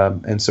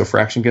 And so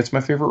Fraction gets my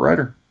favorite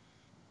writer.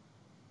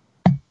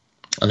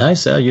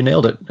 Nice. You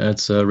nailed it.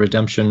 It's a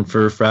redemption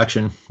for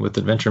Fraction with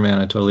Adventure Man.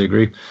 I totally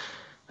agree.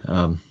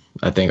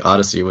 I think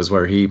Odyssey was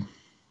where he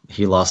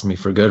lost me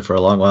for good for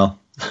a long while.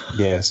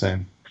 Yeah,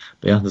 same.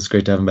 But yeah, it's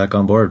great to have him back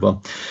on board.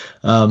 Well,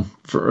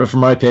 for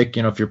my pick,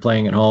 if you're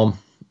playing at home,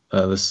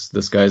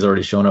 this guy's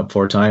already shown up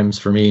 4 times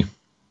for me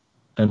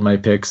in my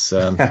picks.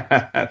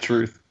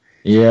 Truth.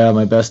 Yeah,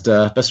 my best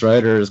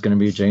writer is going to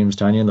be James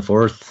Tynion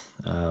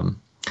IV.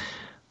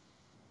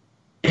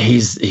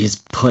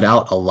 He's put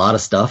out a lot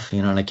of stuff,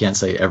 and I can't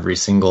say every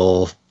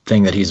single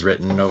thing that he's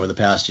written over the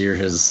past year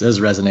has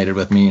resonated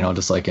with me.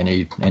 Just like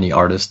any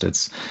artist,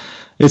 it's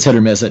hit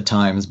or miss at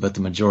times, but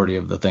the majority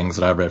of the things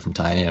that I've read from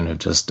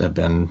Tynion have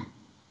been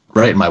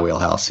right in my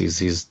wheelhouse.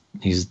 He's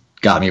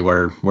got me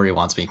where he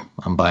wants me.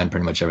 I'm buying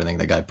pretty much everything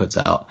the guy puts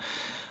out.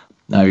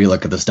 Now you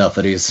look at the stuff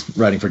that he's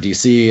writing for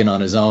DC and on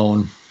his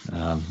own,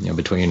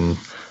 between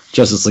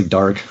Justice League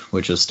Dark,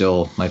 which is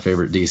still my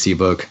favorite DC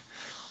book,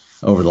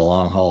 Over the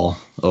Long Haul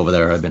over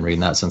there. I've been reading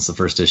that since the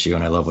first issue,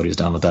 and I love what he's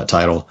done with that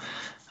title.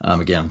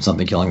 Again,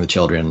 Something Killing the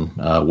Children,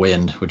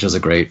 Wind, which is a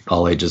great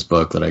all-ages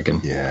book that I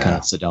can kind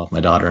of sit down with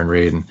my daughter and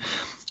read. And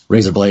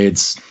Razor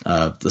Blades,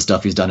 the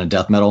stuff he's done in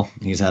Death Metal,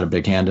 he's had a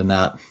big hand in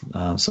that.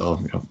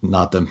 So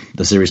not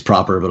the series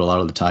proper, but a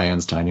lot of the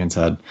tie-ins, Tynion's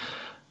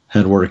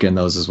had work in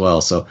those as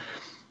well. So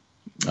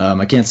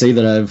I can't say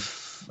that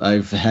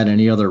I've had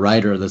any other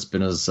writer that's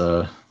been as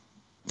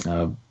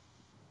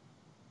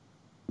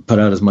put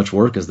out as much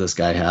work as this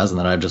guy has, and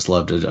then I've just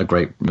loved a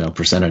great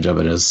percentage of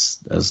it as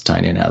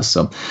Tynion has.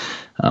 So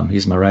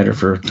he's my writer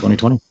for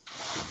 2020.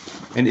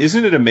 And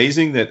isn't it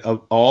amazing that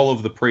of all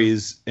of the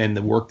praise and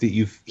the work that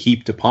you've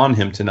heaped upon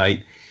him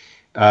tonight,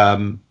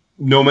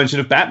 no mention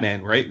of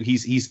Batman, right?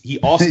 He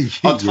also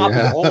on top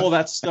of all of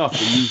that stuff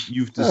that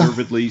you've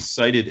deservedly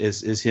cited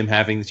as him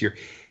having this year.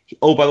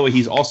 Oh, by the way,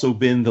 he's also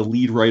been the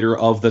lead writer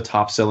of the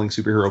top-selling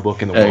superhero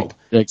book in the world.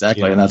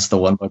 Exactly, and that's the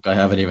one book I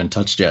haven't even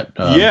touched yet.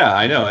 Yeah,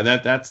 I know, and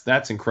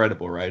that's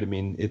incredible, right? I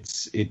mean,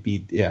 it's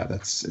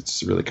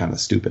really kind of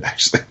stupid,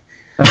 actually.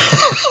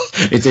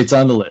 It's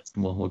on the list.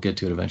 We'll get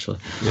to it eventually.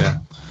 Yeah.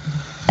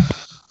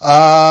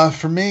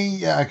 For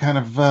me, I kind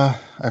of I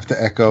have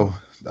to echo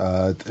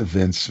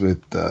Vince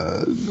with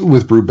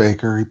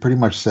Brubaker. He pretty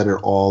much said it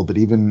all, but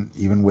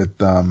even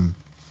with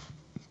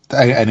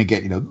and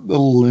again, the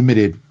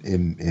limited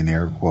in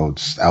air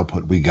quotes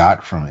output we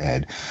got from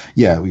Ed.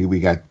 Yeah, we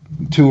got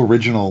 2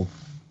 original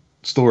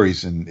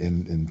stories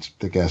in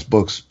thick ass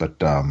books, but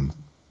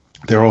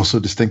they're also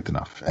distinct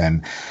enough.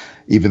 And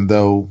even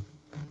though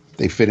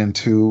they fit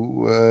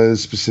into a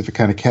specific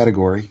kind of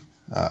category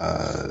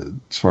as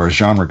far as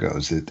genre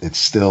goes,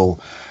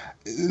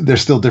 they're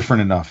still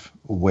different enough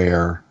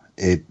where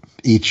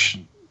each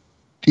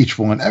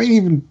one. I mean,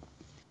 even.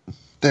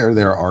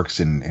 There are arcs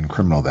in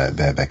Criminal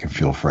that can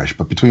feel fresh,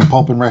 but between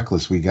Pulp and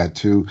Reckless, we got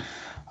 2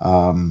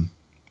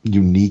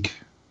 unique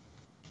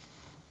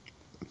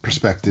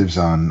perspectives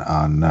on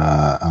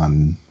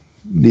the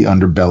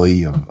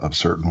underbelly of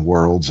certain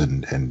worlds,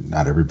 and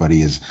not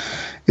everybody is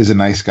a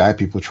nice guy.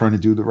 People are trying to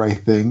do the right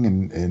thing,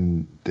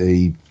 and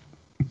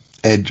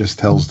Ed just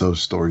tells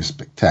those stories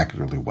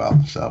spectacularly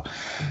well. So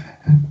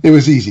it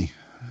was easy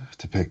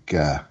to pick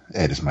Ed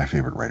as my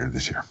favorite writer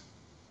this year.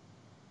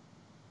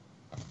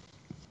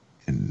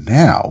 And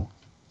now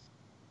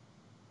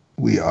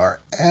we are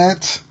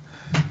at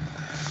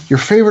your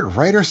favorite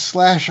writer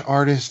 /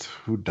 artist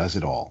who does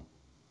it all.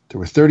 There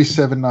were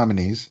 37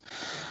 nominees,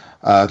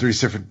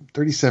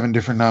 37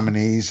 different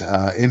nominees.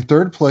 In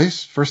third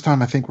place, first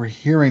time I think we're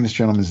hearing this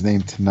gentleman's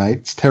name tonight,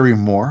 it's Terry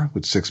Moore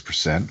with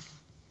 6%,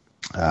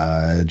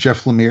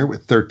 Jeff Lemire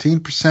with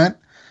 13%,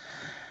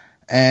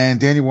 and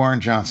Daniel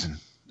Warren Johnson,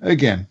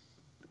 again,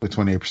 with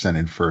 28%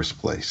 in first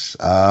place.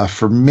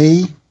 For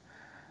me,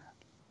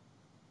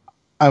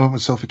 I went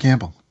with Sophie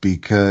Campbell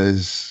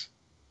because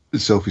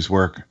Sophie's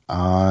work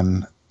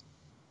on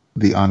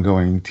the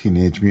ongoing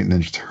Teenage Mutant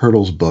Ninja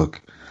Turtles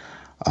book,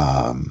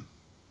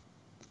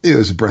 it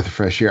was a breath of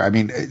fresh air. I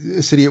mean,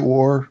 City at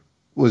War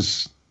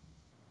was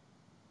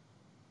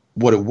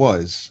what it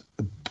was,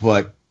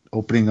 but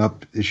opening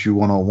up issue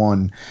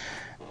 101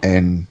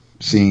 and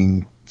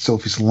seeing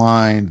Sophie's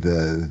line,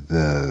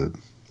 the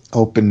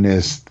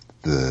openness,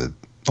 the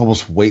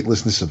almost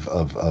weightlessness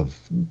of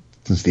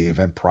since the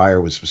event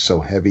prior was so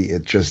heavy,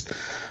 it just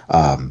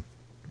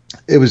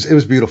it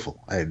was beautiful.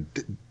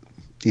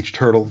 Each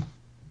turtle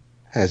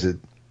has a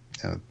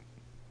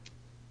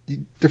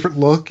different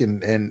look,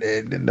 and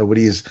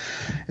nobody is.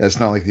 It's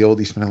not like the old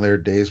Eastman and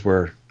Laird days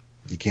where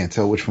you can't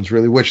tell which one's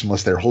really which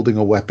unless they're holding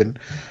a weapon.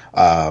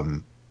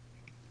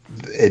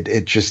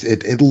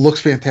 It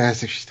looks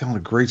fantastic. She's telling a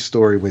great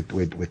story with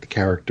the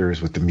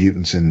characters, with the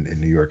mutants in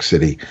New York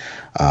City.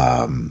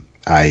 I'm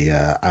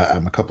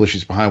a couple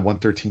issues behind.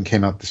 113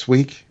 came out this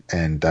week,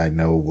 and I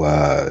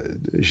know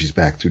she's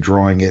back to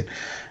drawing it,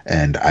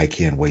 and I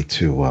can't wait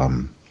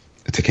to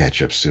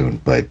catch up soon.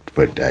 But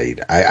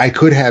I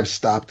could have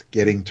stopped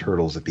getting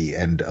Turtles at the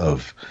end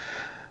of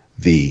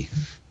the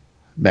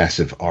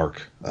massive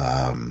arc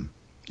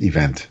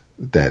event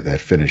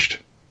that finished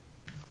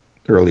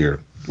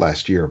earlier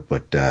last year,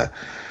 but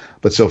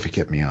Sophie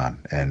kept me on,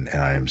 and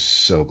I am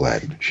so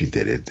glad she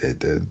did it.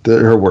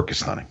 Her work is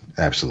stunning,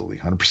 absolutely,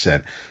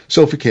 100%.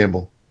 Sophie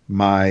Campbell,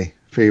 my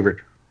favorite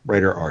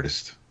writer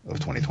artist of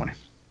 2020.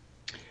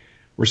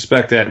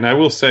 Respect that, and I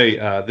will say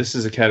this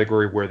is a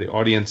category where the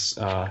audience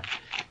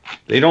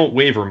they don't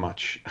waver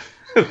much.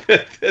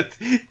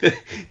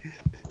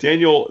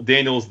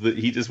 Daniel's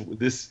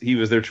he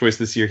was their choice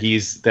this year. He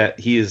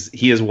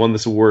has won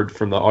this award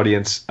from the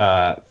audience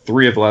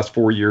 3 of the last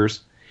 4 years.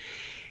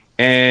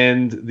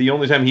 And the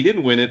only time he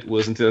didn't win it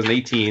was in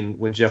 2018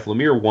 when Jeff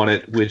Lemire won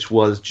it, which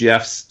was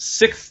Jeff's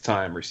 6th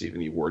time receiving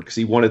the award, because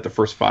he won it the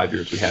first 5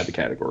 years we had the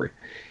category.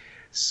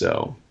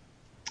 So,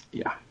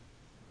 yeah.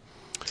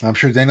 I'm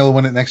sure Daniel will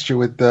win it next year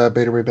with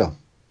Beta Ray Bill.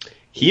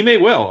 He may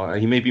well.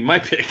 He may be my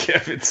pick.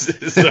 Yeah,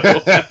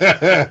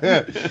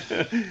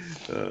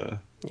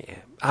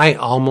 I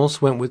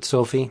almost went with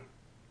Sophie.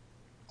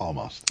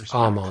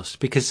 Almost,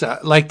 because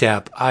like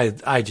Dap,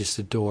 I just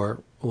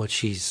adore what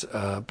she's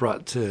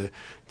brought to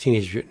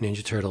Teenage Mutant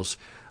Ninja Turtles.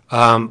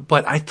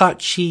 But I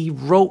thought she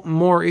wrote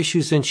more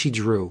issues than she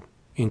drew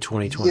in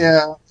 2020.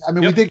 Yeah, I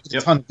mean, we did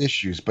get a ton of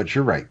issues, but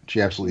you're right. She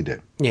absolutely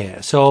did.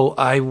 Yeah, so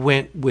I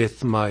went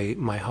with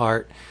my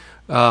heart.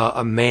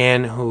 A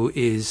man who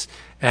is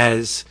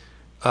as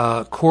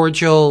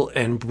cordial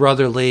and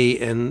brotherly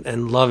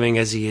and loving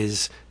as he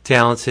is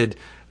talented.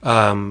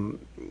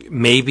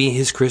 Maybe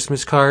his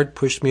Christmas card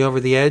pushed me over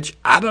the edge.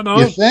 I don't know.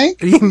 You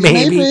think?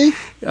 Maybe.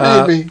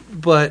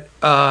 But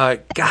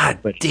God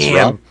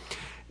damn,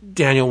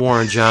 Daniel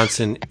Warren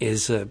Johnson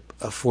is a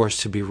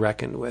force to be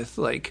reckoned with.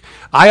 Like,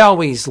 I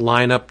always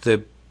line up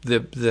the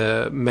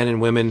men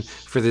and women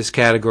for this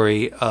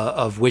category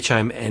of which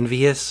I'm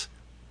envious.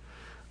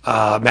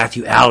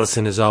 Matthew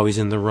Allison is always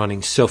in the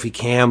running. Sophie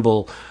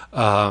Campbell,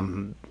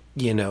 Hanselman,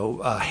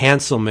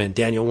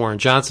 Daniel Warren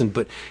Johnson.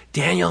 But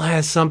Daniel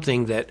has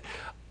something that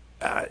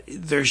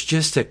there's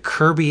just a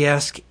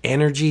Kirby-esque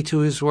energy to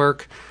his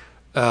work.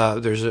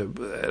 There's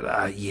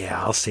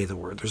I'll say the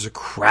word. There's a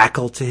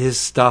crackle to his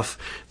stuff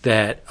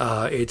that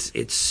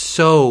it's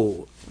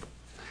so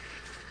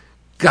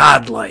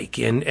godlike,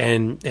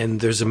 and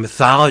there's a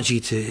mythology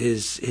to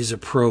his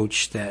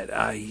approach that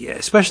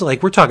especially,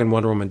 like, we're talking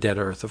Wonder Woman, Dead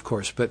Earth, of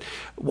course, but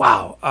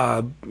wow,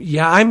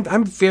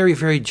 I'm very,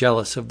 very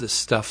jealous of the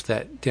stuff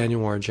that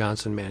Daniel Warren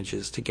Johnson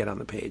manages to get on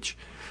the page.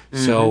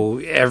 Mm-hmm. So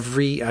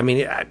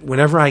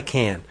whenever I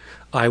can,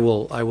 I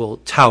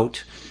will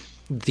tout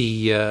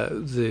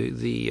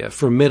the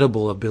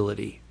formidable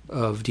ability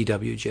of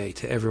DWJ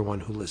to everyone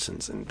who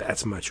listens, and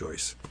that's my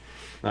choice.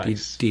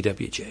 Nice.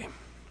 DWJ.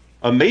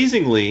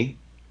 Amazingly,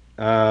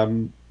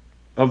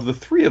 of the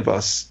three of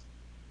us,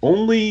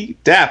 only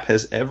DAP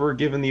has ever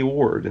given the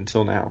award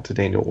until now to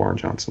Daniel Warren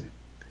Johnson,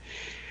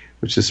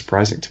 which is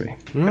surprising to me.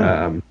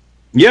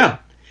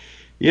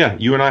 Yeah,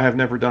 you and I have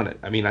never done it.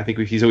 I mean, I think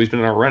he's always been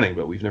in our running,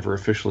 but we've never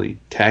officially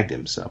tagged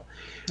him. So,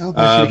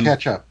 nice to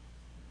catch up.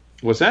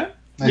 What's that?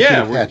 Nice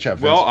catch up.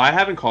 Vince. Well, I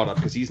haven't caught up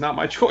because he's not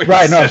my choice.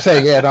 Right? No, I'm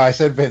saying I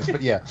said Vince,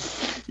 but yeah.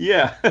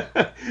 Yeah.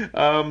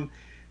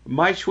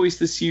 My choice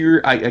this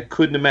year, I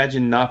couldn't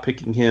imagine not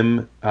picking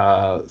him.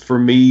 For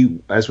me,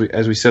 as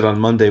we said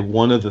on Monday,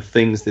 one of the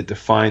things that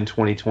defined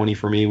 2020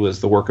 for me was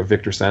the work of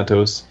Victor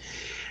Santos.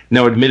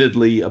 Now,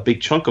 admittedly, a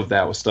big chunk of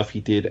that was stuff he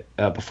did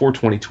before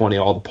 2020,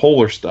 all the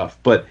Polar stuff.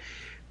 But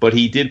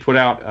he did put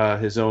out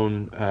his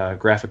own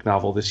graphic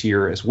novel this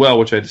year as well,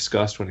 which I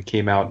discussed when it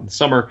came out in the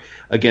summer,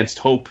 Against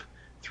Hope,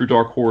 through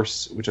Dark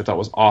Horse, which I thought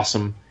was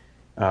awesome.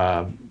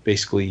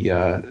 Basically,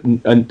 a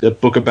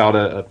book about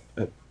a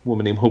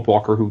woman named Hope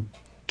Walker who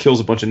kills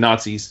a bunch of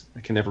Nazis.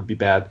 That can never be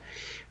bad.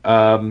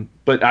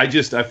 But I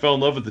fell in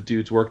love with the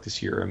dude's work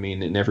this year. I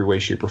mean, in every way,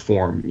 shape, or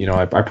form. You know,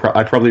 I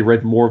probably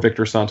read more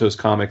Victor Santos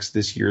comics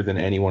this year than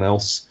anyone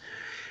else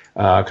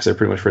because I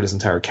pretty much read his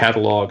entire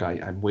catalog.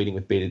 I'm waiting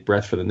with bated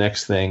breath for the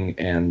next thing,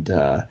 and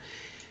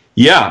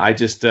Yeah, I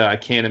just I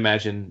can't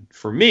imagine,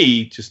 for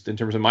me, just in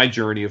terms of my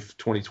journey of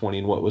 2020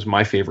 and what was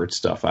my favorite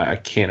stuff, I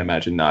can't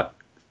imagine not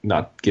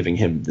giving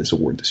him this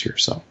award this year.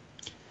 So,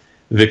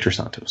 Victor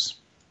Santos.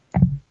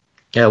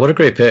 Yeah, what a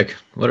great pick.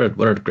 What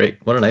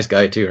a nice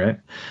guy too, right?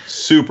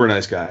 Super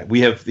nice guy.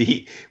 We have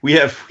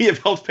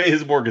helped pay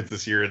his mortgage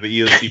this year,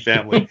 the EOC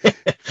family,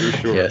 for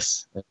sure.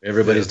 Yes,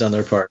 everybody's done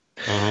their part.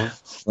 Uh-huh.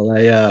 Well,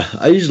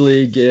 I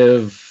usually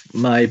give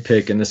my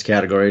pick in this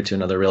category to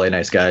another really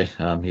nice guy.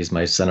 He's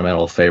my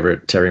sentimental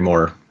favorite, Terry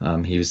Moore.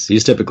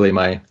 He's typically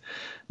my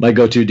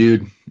go-to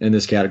dude in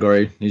this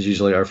category. He's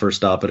usually our first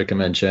stop at a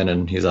convention,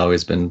 and he's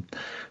always been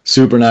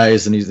super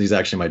nice. And he's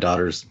actually my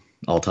daughter's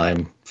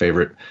all-time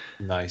favorite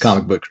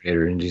comic book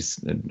creator, and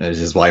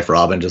his wife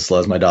Robin just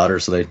loves my daughter,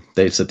 so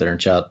they sit there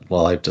and chat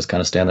while I just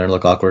kind of stand there and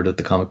look awkward at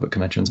the comic book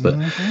conventions. But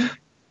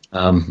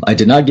I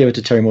did not give it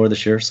to Terry Moore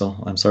this year,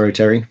 so I'm sorry,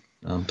 Terry.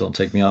 Don't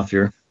take me off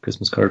your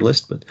Christmas card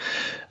list. But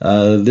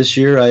this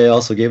year I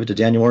also gave it to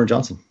Daniel Warren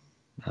Johnson.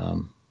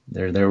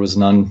 There was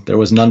none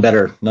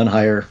better, none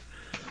higher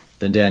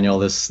than Daniel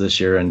this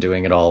year, and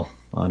doing it all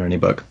on any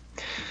book.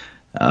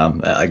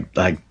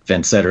 Like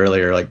Vince said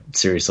earlier, like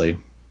seriously,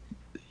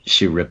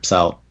 she rips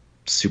out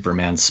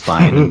Superman's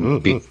spine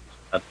and beats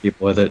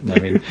people with it. And I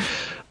mean,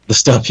 the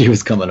stuff he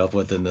was coming up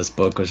with in this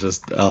book was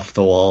just off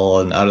the wall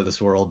and out of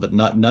this world. But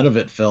none of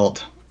it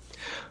felt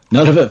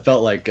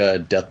like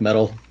death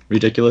metal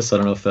ridiculous. I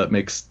don't know if that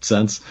makes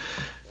sense.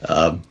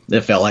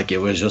 It felt like it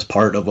was just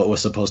part of what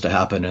was supposed to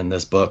happen in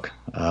this book.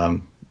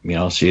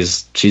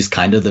 She's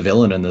kind of the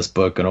villain in this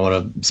book. I don't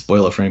want to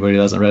spoil it for anybody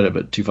who hasn't read it,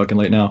 but too fucking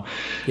late now.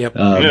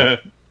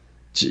 Yep.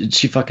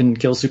 She fucking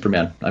kills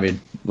Superman. I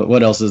mean,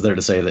 what else is there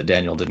to say that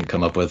Daniel didn't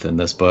come up with in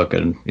this book?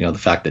 And, the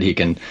fact that he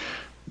can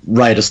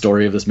write a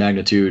story of this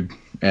magnitude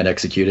and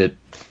execute it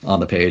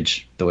on the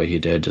page the way he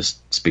did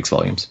just speaks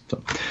volumes.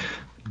 So,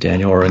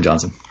 Daniel Warren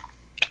Johnson.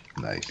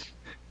 Nice.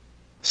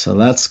 So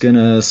that's going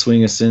to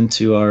swing us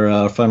into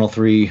our final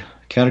three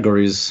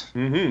categories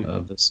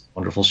of this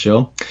wonderful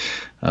show.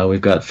 We've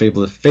got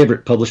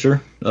favorite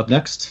publisher up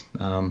next.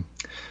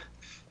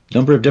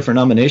 Number of different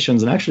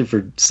nominations, and actually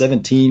for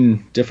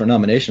 17 different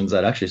nominations,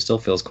 that actually still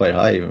feels quite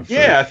high.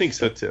 I think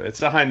so too.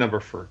 It's a high number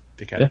for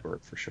the category,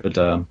 for sure. But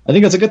I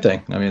think that's a good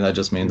thing. I mean, that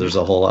just means there's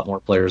a whole lot more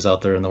players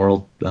out there in the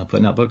world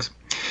putting out books.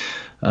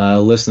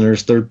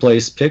 Listeners' third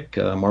place pick,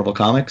 Marvel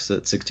Comics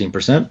at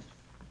 16%.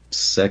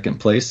 Second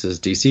place is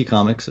DC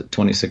Comics at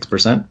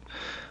 26%.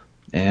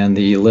 And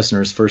the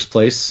listeners' first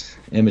place,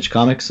 Image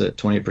Comics at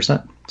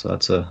 28%. So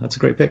that's a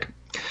great pick.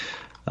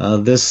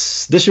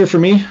 This year for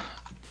me,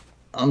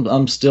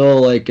 I'm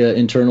still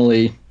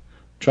internally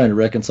trying to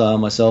reconcile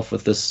myself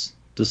with this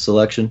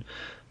selection.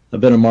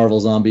 I've been a Marvel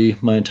zombie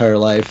my entire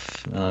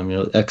life.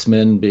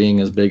 X-Men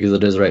being as big as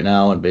it is right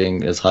now and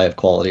being as high of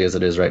quality as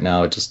it is right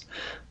now,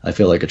 I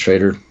feel like a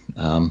traitor.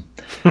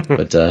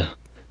 But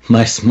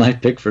my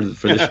pick for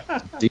this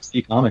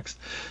DC Comics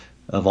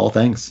of all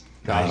things.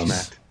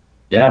 Gobsmacked.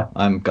 Yeah,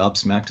 I'm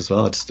gobsmacked as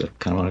well. I just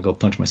kind of want to go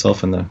punch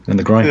myself in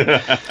the groin.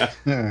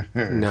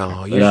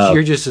 No,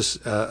 you're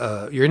just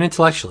you're an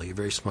intellectually you're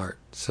very smart.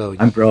 So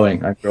I'm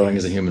growing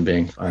as a human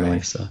being finally.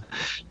 Right. So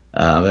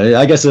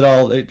I guess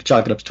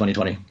chalk it up to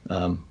 2020.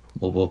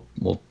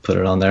 We'll put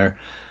it on there.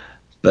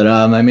 But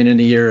I mean, in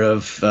a year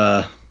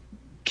of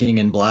King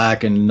in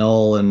Black and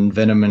Null and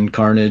Venom and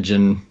Carnage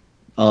and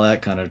all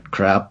that kind of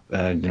crap,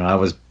 I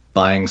was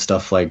buying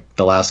stuff like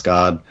The Last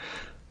God,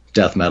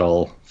 Death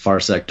Metal, Far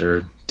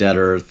Sector, Dead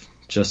Earth,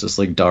 Justice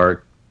League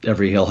Dark,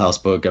 every Hill House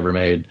book ever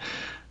made,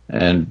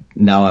 and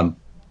now I'm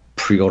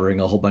pre-ordering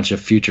a whole bunch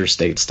of Future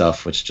State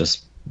stuff, which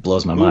just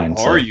blows my mind.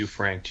 Who are you,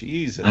 Frank?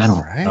 Jesus. I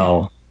don't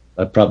know.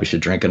 I probably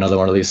should drink another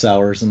one of these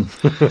sours and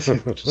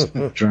just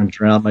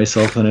drown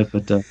myself in it.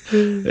 But at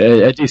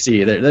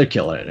DC, they're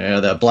killing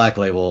it. The Black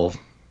Label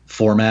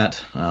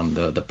format,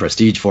 the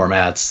prestige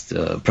formats,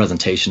 the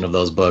presentation of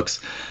those books,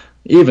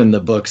 even the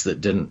books that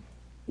didn't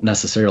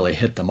necessarily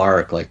hit the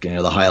mark, like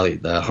the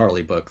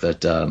Harley book that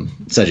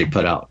Sejic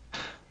put out.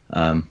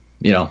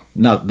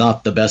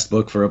 Not the best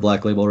book for a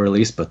Black Label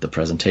release, but the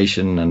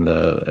presentation and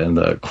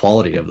the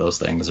quality of those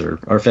things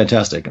are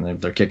fantastic,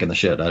 and they're kicking the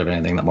shit out of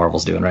anything that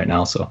Marvel's doing right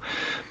now. So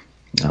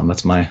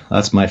that's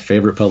my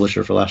favorite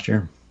publisher for last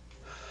year.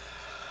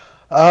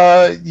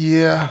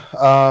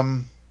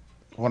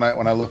 When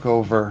I look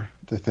over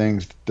the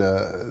things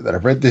that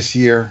I've read this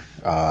year,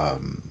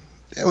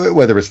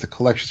 whether it's the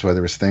collections,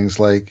 whether it's things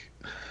like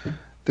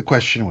The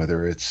Question,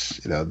 whether it's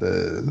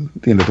the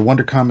end of the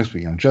Wonder Comics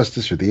with Young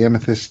Justice or the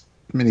Amethyst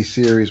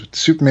miniseries with the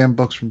Superman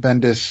books from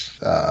Bendis,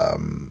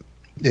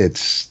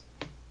 it's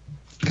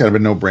kind of a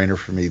no-brainer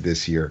for me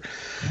this year.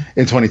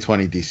 In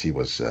 2020, DC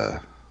was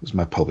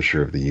my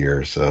publisher of the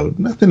year, so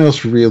nothing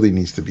else really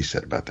needs to be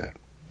said about that.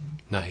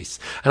 Nice.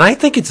 And I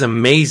think it's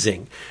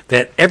amazing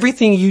that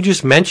everything you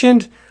just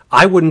mentioned,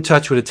 I wouldn't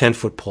touch with a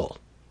 10-foot pole.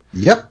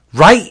 Yep.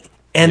 Right?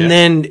 And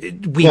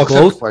then we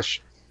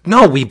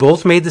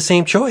both made the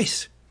same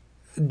choice.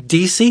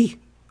 DC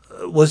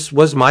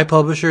was my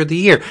publisher of the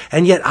year.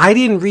 And yet I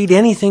didn't read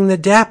anything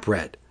that Dap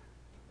read.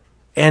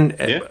 And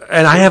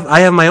I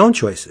have my own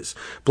choices.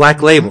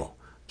 Black Label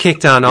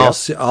kicked on all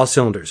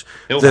cylinders.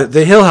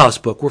 The Hill House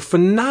book were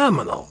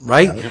phenomenal,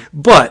 right? Yeah.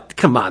 But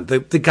come on, the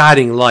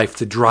guiding life,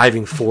 the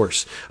driving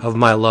force of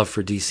my love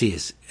for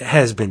DC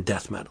has been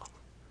death metal.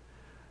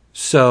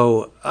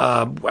 So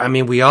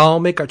we all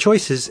make our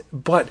choices,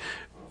 but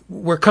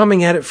we're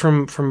coming at it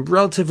from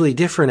relatively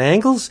different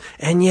angles,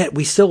 and yet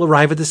we still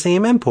arrive at the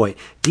same endpoint.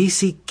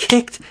 DC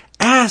kicked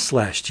ass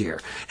last year,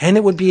 and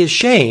it would be a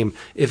shame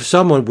if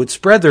someone would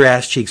spread their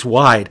ass cheeks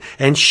wide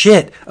and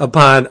shit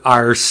upon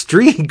our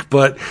streak,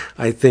 but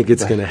I think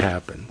it's going to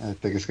happen. I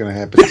think it's going to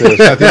happen too. It's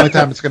not the only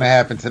time it's going to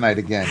happen tonight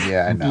again.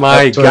 Yeah, I know.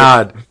 My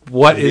God,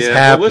 what is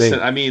happening? Well,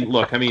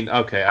 listen,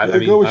 okay. I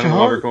don't know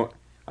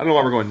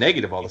why we're going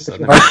negative all of a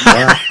sudden.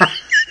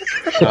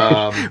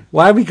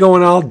 Why are we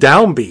going all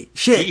downbeat?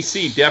 Shit.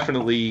 DC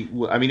definitely.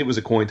 It was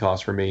a coin toss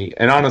for me,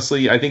 and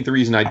honestly, I think the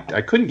reason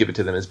I couldn't give it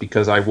to them is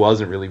because I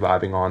wasn't really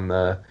vibing on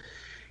a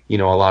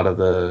lot of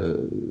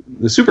the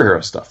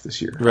superhero stuff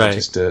this year. Right.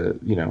 Just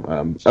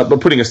but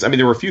putting us.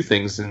 There were a few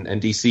things, and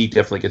DC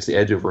definitely gets the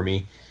edge over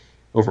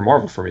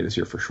Marvel for me this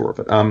year for sure.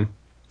 But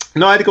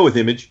no, I had to go with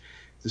Image,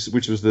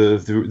 which was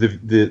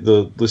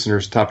the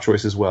listener's top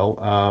choice as well.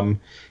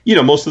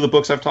 Most of the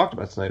books I've talked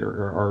about tonight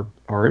are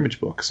Image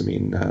books.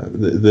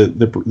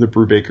 The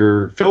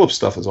Brubaker Phillips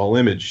stuff is all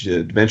Image.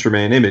 Adventure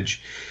Man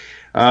Image.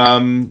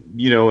 And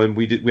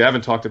we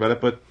haven't talked about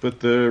it, but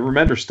the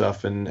Remender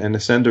stuff and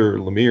Ascender,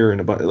 Lemire,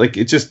 and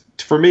it's just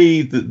for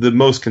me the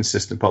most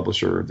consistent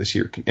publisher this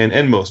year,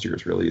 and most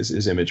years really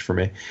is Image for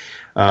me.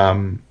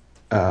 But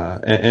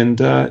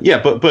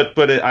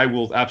I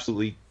will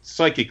absolutely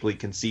psychically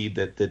concede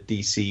that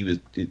DC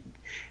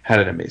had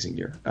an amazing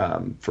year,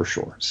 for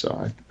sure.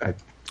 So I'm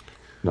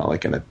not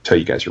going to tell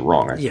you guys you're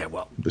wrong.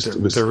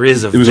 There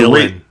is a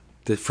villain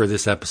for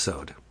this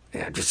episode.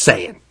 Yeah, I'm just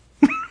saying.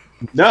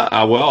 No,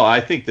 I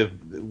think but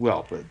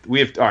we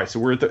have. All right,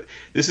 so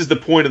this is the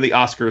point of the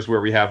Oscars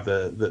where we have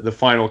the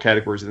final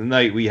categories of the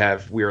night. We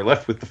are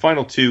left with the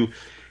final two.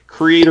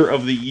 Creator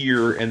of the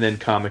Year and then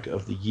Comic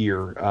of the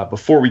Year.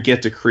 Before we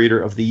get to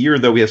Creator of the Year,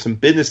 though, we have some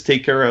business to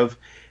take care of,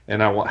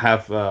 and I will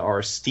have our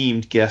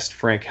esteemed guest,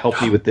 Frank,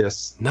 help me with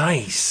this.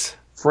 Nice.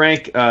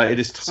 Frank, it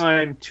is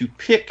time to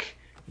pick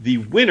the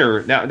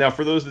winner. Now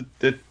for those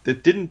that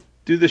didn't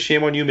do the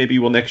shame on you, maybe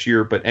you will next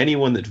year, but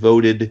anyone that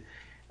voted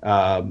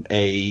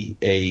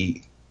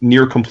a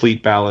near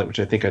complete ballot, which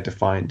I think I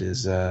defined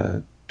as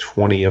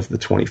 20 of the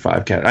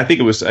 25 candidates. I think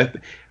it was, I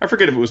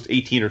forget if it was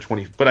 18 or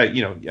 20, but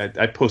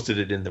I posted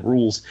it in the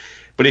rules.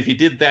 But if you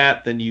did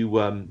that, then you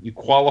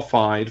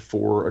qualified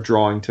for a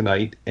drawing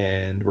tonight,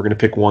 and we're going to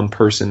pick one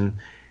person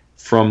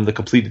from the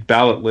completed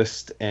ballot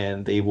list,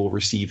 and they will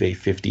receive a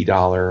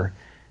 $50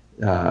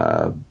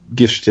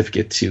 gift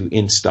certificate to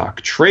In Stock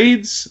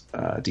Trades,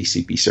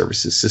 DCP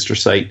Services sister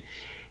site.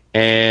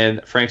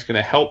 And Frank's going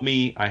to help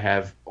me. I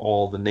have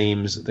all the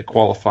names that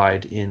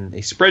qualified in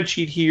a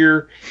spreadsheet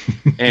here.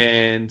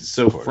 And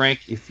so, Frank,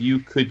 if you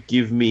could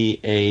give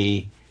me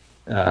a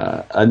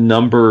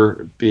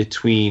number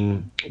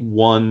between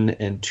 1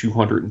 and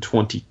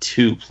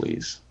 222,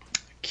 please.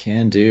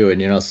 Can do.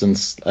 And,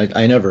 since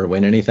I never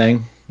win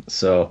anything,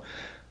 so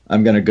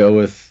I'm going to go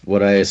with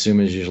what I assume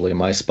is usually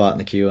my spot in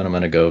the queue, and I'm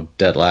going to go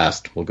dead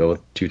last. We'll go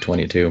with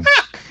 222.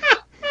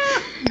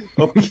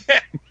 Okay.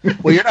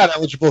 Well, you're not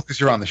eligible because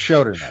you're on the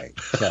show tonight.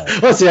 So.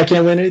 Well, see, I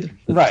can't win either.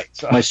 Right.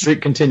 So. My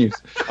streak continues.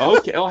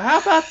 Okay. Well, how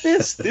about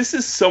this? This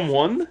is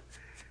someone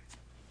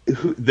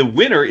the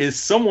winner is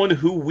someone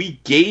who we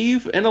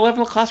gave an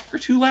 11 Oscar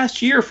to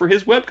last year for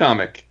his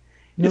webcomic.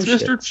 No it's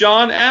shit. Mr.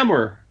 John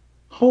Ammer.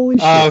 Holy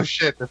shit. Oh,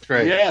 shit. That's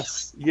great.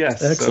 Yes.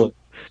 Excellent. So,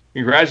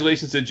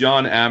 congratulations to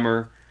John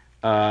Ammer.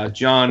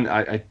 John,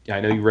 I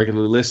know you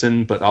regularly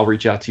listen, but I'll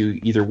reach out to you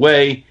either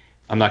way.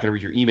 I'm not going to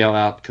read your email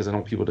out because I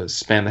don't want people to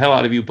spam the hell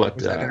out of you. But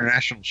was that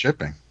international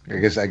shipping? I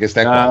guess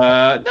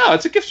that. No,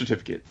 it's a gift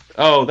certificate.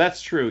 Oh,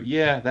 that's true.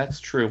 Yeah, that's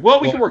true. Well,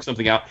 we can work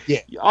something out.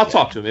 Yeah, I'll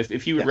talk to him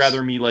if he would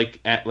rather me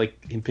like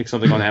him pick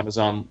something on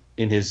Amazon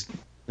in his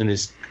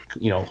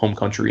home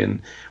country,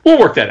 and we'll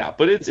work that out.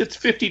 But it's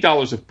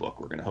 $50 a book.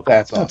 We're going to hook.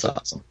 That's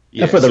awesome.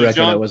 Yeah, and for the record,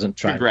 John, I wasn't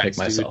trying to pick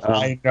myself.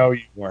 I know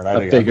you weren't.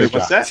 I figured.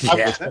 What's that?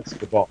 Yeah.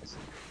 The balls.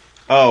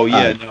 Oh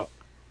yeah,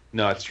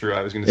 no, it's true.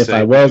 I was going to say. If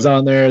I was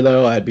on there,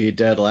 though, I'd be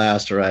dead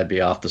last, or I'd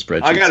be off the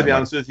spreadsheet. I got to be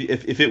honest with you.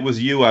 If it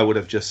was you, I would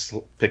have just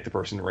picked the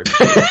person right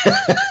before.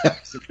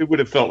 It would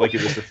have felt like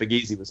it was the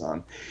Fugazi was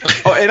on.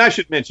 Oh, and I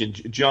should mention,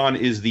 John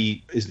is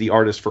the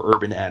artist for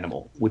Urban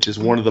Animal, which is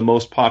one of the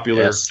most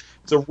popular. Yes.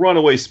 It's a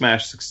runaway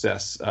smash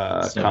success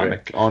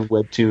comic on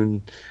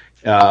Webtoon,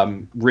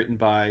 written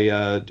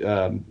by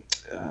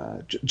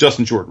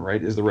Justin Jordan,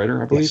 right? Is the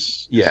writer, I believe.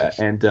 Yes.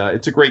 Yeah, and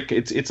it's a great.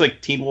 It's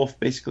like Teen Wolf,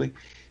 basically.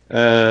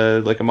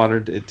 Like a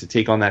modern to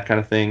take on that kind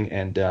of thing,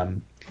 and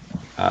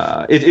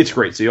it's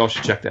great. So you all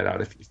should check that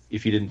out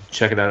if you didn't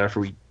check it out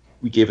after we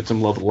gave it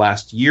some love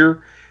last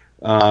year.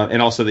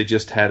 And also they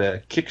just had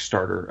a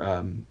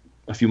Kickstarter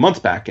a few months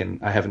back, and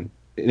they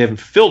haven't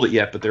filled it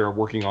yet, but they're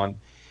working on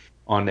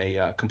on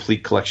a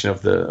complete collection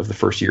of the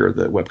first year of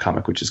the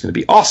webcomic, which is going to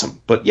be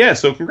awesome. But yeah,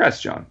 so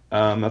congrats, John.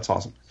 That's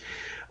awesome.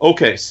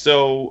 Okay,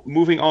 so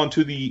moving on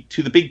to the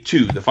big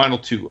two, the final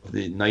two of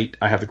the night.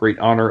 I have the great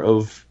honor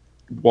of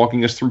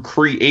walking us through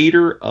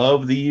Creator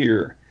of the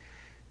Year,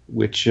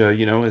 which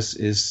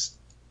is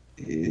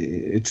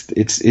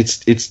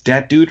it's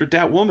that dude or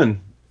that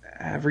woman,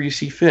 however you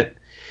see fit.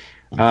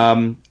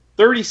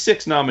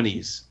 36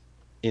 nominees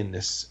in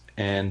this,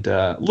 and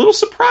a little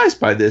surprised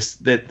by this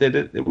that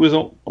it was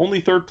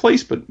only third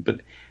place, but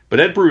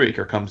Ed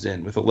Brubaker comes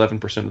in with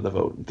 11% of the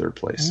vote in third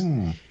place.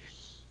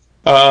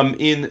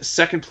 In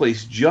second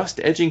place, just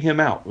edging him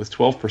out with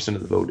 12%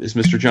 of the vote, is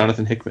Mr.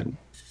 Jonathan Hickman,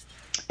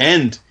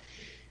 and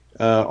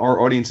our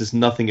audience is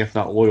nothing if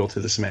not loyal to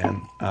this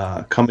man,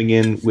 coming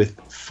in with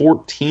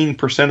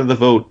 14% of the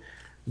vote.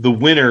 The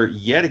winner,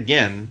 yet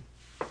again,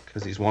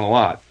 because he's won a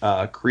lot,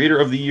 Creator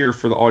of the Year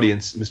for the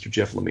audience, Mr.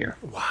 Jeff Lemire.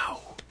 Wow.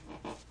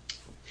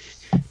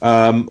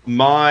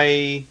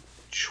 My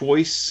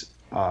choice,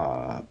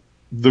 the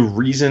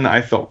reason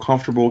I felt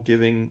comfortable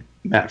giving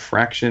Matt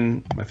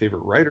Fraction my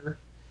favorite writer,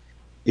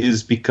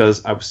 is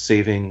because I was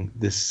saving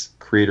this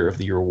Creator of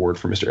the Year award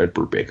for Mr. Ed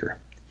Brubaker.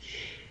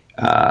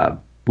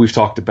 We've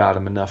talked about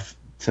him enough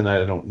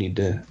tonight. I don't need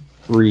to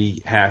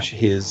rehash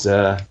his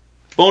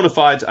bona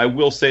fides. I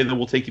will say that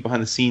we'll take you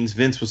behind the scenes.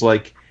 Vince was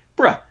like,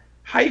 bruh,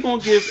 how you going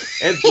to give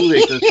Ed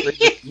Brubaker the Creator of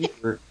the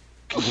Year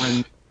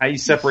when how you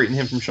separating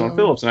him from Sean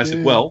Phillips? And I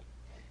said, well,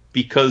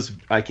 because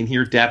I can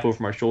hear Dap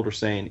over my shoulder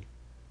saying,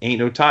 ain't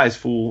no ties,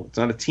 fool. It's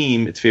not a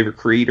team. It's favorite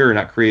creator,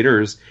 not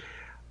creators.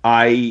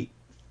 I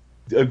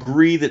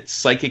agree that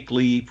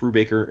psychically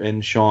Brubaker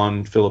and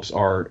Sean Phillips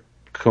are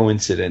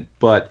coincident,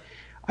 but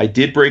I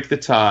did break the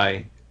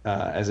tie,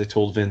 as I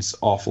told Vince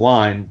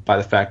offline, by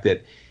the fact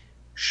that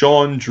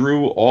Sean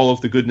drew all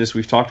of the goodness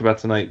we've talked about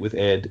tonight with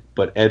Ed,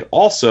 but Ed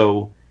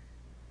also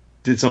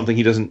did something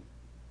he doesn't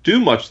do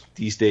much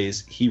these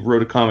days. He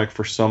wrote a comic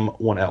for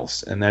someone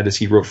else, and that is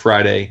he wrote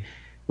Friday,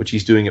 which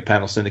he's doing at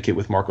Panel Syndicate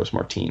with Marcos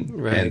Martin.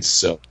 Right.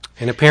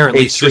 And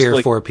apparently 3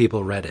 or 4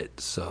 people read it,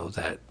 so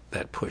that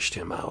pushed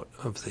him out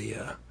of the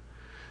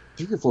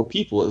 3 or 4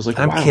 people. It was like,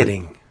 I'm wow.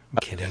 kidding.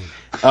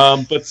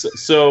 But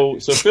so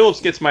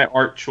Phillips gets my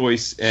art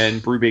choice,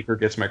 and Brubaker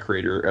gets my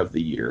Creator of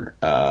the Year.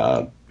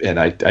 And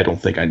I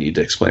don't think I need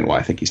to explain why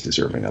I think he's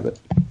deserving of it.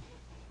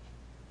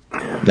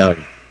 No,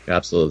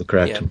 absolutely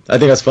correct. Yeah. I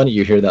think that's funny.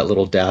 You hear that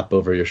little dap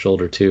over your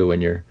shoulder too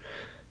when you're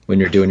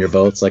doing your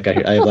votes. Like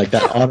I have like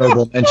that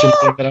honorable mention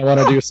thing that I want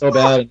to do so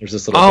bad, and there's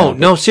this little. Oh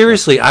no,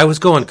 seriously! I was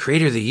going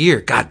Creator of the Year.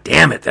 God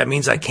damn it! That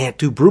means I can't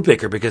do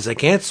Brubaker because I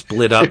can't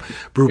split up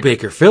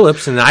Brubaker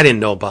Phillips, and I didn't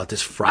know about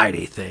this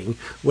Friday thing.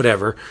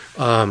 Whatever.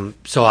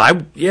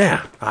 So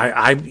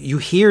you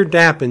hear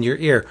Dap in your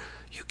ear.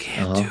 You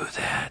can't do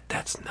that.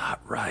 That's not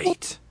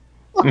right.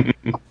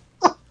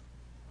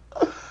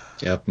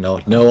 Yep.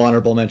 No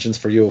honorable mentions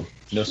for you.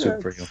 No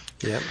soup for you.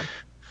 Yep.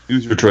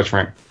 Who's your choice,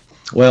 Frank?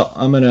 Well,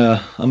 I'm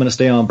gonna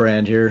stay on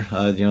brand here.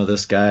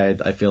 This guy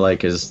I feel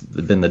like has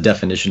been the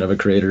definition of a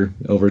creator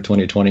over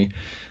 2020.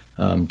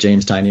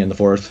 James Tynion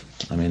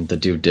IV. I mean, the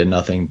dude did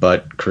nothing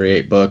but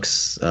create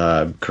books,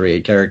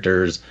 create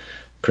characters,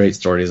 create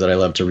stories that I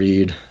love to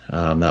read.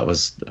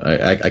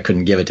 I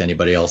couldn't give it to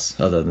anybody else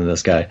other than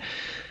this guy.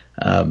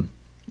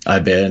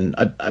 I've been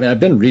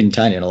reading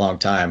Tynion a long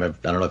time. I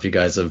don't know if you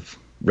guys have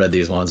read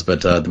these ones,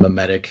 but the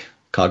Memetic,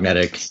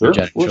 Cognetic,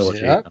 trilogy.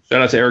 Yeah.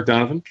 Shout out to Eric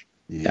Donovan.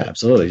 Yeah,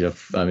 absolutely.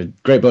 I mean,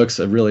 great books.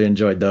 I really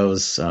enjoyed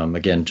those.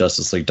 Again,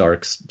 Justice League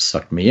Dark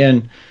sucked me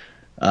in.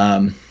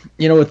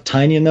 With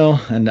Tynion, though,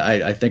 and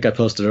I think I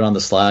posted it on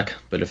the Slack,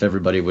 but if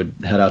everybody would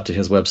head out to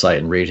his website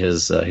and read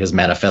his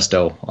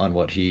manifesto on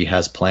what he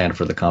has planned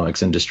for the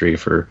comics industry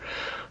for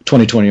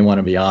 2021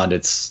 and beyond,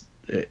 it's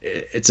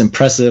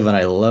impressive, and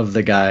I love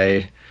the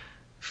guy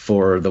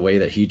for the way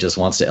that he just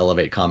wants to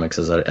elevate comics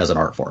as an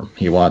art form.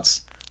 He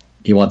wants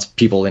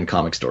people in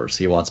comic stores.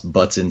 He wants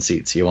butts in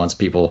seats. He wants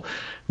people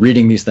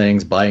reading these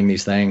things, buying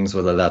these things,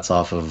 whether that's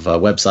off of a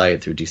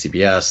website, through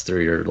DCBS,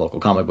 through your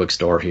local comic book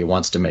store. He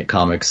wants to make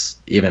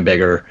comics even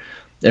bigger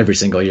every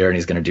single year, and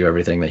he's going to do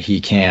everything that he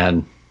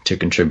can to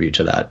contribute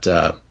to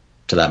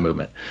that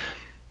movement.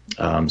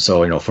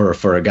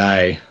 For a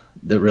guy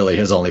that really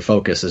his only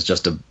focus is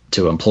just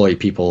to employ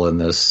people in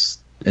this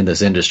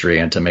industry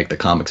and to make the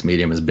comics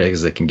medium as big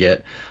as it can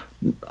get,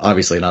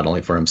 obviously not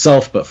only for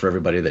himself but for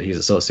everybody that he's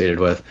associated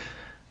with,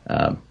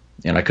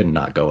 and I could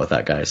not go with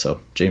that guy.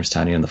 So James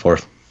Tynion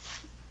IV.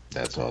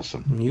 That's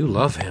awesome. You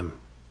love him.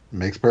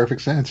 Makes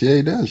perfect sense. Yeah,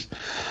 he does.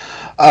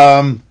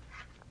 I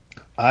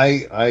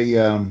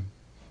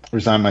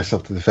resign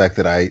myself to the fact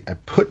that I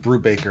put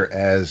Brubaker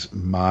as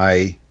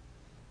my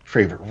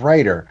favorite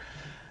writer,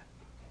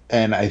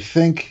 and I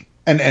think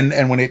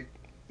and when it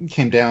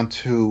came down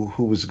to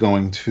who was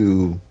going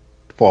to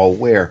fall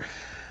where,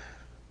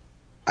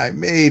 I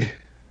made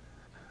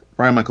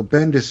Brian Michael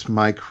Bendis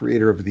my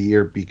Creator of the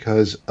Year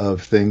because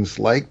of things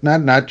like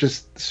not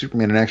just the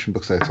Superman and action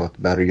books I talked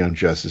about or Young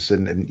Justice,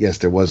 and yes,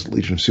 there was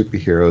Legion of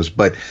Superheroes,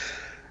 but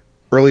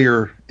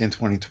earlier in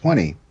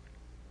 2020,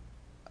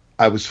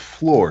 I was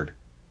floored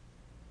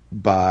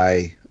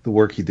by the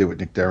work he did with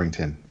Nick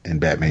Darrington in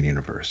Batman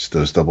Universe.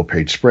 Those double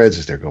page spreads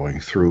as they're going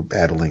through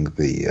battling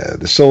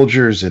the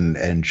soldiers,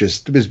 and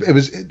just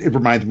it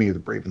reminded me of the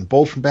Brave and the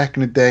Bold from back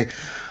in the day.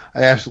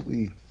 I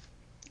absolutely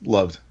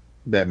loved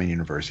Batman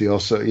Universe. He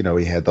also,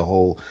 he had the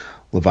whole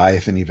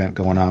Leviathan event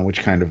going on,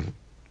 which kind of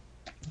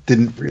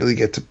didn't really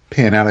get to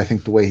pan out, I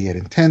think, the way he had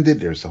intended.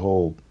 There's the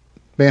whole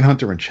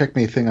Manhunter and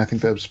Checkmate thing, I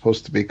think, that was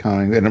supposed to be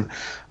coming, and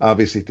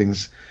obviously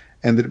things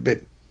ended a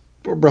bit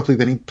abruptly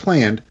than he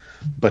planned.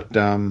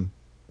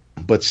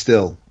 But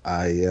still,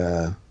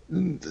 the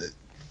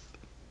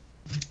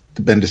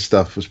Bendis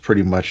stuff was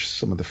pretty much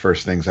some of the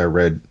first things I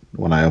read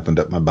when I opened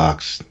up my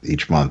box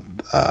each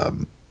month.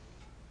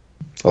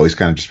 Always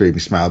kind of just made me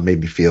smile, made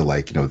me feel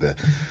like, the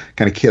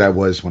kind of kid I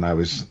was when I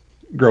was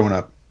growing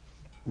up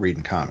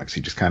reading comics.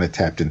 He just kind of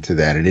tapped into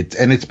that, and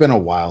it's been a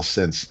while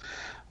since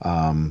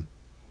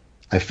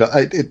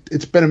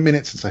it's been a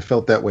minute since I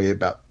felt that way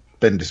about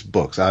Bendis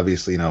books.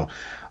 Obviously,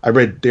 I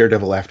read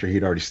Daredevil after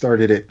he'd already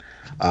started it,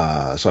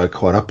 so I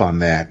caught up on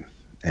that,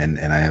 and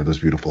I have those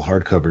beautiful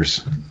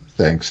hardcovers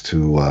thanks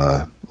to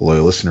a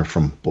loyal listener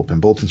from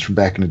Bullpen Bulletins from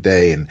back in the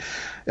day, and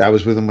I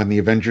was with him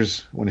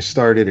when it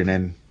started, and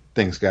then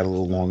things got a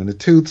little long in the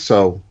tooth,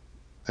 so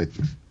I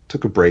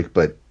took a break,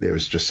 but there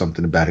was just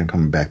something about him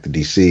coming back to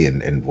DC,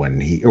 and when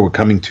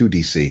coming to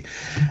DC,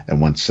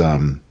 and once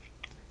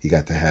he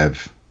got to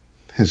have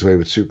his way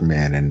with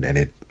Superman, and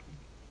it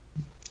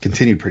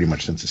continued pretty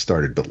much since it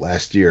started. But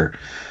last year,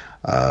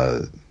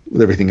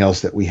 with everything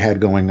else that we had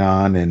going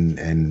on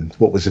and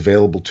what was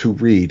available to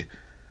read,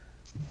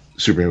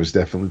 Superman was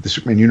definitely the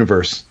Superman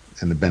universe,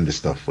 and the Bendis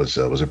stuff was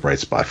a bright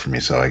spot for me.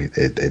 So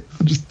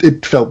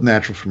it felt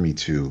natural for me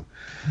to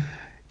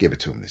give it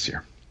to him this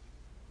year.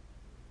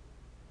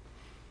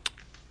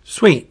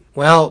 Sweet.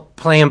 Well,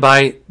 playing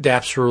by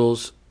DAP's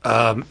rules,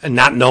 and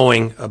not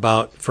knowing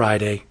about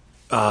Friday,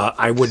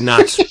 I would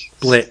not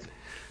split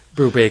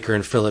Brubaker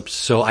and Phillips,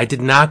 so I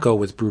did not go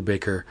with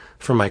Brubaker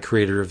for my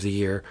Creator of the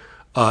Year,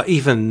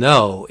 even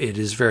though it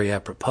is very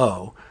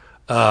apropos.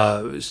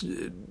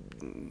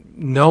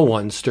 No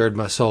one stirred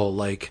my soul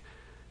like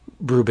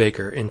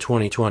Brubaker in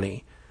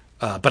 2020,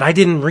 but I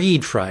didn't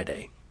read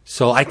Friday,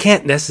 so I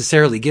can't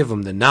necessarily give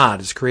him the nod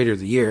as Creator of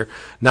the Year,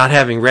 not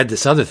having read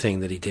this other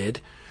thing that he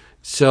did.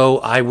 So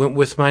I went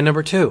with my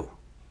number 2.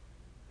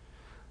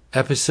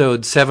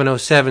 Episode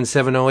 707,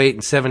 708,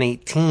 and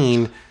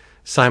 718,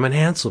 Simon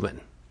Hanselman.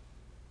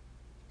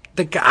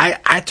 The guy,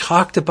 I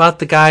talked about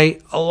the guy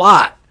a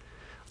lot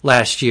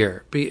last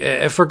year,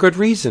 for good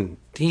reason.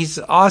 He's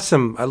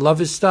awesome. I love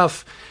his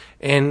stuff.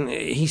 And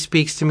he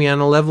speaks to me on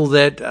a level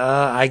that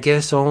I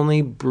guess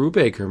only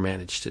Brubaker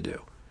managed to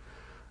do.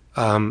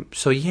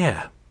 So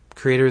yeah,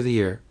 Creator of the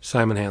Year,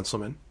 Simon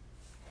Hanselman.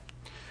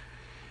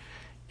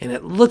 And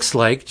it looks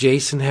like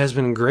Jason has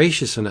been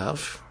gracious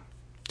enough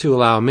to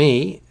allow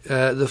me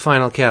the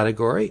final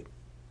category.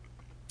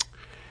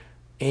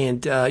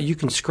 And you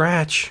can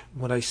scratch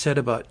what I said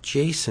about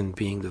Jason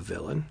being the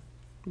villain.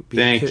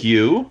 Thank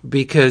you.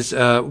 Because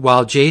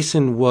while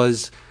Jason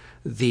was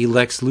the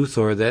Lex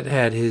Luthor that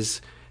had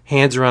his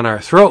hands around our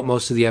throat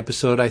most of the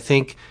episode, I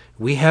think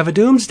we have a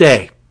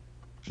Doomsday.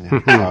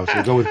 Yeah, I was going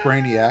to go with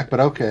Brainiac, but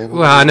okay.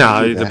 Well,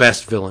 no, the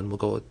best villain. We'll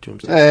go with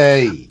Doomsday.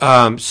 Hey.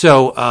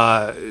 So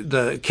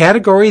the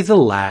category, the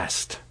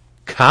last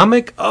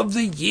comic of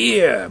the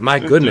year. My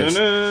goodness.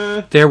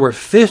 There were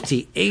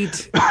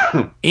 58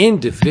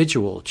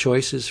 individual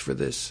choices for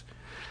this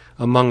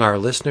among our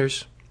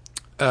listeners.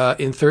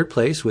 In third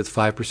place, with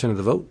 5% of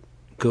the vote,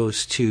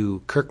 goes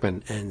to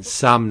Kirkman and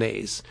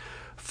Samney's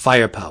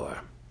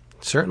Firepower.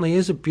 Certainly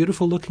is a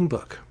beautiful looking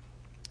book.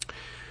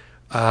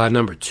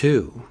 Number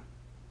 2,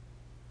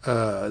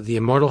 The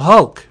Immortal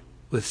Hulk,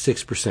 with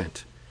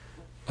 6%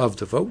 of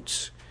the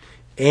votes.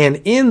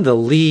 And in the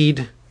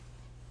lead,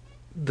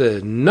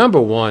 the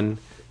number 1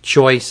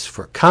 choice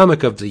for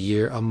comic of the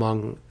year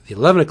among the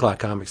 11 O'Clock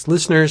Comics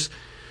listeners,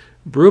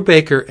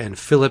 Brubaker and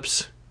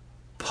Phillips'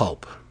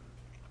 Pulp.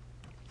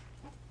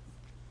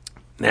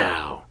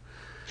 Now,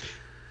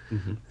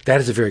 that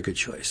is a very good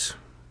choice.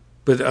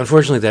 But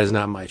unfortunately, that is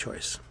not my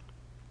choice.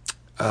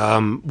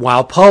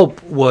 While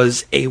Pulp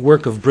was a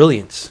work of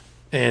brilliance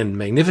and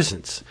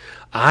magnificence,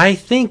 I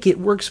think it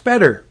works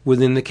better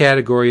within the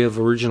category of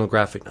original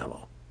graphic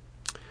novel.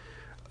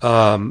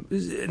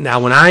 Now,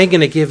 when I'm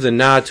going to give the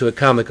nod to a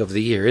comic of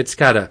the year, it's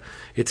gotta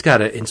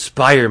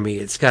inspire me.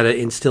 It's gotta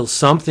instill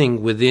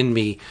something within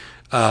me,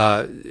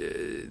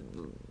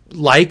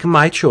 like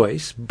my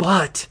choice,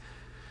 but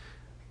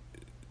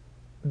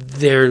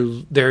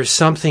there's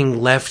something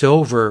left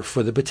over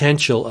for the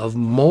potential of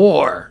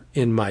more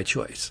in my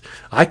choice.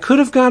 I could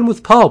have gone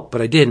with Pulp,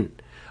 but I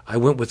didn't. I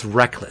went with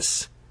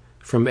Reckless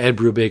from Ed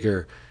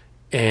Brubaker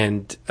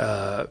and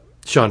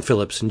Sean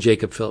Phillips and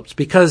Jacob Phillips,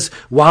 because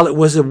while it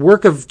was a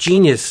work of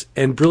genius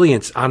and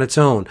brilliance on its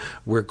own,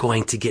 we're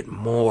going to get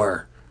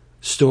more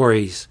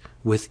stories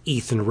with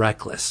Ethan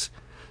Reckless.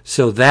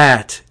 So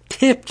that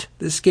tipped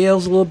the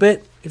scales a little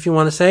bit, if you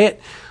want to say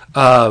it,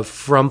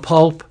 from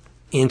Pulp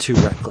into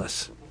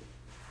Reckless.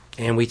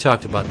 And we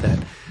talked about that.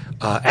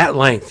 at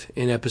length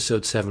in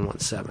episode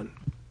 717.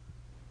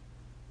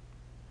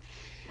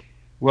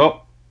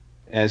 Well,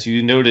 as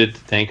you noted,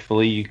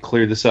 thankfully you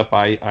cleared this up.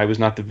 I was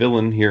not the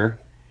villain here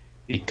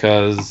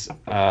because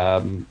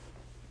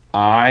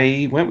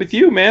I went with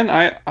you, man.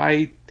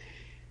 I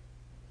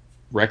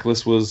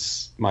Reckless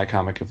was my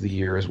comic of the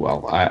year as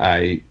well.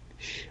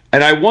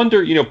 And I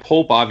wonder,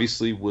 Pulp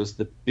obviously was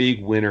the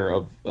big winner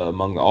of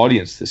among the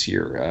audience this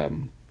year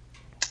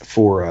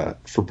for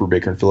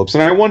Brubaker and Phillips,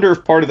 and I wonder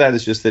if part of that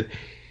is just that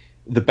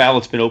the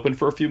ballot's been open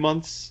for a few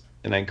months,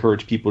 and I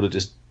encourage people to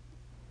just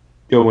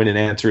go in and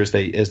answer as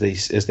they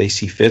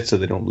see fit, so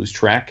they don't lose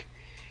track.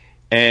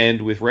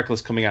 And with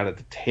Reckless coming out at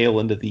the tail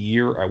end of the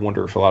year, I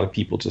wonder if a lot of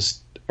people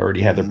just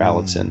already had their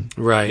ballots in.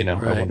 Right.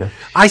 Right.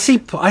 I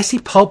see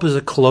Pulp as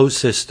a closed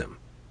system.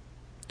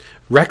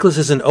 Reckless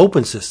is an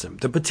open system.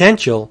 The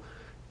potential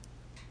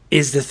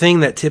is the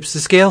thing that tips the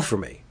scale for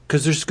me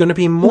because there's going to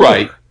be more.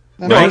 Right.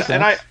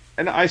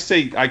 And I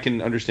say I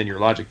can understand your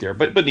logic there,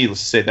 but needless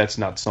to say, that's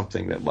not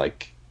something that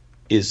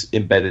is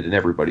embedded in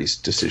everybody's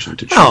decision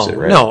to choose it.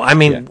 Right? No. I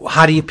mean,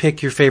 how do you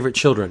pick your favorite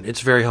children?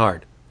 It's very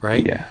hard,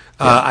 right? Yeah.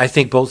 I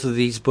think both of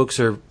these books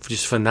are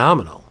just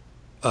phenomenal.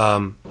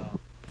 Yeah.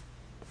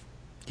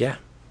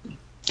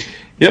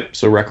 Yep.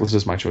 So Reckless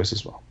is my choice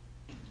as well.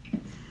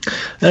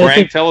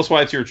 Frank, tell us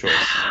why it's your choice.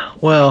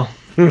 Well,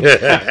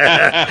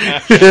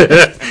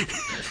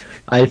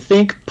 I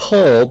think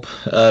Pulp,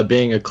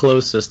 being a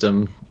closed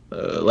system,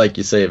 like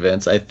you say,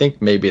 Vince, I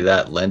think maybe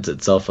that lends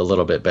itself a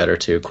little bit better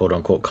to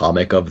quote-unquote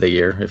comic of the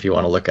year, if you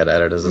want to look at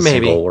it as a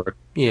single work.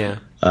 Yeah.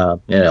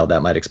 That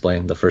might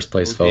explain the first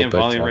place vote. I'm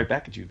volleying right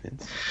back at you,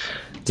 Vince.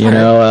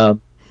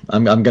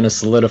 I'm going to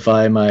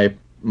solidify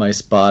my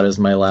spot as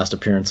my last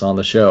appearance on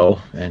the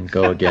show and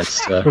go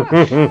against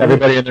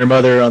everybody and their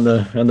mother on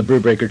the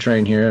Brubaker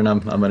train here, and I'm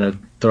going to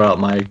throw out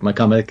my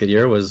comic of the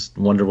year was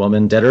Wonder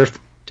Woman: Dead Earth,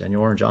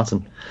 Daniel Warren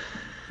Johnson.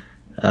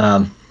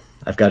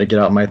 I've got to get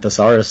out my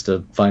thesaurus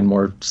to find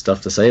more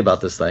stuff to say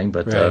about this thing,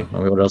 but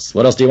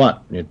what else do you want?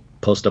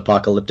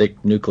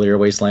 Post-apocalyptic nuclear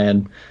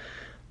wasteland,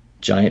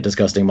 giant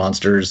disgusting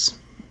monsters,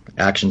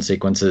 action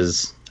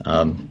sequences,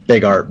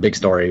 big art, big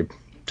story,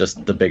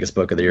 just the biggest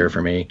book of the year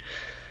for me.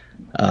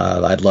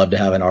 I'd love to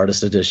have an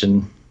artist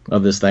edition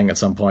of this thing at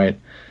some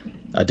point.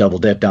 I double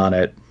dipped on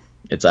it.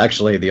 It's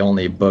actually the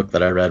only book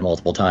that I read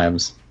multiple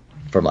times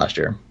from last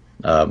year.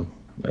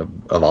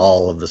 Of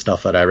all of the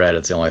stuff that I read,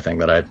 it's the only thing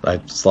that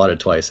I slotted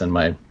twice in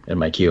my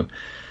queue.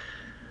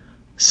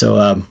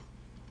 So,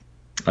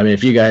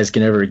 if you guys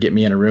can ever get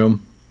me in a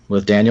room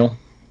with Daniel,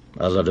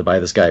 I'd love to buy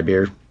this guy a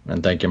beer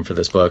and thank him for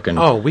this book.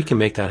 And we can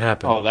make that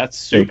happen. Oh, that's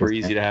super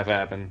easy to have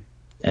happen.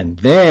 And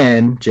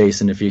then,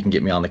 Jason, if you can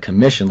get me on the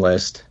commission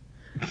list,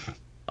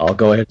 I'll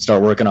go ahead and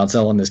start working on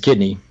selling this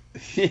kidney.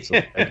 So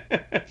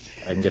I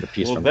can get a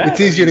piece from it. It's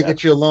easier to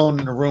get you alone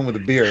in a room with a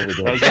beer every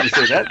day. I was going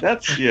to say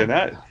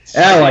that's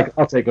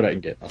I'll take what I can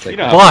get. How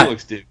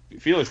Felix do.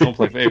 Felix don't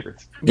play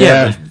favorites.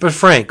 Yeah, but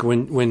Frank,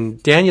 when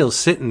Daniel's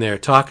sitting there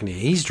talking to you,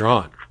 he's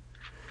drawn.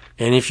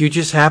 And if you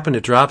just happen to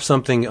drop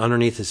something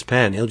underneath his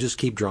pen, he'll just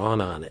keep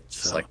drawing on it.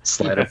 So. Just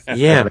slide a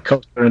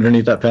coaster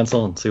underneath that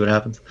pencil and see what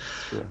happens.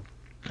 Sure.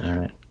 All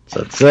right.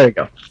 So there you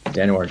go.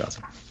 Daniel Warren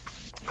Johnson.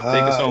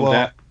 Take us home with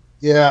that.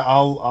 Yeah,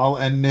 I'll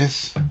end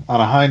this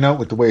on a high note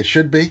with the way it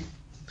should be.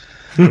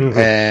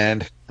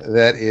 And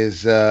that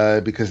is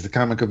because the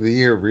comic of the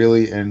year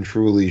really and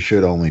truly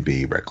should only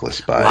be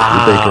Reckless by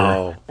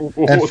Brubaker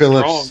and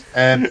Phillips.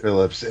 And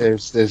Phillips.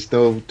 There's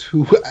no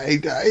two.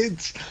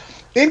 It's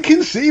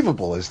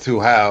inconceivable as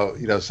to how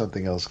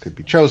something else could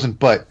be chosen.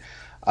 But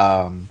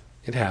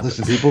it happens.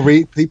 Listen, people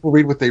read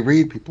what they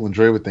read. People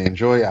enjoy what they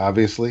enjoy.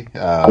 Obviously,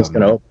 I was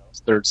going to open this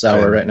third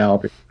sour right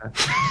now.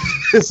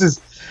 This is.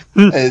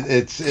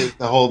 It's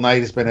the whole night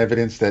has been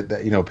evidence that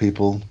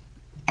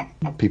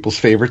people's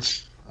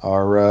favorites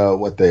are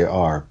what they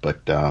are,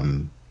 but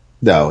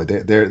no,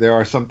 there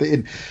are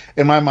something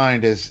in my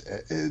mind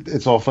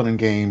it's all fun and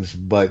games,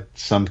 but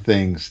some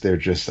things there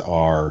just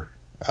are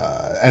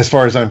as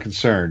far as I'm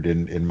concerned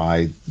in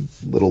my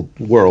little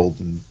world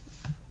and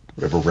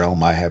whatever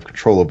realm I have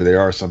control over,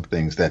 there are some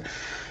things that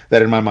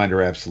in my mind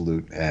are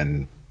absolute,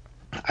 and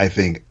I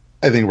think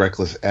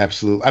Reckless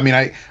absolutely. I mean,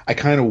 I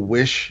kind of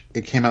wish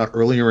it came out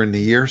earlier in the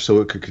year so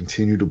it could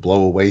continue to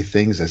blow away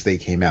things as they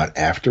came out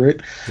after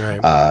it. Right.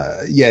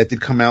 It did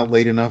come out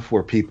late enough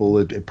where people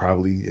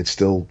it's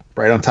still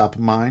right on top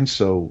of mind,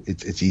 so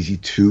it's easy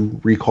to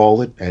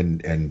recall it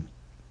and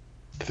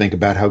think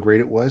about how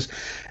great it was.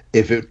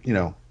 If it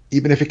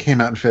even if it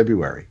came out in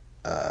February,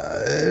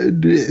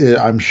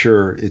 I'm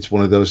sure it's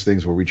one of those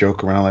things where we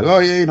joke around like, oh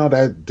yeah,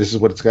 that this is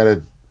what it's got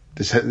to.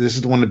 This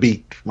is the one to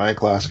beat my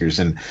Oscars,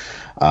 and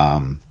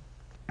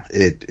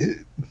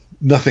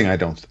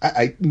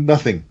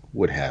nothing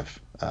would have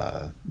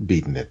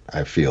beaten it.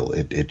 I feel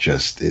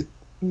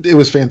it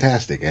was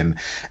fantastic, and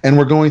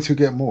we're going to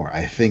get more.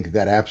 I think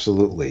that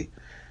absolutely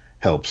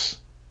helps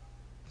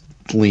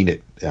lean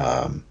it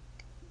in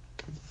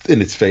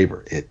its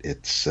favor.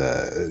 It's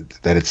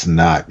that it's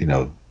not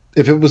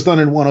if it was done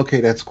in one, okay,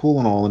 that's cool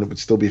and all, and it would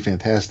still be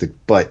fantastic,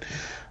 but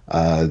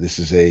This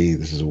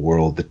is a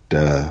world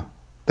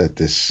that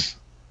this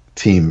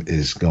team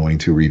is going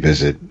to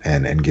revisit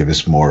and give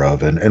us more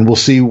of, and we'll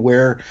see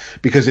where,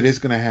 because it is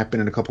going to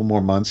happen in a couple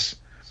more months,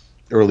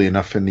 early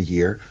enough in the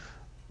year.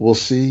 We'll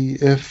see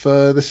if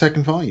the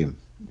second volume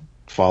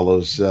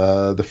follows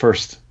the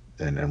first,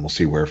 and we'll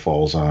see where it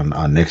falls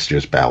on next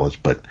year's ballots.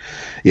 But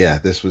yeah,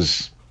 this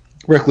was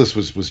Reckless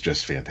was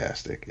just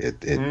fantastic.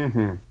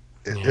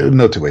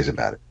 No two ways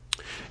about it.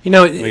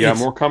 We got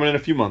more coming in a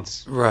few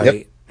months. Right.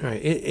 Yep.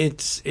 Right.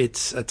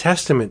 It's a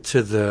testament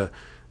to the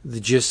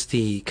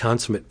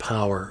consummate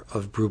power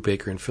of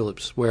Brubaker and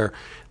Phillips, where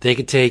they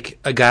could take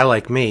a guy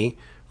like me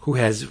who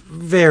has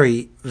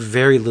very,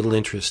 very little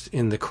interest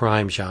in the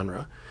crime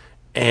genre,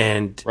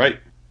 and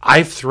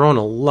I've thrown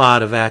a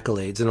lot of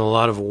accolades and a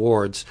lot of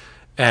awards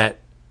at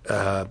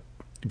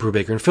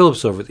Brubaker and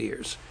Phillips over the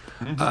years.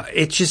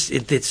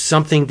 It's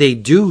something they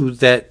do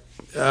that.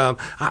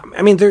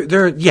 I mean,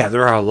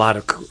 there are a lot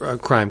of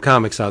crime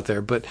comics out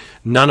there, but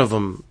none of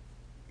them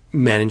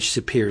manage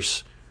to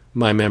pierce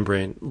my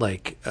membrane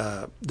like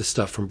the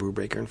stuff from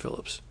Brubaker and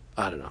Phillips.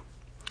 I don't know.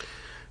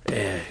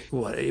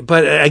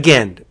 But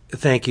again,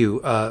 thank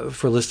you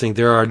for listening.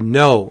 There are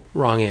no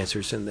wrong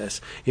answers in this.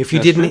 If you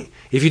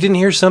didn't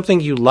hear something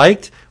you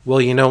liked,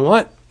 well, you know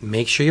what?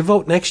 Make sure you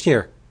vote next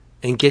year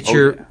and get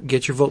your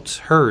votes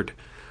heard.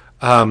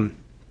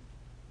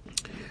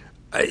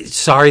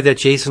 Sorry that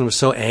Jason was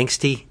so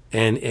angsty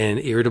and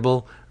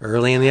irritable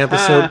early in the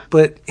episode,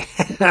 but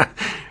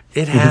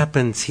it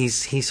happens.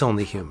 He's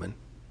only human,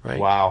 right?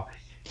 Wow.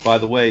 By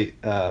the way,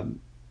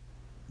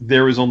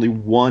 there was only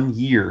 1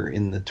 year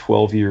in the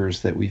 12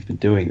 years that we've been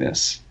doing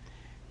this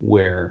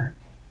where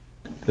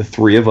the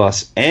three of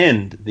us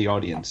and the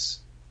audience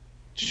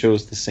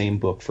chose the same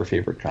book for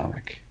favorite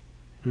comic.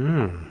 Do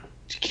you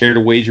care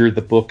to wager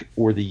the book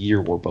or the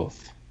year or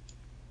both?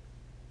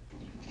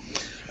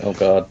 Oh,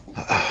 God.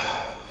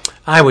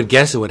 I would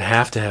guess it would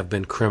have to have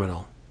been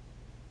Criminal.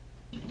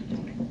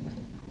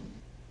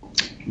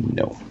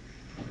 No.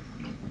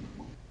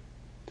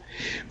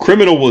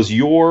 Criminal was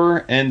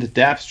your and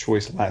Dap's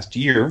choice last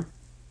year.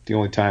 The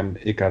only time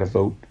it got a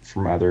vote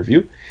from either of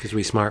you. Because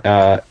we smart.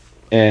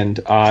 And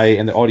I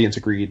and the audience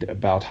agreed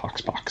about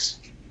Hoxpox.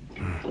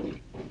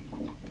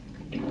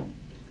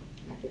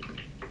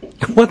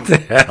 What the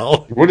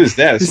hell? What is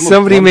that? Is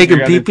somebody making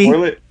pee-pee?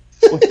 What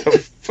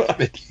the fuck?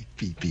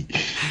 Pee-pee.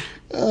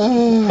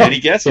 Any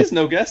guesses?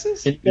 No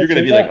guesses? You're going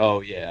to be like,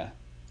 oh, yeah.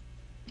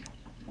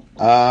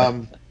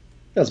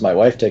 That's my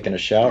wife taking a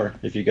shower,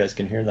 if you guys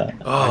can hear that.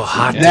 Oh,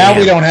 hot Now damn.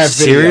 we don't have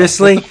video.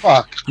 Seriously? What the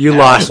fuck? You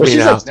lost me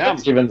now. Now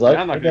Steven's I'm like,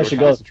 not maybe I going to should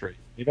concentrate.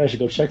 Maybe I should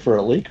go check for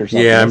a leak or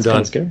something. Yeah, I'm That's done.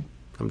 kinda scary.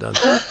 I'm done.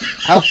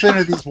 How thin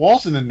are these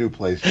walls in the new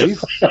place?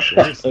 Jesus.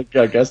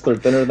 I guess they're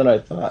thinner than I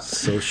thought.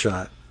 So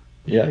shot.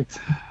 Yikes.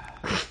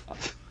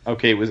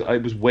 Okay, it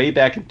was way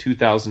back in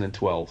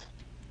 2012.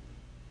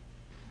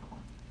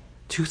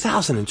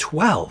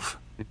 2012?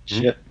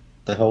 Shit.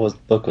 The hell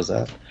book was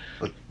that?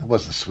 But it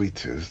wasn't Sweet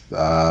Tooth.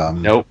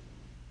 Nope.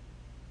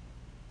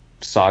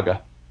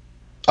 Saga.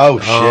 Oh,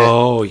 shit.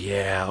 Oh,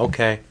 yeah,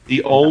 okay.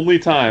 The only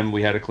time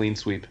we had a clean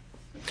sweep.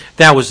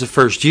 That was the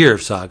first year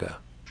of Saga.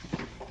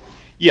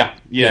 Yeah.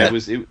 It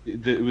was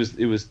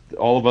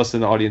all of us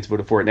in the audience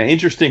voted for it. Now,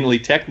 interestingly,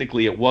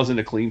 technically, it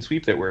wasn't a clean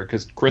sweep that were,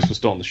 because Chris was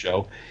still on the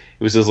show.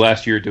 It was his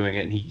last year doing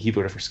it, and he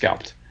voted for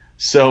Scalped.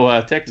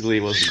 So technically,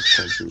 it wasn't a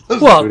clean sweep.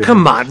 Well,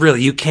 come on,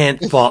 really, you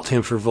can't fault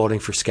him for voting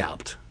for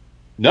Scalped.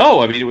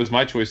 No, I mean, it was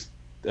my choice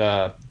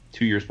 2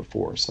 years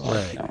before. So,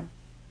 right. No.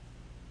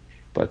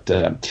 But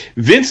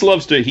Vince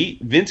loves to.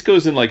 Vince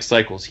goes in like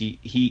cycles.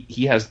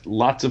 He has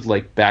lots of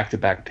like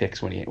back-to-back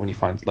picks when he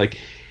finds like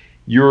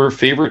your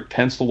favorite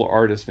pencil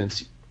artist,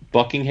 Vince.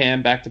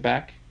 Buckingham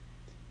back-to-back,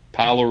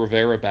 Paolo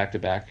Rivera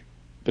back-to-back,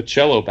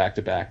 Bocello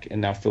back-to-back,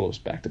 and now Phillips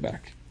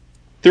back-to-back.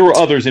 There were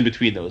others in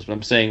between those, but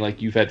I'm saying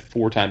like you've had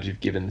 4 times you've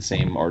given the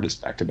same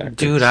artist back-to-back.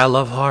 Dude, picks. I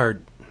love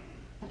hard.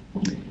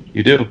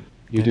 You do.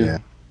 Yeah.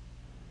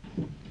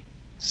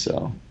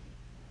 So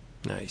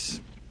nice.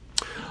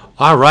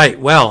 All right.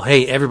 Well,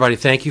 hey, everybody,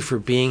 thank you for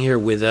being here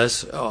with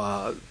us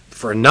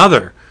for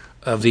another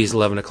of these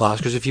 11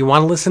 o'clockers. If you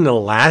want to listen to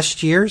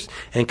last year's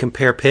and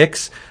compare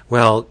picks,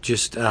 well,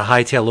 just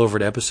hightail over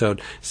to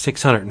episode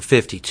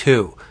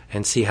 652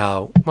 and see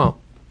how, well,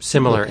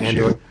 similar and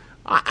or...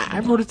 I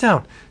wrote it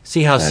down.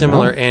 See how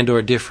similar and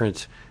or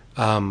different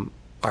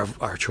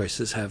our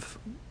choices have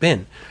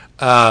been.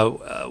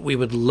 We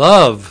would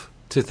love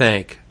to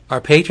thank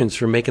our patrons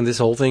for making this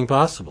whole thing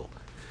possible.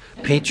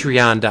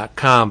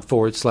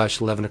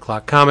 Patreon.com/11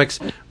 o'clock comics.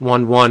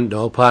 11,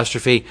 no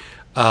apostrophe.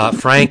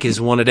 Frank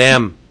is one of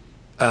them,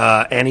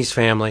 and his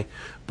family,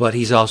 but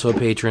he's also a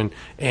patron.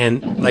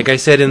 And like I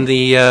said in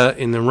the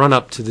run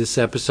up to this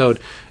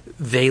episode,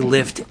 they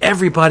lift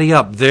everybody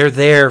up. They're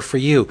there for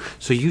you,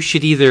 so you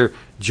should either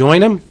join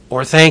them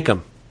or thank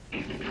them.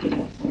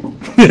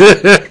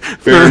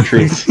 very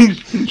true.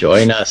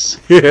 Join us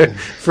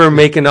for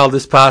making all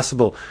this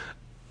possible.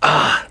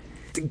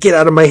 Get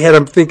out of my head!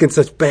 I'm thinking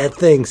such bad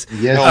things.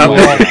 Yes, you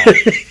are.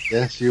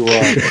 Yes, you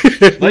are.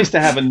 Nice to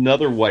have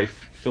another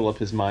wife fill up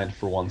his mind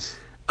for once.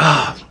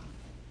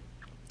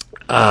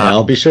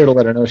 I'll be sure to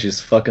let her know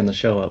she's fucking the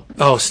show up.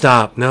 Oh,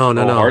 stop. No.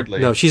 Hardly.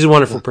 No, she's a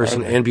wonderful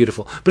person and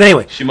beautiful. But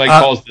anyway. She might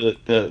cause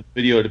the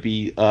video to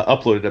be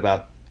uploaded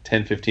about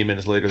 10, 15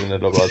 minutes later than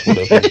it was would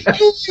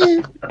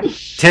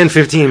have. 10,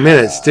 15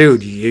 minutes.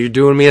 Dude, you're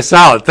doing me a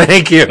solid.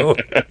 Thank you.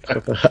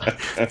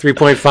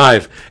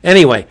 3.5.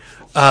 Anyway,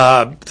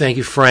 thank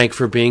you, Frank,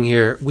 for being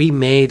here. We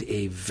made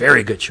a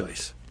very good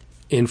choice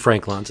in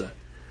Frank Lanza.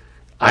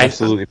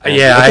 Absolutely.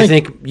 I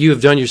think you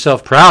have done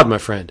yourself proud, my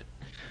friend.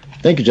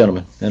 Thank you,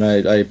 gentlemen, and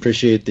I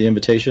appreciate the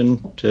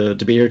invitation to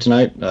be here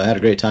tonight. I had a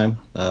great time.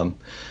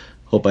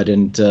 Hope I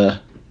didn't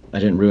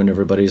ruin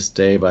everybody's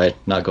day by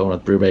not going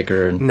with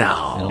Brubaker. And,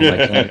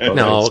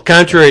 No.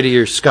 Contrary to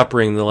your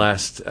scuppering the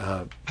last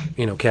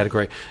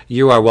category,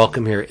 you are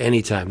welcome here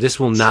anytime. This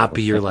will not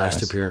be your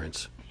last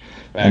appearance.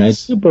 And I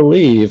do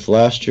believe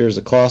last year's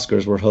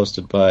Oscars were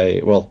hosted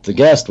by, the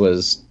guest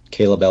was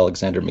Caleb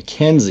Alexander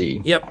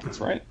McKenzie. Yep. That's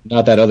right.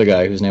 Not that other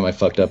guy whose name I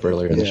fucked up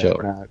earlier in the show.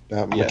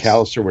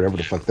 McAllister, whatever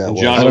the fuck that was.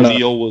 John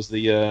O'Neill was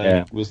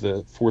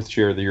the fourth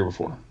chair the year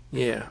before.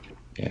 Yeah.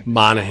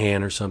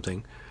 Monahan or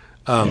something.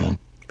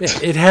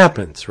 It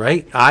happens,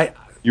 right?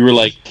 You were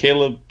like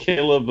Caleb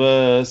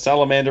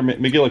Salamander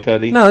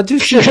McGillicuddy. No,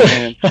 dude,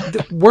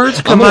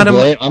 words come out of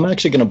my... I'm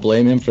actually going to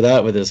blame him for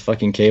that with his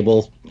fucking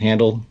cable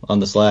handle on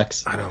the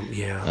slacks.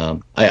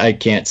 I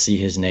can't see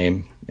his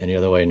name any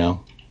other way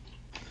now.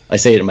 I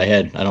say it in my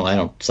head. I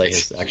don't say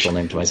his actual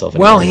name to myself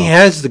anymore. Well, he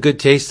has the good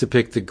taste to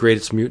pick the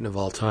greatest mutant of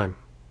all time.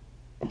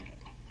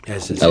 I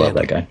love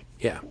that guy.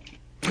 Yeah.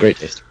 Great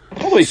taste.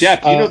 Holy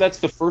Dap, you know that's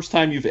the first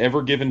time you've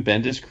ever given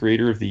Bendis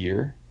Creator of the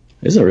Year?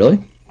 Is it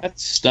really?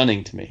 That's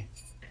stunning to me.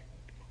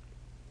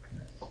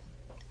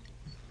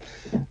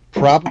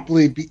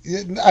 Probably.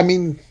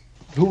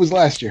 Who was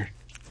last year?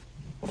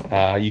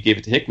 You gave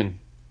it to Hickman.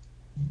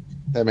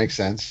 That makes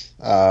sense.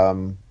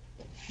 And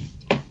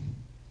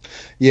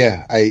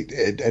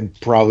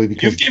probably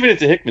because you've given it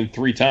to Hickman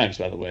 3 times,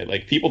 by the way.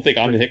 Like, people think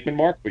I'm the Hickman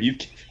mark, but you've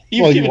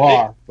you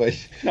are. But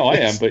no, I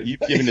am. But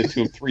you've given it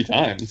to him 3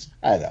 times.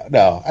 I know.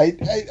 No, I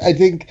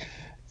think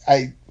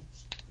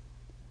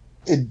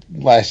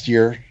last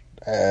year,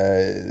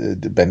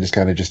 Bendis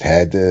kind of just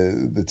had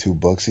the 2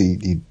 books.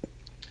 He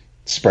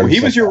spread. Well,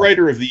 he was your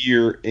writer of the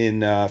year in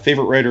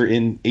favorite writer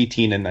in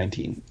 18 and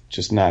 19,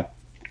 just not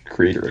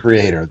creator.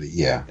 Creator of the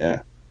year.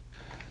 Yeah.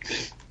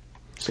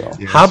 So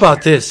how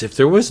about this? If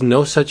there was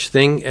no such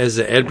thing as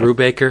Ed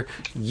Brubaker,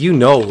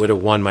 it would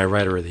have won my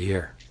writer of the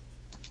year.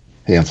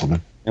 Hanselman.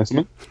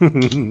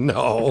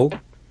 No.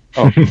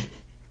 Oh.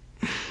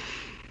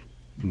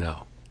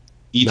 No.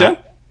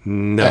 Ita?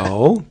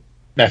 No.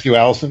 Matthew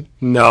Allison?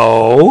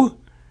 No.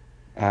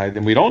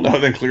 Then we don't know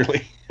then,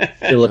 clearly.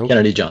 Philip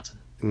Kennedy Johnson.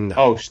 No.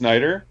 Oh,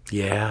 Schneider?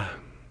 Yeah.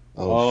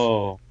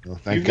 Oh. Well,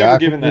 You've never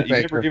given that.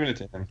 You've never given it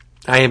to him.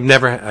 I have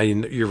never.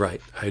 You're right.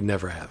 I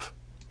never have.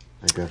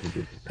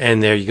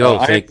 And there you go. No,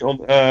 I've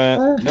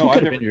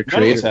never.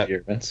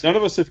 None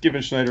of us have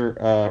given Schneider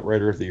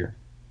writer of the year.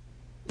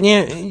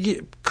 Yeah,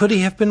 could he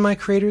have been my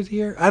creator of the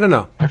year? I don't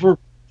know.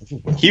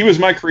 He was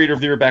my creator of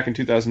the year back in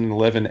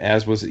 2011,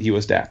 as was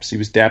Dap's. He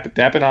was Dap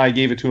and I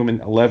gave it to him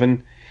in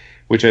 11,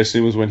 which I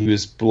assume was when he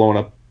was blowing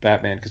up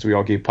Batman, because we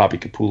all gave Poppy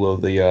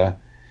Capullo the.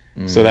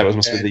 So that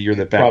must be the year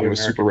that Batman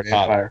was super red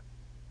hot.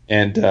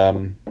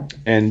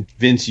 And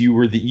Vince, you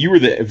were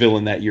the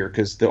villain that year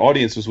because the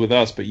audience was with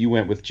us, but you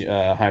went with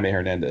Jaime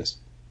Hernandez.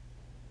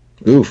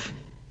 Oof.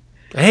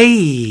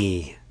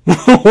 Hey.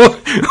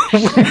 What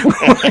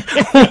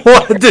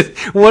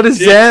does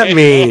that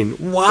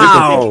mean?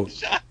 Wow.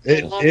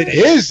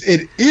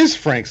 It is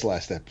Frank's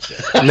last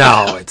episode.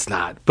 No, it's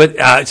not.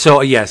 But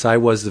so yes, I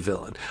was the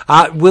villain.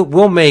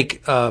 We'll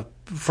make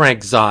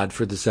Frank Zod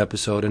for this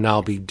episode, and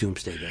I'll be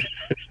Doomsday then.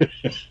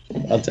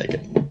 I'll take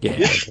it. Yeah,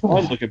 it's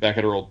fun looking back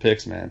at our old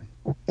picks, man.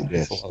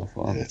 It's a lot of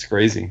fun. It's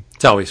crazy.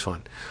 It's always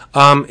fun.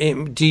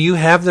 Do you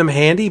have them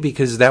handy?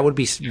 Because that would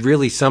be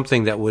really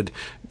something that would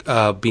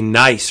be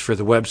nice for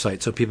the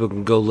website, so people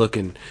can go look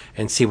and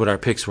see what our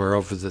picks were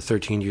over the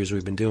 13 years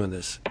we've been doing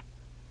this.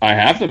 I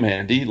have them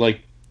handy,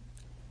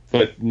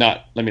 but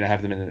not. I mean, I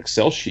have them in an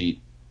Excel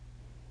sheet.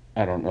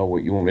 I don't know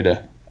what you want me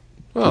to.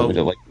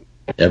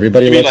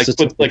 Everybody you mean loves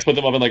put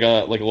them up in like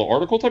a little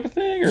article type of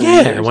thing? Or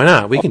yeah, why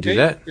not? We can do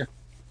that. Yeah.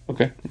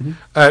 Okay.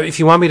 Mm-hmm. If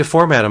you want me to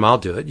format them, I'll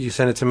do it. You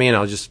send it to me, and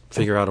I'll just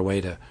figure out a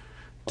way to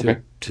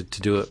do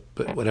it.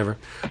 But whatever.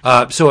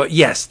 So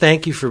yes,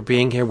 thank you for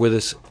being here with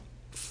us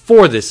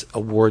for this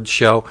awards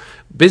show.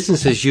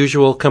 Business as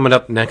usual coming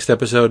up next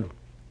episode.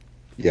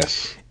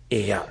 Yes.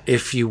 Yeah.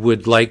 If you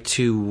would like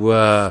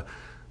to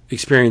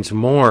experience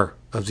more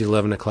of the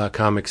 11 O'Clock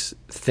Comics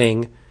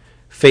thing,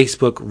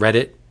 Facebook,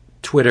 Reddit,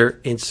 Twitter,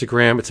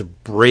 Instagram. It's a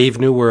brave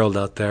new world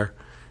out there,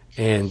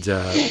 and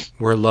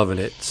we're loving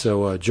it.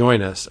 So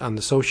join us on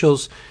the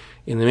socials.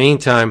 In the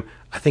meantime,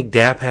 I think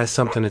Dap has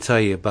something to tell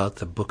you about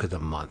the book of the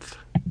month.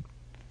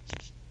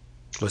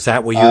 Was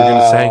that what you were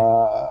going to say?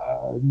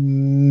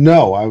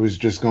 No, I was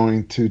just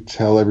going to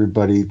tell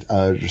everybody,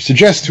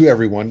 suggest to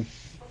everyone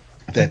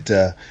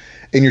that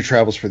in your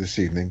travels for this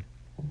evening,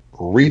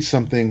 read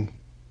something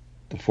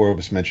the four of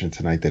us mentioned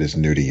tonight that is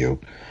new to you.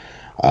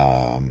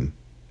 And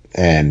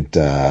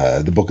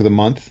the book of the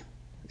month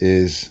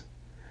is,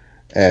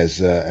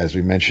 as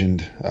we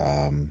mentioned,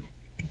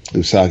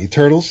 Usagi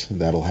Turtles.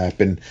 That'll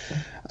happen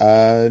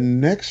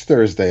next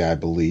Thursday, I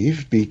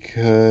believe,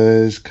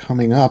 because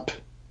coming up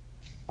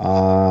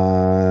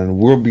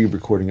we'll be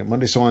recording it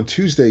Monday. So on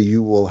Tuesday,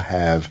 you will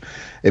have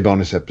a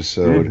bonus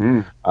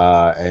episode.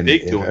 And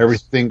if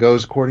everything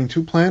goes according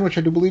to plan, which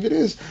I do believe it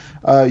is,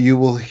 you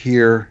will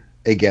hear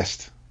a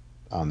guest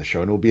on the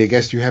show. And it will be a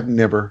guest you have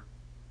never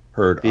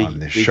heard on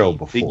this show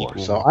before.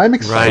 So I'm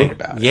excited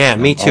about it. Yeah,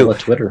 me too. All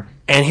Twitter.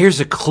 And here's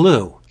a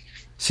clue.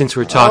 Since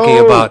we're talking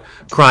about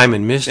crime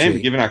and mystery. Damn,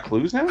 you're giving out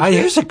clues now?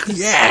 Here's a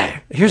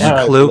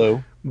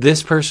clue.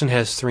 This person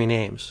has 3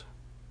 names.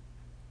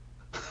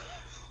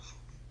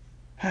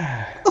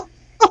 Oh,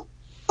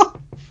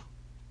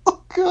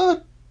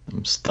 God.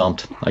 I'm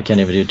stumped. I can't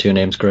even do 2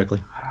 names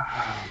correctly.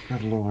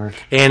 Good Lord.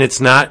 And it's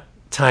not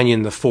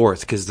Tanyan the Fourth,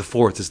 because the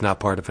fourth is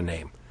not part of a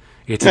name.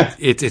 It's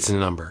a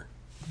number.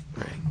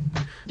 Right.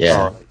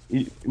 Yeah.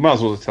 You might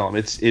as well just tell him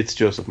it's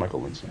Joseph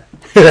Michael Lindsay.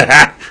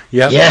 Yep.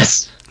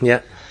 Yes. Yeah.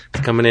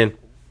 It's coming in.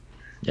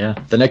 Yeah.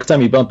 The next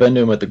time you bump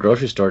into him at the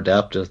grocery store,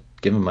 Dap, just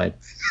give him my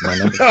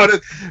number.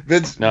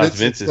 Vince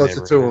is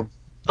closer to him.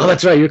 Oh,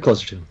 that's right. You're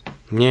closer to him.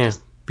 Yeah.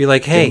 Be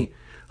like, hey,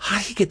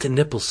 how do you get the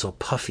nipples so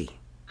puffy?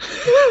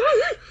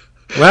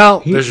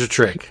 Well, there's your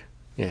trick.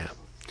 Yeah.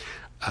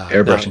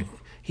 Airbrushing.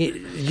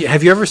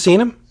 Have you ever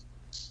seen him?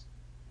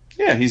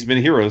 Yeah, he's been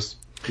Heroes.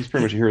 He's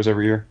pretty much a Heroes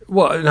every year.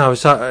 Well, no, I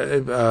was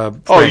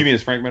you mean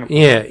it's Frank Miniman?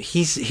 Yeah,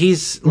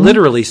 he's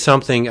literally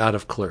something out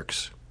of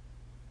Clerks.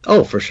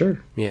 Oh, for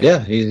sure.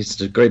 Yeah. He's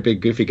a great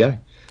big goofy guy.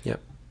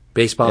 Yep.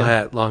 Baseball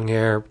hat, long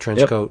hair,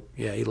 trench coat.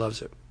 Yeah, he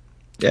loves it.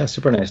 Yeah,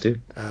 super nice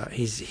dude.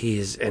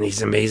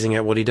 He's amazing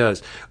at what he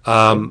does.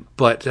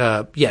 But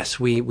yes,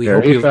 we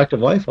very hope attractive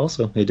wife.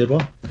 Also, he did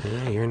well.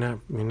 Yeah, you're not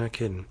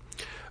kidding.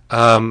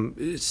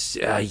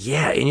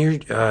 Yeah, and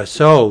you're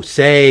so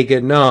say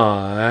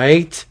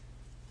goodnight.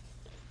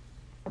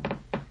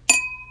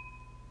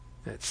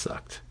 That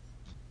sucked.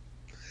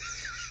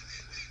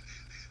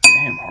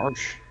 Damn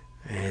harsh.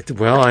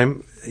 Well,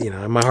 I'm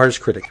my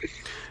hardest critic.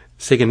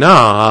 Say goodnight.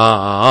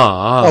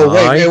 Oh,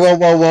 wait,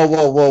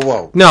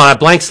 whoa. No, a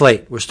blank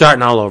slate. We're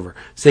starting all over.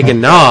 Say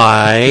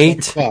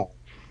goodnight. You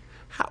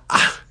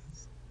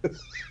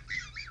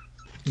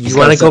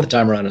want to go? The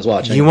timer on his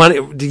watch. You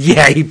want to?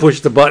 Yeah, he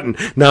pushed the button.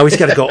 Now he's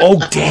got to go. Oh,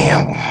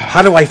 damn!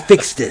 How do I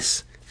fix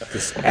this?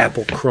 This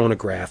Apple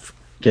chronograph.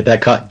 Get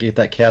that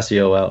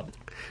Casio out.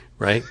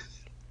 Right.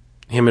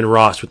 Him and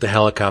Ross with the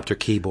helicopter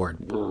keyboard.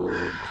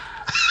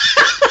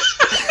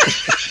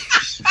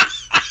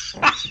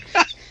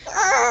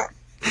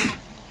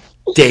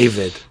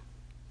 David.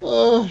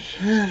 Oh,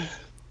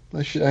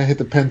 I hit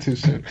the pen too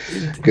soon.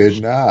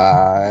 Good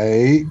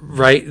night.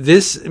 Right.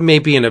 This may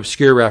be an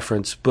obscure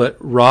reference, but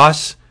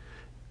Ross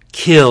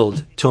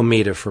killed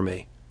Tomita for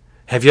me.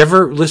 Have you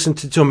ever listened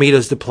to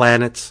Tomita's The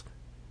Planets?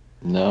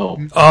 No.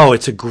 Oh,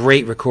 it's a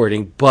great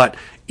recording, but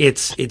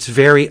it's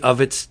very of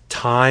its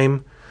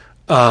time.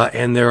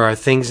 And there are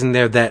things in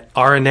there that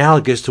are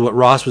analogous to what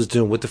Ross was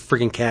doing with the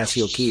friggin'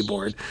 Casio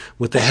keyboard,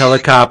 with the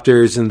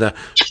helicopters and the...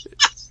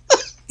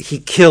 He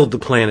killed The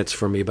Planets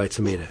for me by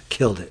Tomita.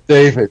 Killed it.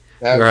 David,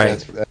 right.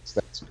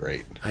 That's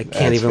great. I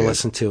can't even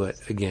listen to it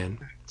again.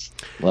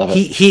 Love it.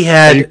 He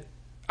had...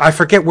 I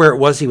forget where it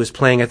was he was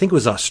playing. I think it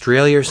was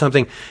Australia or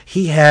something.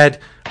 He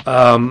had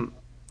a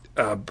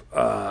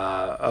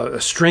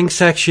string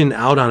section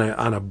out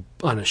on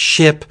a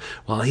ship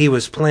while he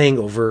was playing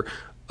over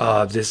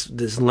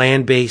this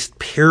land-based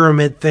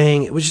pyramid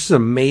thing. It was just an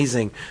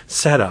amazing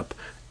setup,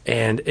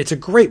 and it's a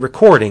great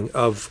recording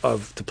of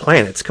The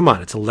Planets. Come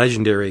on, it's a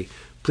legendary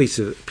piece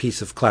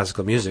of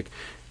classical music,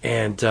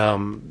 and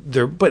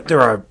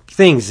there are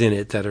things in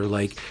it that are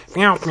like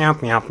meow meow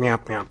meow meow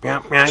meow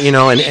meow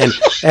meow,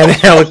 and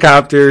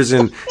helicopters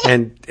and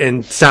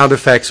sound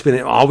effects, but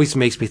it always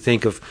makes me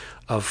think of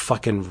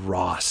fucking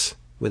Ross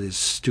with his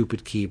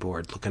stupid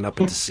keyboard looking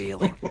up at the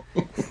ceiling.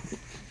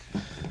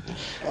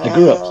 I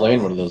grew up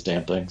playing one of those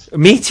damn things.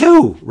 Me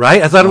too,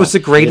 right? I thought it was the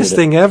greatest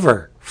thing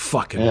ever.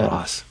 Fucking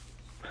Ross.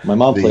 My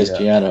mom plays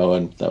piano,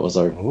 and that was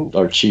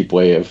our cheap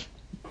way of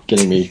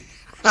getting me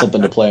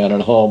something to play on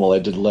at home while I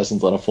did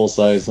lessons on a full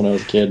size when I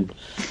was a kid.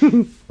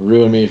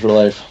 Ruined me for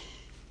life.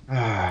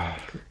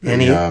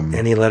 And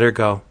he let her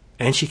go,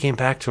 and she came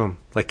back to him.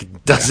 Like,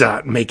 it does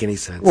not make any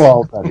sense.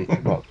 Well,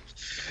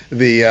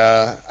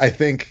 I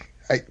think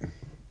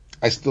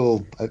I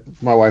still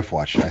my wife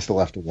watched it. I still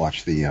have to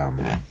watch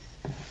the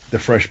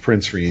Fresh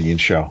Prince reunion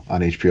show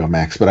on HBO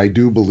Max, but I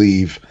do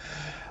believe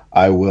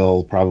I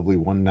will probably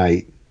one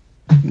night,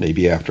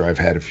 maybe after I've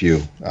had a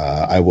few,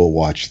 I will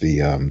watch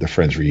the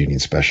Friends reunion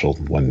special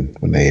when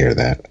they air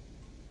that.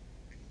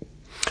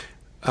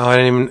 I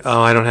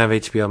don't have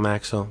HBO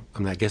Max, so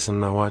I'm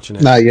not watching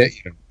it. Not yet.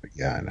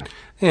 Yeah, I know.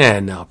 Yeah,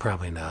 no,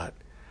 probably not.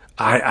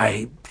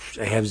 I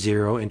have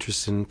zero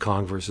interest in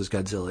Kong versus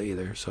Godzilla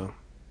either. So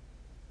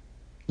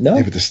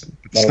no, but the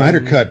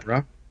Snyder cut,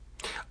 bro.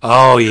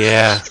 Oh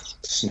yeah,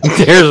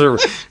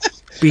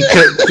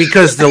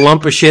 because the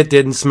lump of shit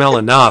didn't smell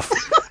enough.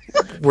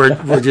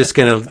 We're just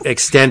gonna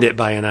extend it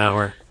by an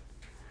hour.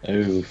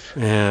 Oof.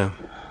 Yeah,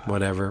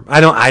 whatever.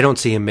 I don't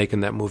see him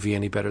making that movie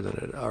any better than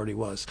it already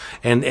was,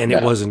 and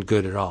it wasn't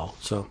good at all.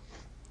 So,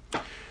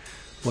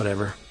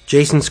 whatever.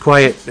 Jason's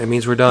quiet. That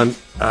means we're done.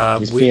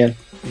 He's peeing.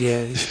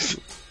 Yeah.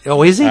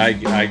 Oh, is he? I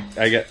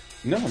got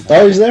no.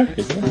 Oh, he's there.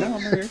 No,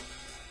 I'm right here.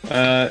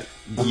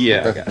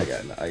 Yeah,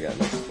 I got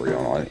nothing for you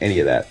on any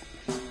of that.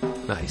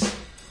 Nice.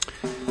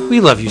 We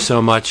love you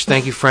so much.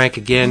 Thank you, Frank,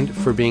 again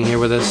for being here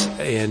with us.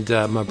 And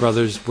my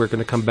brothers, we're going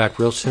to come back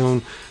real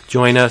soon.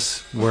 Join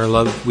us. We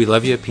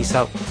love you. Peace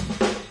out.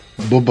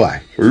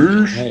 Bye-bye.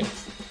 Hey.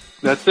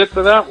 That's it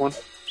for that one.